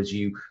watching you as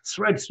you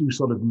thread through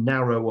sort of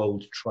narrow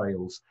old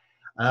trails.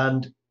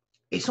 And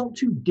it's not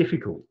too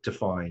difficult to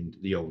find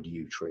the old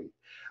yew tree.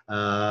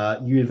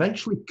 You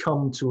eventually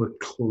come to a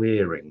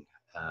clearing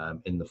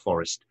in the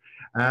forest.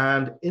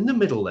 And in the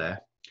middle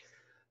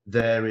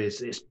there is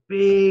this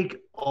big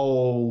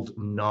old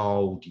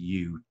gnarled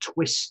yew,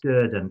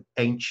 twisted and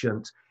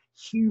ancient,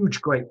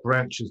 huge great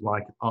branches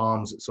like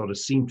arms that sort of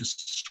seem to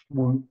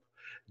swoop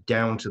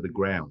down to the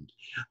ground.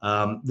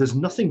 There's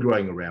nothing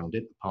growing around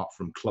it apart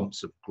from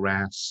clumps of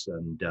grass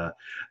and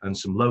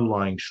some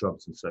low-lying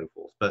shrubs and so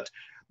forth. But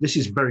this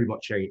is very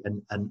much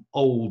an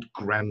old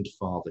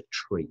grandfather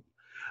tree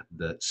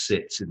that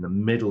sits in the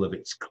middle of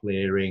its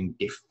clearing,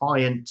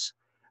 defiant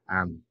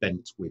and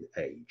bent with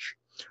age.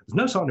 There's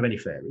no sign of any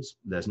fairies.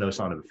 There's no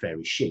sign of a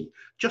fairy she.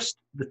 Just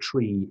the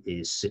tree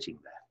is sitting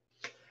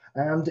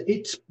there. And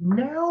it's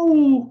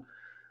now,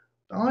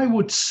 I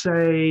would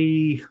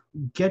say,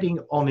 getting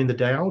on in the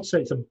day. I would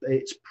say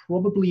it's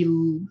probably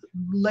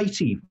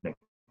late evening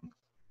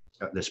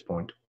at this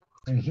point.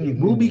 It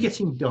will be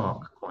getting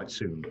dark quite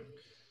soon.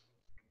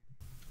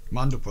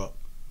 Mandelbrot,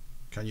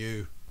 can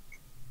you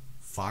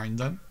find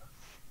them?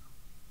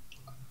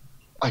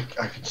 I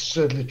can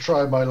certainly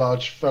try, my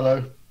large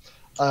fellow.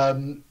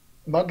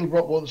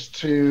 Mandelbrot wants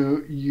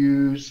to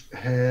use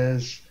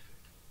his.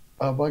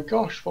 Oh my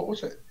gosh, what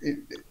was it?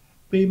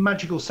 Be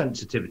magical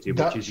sensitivity, which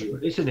That's-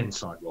 is it's an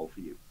insight roll for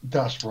you.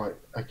 That's right.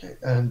 Okay,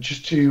 and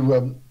just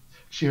to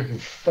see if I can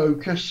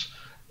focus,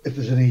 if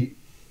there's any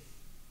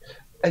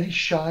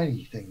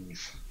shiny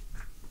things.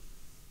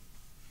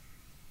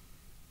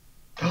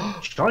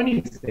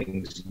 Shiny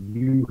things.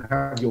 You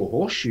have your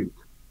horseshoe.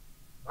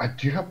 I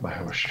do have my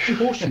How horseshoe.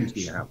 many horseshoes do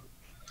you have?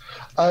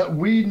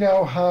 We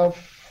now have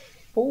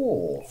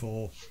 4.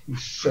 4. He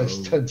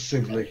says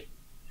tensively.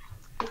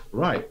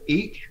 Right.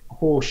 Each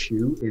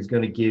horseshoe is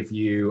going to give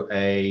you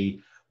a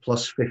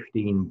plus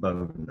 15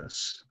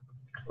 bonus.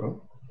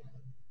 Oh.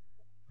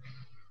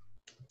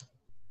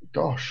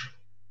 Gosh.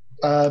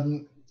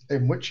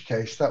 In which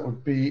case, that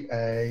would be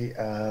a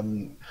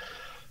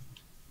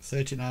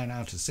 39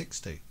 out of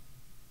 60.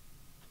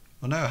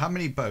 Oh no, how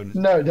many bonus?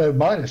 no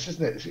minus,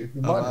 isn't it? It'd be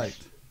Oh, minus, right.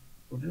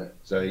 wouldn't it?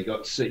 So you've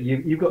got 60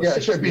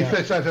 So it'd be out.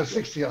 39 out of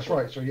 60. That's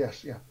right. So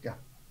yes, yeah.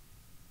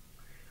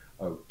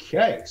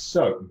 Okay,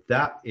 so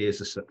that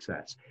is a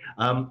success.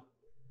 The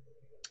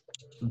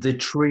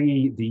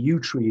yew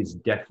tree is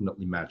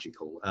definitely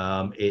magical.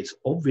 It's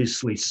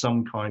obviously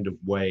some kind of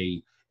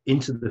way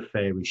into the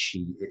fairy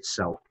she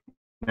itself.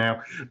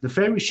 Now, the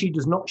fairy she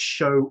does not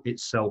show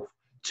itself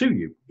to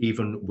you,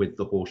 even with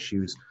the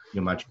horseshoes,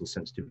 your magical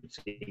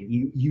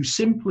sensitivity. You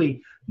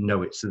simply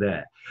know it's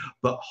there.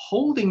 But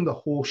holding the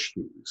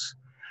horseshoes,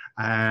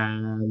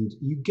 and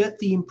you get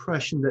the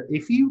impression that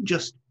if you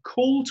just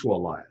call to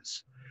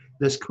Elias,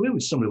 there's clearly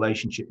some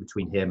relationship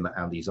between him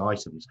and these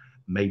items.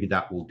 Maybe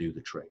that will do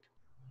the trick.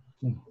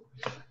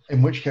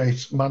 In which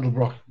case,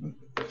 Mandelbrot,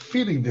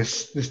 feeling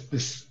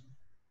this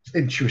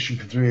intuition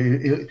come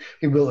through,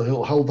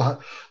 he'll hold that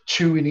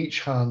 2 in each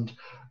hand,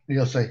 and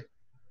he'll say,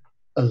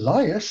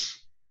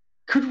 "Elias,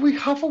 could we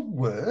have a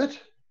word?"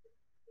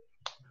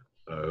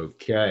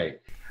 Okay.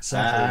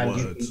 Several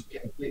words.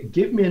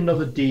 Give me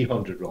another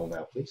D100 roll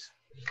now, please.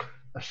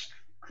 A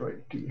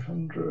straight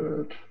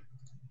D100.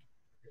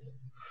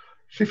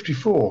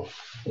 54.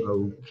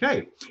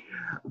 Okay.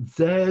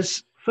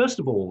 There's, first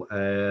of all,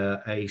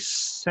 a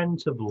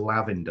scent of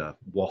lavender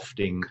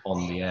wafting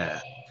on the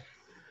air.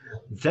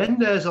 Then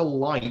there's a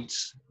light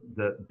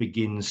that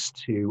begins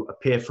to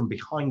appear from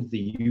behind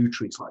the yew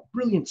tree. It's like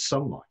brilliant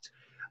sunlight.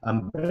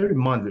 Bear in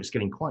mind that it's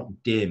getting quite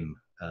dim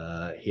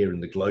here in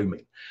the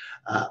gloaming.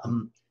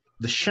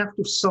 The shaft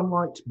of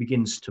sunlight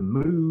begins to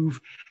move,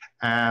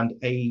 and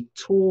a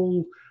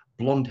tall,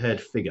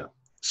 blonde-haired figure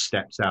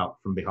steps out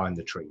from behind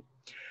the tree.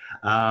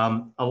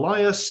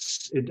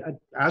 Elias,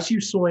 as you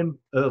saw him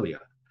earlier,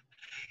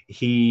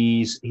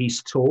 he's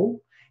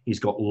tall, he's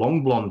got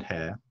long blonde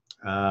hair,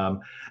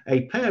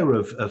 a pair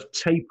of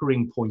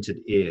tapering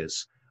pointed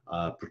ears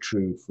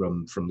protrude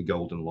from the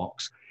golden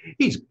locks.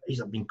 He's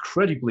an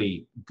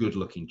incredibly good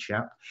looking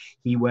chap.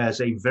 He wears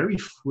a very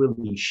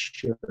frilly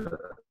shirt,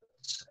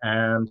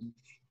 and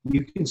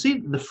you can see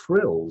that the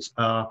frills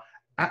are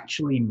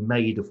actually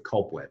made of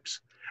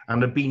cobwebs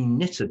and have been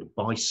knitted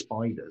by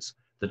spiders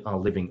that are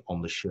living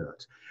on the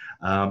shirt.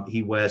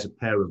 He wears a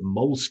pair of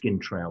moleskin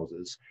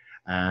trousers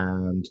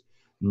and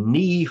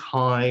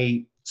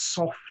knee-high,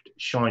 soft,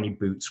 shiny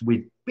boots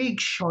with big,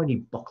 shiny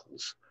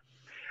buckles.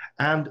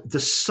 And the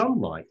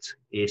sunlight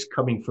is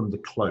coming from the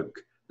cloak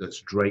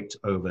that's draped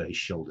over his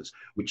shoulders,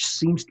 which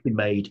seems to be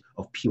made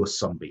of pure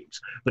sunbeams,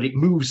 but it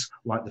moves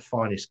like the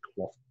finest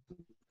cloth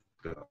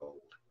of gold.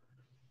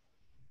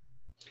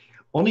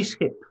 On his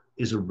hip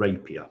is a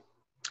rapier,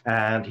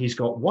 and he's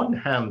got one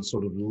hand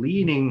sort of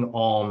leaning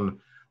on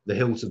the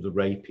hilt of the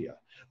rapier.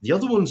 The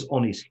other one's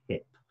on his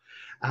hip,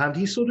 and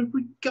he sort of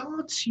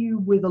regards you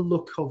with a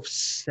look of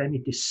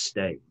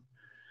semi-disdain.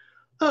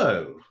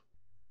 "Oh,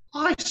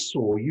 I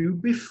saw you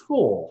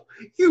before.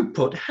 You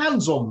put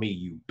hands on me,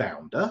 you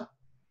bounder,"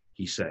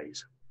 he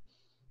says.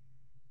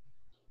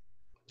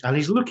 And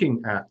he's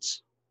looking at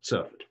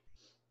Serfod.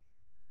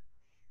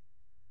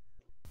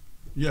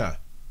 Yeah.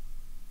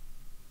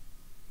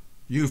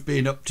 You've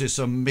been up to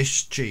some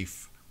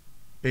mischief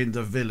in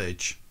the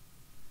village.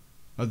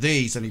 Are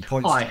these? And he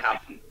points. I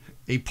haven't.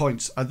 He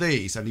points. Are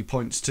these? And he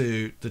points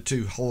to the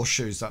 2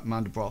 horseshoes that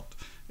Mandelbrot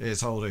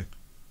is holding.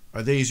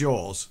 Are these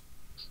yours?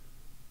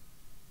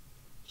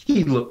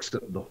 He looks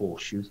at the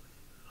horseshoes.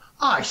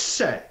 "I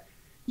say,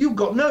 you've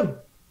got no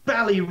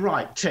bally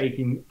right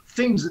taking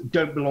things that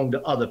don't belong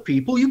to other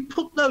people. You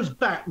put those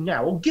back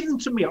now, or give them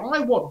to me.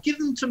 Give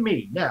them to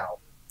me now.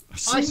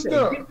 I say,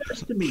 No. give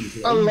those to me."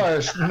 Here.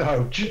 Elias,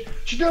 no. Do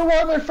you know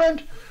why, my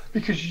friend?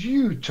 Because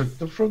you took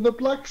them from the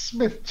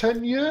blacksmith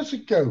 10 years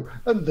ago,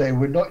 and they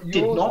were not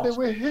yours, not. they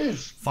were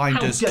his.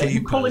 Finders How dare you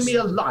keepers. calling me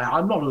a liar?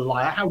 I'm not a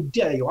liar. How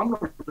dare you? I'm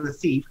not a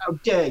thief. How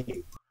dare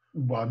you?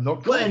 Well, I'm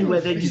not Well, calling anyway,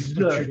 you a they thief, deserved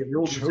but it. They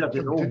all took deserved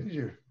it them, all. didn't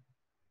you?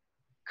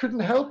 Couldn't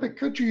help it,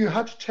 could you? You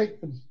had to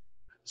take them.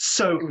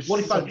 So It was what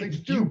if something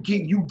to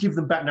you give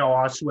them back now?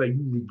 I swear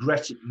you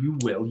regret it. You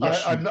will.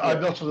 Yes, I'm you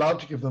will. not allowed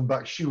to give them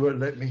back. She won't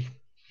let me.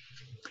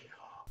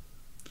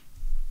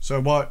 So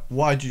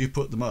why did you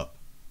put them up?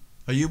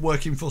 Are you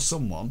working for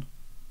someone?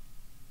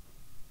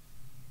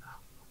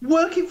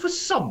 Working for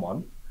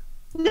someone?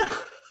 No.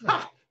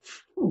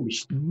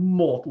 Foolish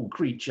mortal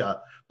creature,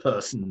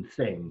 person,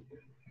 thing.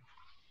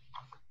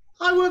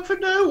 I work for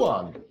no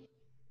one.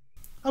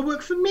 I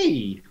work for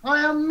me.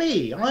 I am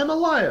me. I am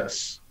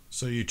Elias.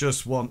 So you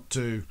just want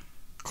to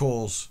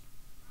cause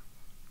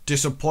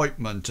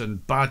disappointment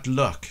and bad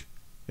luck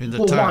in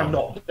the town? Why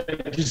not? They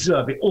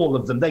deserve it, all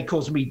of them. They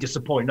cause me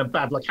disappointment and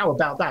bad luck. How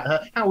about that? Huh?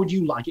 How would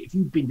you like it if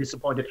you'd been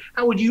disappointed?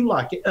 How would you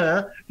like it?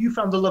 You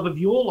found the love of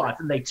your life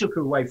and they took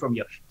her away from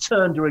you,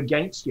 turned her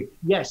against you.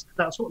 Yes,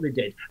 that's what they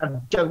did.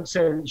 And don't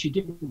say that she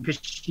didn't, because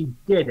she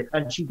did.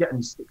 And she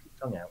didn't stick her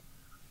tongue out.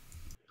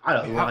 I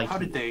don't like How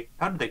did they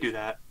do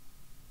that?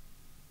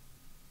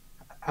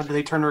 How did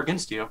they turn her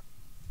against you?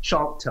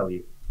 Shan't tell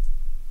you.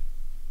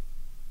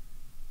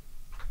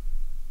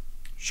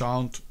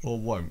 Shan't or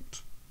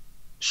won't?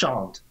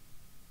 Shan't.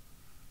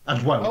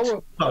 And won't. How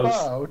Both.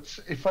 about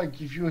if I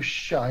give you a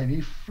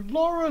shiny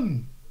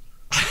florin?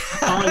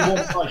 I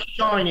want my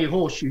shiny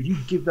horseshoes. You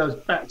give those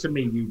back to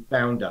me, you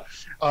bounder.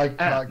 I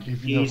can't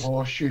give you the he's-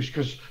 horseshoes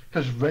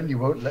because Rennie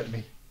won't let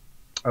me.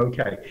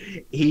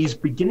 Okay. He's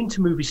beginning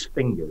to move his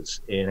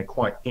fingers in a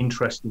quite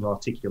interesting,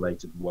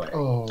 articulated way.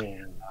 Oh.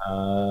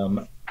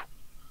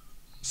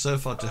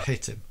 Serfod to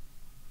hit him.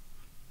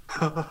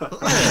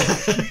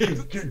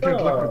 Good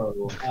luck.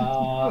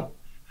 So,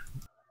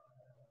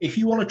 if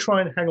you want to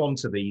try and hang on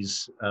to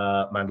these,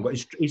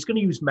 Mandelbrot, he's going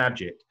to use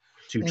magic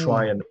to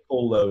try and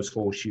pull those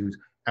horseshoes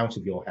out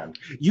of your hand.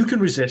 You can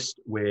resist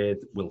with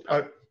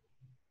willpower.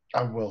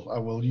 I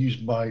will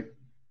use my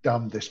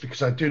damnedest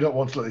because I do not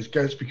want to let these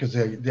go because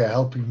they're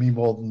helping me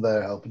more than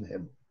they're helping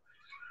him.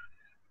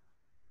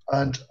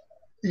 And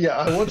yeah,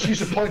 I want to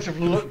use a point of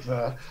luck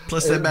there.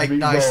 Plus they make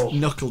nice Re-roll.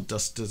 knuckle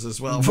dusters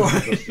as well.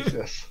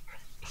 Yes.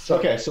 So,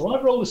 Okay, so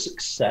I've rolled a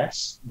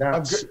success.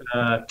 That's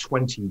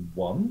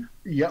 21.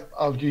 Yep,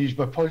 I'll use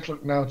my point of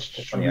luck now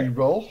to 28.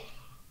 re-roll.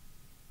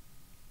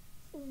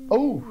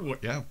 Oh,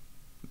 Yeah.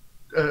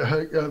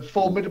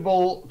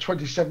 formidable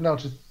 27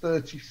 out of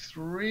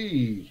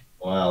 33.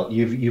 Well,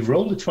 you've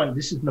rolled a 20.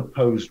 This is an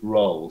opposed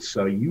roll,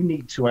 so you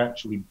need to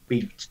actually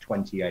beat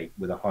 28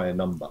 with a higher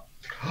number.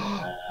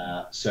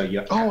 So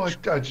you're Oh,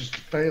 I just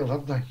failed,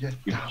 haven't I? Yeah.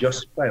 you've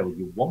just failed.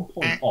 You're 1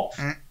 point off.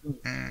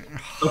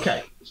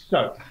 Okay,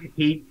 so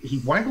he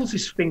waggles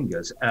his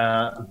fingers.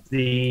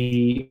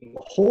 The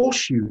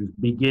horseshoes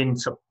begin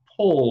to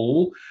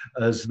pull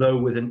as though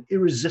with an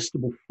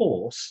irresistible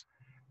force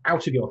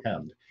out of your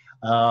hand.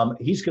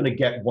 He's going to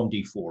get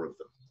 1d4 of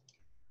them.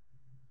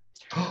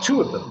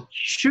 2 of them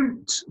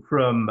shoot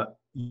from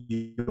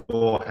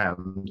your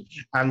hand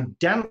and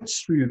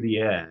dance through the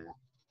air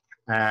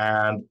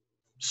and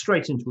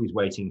straight into his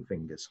waiting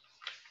fingers.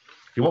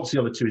 If he wants the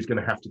other 2, he's going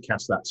to have to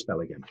cast that spell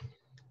again.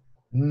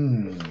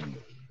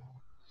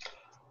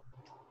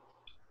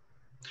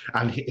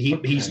 And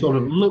he sort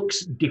of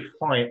looks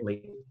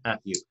defiantly at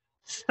you.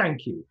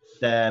 Thank you.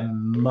 They're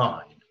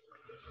mine.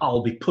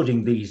 I'll be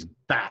putting these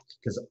back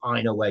because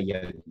I know where you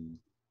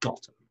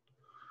got them.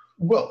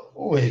 Well,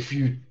 if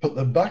you put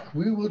them back,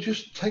 we will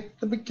just take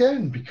them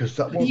again because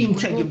that You can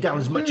take them down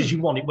as much as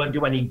you want. It won't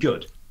do any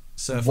good.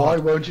 Why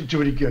won't it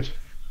do any good?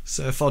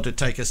 Serfod to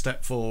take a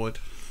step forward.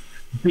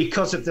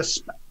 Because of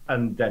the...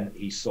 And then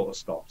he sort of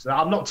stops.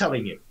 I'm not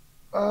telling you.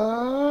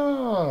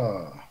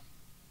 Ah.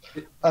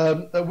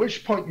 At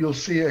which point you'll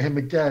see him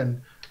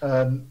again.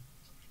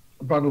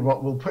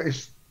 Mandelbrot will put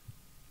his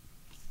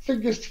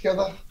fingers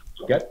together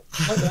Okay.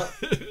 like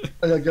that,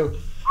 and then go,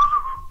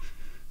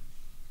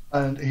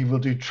 and he will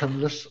do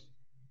tremulous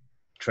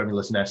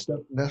Tremulous Nesta.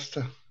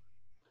 Nesta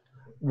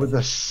with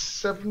a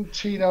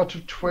 17 out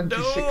of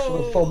 26 No. for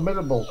the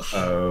formidable.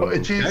 But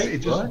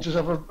it right. does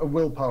have a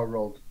willpower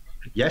roll.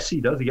 Yes,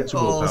 he does. He gets a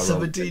willpower Oh,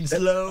 roll. 17's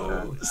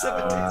low.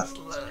 17's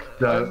low.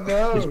 So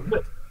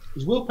No.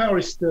 his willpower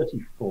is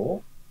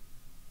 34.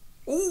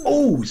 Ooh.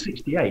 Oh,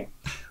 68.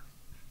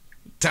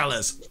 Tell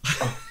us.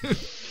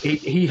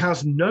 He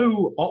has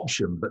no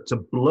option but to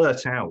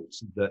blurt out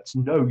that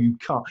no, you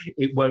can't.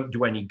 It won't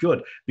do any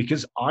good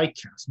because I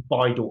cast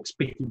Bidork's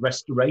Pithy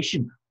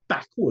Restoration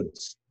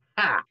backwards.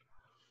 Ah.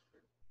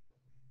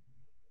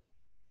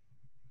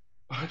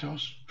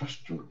 Bidork's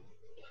Restoration.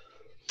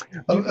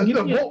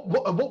 You-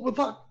 What would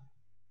that?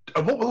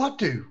 What will that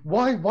do?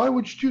 Why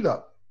would you do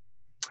that?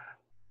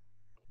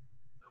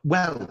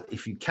 Well,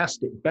 if you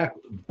cast it back,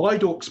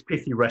 Bidork's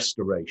Pithy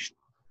Restoration,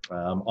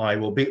 I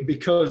will be,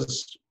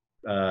 because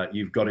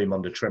you've got him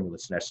under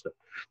Tremulous Nesta,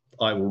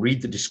 I will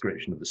read the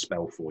description of the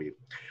spell for you.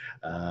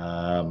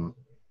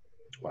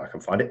 Well, I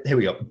can find it. Here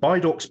we go.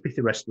 Bidork's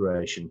Pithy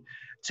Restoration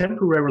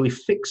temporarily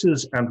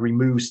fixes and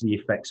removes the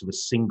effects of a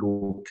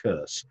single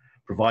curse,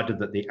 provided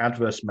that the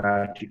adverse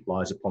magic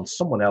lies upon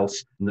someone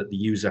else and that the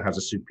user has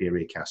a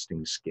superior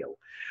casting skill.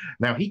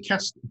 Now, he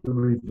cast the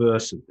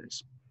reverse of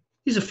this.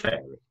 He's a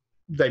fairy.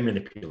 They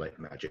manipulate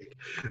magic.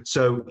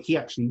 So he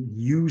actually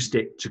used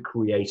it to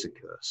create a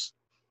curse.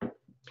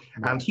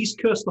 And he's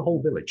cursed the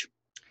whole village.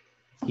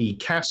 He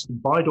cast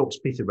Bidork's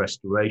Pithy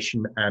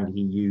Restoration and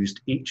he used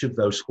each of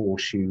those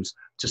horseshoes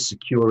to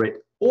secure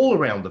it all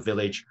around the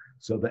village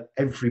so that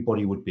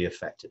everybody would be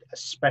affected,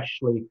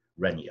 especially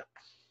Renya.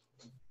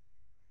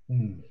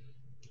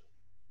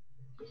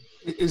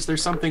 Is there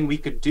something we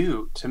could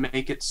do to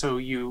make it so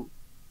you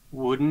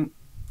wouldn't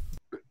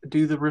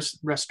do the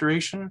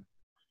restoration?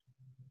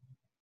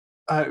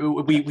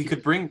 We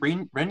could bring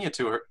Renya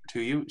to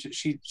you.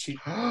 She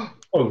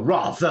Oh,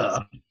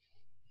 rather.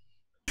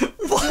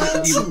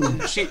 What?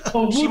 she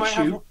Would might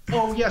you? have.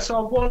 Oh, yes, I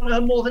want her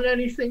more than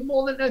anything,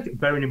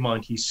 Bearing in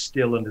mind, he's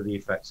still under the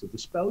effects of the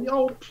spell.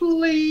 Oh,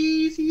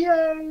 please,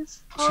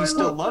 yes. She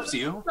still loves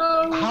you.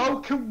 No. How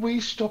can we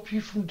stop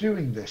you from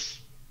doing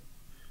this?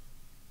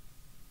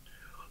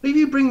 If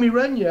you bring me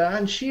Renya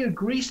and she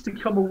agrees to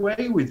come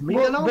away with me,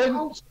 Well, then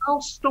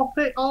I'll stop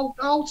it.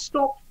 I'll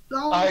stop.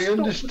 I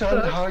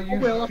understand how you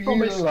I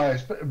promise. feel,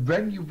 Elias, but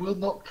Renya will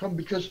not come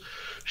because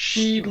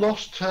she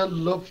lost her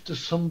love to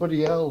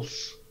somebody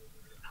else.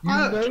 You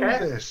I don't know care.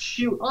 this.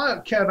 Shoot, I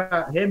don't care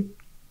about him.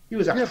 He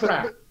was a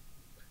crap. But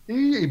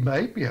he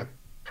may be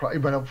he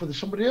went up with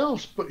somebody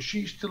else, but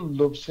she still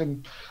loves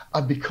him,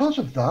 and because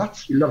of that,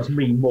 She loves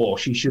me more.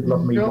 She should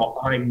love me more.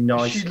 I'm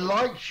nice. she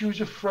likes you as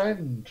a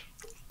friend.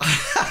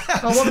 I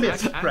want to be a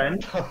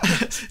friend.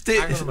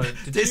 Hang on a moment.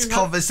 Did This you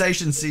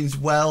conversation seems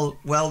well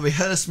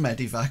rehearsed,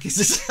 Medivac. Is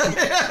this?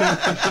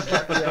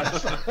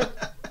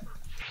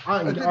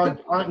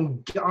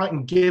 I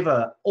can give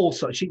her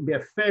also. She can be a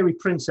fairy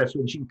princess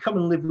and she can come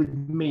and live with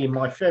me in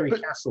my fairy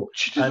castle.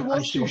 She doesn't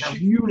want she'll to. have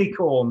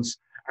unicorns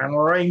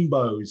and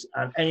rainbows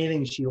and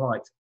anything she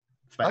likes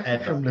I can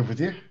forever. come live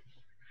with you.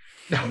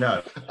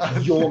 No,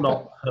 you're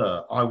not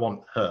her. I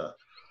want her.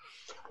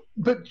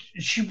 But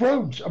she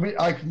won't. I mean,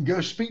 I can go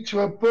speak to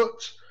her,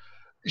 but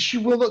she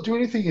will not do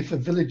anything if the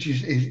village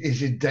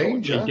is in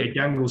danger. She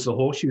dangles the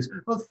horseshoes.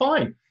 Well,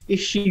 fine.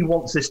 If she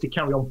wants this to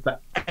carry on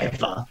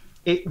forever,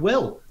 it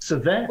will. So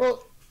there.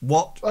 Well,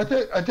 What? I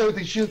don't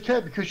think she'll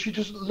care because she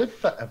doesn't live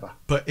forever.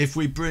 But if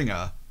we bring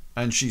her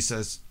and she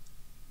says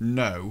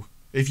no,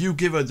 if you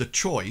give her the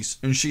choice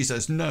and she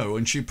says no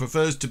and she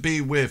prefers to be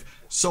with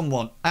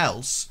someone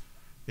else,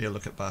 he'll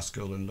look at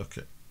Brascule and look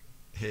at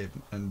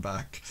him and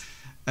back.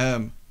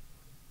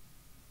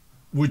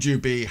 Would you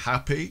be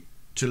happy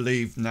to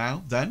leave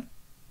now then?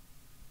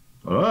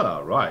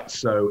 Oh, right.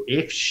 So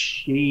if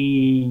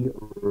she...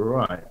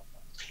 Right.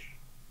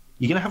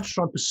 You're going to have to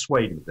try and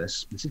persuade me with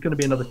this. This is going to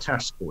be another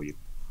task for you.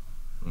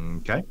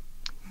 Okay.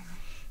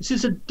 This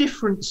is a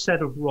different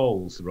set of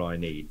roles that I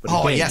need. But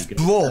Oh, again, yes, you're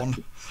gonna-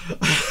 brawn.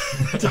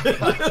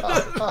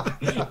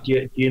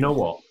 do you know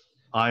what?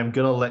 I'm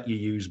going to let you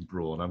use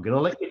brawn. I'm going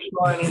to let you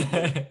try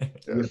and...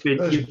 You've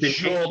been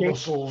jaw itching.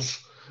 muscles.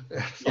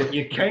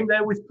 You came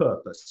there with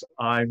purpose.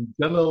 I'm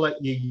going to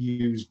let you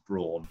use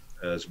brawn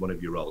as one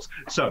of your roles.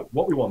 So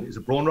what we want is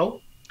a brawn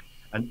roll,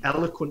 an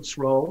eloquence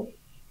roll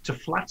to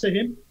flatter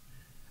him,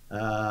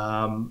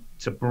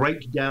 to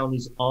break down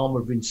his armor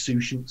of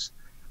insouciance,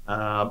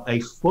 a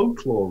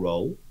folklore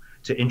roll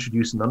to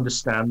introduce an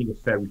understanding of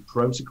fairy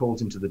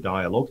protocols into the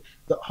dialogue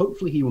that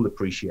hopefully he will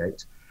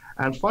appreciate,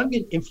 and finally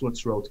an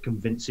influence roll to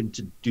convince him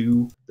to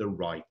do the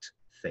right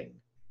thing.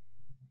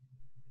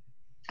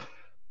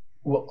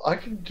 Well, I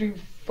can do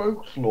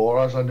folklore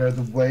as I know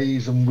the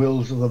ways and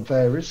wills of the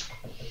fairies.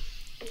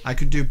 I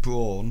could do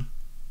brawn.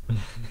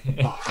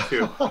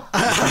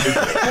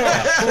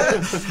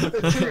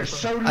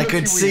 I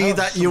could see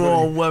that you were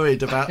all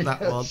worried about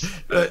that one.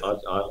 But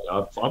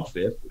I'm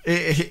fearful.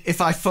 if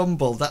I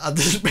fumble, that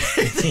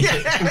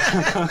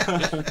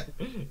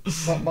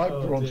My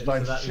brawn's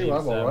 92,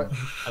 I'm all right.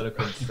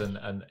 Eloquence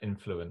and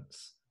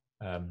influence.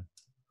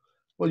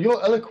 Well,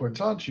 you're eloquent,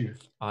 aren't you?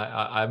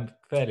 I'm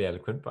fairly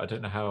eloquent, but I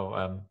don't know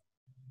how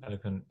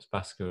eloquent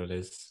Brascule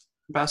is.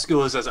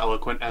 Brascule is as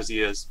eloquent as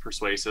he is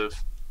persuasive.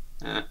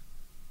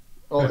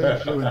 Or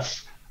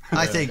influence.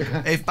 I think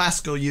if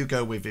Brascule, you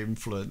go with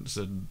influence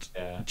and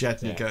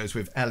Jedny yeah. goes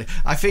with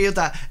I feel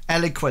that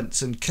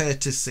eloquence and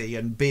courtesy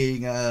and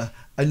being a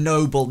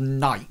noble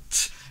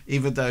knight,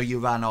 even though you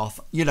ran off,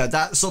 you know,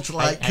 that sort of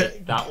like...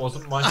 Hey, that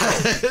wasn't my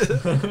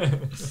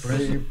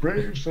fault.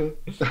 Brave, sir.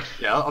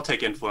 Yeah, I'll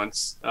take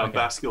influence.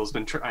 Brascule's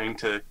been trying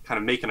to kind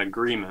of make an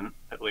agreement,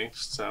 at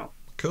least, so...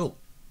 Cool.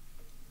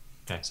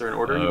 Is there an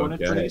order you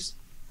wanted for these?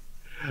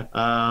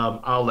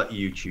 I'll let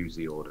you choose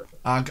the order.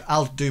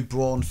 I'll do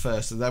brawn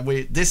first, and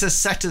then this has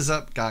set us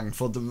up, gang,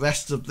 for the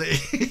rest of the...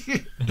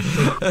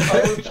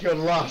 I want to go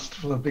last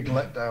for the big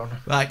letdown.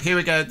 Right, here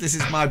we go. This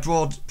is my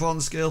brawn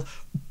skill.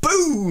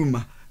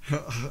 Boom!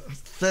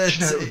 30.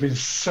 That would have been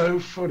so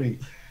funny.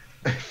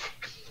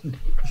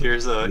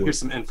 Here's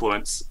some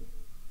influence.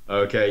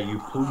 Okay, you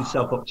pull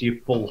yourself up to your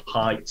full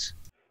height,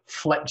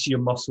 flex your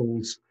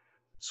muscles,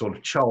 sort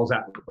of Charles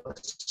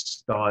Atlas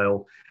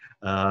style.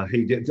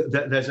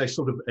 There's a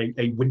sort of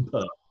a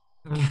whimper.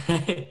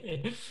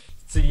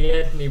 So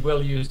Jedny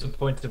will use a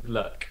point of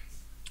luck,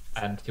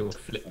 and he'll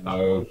flip back.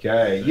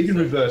 Okay, you can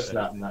reverse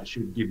that, and that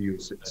should give you a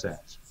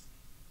success.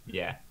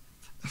 Yeah.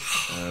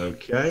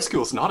 Okay.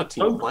 Brascule's not a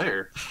team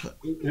player.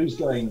 Who's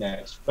going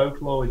next?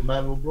 Folklore with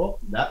Mandelbrot.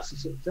 That's a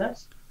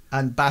success.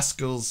 And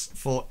Brascule's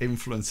for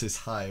influence is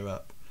higher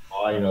up.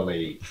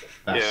 Finally.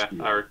 Yeah,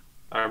 our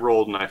I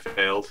rolled and I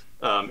failed.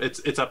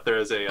 It's up there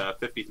as a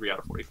 53 out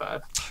of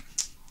 45.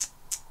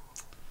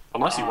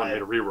 Unless you want me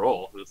to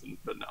re-roll,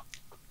 but no.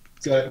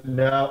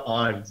 Now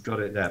I've got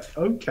it there.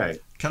 Okay.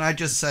 Can I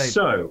just say,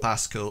 So,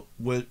 Pascal,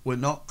 we're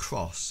not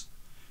cross.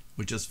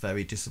 We're just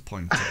very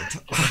disappointed. That's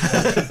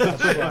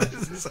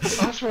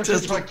what I say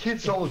to my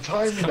kids all the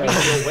time. You know.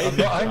 I'm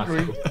not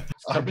angry.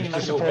 I'm just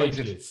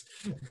disappointed.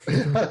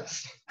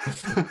 Yes.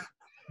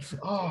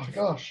 Oh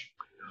gosh.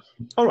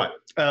 all right.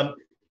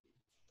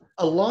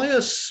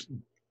 Elias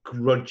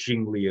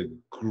grudgingly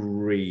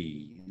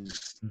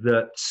agrees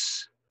that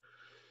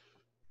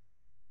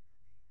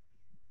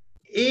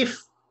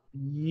if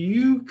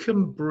you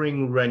can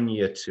bring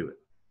Renya to it,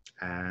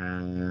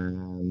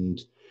 and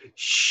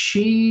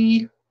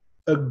she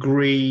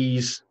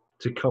agrees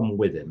to come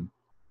with him,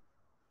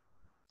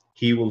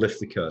 he will lift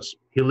the curse.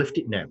 He'll lift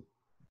it now,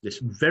 this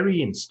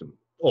very instant,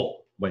 or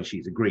when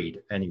she's agreed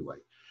anyway.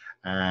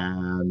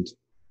 And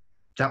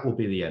that will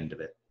be the end of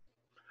it.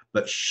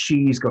 But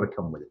she's got to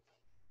come with it.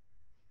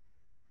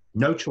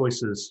 No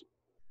choices.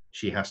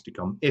 She has to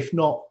come. If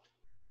not,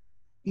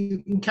 you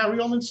can carry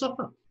on and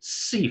suffer.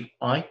 See if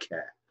I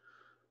care.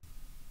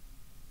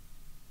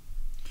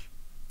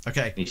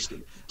 Okay. He's still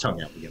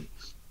tongue out again.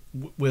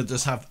 We'll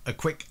just have a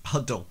quick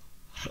huddle.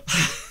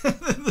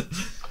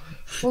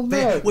 Well,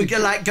 no, We're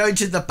like going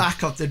to the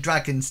back of the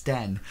dragon's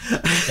den.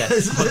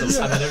 Yes,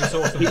 and then every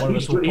so often one of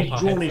us will He's pop our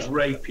drawn heads his up.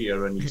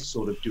 rapier and he's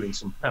sort of doing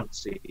some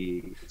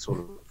fancy sort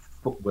of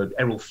footwork,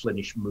 Errol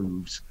Flynnish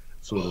moves,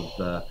 sort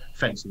of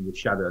fencing with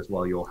shadows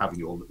while you're having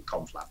your little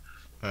conflap.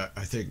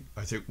 I think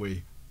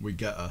we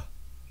get her,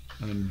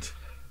 and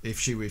if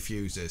she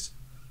refuses,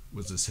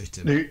 we'll just hit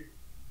him.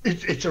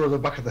 It's her on the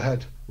back of the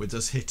head. We'll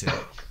just hit him.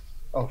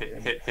 Oh,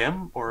 Hit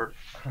him or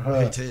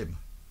Hit him.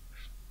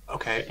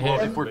 okay?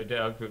 Well, if we're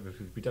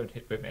We don't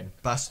hit women.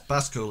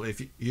 Brascule,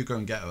 if you go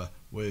and get her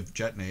with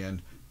Jedny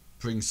and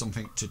bring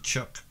something to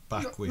chuck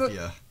back with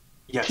you.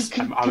 yes,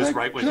 Can I was I-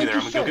 right with can you I there.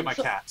 I'm just gonna go get my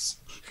say- cats.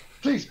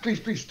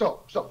 please,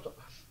 stop.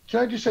 Can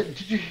I just say,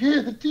 did you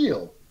hear the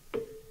deal?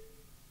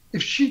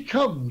 If she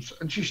comes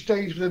and she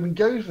stays with him and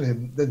goes with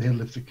him, then he'll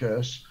lift the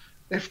curse.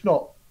 If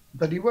not,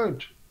 then he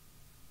won't.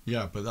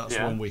 Yeah, but that's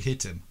Yeah. when we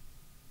hit him.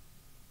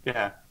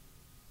 Yeah.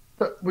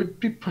 But we'd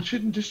be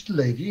putting this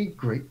lady in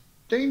great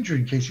danger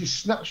in case he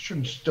snatched her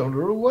and stole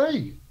her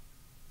away.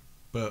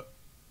 But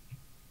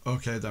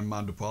okay, then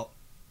Mandelbrot.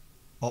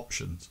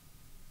 Options.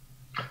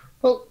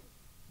 Well,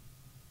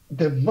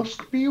 there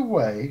must be a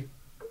way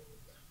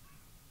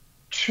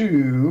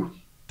to.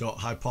 Don't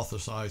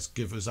hypothesize.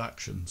 Give us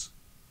actions.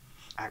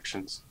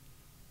 Actions.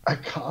 I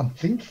can't. I'm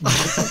thinking.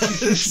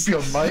 This is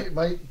beyond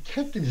my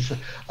captain's.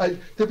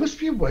 There must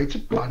be a way to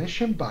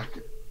banish him back,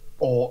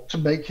 or to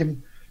make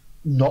him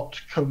not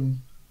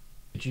come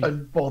Could you,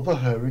 and bother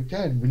her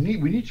again. We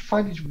need to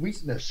find his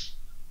weakness.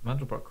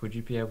 Mandelbrot, would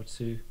you be able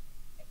to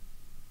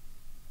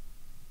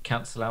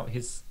cancel out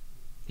his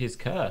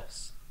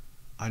curse?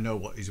 I know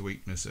what his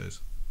weakness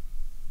is.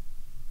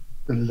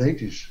 The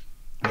ladies.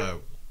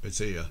 No, it's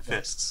here.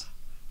 Fists.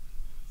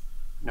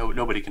 No,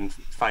 nobody can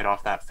fight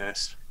off that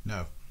fist.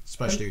 No,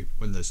 especially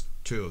when there's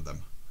two of them.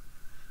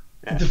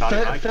 Yeah, The not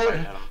even fair- I can fair- fight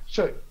at 'em.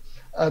 So,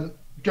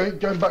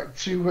 going back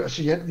to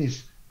Sir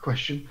Jedny's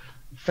question,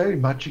 fairy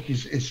magic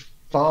is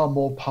far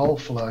more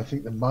powerful, I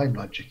think, than my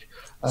magic.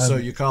 So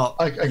you can't.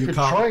 I you could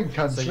can't. try and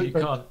cancel So it, you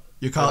but can't.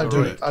 You can't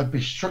do it. I'd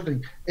be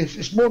struggling.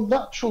 It's more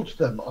natural to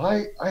them.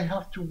 I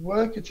have to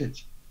work at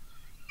it.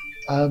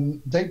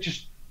 They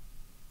just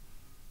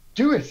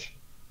do it.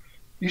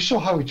 You saw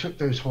how he took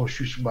those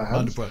horseshoes from my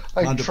hands.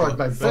 I tried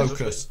my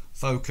best.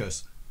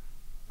 Focus.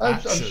 I'm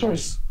sorry.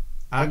 Actions.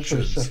 I'm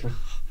sorry, Actions. Serfod.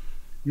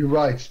 You're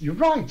right.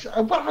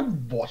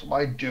 What am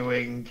I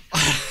doing?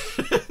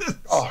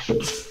 Oh,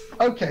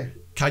 okay.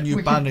 Can you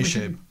We banish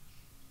we him?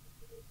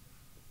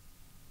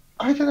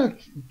 I don't know.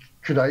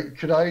 Could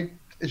I?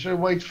 Is there a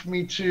way for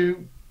me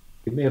to?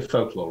 Give me a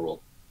folklore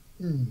roll.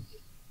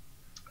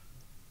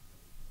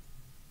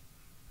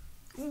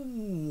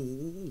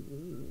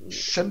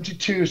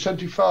 72,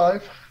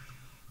 75.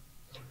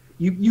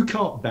 You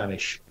can't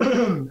banish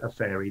a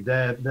fairy.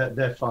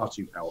 They're far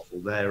too powerful.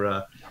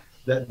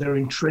 They're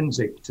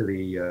intrinsic to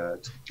the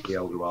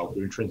Elder World.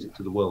 They're intrinsic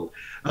to the world.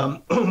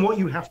 What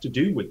you have to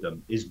do with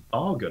them is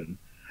bargain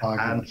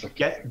and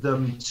get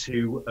them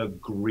to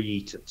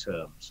agree to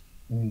terms.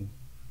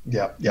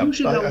 Yeah.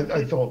 Usually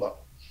I thought that.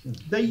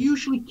 They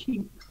usually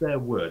keep their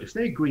word. If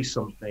they agree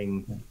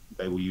something,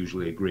 they will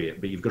usually agree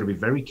it. But you've got to be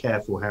very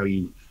careful how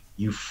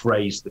you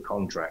phrase the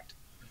contract.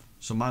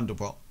 So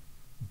Mandelbrot,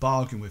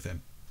 bargain with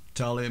him.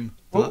 Tell him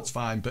Well, that's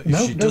fine, but if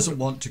she doesn't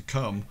want to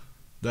come,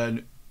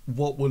 then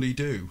what will he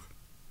do?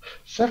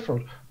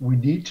 Serfod, we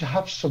need to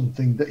have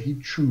something that he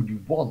truly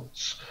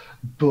wants,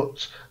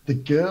 but the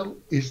girl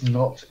is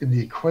not in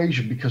the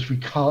equation because we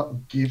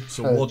can't give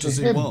So her what to does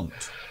he him. want?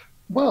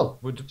 Well,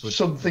 Would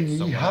something he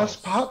someone has, else-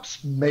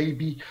 perhaps.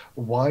 Maybe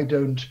why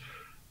don't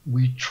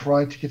we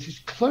try to get his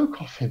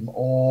cloak off him,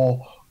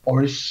 or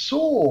his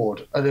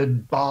sword, and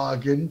then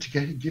bargain to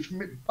give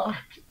him it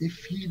back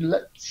if he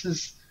lets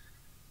us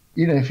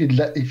You know, if you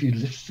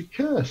lift the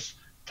curse,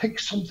 take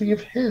something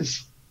of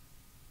his.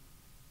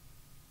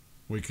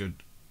 We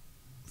could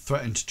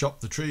threaten to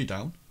chop the tree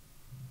down.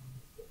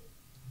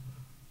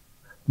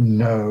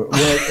 No,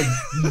 well,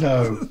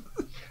 no.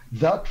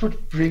 That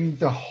would bring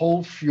the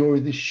whole fury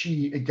of the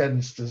She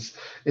against us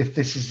if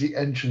this is the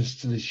entrance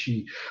to the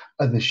She.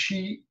 And the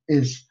She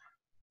is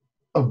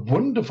a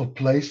wonderful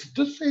place.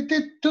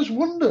 It does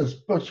wonders,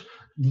 but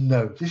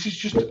no, this is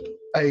just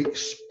a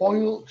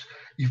spoilt.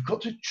 You've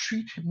got to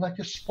treat him like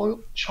a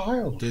spoilt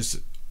child.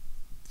 This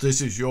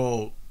is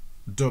your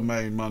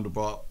domain,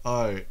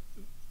 Mandelbrot.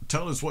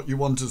 Tell us what you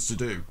want us to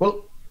do.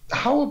 Well,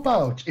 how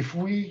about if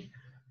we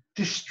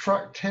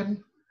distract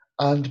him,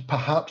 and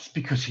perhaps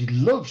because he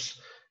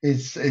loves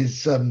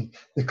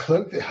the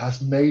cloak that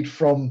has made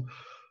from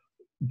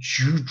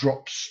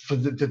dewdrops for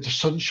the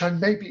sunshine.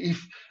 Maybe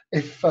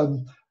if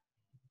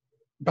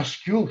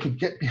Brascule could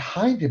get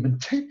behind him and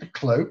take the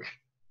cloak,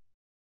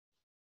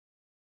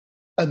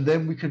 and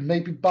then we could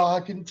maybe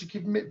bargain to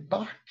give him it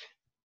back.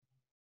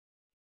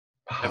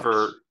 Perhaps.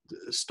 Ever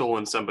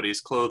stolen somebody's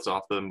clothes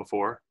off them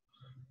before?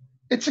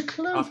 It's a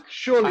cloak.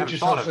 Surely, I've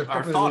thought of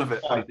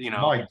it. But, you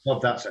know, My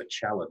God, that's a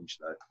challenge,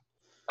 though.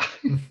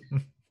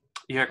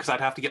 Yeah, because I'd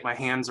have to get my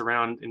hands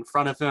around in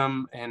front of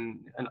him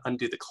and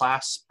undo the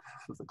clasp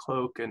of the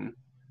cloak. And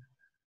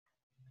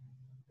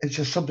is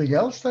there something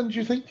else then, do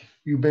you think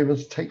you'd be able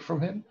to take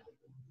from him?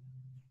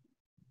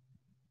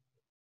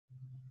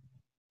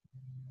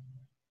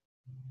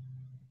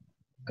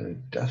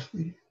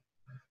 Deathly.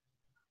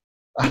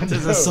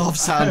 There's a soft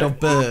sound of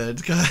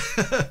bird. He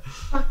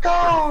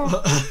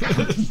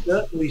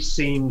certainly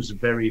seems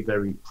very,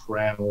 very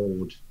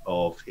proud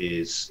of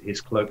his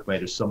cloak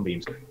made of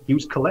sunbeams. He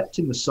was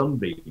collecting the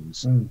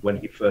sunbeams when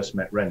he first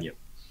met Renya.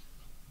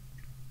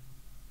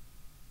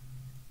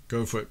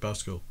 Go for it,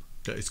 Brascule.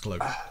 Get his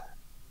cloak.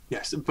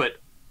 Yes, but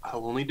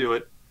I'll only do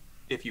it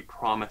if you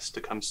promise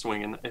to come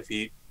swinging if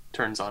he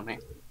turns on me.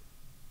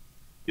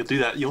 You'll do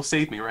that. You'll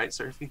save me, right,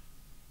 Serfy?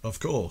 Of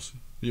course.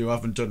 You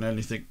haven't done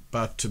anything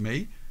bad to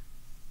me.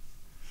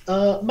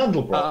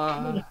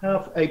 Mandelbrot, can you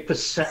have a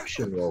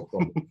perception roll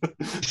for me?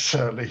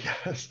 Certainly,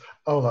 yes.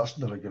 Oh, that's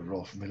not a good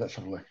roll for me. Let's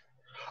have a look.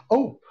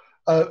 Oh,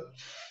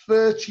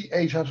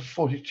 38 out of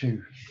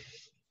 42.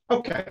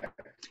 Okay.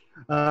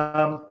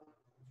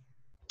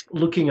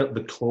 Looking at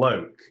the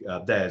cloak,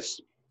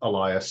 there's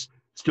Elias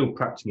still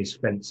practicing his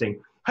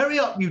fencing. Hurry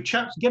up, you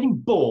chaps, getting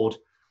bored.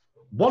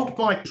 Want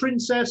my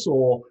princess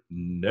or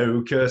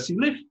no cursey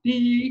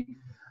lifty?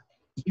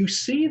 You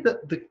see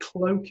that the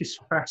cloak is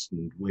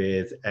fastened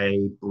with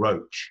a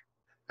brooch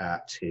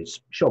at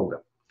his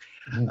shoulder.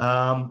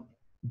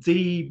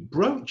 The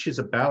brooch is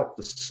about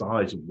the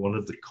size of one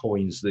of the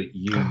coins that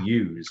you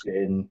use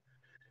in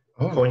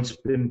coin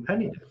spin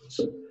penny dance.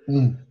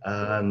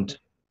 And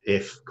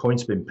if coin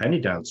spin penny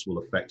dance will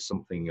affect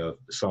something of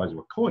the size of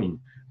a coin,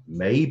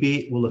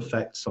 maybe it will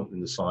affect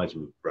something the size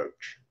of a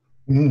brooch.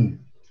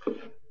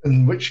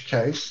 In which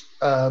case,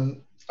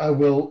 I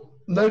will,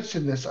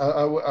 noticing this,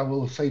 I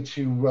will say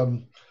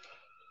to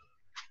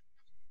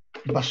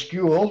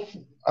Brascule,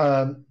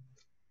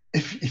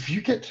 if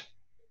you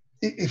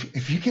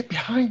get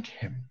behind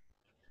him,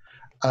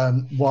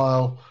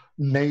 while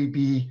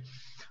maybe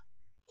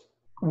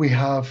we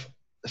have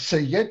Sir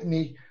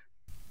Jedny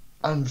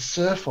and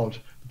Serfod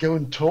go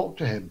and talk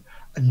to him,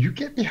 and you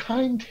get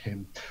behind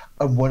him,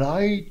 and when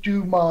I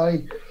do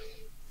my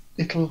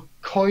little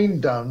coin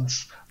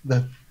dance,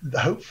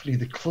 hopefully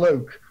the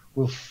cloak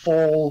will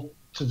fall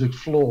to the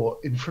floor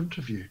in front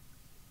of you.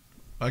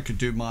 I could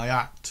do my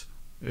act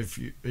if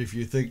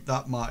you think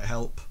that might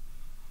help.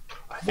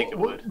 I think it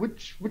would.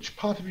 Which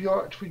part of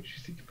your act would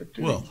you think about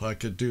doing? Well, I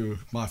could do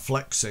my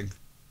flexing.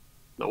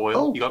 The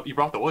oil. Oh. You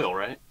brought the oil,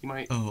 right? You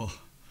might. Oh,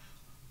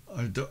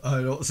 I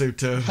don't seem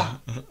to.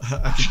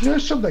 You know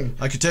something?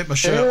 I could take my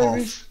shirt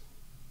off.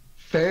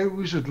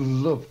 Fairies would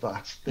love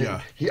that.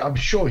 Yeah. I'm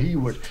sure he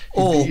would.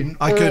 Or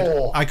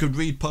I could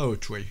read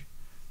poetry,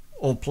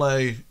 or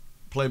play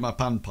my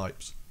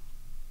panpipes.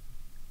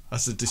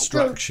 That's a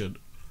distraction.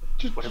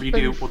 Whatever you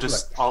do,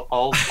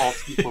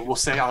 we'll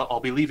say I'll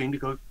be leaving to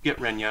go get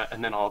Renya,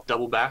 and then I'll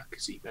double back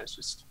so you guys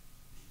just.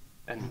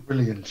 And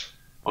brilliant.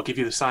 I'll give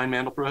you the sign,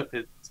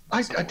 Mandelbrot.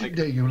 I didn't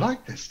know you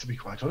like this, to be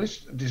quite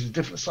honest. This is a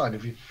different side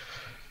of you.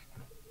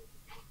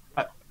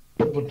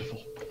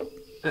 Wonderful.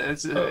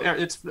 It's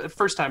the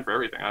first time for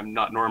everything. I'm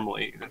not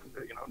normally,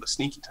 the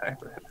sneaky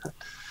type.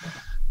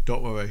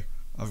 Don't worry,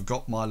 I've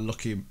got my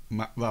lucky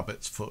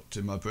rabbit's foot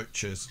in my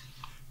britches.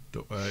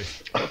 Don't worry.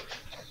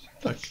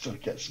 That still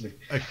gets me.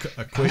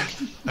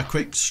 A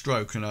quick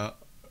stroke and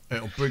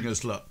it'll bring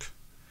us luck.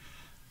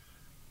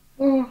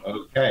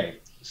 Okay,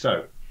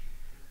 so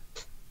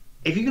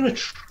if you're going to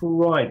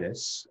try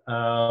this,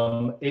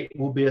 it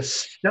will be a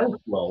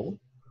stealth roll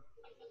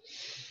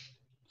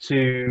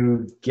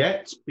to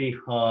get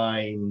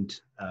behind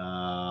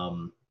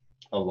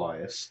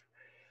Elias.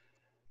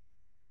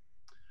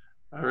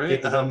 All right.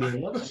 It will be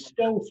another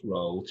stealth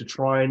roll to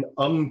try and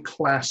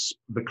unclasp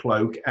the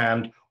cloak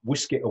and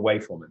whisk it away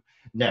from him.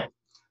 Now,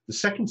 the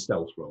second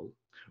stealth roll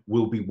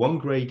will be 1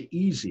 grade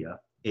easier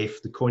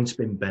if the coin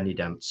spin Benny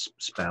Dance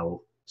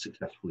spell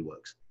successfully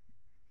works.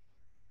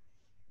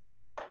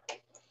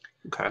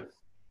 Okay.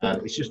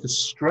 And it's just a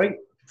straight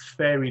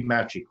fairy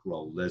magic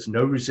roll. There's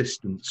no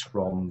resistance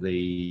from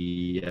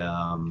the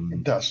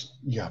It does,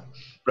 yeah.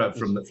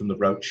 from the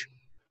brooch.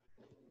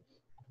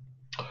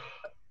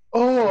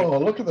 Oh,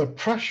 look at the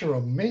pressure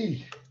on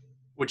me.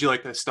 Would you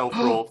like the stealth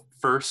roll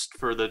first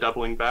for the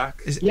doubling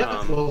back?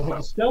 Yeah, we'll have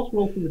a stealth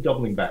roll for the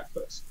doubling back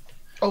first.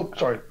 Oh,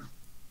 sorry.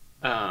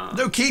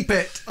 No, keep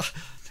it.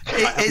 I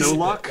have no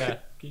luck. Yeah,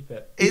 keep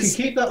it. You can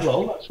keep that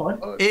roll, that's fine.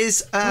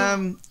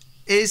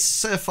 Is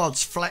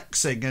Serfod's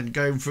flexing and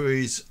going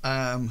through his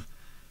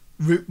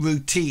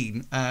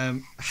routine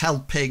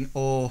helping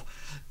or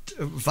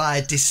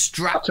via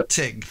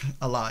distracting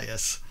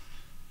Elias?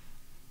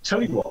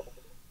 Tell you what,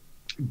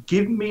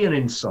 give me an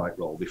insight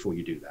roll before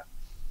you do that.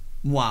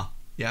 Wow,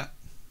 yeah.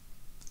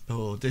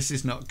 Oh, this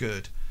is not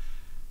good.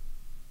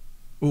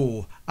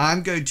 Oh,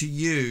 I'm going to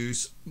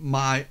use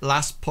my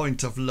last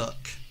point of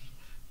luck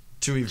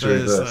to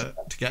reverse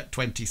to get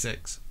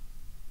 26.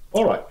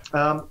 All right.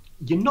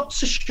 You're not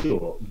so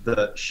sure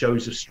that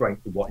shows of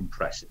strength are what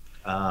impressive.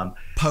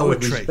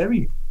 Poetry. However,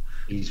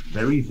 he's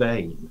very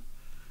vain.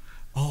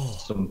 Oh,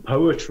 Some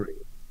poetry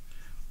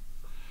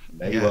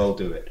may well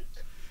do it.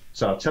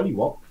 So I'll tell you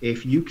what,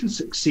 if you can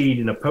succeed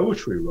in a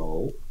poetry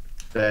roll,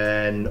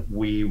 then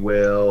we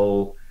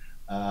will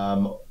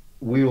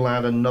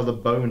add another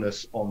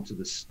bonus onto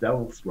the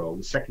stealth roll,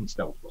 the second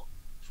stealth roll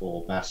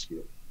for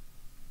Brascule.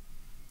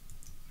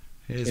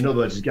 In other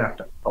words, he's going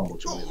to have to fumble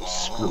to a little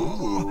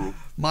screw.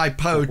 my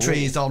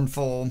poetry is on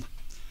form.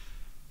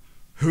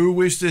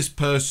 Who is this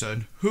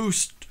person who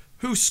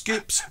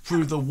skips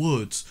through the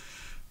woods,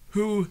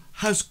 who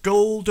has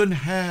golden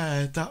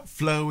hair that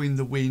flow in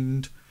the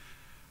wind?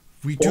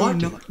 We do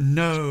not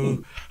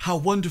know how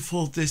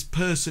wonderful this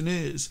person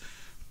is,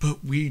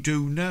 but we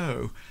do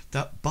know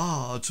that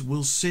bards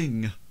will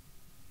sing.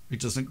 It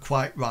doesn't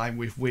quite rhyme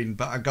with wind,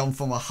 but I've gone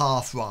from a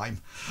half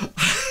rhyme.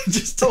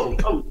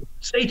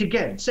 Say it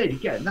again.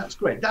 That's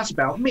great. That's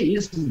about me,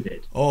 isn't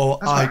it? Oh,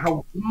 That's about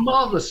how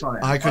marvellous I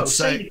am. I could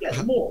say say it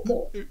again. More.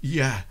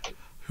 Yeah,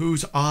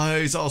 whose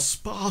eyes are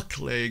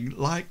sparkling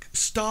like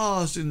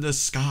stars in the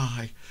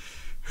sky,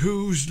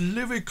 whose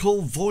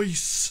lyrical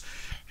voice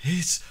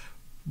is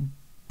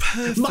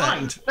perfect.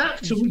 Mine,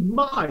 actually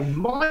mine.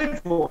 My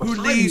voice. Who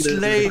leaves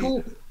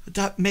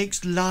that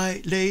makes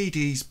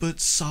ladies but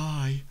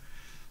sigh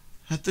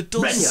at the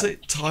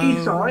dulcet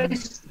tone.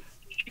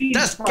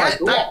 Just get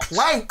the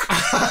cloak.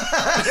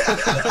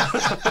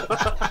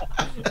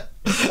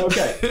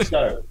 Okay,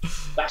 so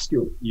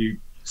Brascule, you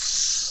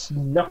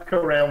snuck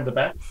around the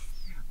back.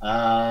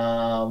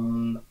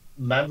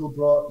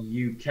 Mandelbrot,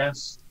 you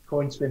cast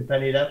coin spin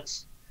penny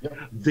dance. Yep.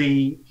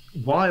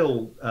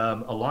 While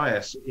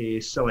Elias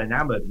is so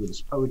enamoured with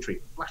his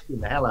poetry, flashing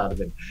the hell out of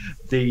him,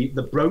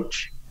 the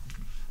brooch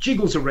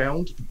jiggles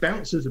around,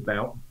 bounces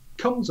about,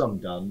 comes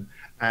undone,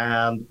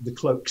 and the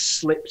cloak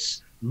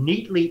slips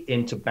neatly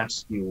into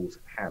Brascule's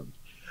hand.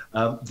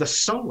 The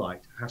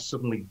sunlight has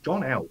suddenly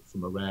gone out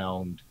from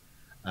around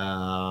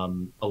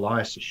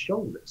Elias's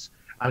shoulders,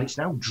 and it's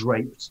now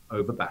draped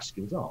over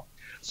Brascule's arm.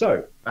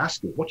 So,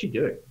 Brascule, what are you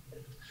doing?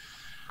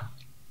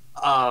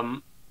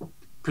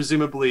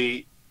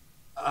 Presumably,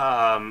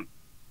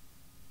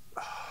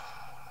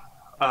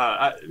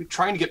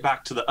 trying to get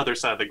back to the other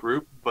side of the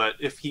group, but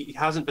if he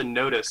hasn't been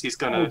noticed, he's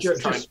going to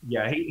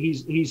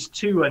he's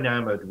too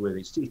enamored with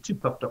it. He's too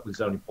puffed up with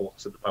his own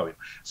importance of the poem.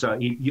 So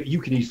you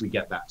can easily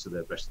get that to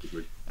the rest of the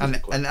group.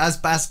 And as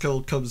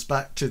Brascule comes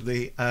back to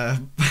the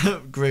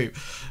group,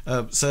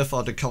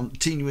 Serfod,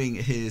 continuing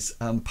his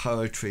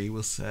poetry,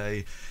 will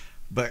say,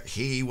 "But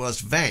he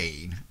was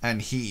vain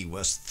and he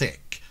was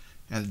thick,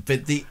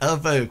 but the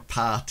other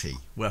party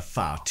were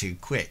far too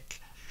quick.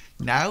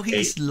 Now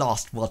he's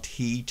lost what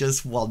he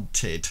just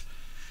wanted."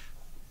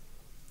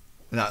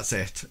 And that's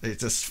it. It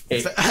just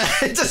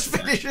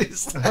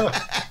finishes.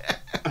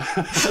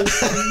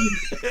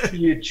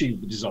 You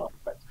achieved the desired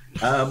effect.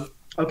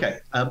 Okay.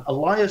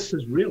 Elias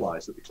has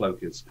realised that the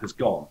cloak has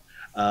gone.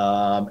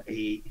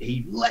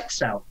 He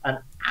lets out an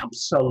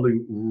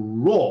absolute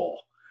roar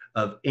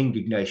of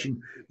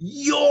indignation.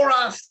 "You're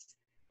a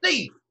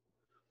thief!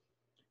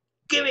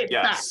 Give it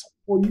back,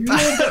 or you're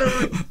going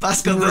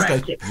to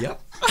regret it." Yep.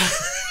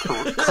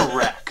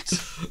 Correct.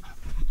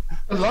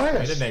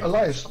 Elias,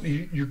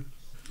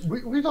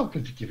 we're not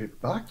going to give it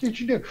back. Did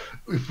you know?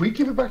 If we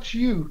give it back to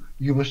you,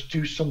 you must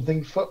do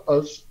something for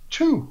us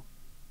too.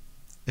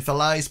 If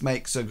Elias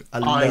makes a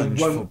lunge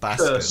for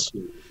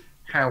Brascule,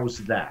 how's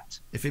that?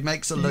 If he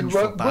makes a lunge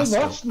for Brascule,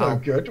 well, that's no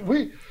good.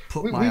 We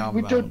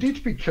don't need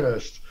to be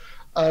cursed.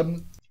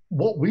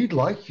 What we'd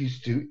like you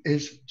to do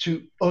is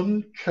to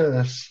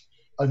uncurse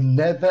and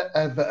never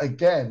ever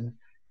again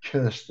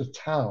curse the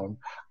town,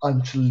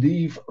 and to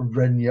leave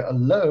Renya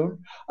alone,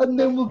 and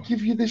then we'll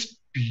give you this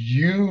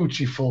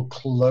beautiful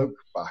cloak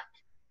back.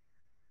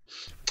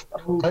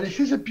 And it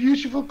is a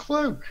beautiful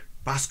cloak.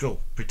 Brascule,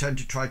 pretend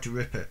to try to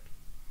rip it.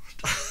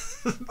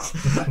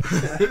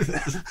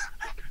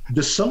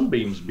 The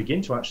sunbeams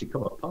begin to actually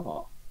come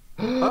apart.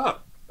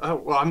 Well,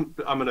 I'm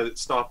going to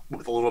stop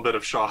with a little bit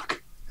of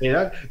shock. You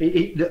know,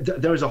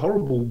 there is a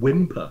horrible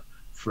whimper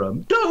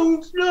from,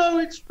 "Don't, no,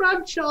 it's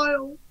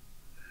fragile.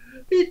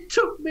 It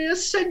took me a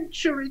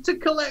century to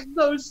collect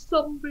those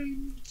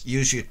sunbeams."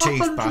 Use your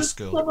teeth,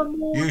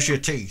 Brascule. Use your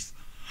teeth.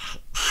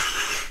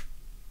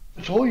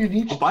 But all you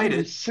need to bite do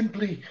it. is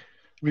simply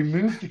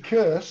remove the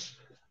curse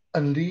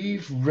and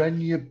leave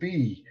Renya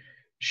be.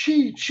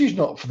 She's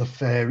not for the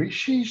fairy.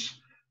 She's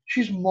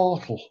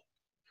mortal.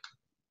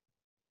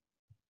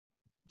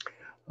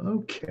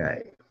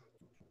 Okay.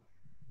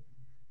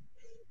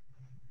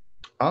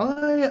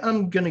 I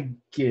am going to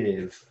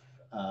give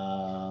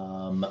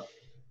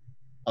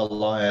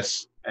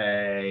Elias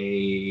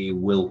a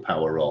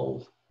willpower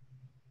roll.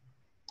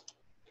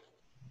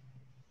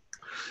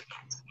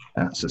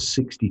 That's a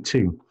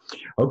 62.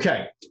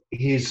 Okay,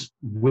 his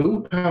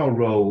willpower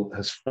roll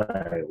has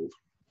failed.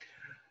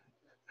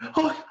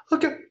 Oh,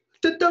 okay,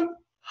 don't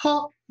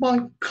hurt my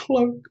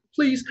cloak,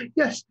 please.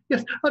 Yes.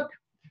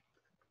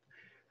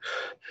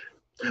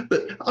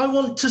 But I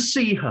want to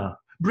see her.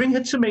 Bring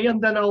her to me,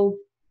 and then I'll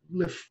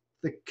lift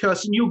the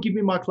curse, and you'll give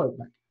me my cloak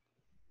back.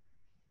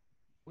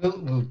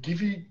 We'll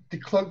give you the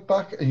cloak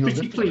back, and you'll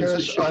Pretty lift the please,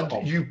 curse, shut and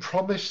up. you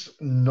promise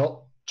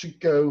not to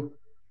go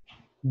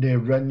near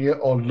Renya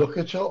or look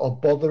at her or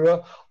bother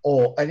her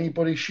or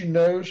anybody she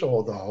knows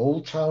or the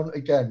whole town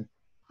again.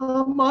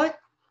 Mike?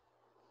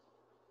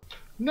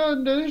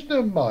 No, there's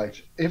no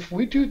might. If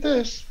we do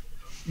this,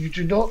 you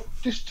do not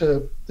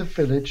disturb the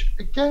village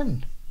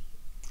again.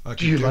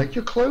 Do you like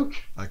your cloak?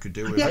 I could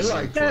do with Yes, a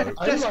like cloak.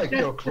 I like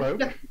your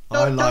cloak.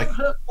 I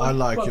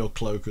like don't your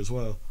cloak as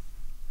well.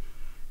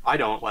 I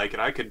don't like it.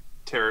 I could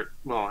tear it.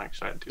 Well,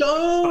 actually, I do.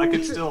 Don't. But I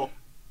could still.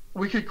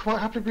 We could quite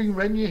happily bring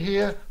Renya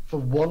here for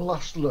one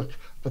last look,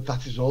 but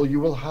that is all you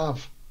will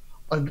have.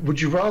 And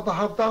would you rather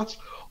have that,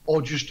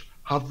 or just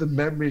have the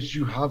memories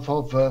you have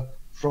of her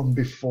from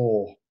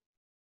before?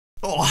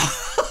 Oh,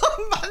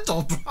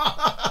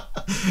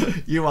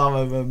 Mandelbrot! You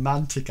are a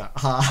romantic at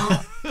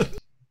heart.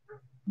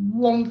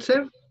 Want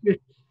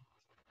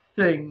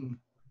everything.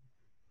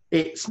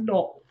 It's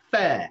not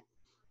fair.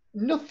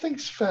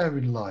 Nothing's fair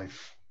in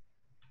life,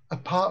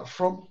 apart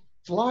from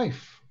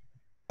life.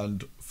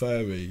 And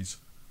fairies,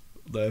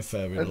 they're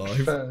fair in And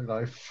life. fair in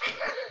life.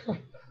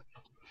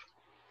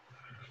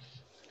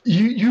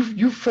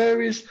 You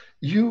fairies,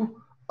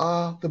 you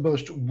are the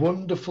most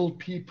wonderful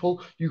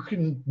people. You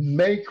can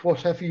make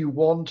whatever you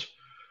want,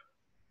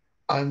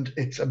 and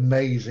it's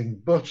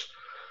amazing. But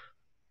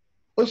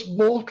us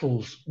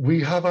mortals,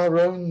 we have our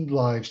own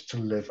lives to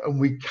live, and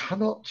we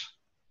cannot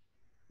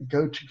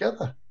go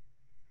together.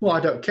 Well, I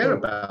don't care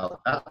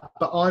about that,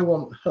 but I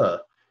want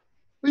her.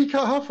 We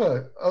can't have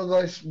her,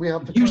 otherwise we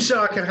have the. You said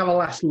I can have a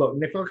last look,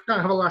 and if I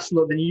can't have a last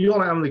look, then you're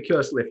not having the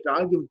curse lift. I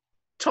don't give a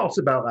toss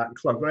about that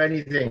cloak or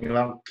anything.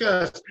 I'll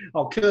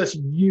curse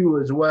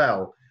you as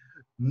well.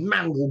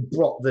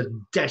 Mandelbrot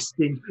the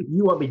destined.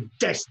 You won't be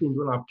destined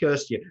when I've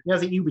cursed you. The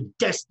only thing you were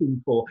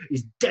destined for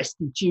is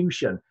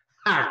destitution.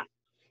 Ha!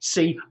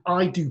 See,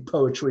 I do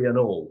poetry and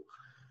all.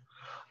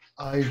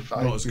 Not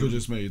as good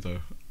as me though.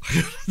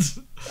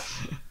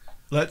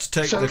 Let's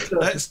take So-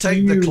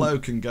 the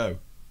cloak and go.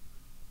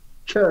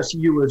 Curse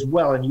you as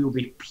well, and you'll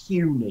be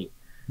puny,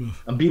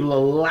 and people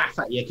will laugh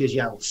at you because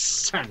you're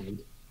sad.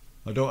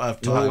 I don't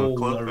have time.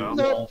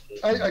 No,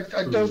 I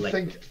don't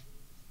think.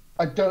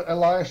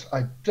 Elias,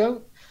 I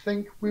don't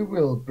think we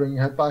will bring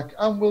her back,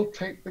 and we'll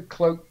take the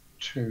cloak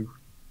too.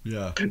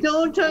 Yeah.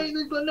 Don't take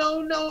the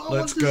no. I Let's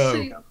want to go.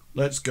 see her.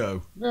 Let's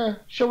go. Yeah,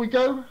 shall we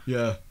go?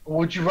 Yeah. Or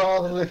would you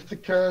rather lift the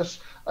curse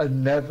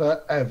and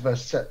never ever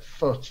set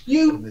foot in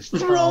You this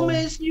town?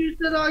 promised you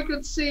said I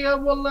could see her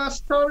one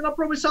last time, and I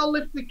promise I'll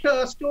lift the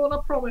curse. Go on, I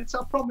promise.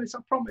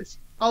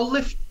 I'll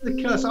lift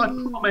the curse, I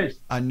promise.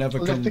 I never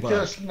come Lift the back.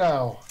 curse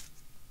now.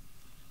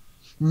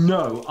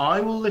 No,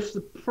 I will lift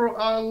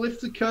I'll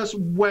lift the curse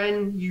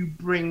when you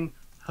bring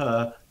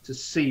her to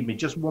see me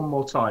just one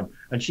more time,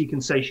 and she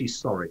can say she's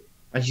sorry,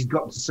 and she's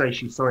got to say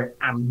she's sorry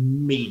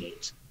and mean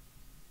it.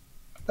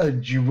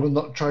 And you will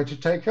not try to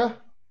take her?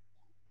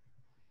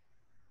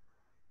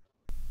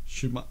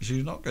 She's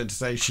not going to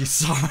say she's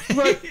sorry.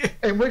 Right.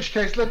 In which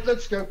case,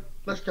 let's go.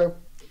 Let's go.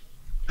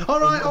 All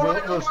right.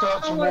 We'll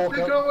start to walk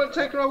up. I won't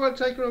take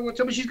her.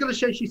 But she's going to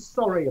say she's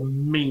sorry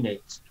and mean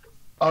it.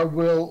 I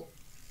will.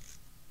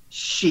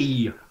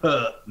 She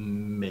hurt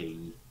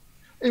me.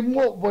 In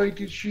what way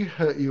did she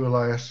hurt you,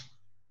 Elias?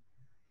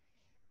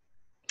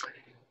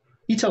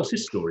 He tells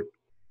his story.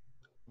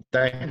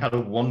 They had a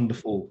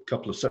wonderful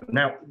couple of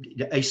now.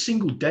 A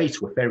single day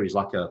to a fairy is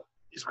like a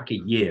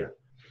year.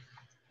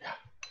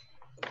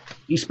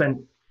 He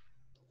spent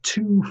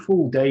 2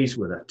 full days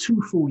with her,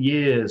 2 full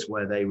years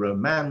where they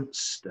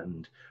romanced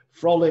and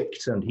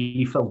frolicked, and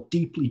he fell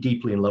deeply,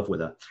 deeply in love with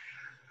her.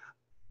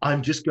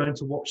 I'm just going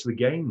to watch the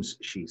games,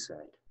 she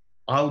said.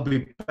 I'll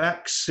be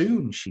back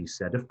soon, she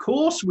said. Of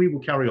course we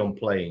will carry on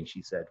playing,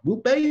 she said. We'll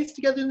bathe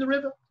together in the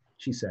river,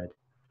 she said.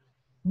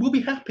 We'll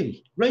be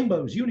happy.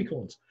 Rainbows,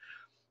 unicorns.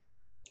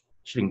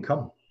 She didn't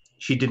come.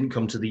 she didn't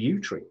come to the yew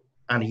tree,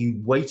 and he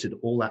waited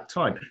all that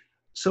time.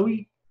 So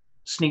he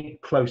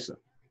sneaked closer,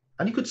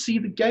 and he could see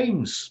the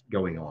games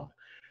going on.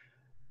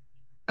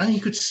 And he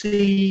could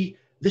see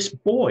this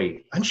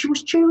boy, and she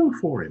was cheering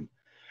for him.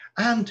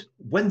 And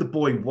when the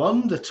boy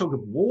won the tug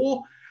of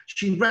war,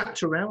 she wrapped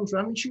her arms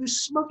around him, and she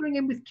was smothering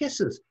him with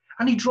kisses.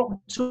 And he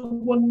dropped to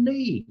one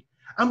knee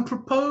and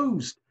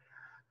proposed.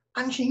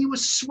 And he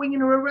was swinging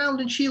her around,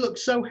 and she looked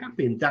so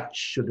happy. And that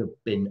should have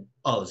been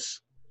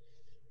us.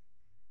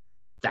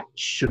 That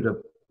should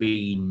have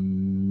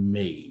been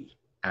me.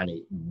 And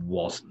it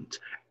wasn't.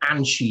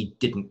 And she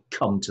didn't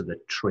come to the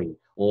tree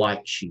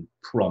like she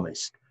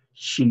promised.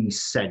 She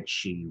said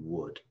she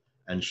would,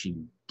 and she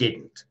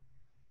didn't.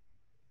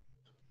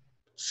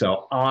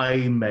 So I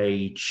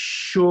made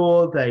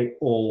sure they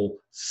all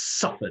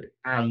suffered,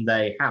 and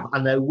they have,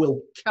 and they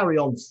will carry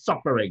on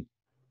suffering.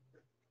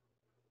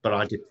 But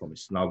I did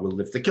promise, and I will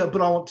live the curve.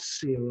 But I want to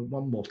see her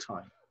one more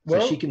time,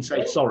 so she can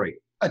say sorry.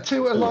 I tell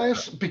you,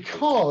 Elias,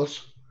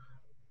 because,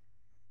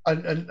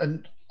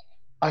 and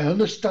I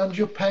understand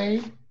your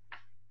pain.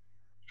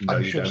 No,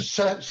 I'm you sure don't.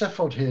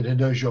 Serfod here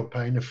knows your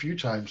pain a few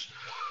times.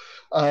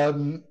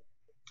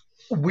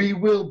 We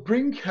will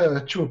bring her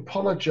to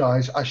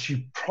apologise as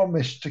she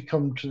promised to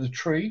come to the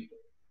tree,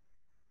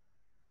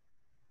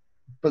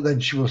 but then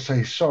she will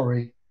say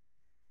sorry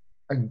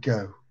and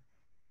go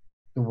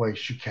the way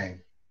she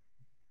came.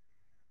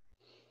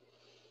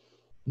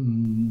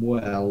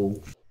 Well,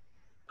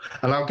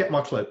 and I'll get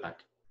my cloak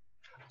back.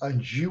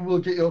 And you will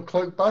get your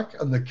cloak back,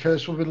 and the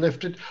curse will be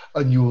lifted,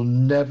 and you will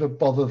never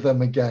bother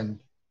them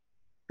again.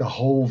 The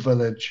whole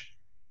village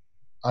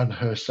and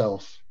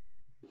herself.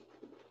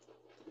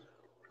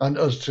 And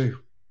us too.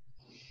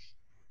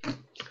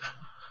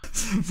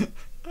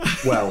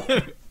 Well,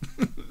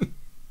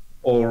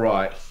 all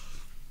right,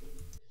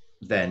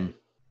 then.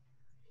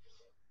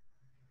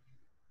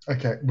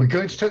 Okay, we're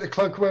going to take the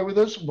cloak away with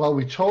us while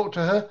we talk to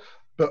her,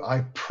 but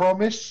I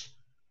promise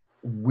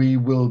we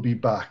will be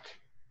back.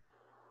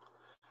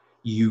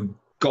 You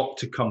got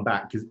to come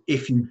back, because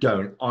if you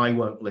don't, I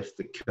won't lift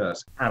the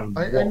curse. And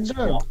I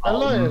know. I'll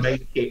Elias.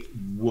 make it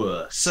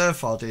worse.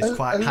 Serfod is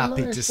quite happy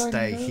to Elias, I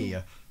stay know.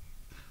 here.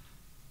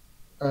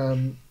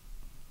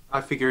 I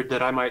figured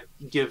that I might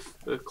give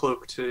the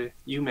cloak to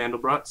you,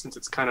 Mandelbrot, since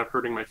it's kind of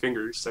hurting my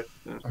fingers. So,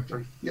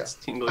 Okay, yeah. It's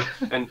tingly.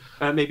 And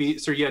maybe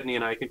Sir Jedny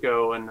and I could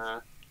go and...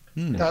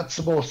 That's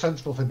a more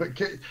sensible thing. But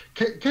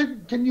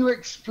can you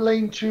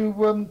explain to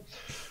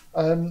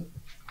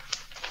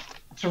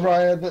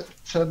Raya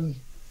that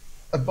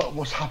about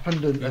what's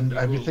happened and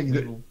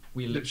everything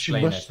We'll that she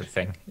explain must-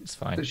 everything. It's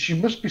fine. that she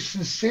must be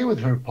sincere with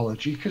her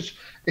apology, because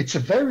it's a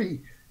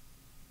very.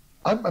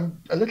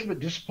 I'm a little bit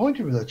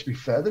disappointed with her, to be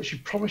fair, that she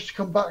promised to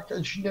come back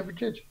and she never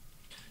did.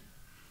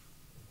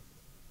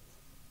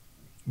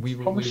 We'll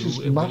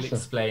matter.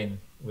 explain.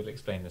 We'll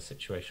explain the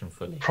situation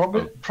fully.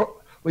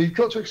 Well, you've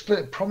got to explain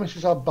it.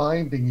 Promises are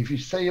binding. If you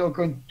say you're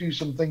going to do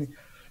something,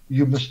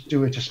 you must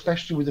do it,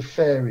 especially with the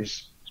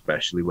fairies.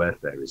 Especially where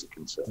fairies are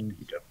concerned.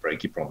 You don't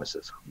break your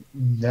promises.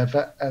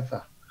 Never,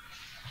 ever.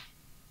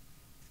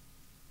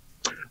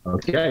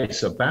 Okay,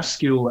 so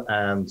Brascule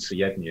and Sir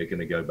Jedny are going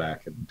to go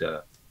back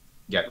and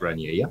get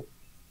Renier, yeah?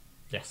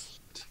 Yes.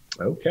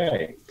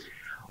 Okay.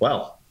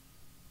 Well,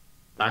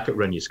 back at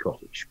Renier's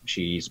cottage,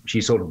 she's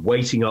sort of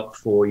waiting up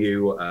for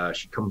you.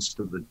 She comes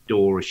to the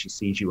door as she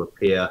sees you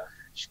appear.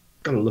 She's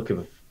got a look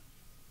of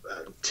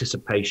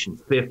anticipation,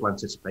 fearful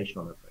anticipation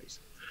on her face.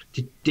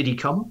 Did he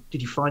come?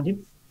 Did you find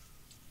him?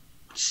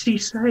 What did he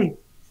say?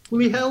 Will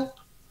he help?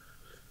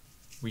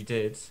 We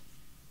did.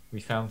 We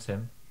found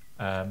him.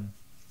 And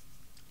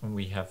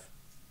we have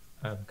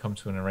come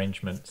to an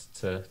arrangement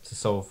to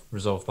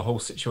resolve the whole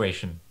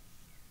situation.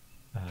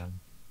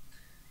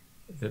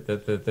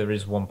 There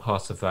is one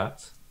part of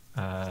that.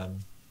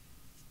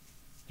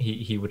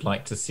 He would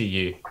like to see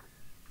you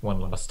one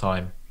last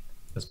time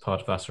as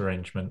part of that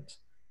arrangement.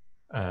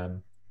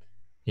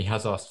 He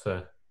has asked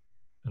for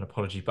an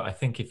apology, but I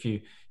think if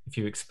you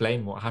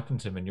explain what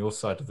happened to him and your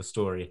side of the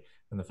story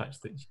and the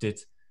fact that you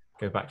did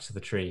go back to the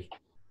tree,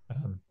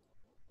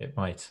 it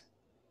might.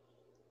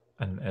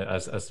 And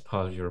as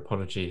part of your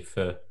apology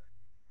for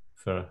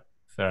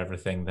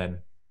everything, then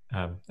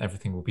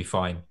everything will be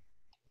fine,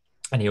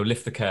 and he'll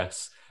lift the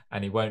curse,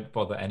 and he won't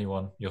bother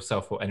anyone,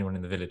 yourself or anyone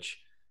in the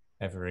village,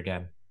 ever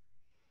again,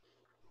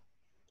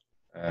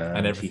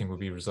 and everything will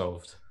be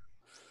resolved.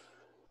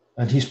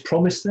 And he's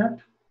promised that?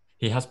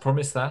 He has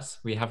promised that.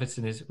 We have it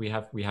in his. We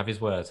have his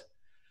word.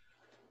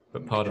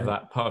 But part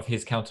of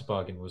his counter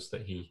bargain was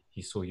that he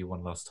saw you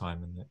one last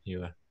time and that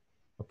you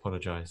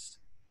apologized.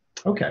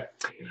 Okay.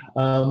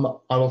 I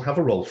will have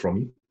a roll from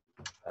you.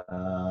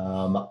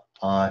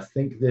 I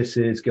think this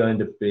is going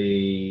to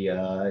be,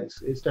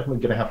 it's definitely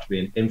going to have to be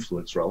an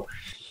influence roll.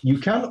 You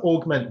can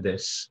augment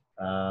this,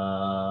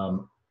 I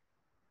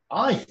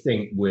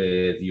think,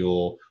 with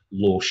your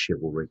law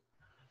chivalry.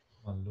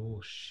 My law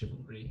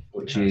chivalry.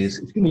 Which is,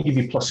 it's going to give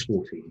you plus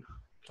 14.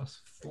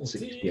 Plus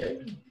 68.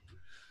 14.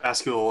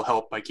 Brascule will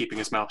help by keeping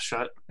his mouth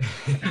shut.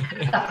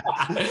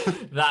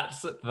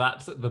 That's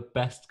the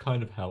best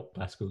kind of help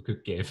Brascule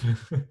could give.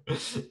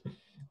 It's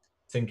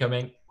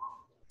incoming.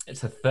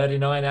 It's a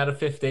 39 out of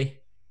 50.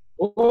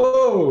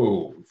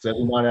 Oh,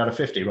 39 out of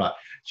 50. Right.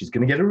 She's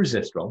going to get a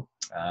resist roll.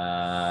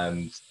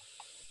 And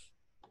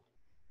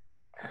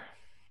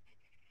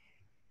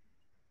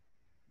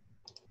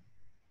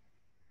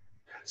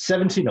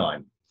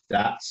 79.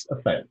 That's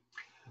a fail.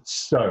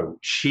 So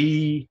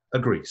she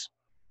agrees.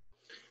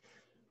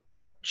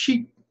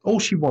 All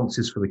she wants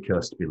is for the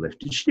curse to be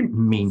lifted. She didn't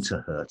mean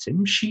to hurt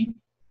him. She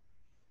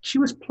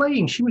was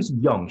playing. She was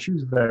young. She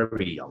was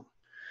very young.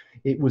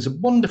 It was a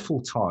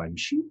wonderful time.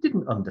 She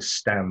didn't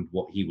understand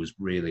what he was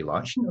really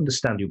like. She didn't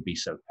understand he would be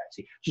so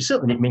petty. She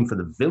certainly didn't mean for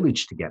the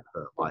village to get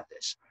hurt like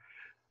this.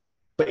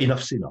 But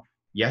enough's enough.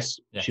 Yes.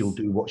 She'll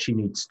do what she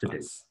needs to do.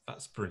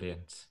 That's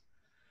brilliant.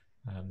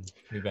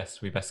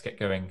 We best get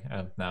going.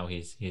 Now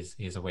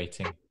he's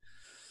awaiting.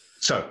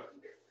 So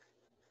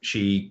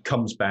she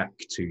comes back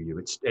to you.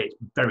 It's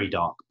very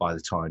dark by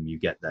the time you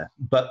get there.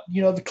 But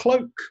the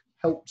cloak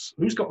helps.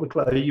 Who's got the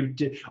cloak?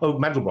 Oh,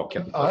 Mandelbrot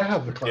kept the cloak. I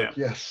have the cloak.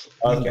 Yeah. Yes.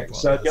 Okay.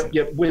 So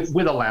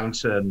with a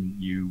lantern,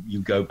 you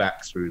go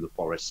back through the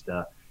forest.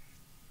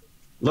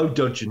 Low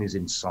Dudgen is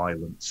in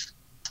silence.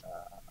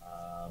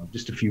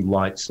 Just a few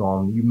lights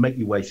on. You make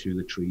your way through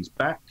the trees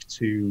back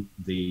to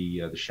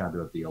the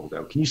shadow of the old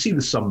oak. Can you see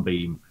the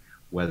sunbeam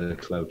where the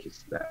cloak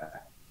is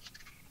there?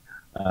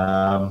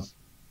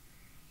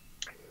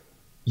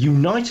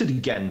 United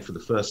again for the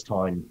first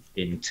time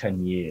in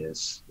 10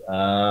 years.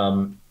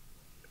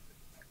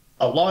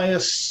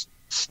 Elias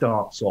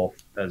starts off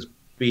as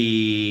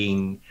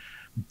being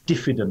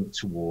diffident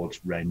towards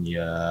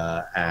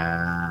Renya,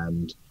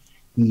 and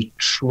he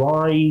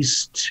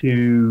tries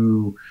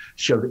to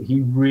show that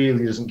he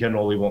really isn't getting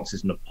all he wants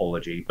is an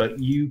apology, but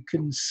you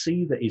can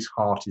see that his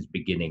heart is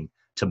beginning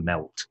to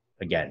melt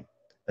again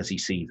as he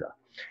sees her.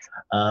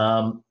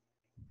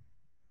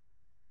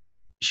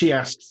 She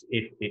asks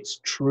if it's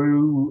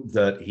true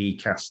that he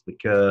cast the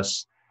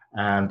curse,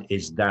 and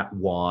is that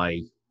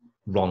why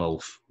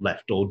Ronulf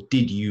left, or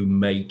did you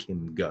make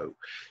him go?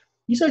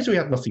 He says we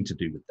had nothing to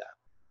do with that.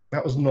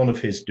 That was none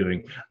of his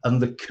doing.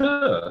 And the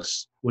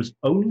curse was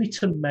only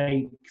to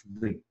make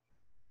the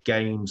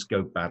games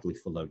go badly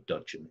for Low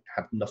Dudgen. It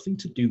had nothing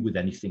to do with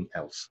anything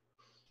else.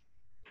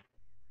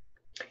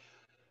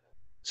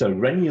 So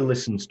Renya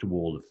listens to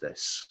all of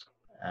this,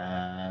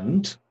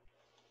 and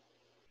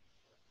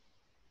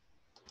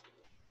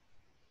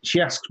she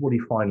asks what he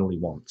finally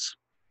wants.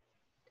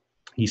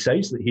 He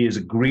says that he has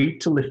agreed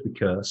to lift the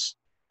curse.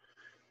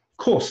 Of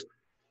course,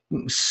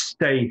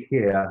 stay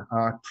here.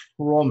 I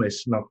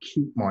promise, and I'll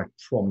keep my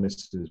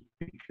promises,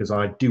 because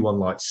I do,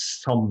 unlike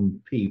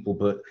some people,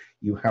 but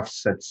you have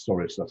said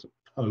sorry, so I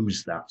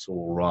suppose that's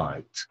all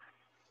right.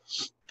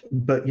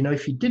 But,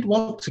 if you did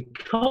want to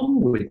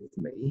come with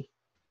me,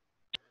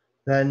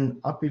 then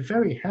I'd be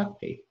very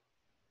happy.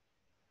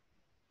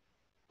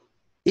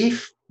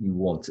 If you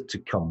wanted to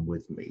come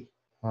with me,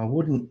 I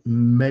wouldn't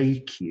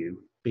make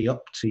you. Be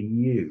up to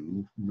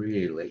you,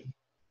 really,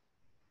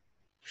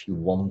 if you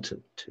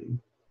wanted to.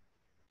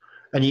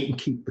 And you can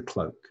keep the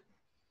cloak.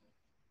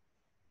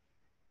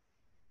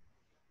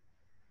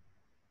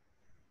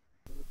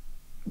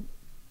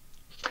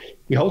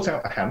 He holds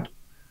out a hand.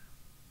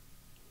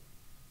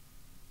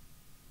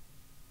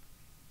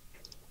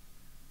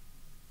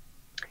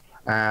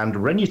 And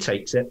Renya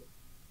takes it,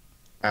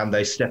 and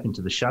they step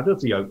into the shadow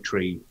of the oak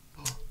tree,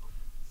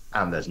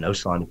 and there's no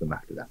sign of them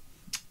after that.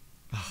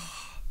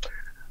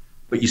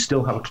 But you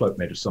still have a cloak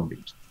made of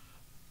sunbeams.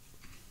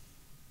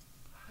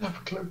 I have a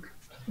cloak.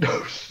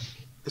 No.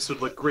 This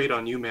would look great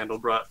on you,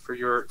 Mandelbrot, for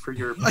your.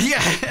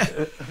 Yeah,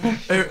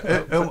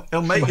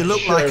 it'll make you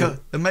look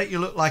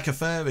like a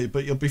fairy,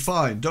 but you'll be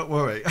fine. Don't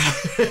worry.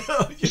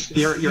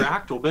 your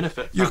act will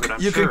benefit from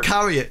it. You can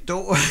carry it.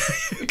 Don't worry.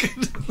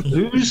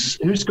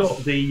 Who's got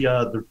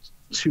the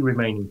two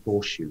remaining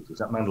horseshoes? Is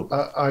that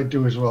Mandelbrot? I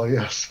do as well.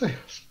 Yes.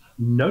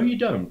 No, you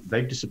don't.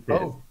 They've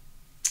disappeared. Oh.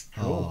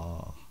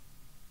 Cool.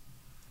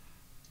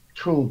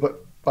 Cool,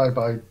 but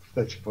bye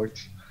 30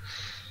 points.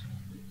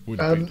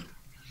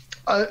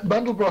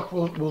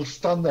 Mandelbrot will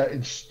stand there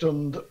in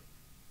stunned,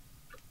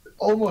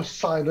 almost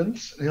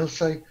silence, and he'll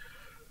say,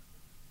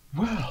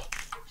 well,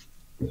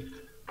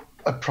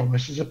 a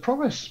promise is a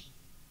promise.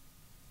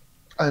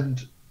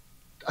 And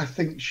I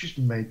think she's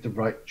made the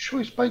right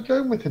choice by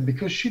going with him,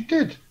 because she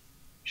did.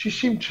 She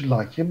seemed to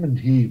like him, and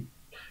he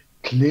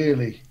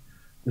clearly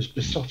was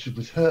besotted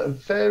with her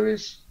and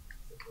fairies.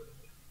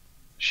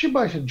 She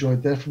might enjoy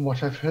it there, from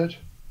what I've heard.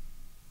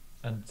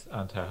 And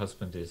her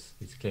husband is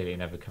clearly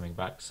never coming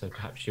back, so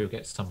perhaps she'll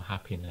get some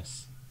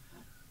happiness.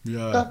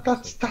 Yeah,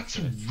 that's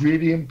a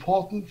really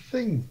important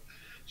thing,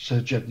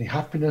 Sir Jedny.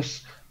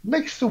 Happiness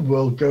makes the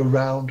world go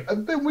round,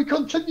 and then we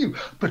continue.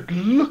 But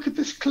look at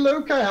this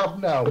cloak I have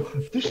now.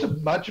 Just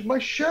imagine my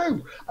show.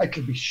 I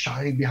can be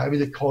shining behind me.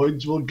 The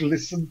coins will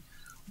glisten.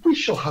 We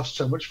shall have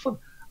so much fun.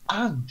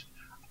 And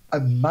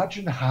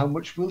imagine how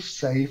much we'll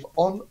save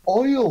on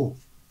oil.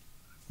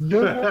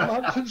 No more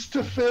lanterns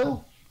to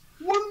fill.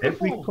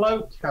 Wonderful. Every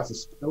cloak has a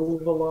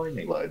silver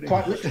lining.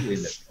 Quite literally.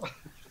 Isn't it?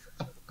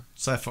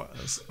 So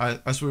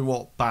as we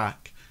walk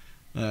back,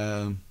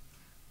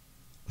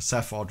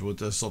 Serfod would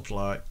just sort of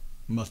like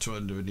mutter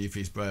underneath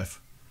his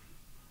breath,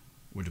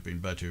 "Would have been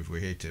better if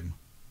we hit him."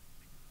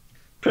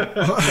 Just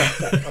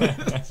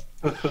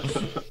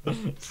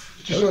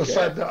want to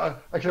say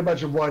that I can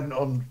imagine one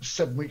on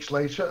 7 weeks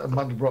later, and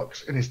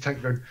Mandelbrot's in his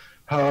tent going,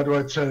 "How do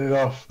I turn it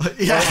off?"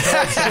 Yeah.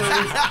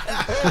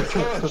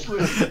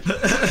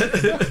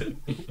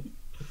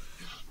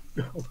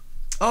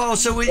 Oh,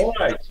 so All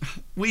right.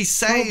 we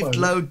saved Almost.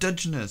 Low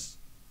Dudgen.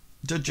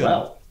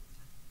 Well,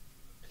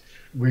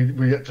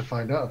 we yet to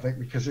find out, I think,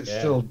 because it's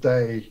still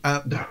day.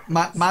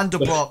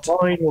 Mandelbrot. the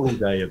final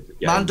day of the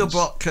games.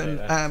 Mandelbrot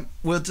can.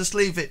 We'll just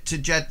leave it to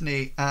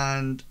Jedny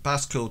and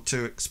Brascule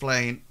to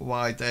explain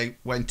why they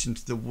went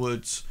into the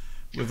woods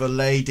with a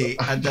lady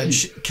and then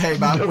she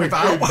came out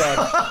without.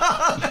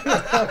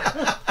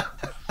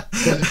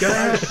 There's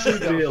going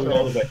to be a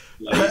lot of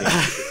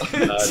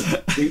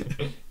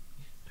explaining.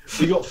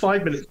 We got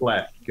 5 minutes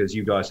left because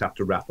you guys have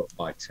to wrap up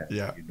by 10.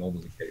 Yeah. You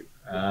normally do.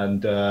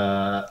 And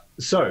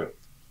so,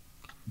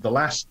 the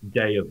last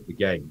day of the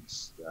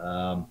games.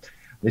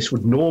 This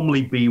would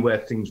normally be where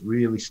things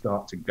really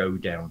start to go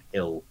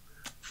downhill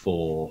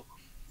for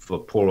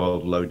poor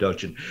old Low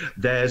Dudgen.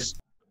 There's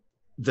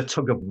the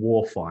tug of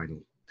war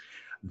final.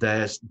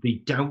 There's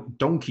the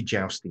donkey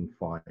jousting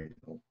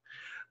final.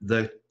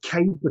 The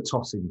caper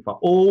tossing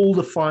final. All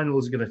the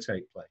finals are going to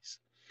take place.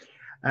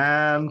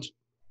 And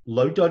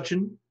Low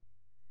Dudgen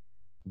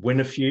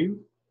win a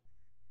few,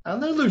 and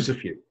they lose a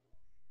few.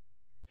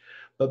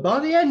 But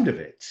by the end of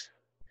it,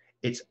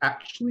 it's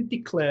actually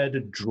declared a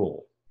draw.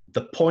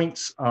 The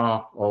points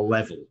are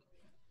level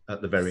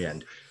at the very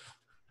end.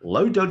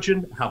 Low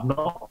Dudgen have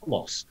not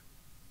lost.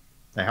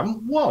 They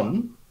haven't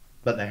won,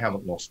 but they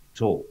haven't lost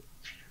at all.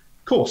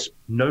 Of course,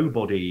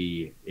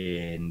 nobody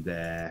in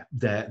their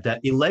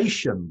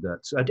elation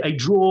that a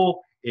draw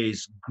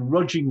is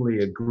grudgingly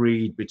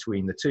agreed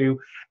between the two.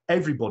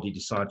 Everybody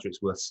decides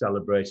it's worth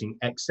celebrating,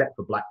 except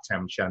for Black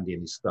Tam Shandy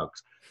and his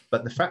thugs.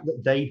 But the fact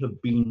that they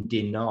have been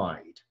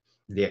denied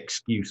the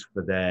excuse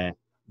for their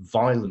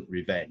violent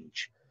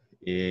revenge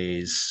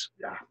is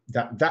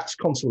that's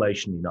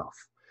consolation enough,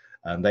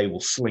 and they will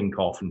slink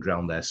off and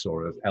drown their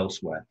sorrow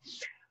elsewhere.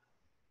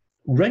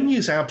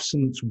 Renya's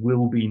absence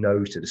will be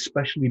noted,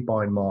 especially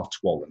by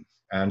Martwallen,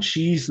 and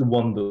she's the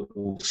one that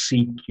will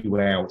seek you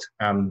out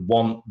and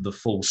want the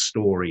full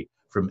story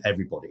from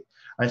everybody.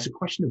 And it's a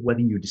question of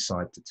whether you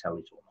decide to tell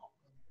it or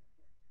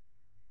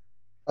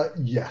not.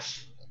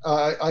 Yes,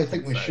 I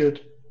think we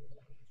should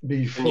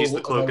be full. And use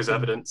the cloak as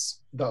open.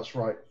 evidence. That's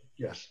right,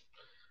 yes.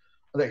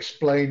 And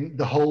explain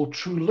the whole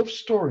true love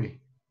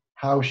story,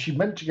 how she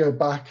meant to go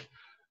back,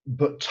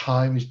 but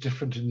time is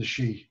different in the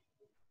she.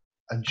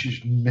 And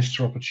she's missed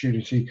her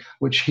opportunity,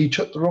 which he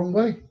took the wrong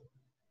way.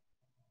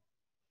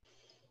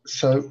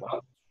 So,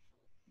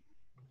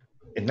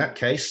 In that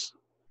case,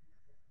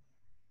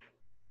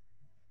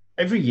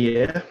 every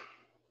year,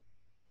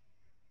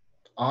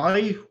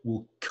 I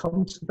will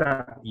come to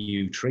that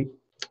yew tree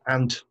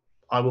and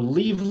I will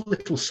leave a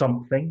little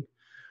something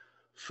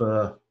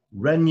for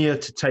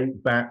Renya to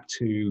take back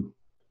to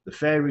the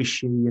fairy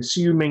she,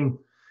 assuming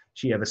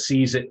she ever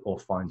sees it or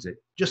finds it,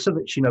 just so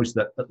that she knows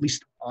that at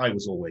least I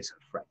was always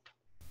her friend.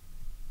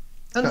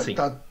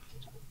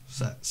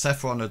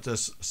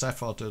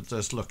 Serfod would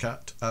just look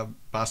at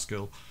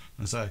Brascule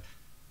and say,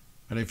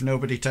 "And if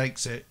nobody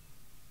takes it,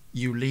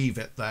 you leave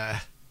it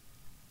there.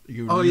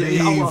 You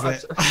leave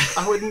it."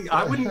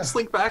 I wouldn't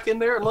slink back in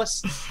there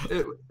unless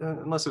it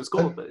was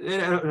gold. But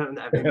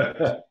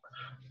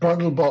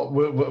Mandelbrot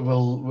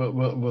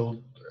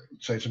will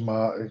say to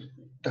Mar,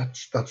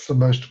 "That's the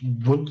most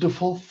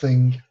wonderful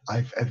thing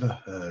I've ever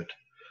heard.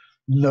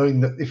 Knowing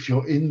that if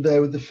you're in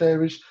there with the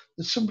fairies,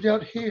 there's somebody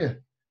out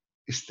here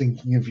is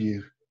thinking of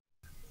you."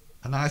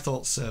 And I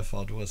thought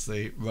Serfod was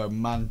the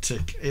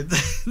romantic in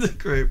the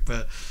group,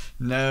 but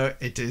no,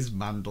 it is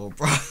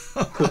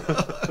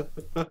Mandelbrot.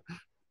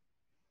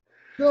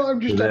 No,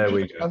 I'm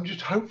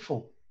just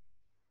hopeful.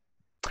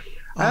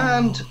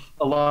 And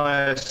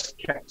Elias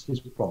kept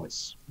his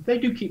promise. They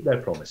do keep their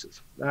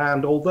promises.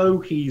 And although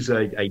he's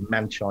a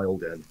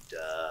man-child and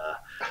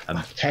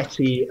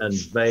petty and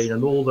vain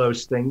and all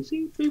those things,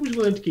 he was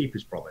willing to keep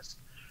his promise.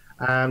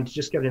 And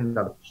just getting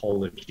that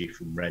apology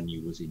from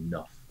Renya was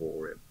enough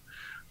for him.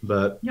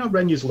 But,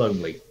 Renya's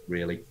lonely,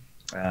 really.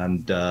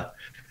 And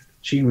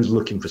she was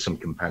looking for some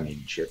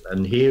companionship.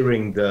 And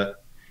hearing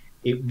that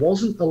it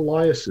wasn't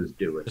Elias's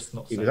doing,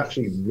 it was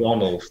actually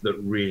Ronald that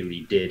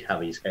really did have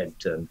his head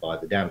turned by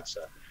the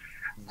dancer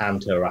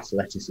and her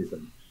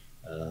athleticism.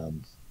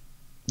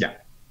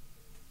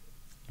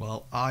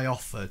 Well, I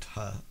offered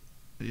her,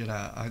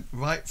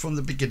 right from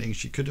the beginning,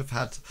 she could have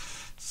had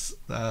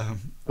a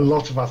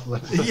lot of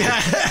athleticism. Yeah.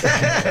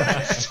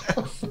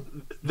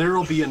 There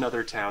will be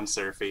another town,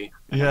 Surfy.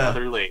 Yeah.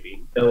 Another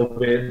lady.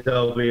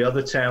 There'll be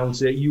other towns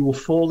that you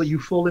fall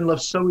in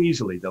love so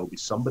easily. There'll be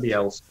somebody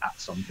else at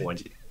some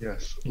point.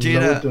 Yes. Do you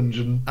Low know,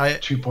 Dudgen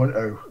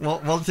 2.0. Well,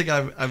 one thing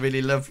I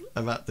really love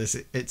about this,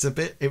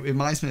 it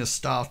reminds me of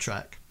Star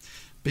Trek,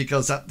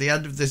 because at the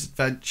end of this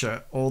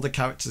adventure, all the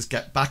characters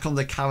get back on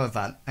the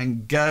caravan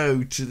and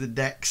go to the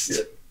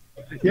next.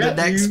 The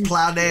next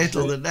planet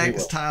or the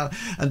next town,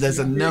 and there's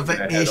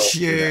another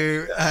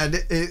issue, and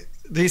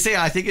you see,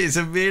 I think it's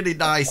a really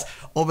nice,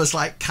 almost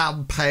like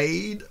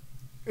campaign,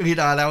 you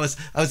know. And I was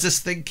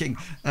just thinking,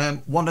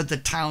 one of the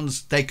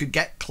towns they could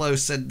get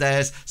close, and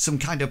there's some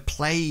kind of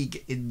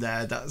plague in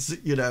there that's,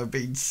 you know,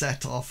 being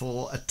set off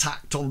or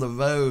attacked on the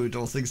road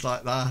or things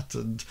like that,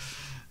 and,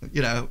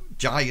 you know,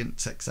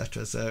 giants,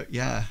 etc. So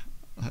yeah.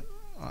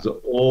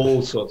 So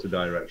all sorts of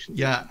directions.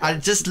 Yeah, I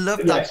just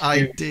love that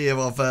idea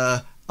of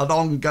an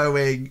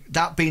ongoing,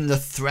 that being the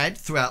thread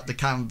throughout the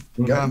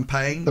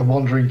campaign. The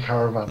wandering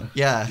caravan.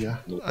 Yeah.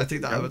 I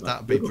think that would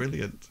be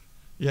brilliant.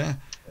 Yeah.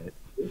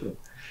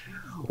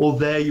 Well,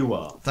 there you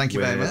are. Thank you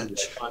very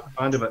much.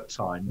 Kind of at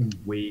time.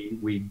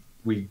 We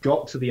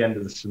got to the end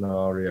of the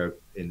scenario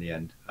in the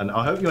end, and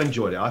I hope you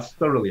enjoyed it. I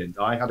thoroughly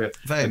enjoyed it. I had a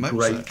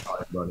great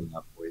time running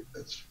that for you.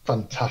 It's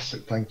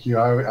fantastic. Thank you.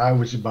 I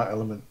was in my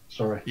element.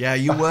 Sorry. Yeah,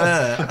 you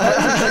were.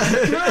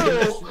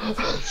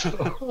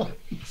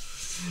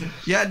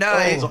 Yeah,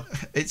 no,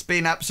 it's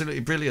been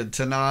absolutely brilliant,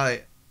 and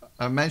I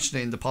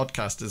mentioned it in the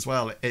podcast as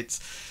well.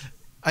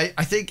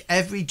 I think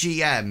every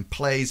GM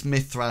plays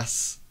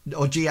Mythras,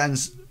 or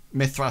GMs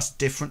Mythras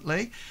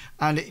differently,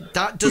 and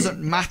that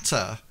doesn't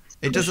matter.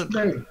 It doesn't,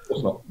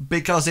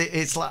 because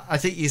it's like, I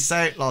think you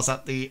say it, Loz,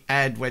 at the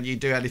end when you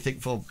do anything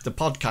for the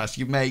podcast,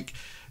 you make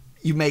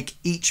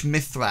each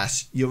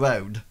Mythras your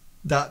own.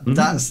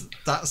 That's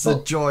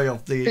the joy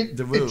of the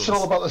rules. It's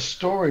all about the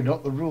story,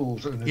 not the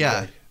rules.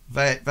 Yeah.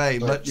 Very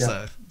much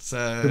so.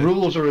 So the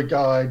rules are a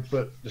guide,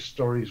 but the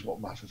story is what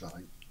matters, I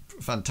think.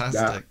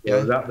 Fantastic.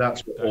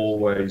 That's what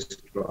always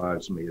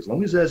drives me. As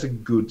long as there's a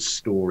good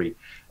story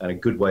and a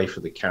good way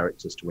for the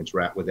characters to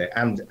interact with it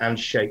and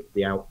shape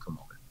the outcome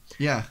of it.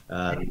 Yeah.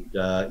 And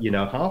you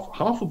know,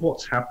 half of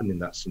what's happened in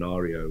that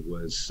scenario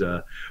was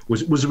a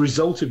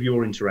result of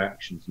your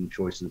interactions and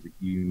choices that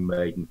you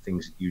made and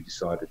things that you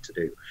decided to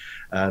do,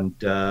 and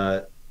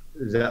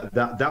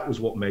that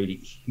was what made it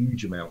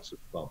huge amounts of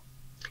fun.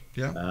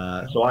 Yeah.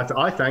 So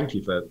I thank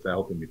you for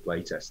helping me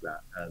playtest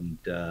that, and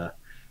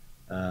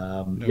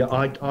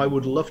I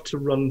would love to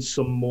run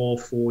some more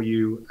for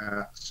you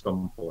at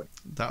some point.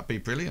 That'd be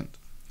brilliant.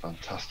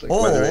 Fantastic.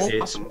 Whether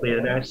it's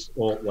Lyonesse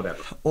or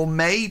whatever. Or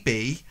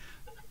maybe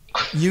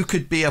you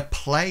could be a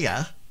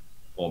player.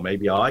 Or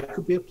maybe I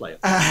could be a player.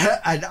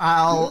 And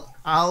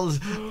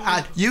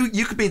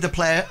you could be the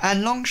player,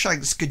 and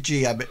Longshanks could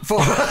GM it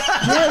for.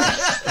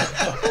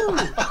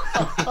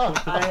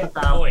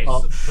 Voice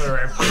for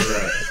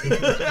everything.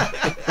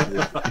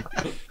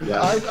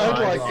 I'd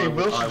like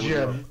inwils to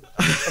GM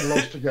and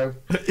Loz to go.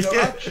 No,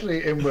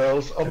 actually,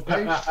 inwils on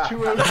page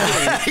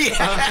 203.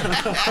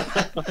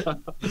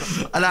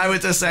 And I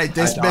would just say,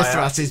 this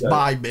Mythras is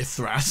my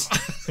Mythras.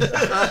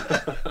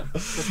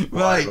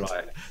 Right.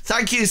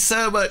 Thank you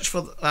so much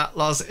for that,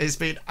 Loz. It's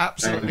been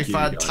absolutely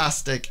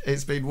fantastic.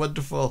 It's been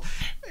wonderful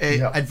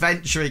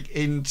adventuring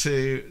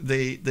into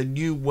the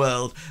new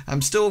world.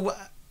 I'm still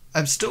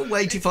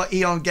waiting for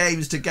Eon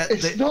Games to get.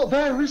 It's not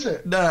there, is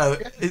it? No.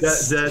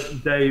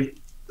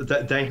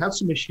 They had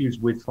some issues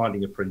with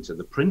finding a printer.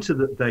 The printer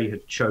that they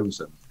had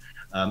chosen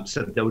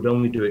said that they would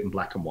only do it in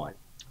black and white.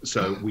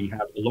 So we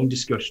had a long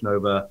discussion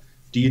over,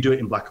 do you do it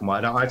in black and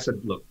white? And I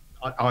said, look,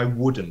 I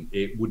wouldn't.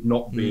 It would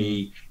not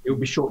be. It would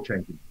be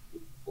shortchanging.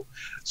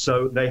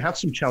 So they had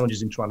some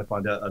challenges in trying to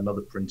find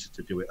another printer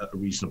to do it at a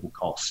reasonable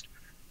cost,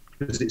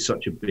 because it's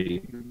such a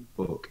big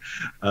book.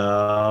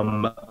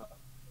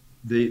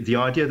 The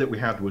idea that we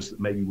had was that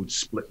maybe we'd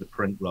split the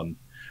print run.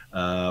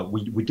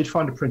 We did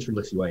find a printer in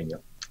Lithuania.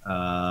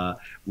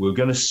 We were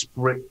going to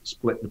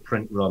split the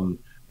print run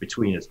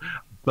between us,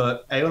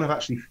 but Aeon have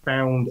actually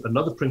found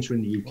another printer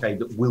in the UK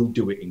that will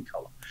do it in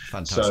colour.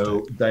 Fantastic.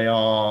 So they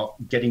are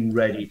getting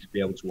ready to be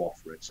able to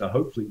offer it. So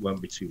hopefully it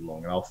won't be too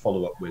long, and I'll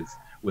follow up with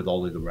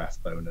Ollie the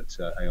Rathbone at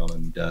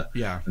Aeon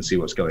and see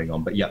what's going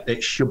on. But yeah,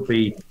 it should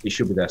be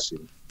there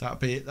soon. That'd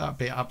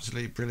be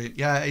absolutely brilliant.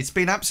 Yeah, it's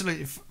been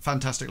absolutely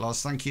fantastic,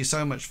 Loz. Thank you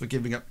so much for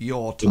giving up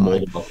your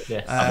time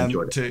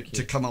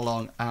to come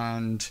along,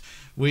 and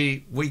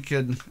we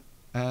can.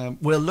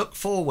 We'll look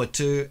forward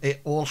to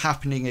it all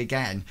happening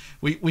again.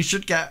 We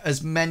should get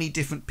as many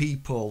different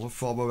people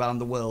from around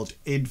the world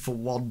in for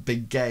one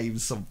big game,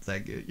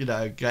 something, you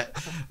know, get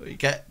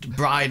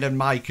Brian and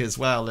Mike as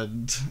well,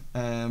 and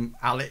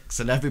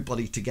Alex and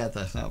everybody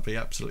together. That would be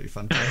absolutely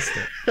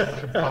fantastic.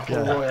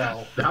 Battle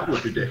Royale. That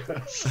would be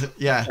different.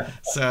 Yeah,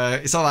 so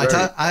it's all right.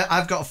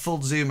 I've got a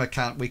full Zoom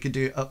account. We could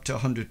do up to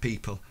 100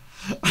 people.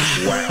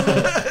 Wow.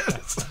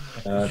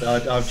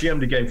 I've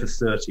GM'd a game for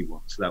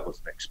 31, so that was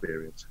an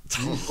experience.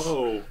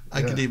 Whoa.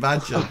 I can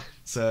imagine.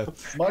 So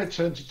My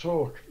turn to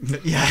talk.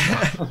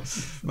 yeah.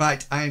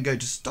 Right, I am going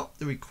to stop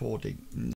the recording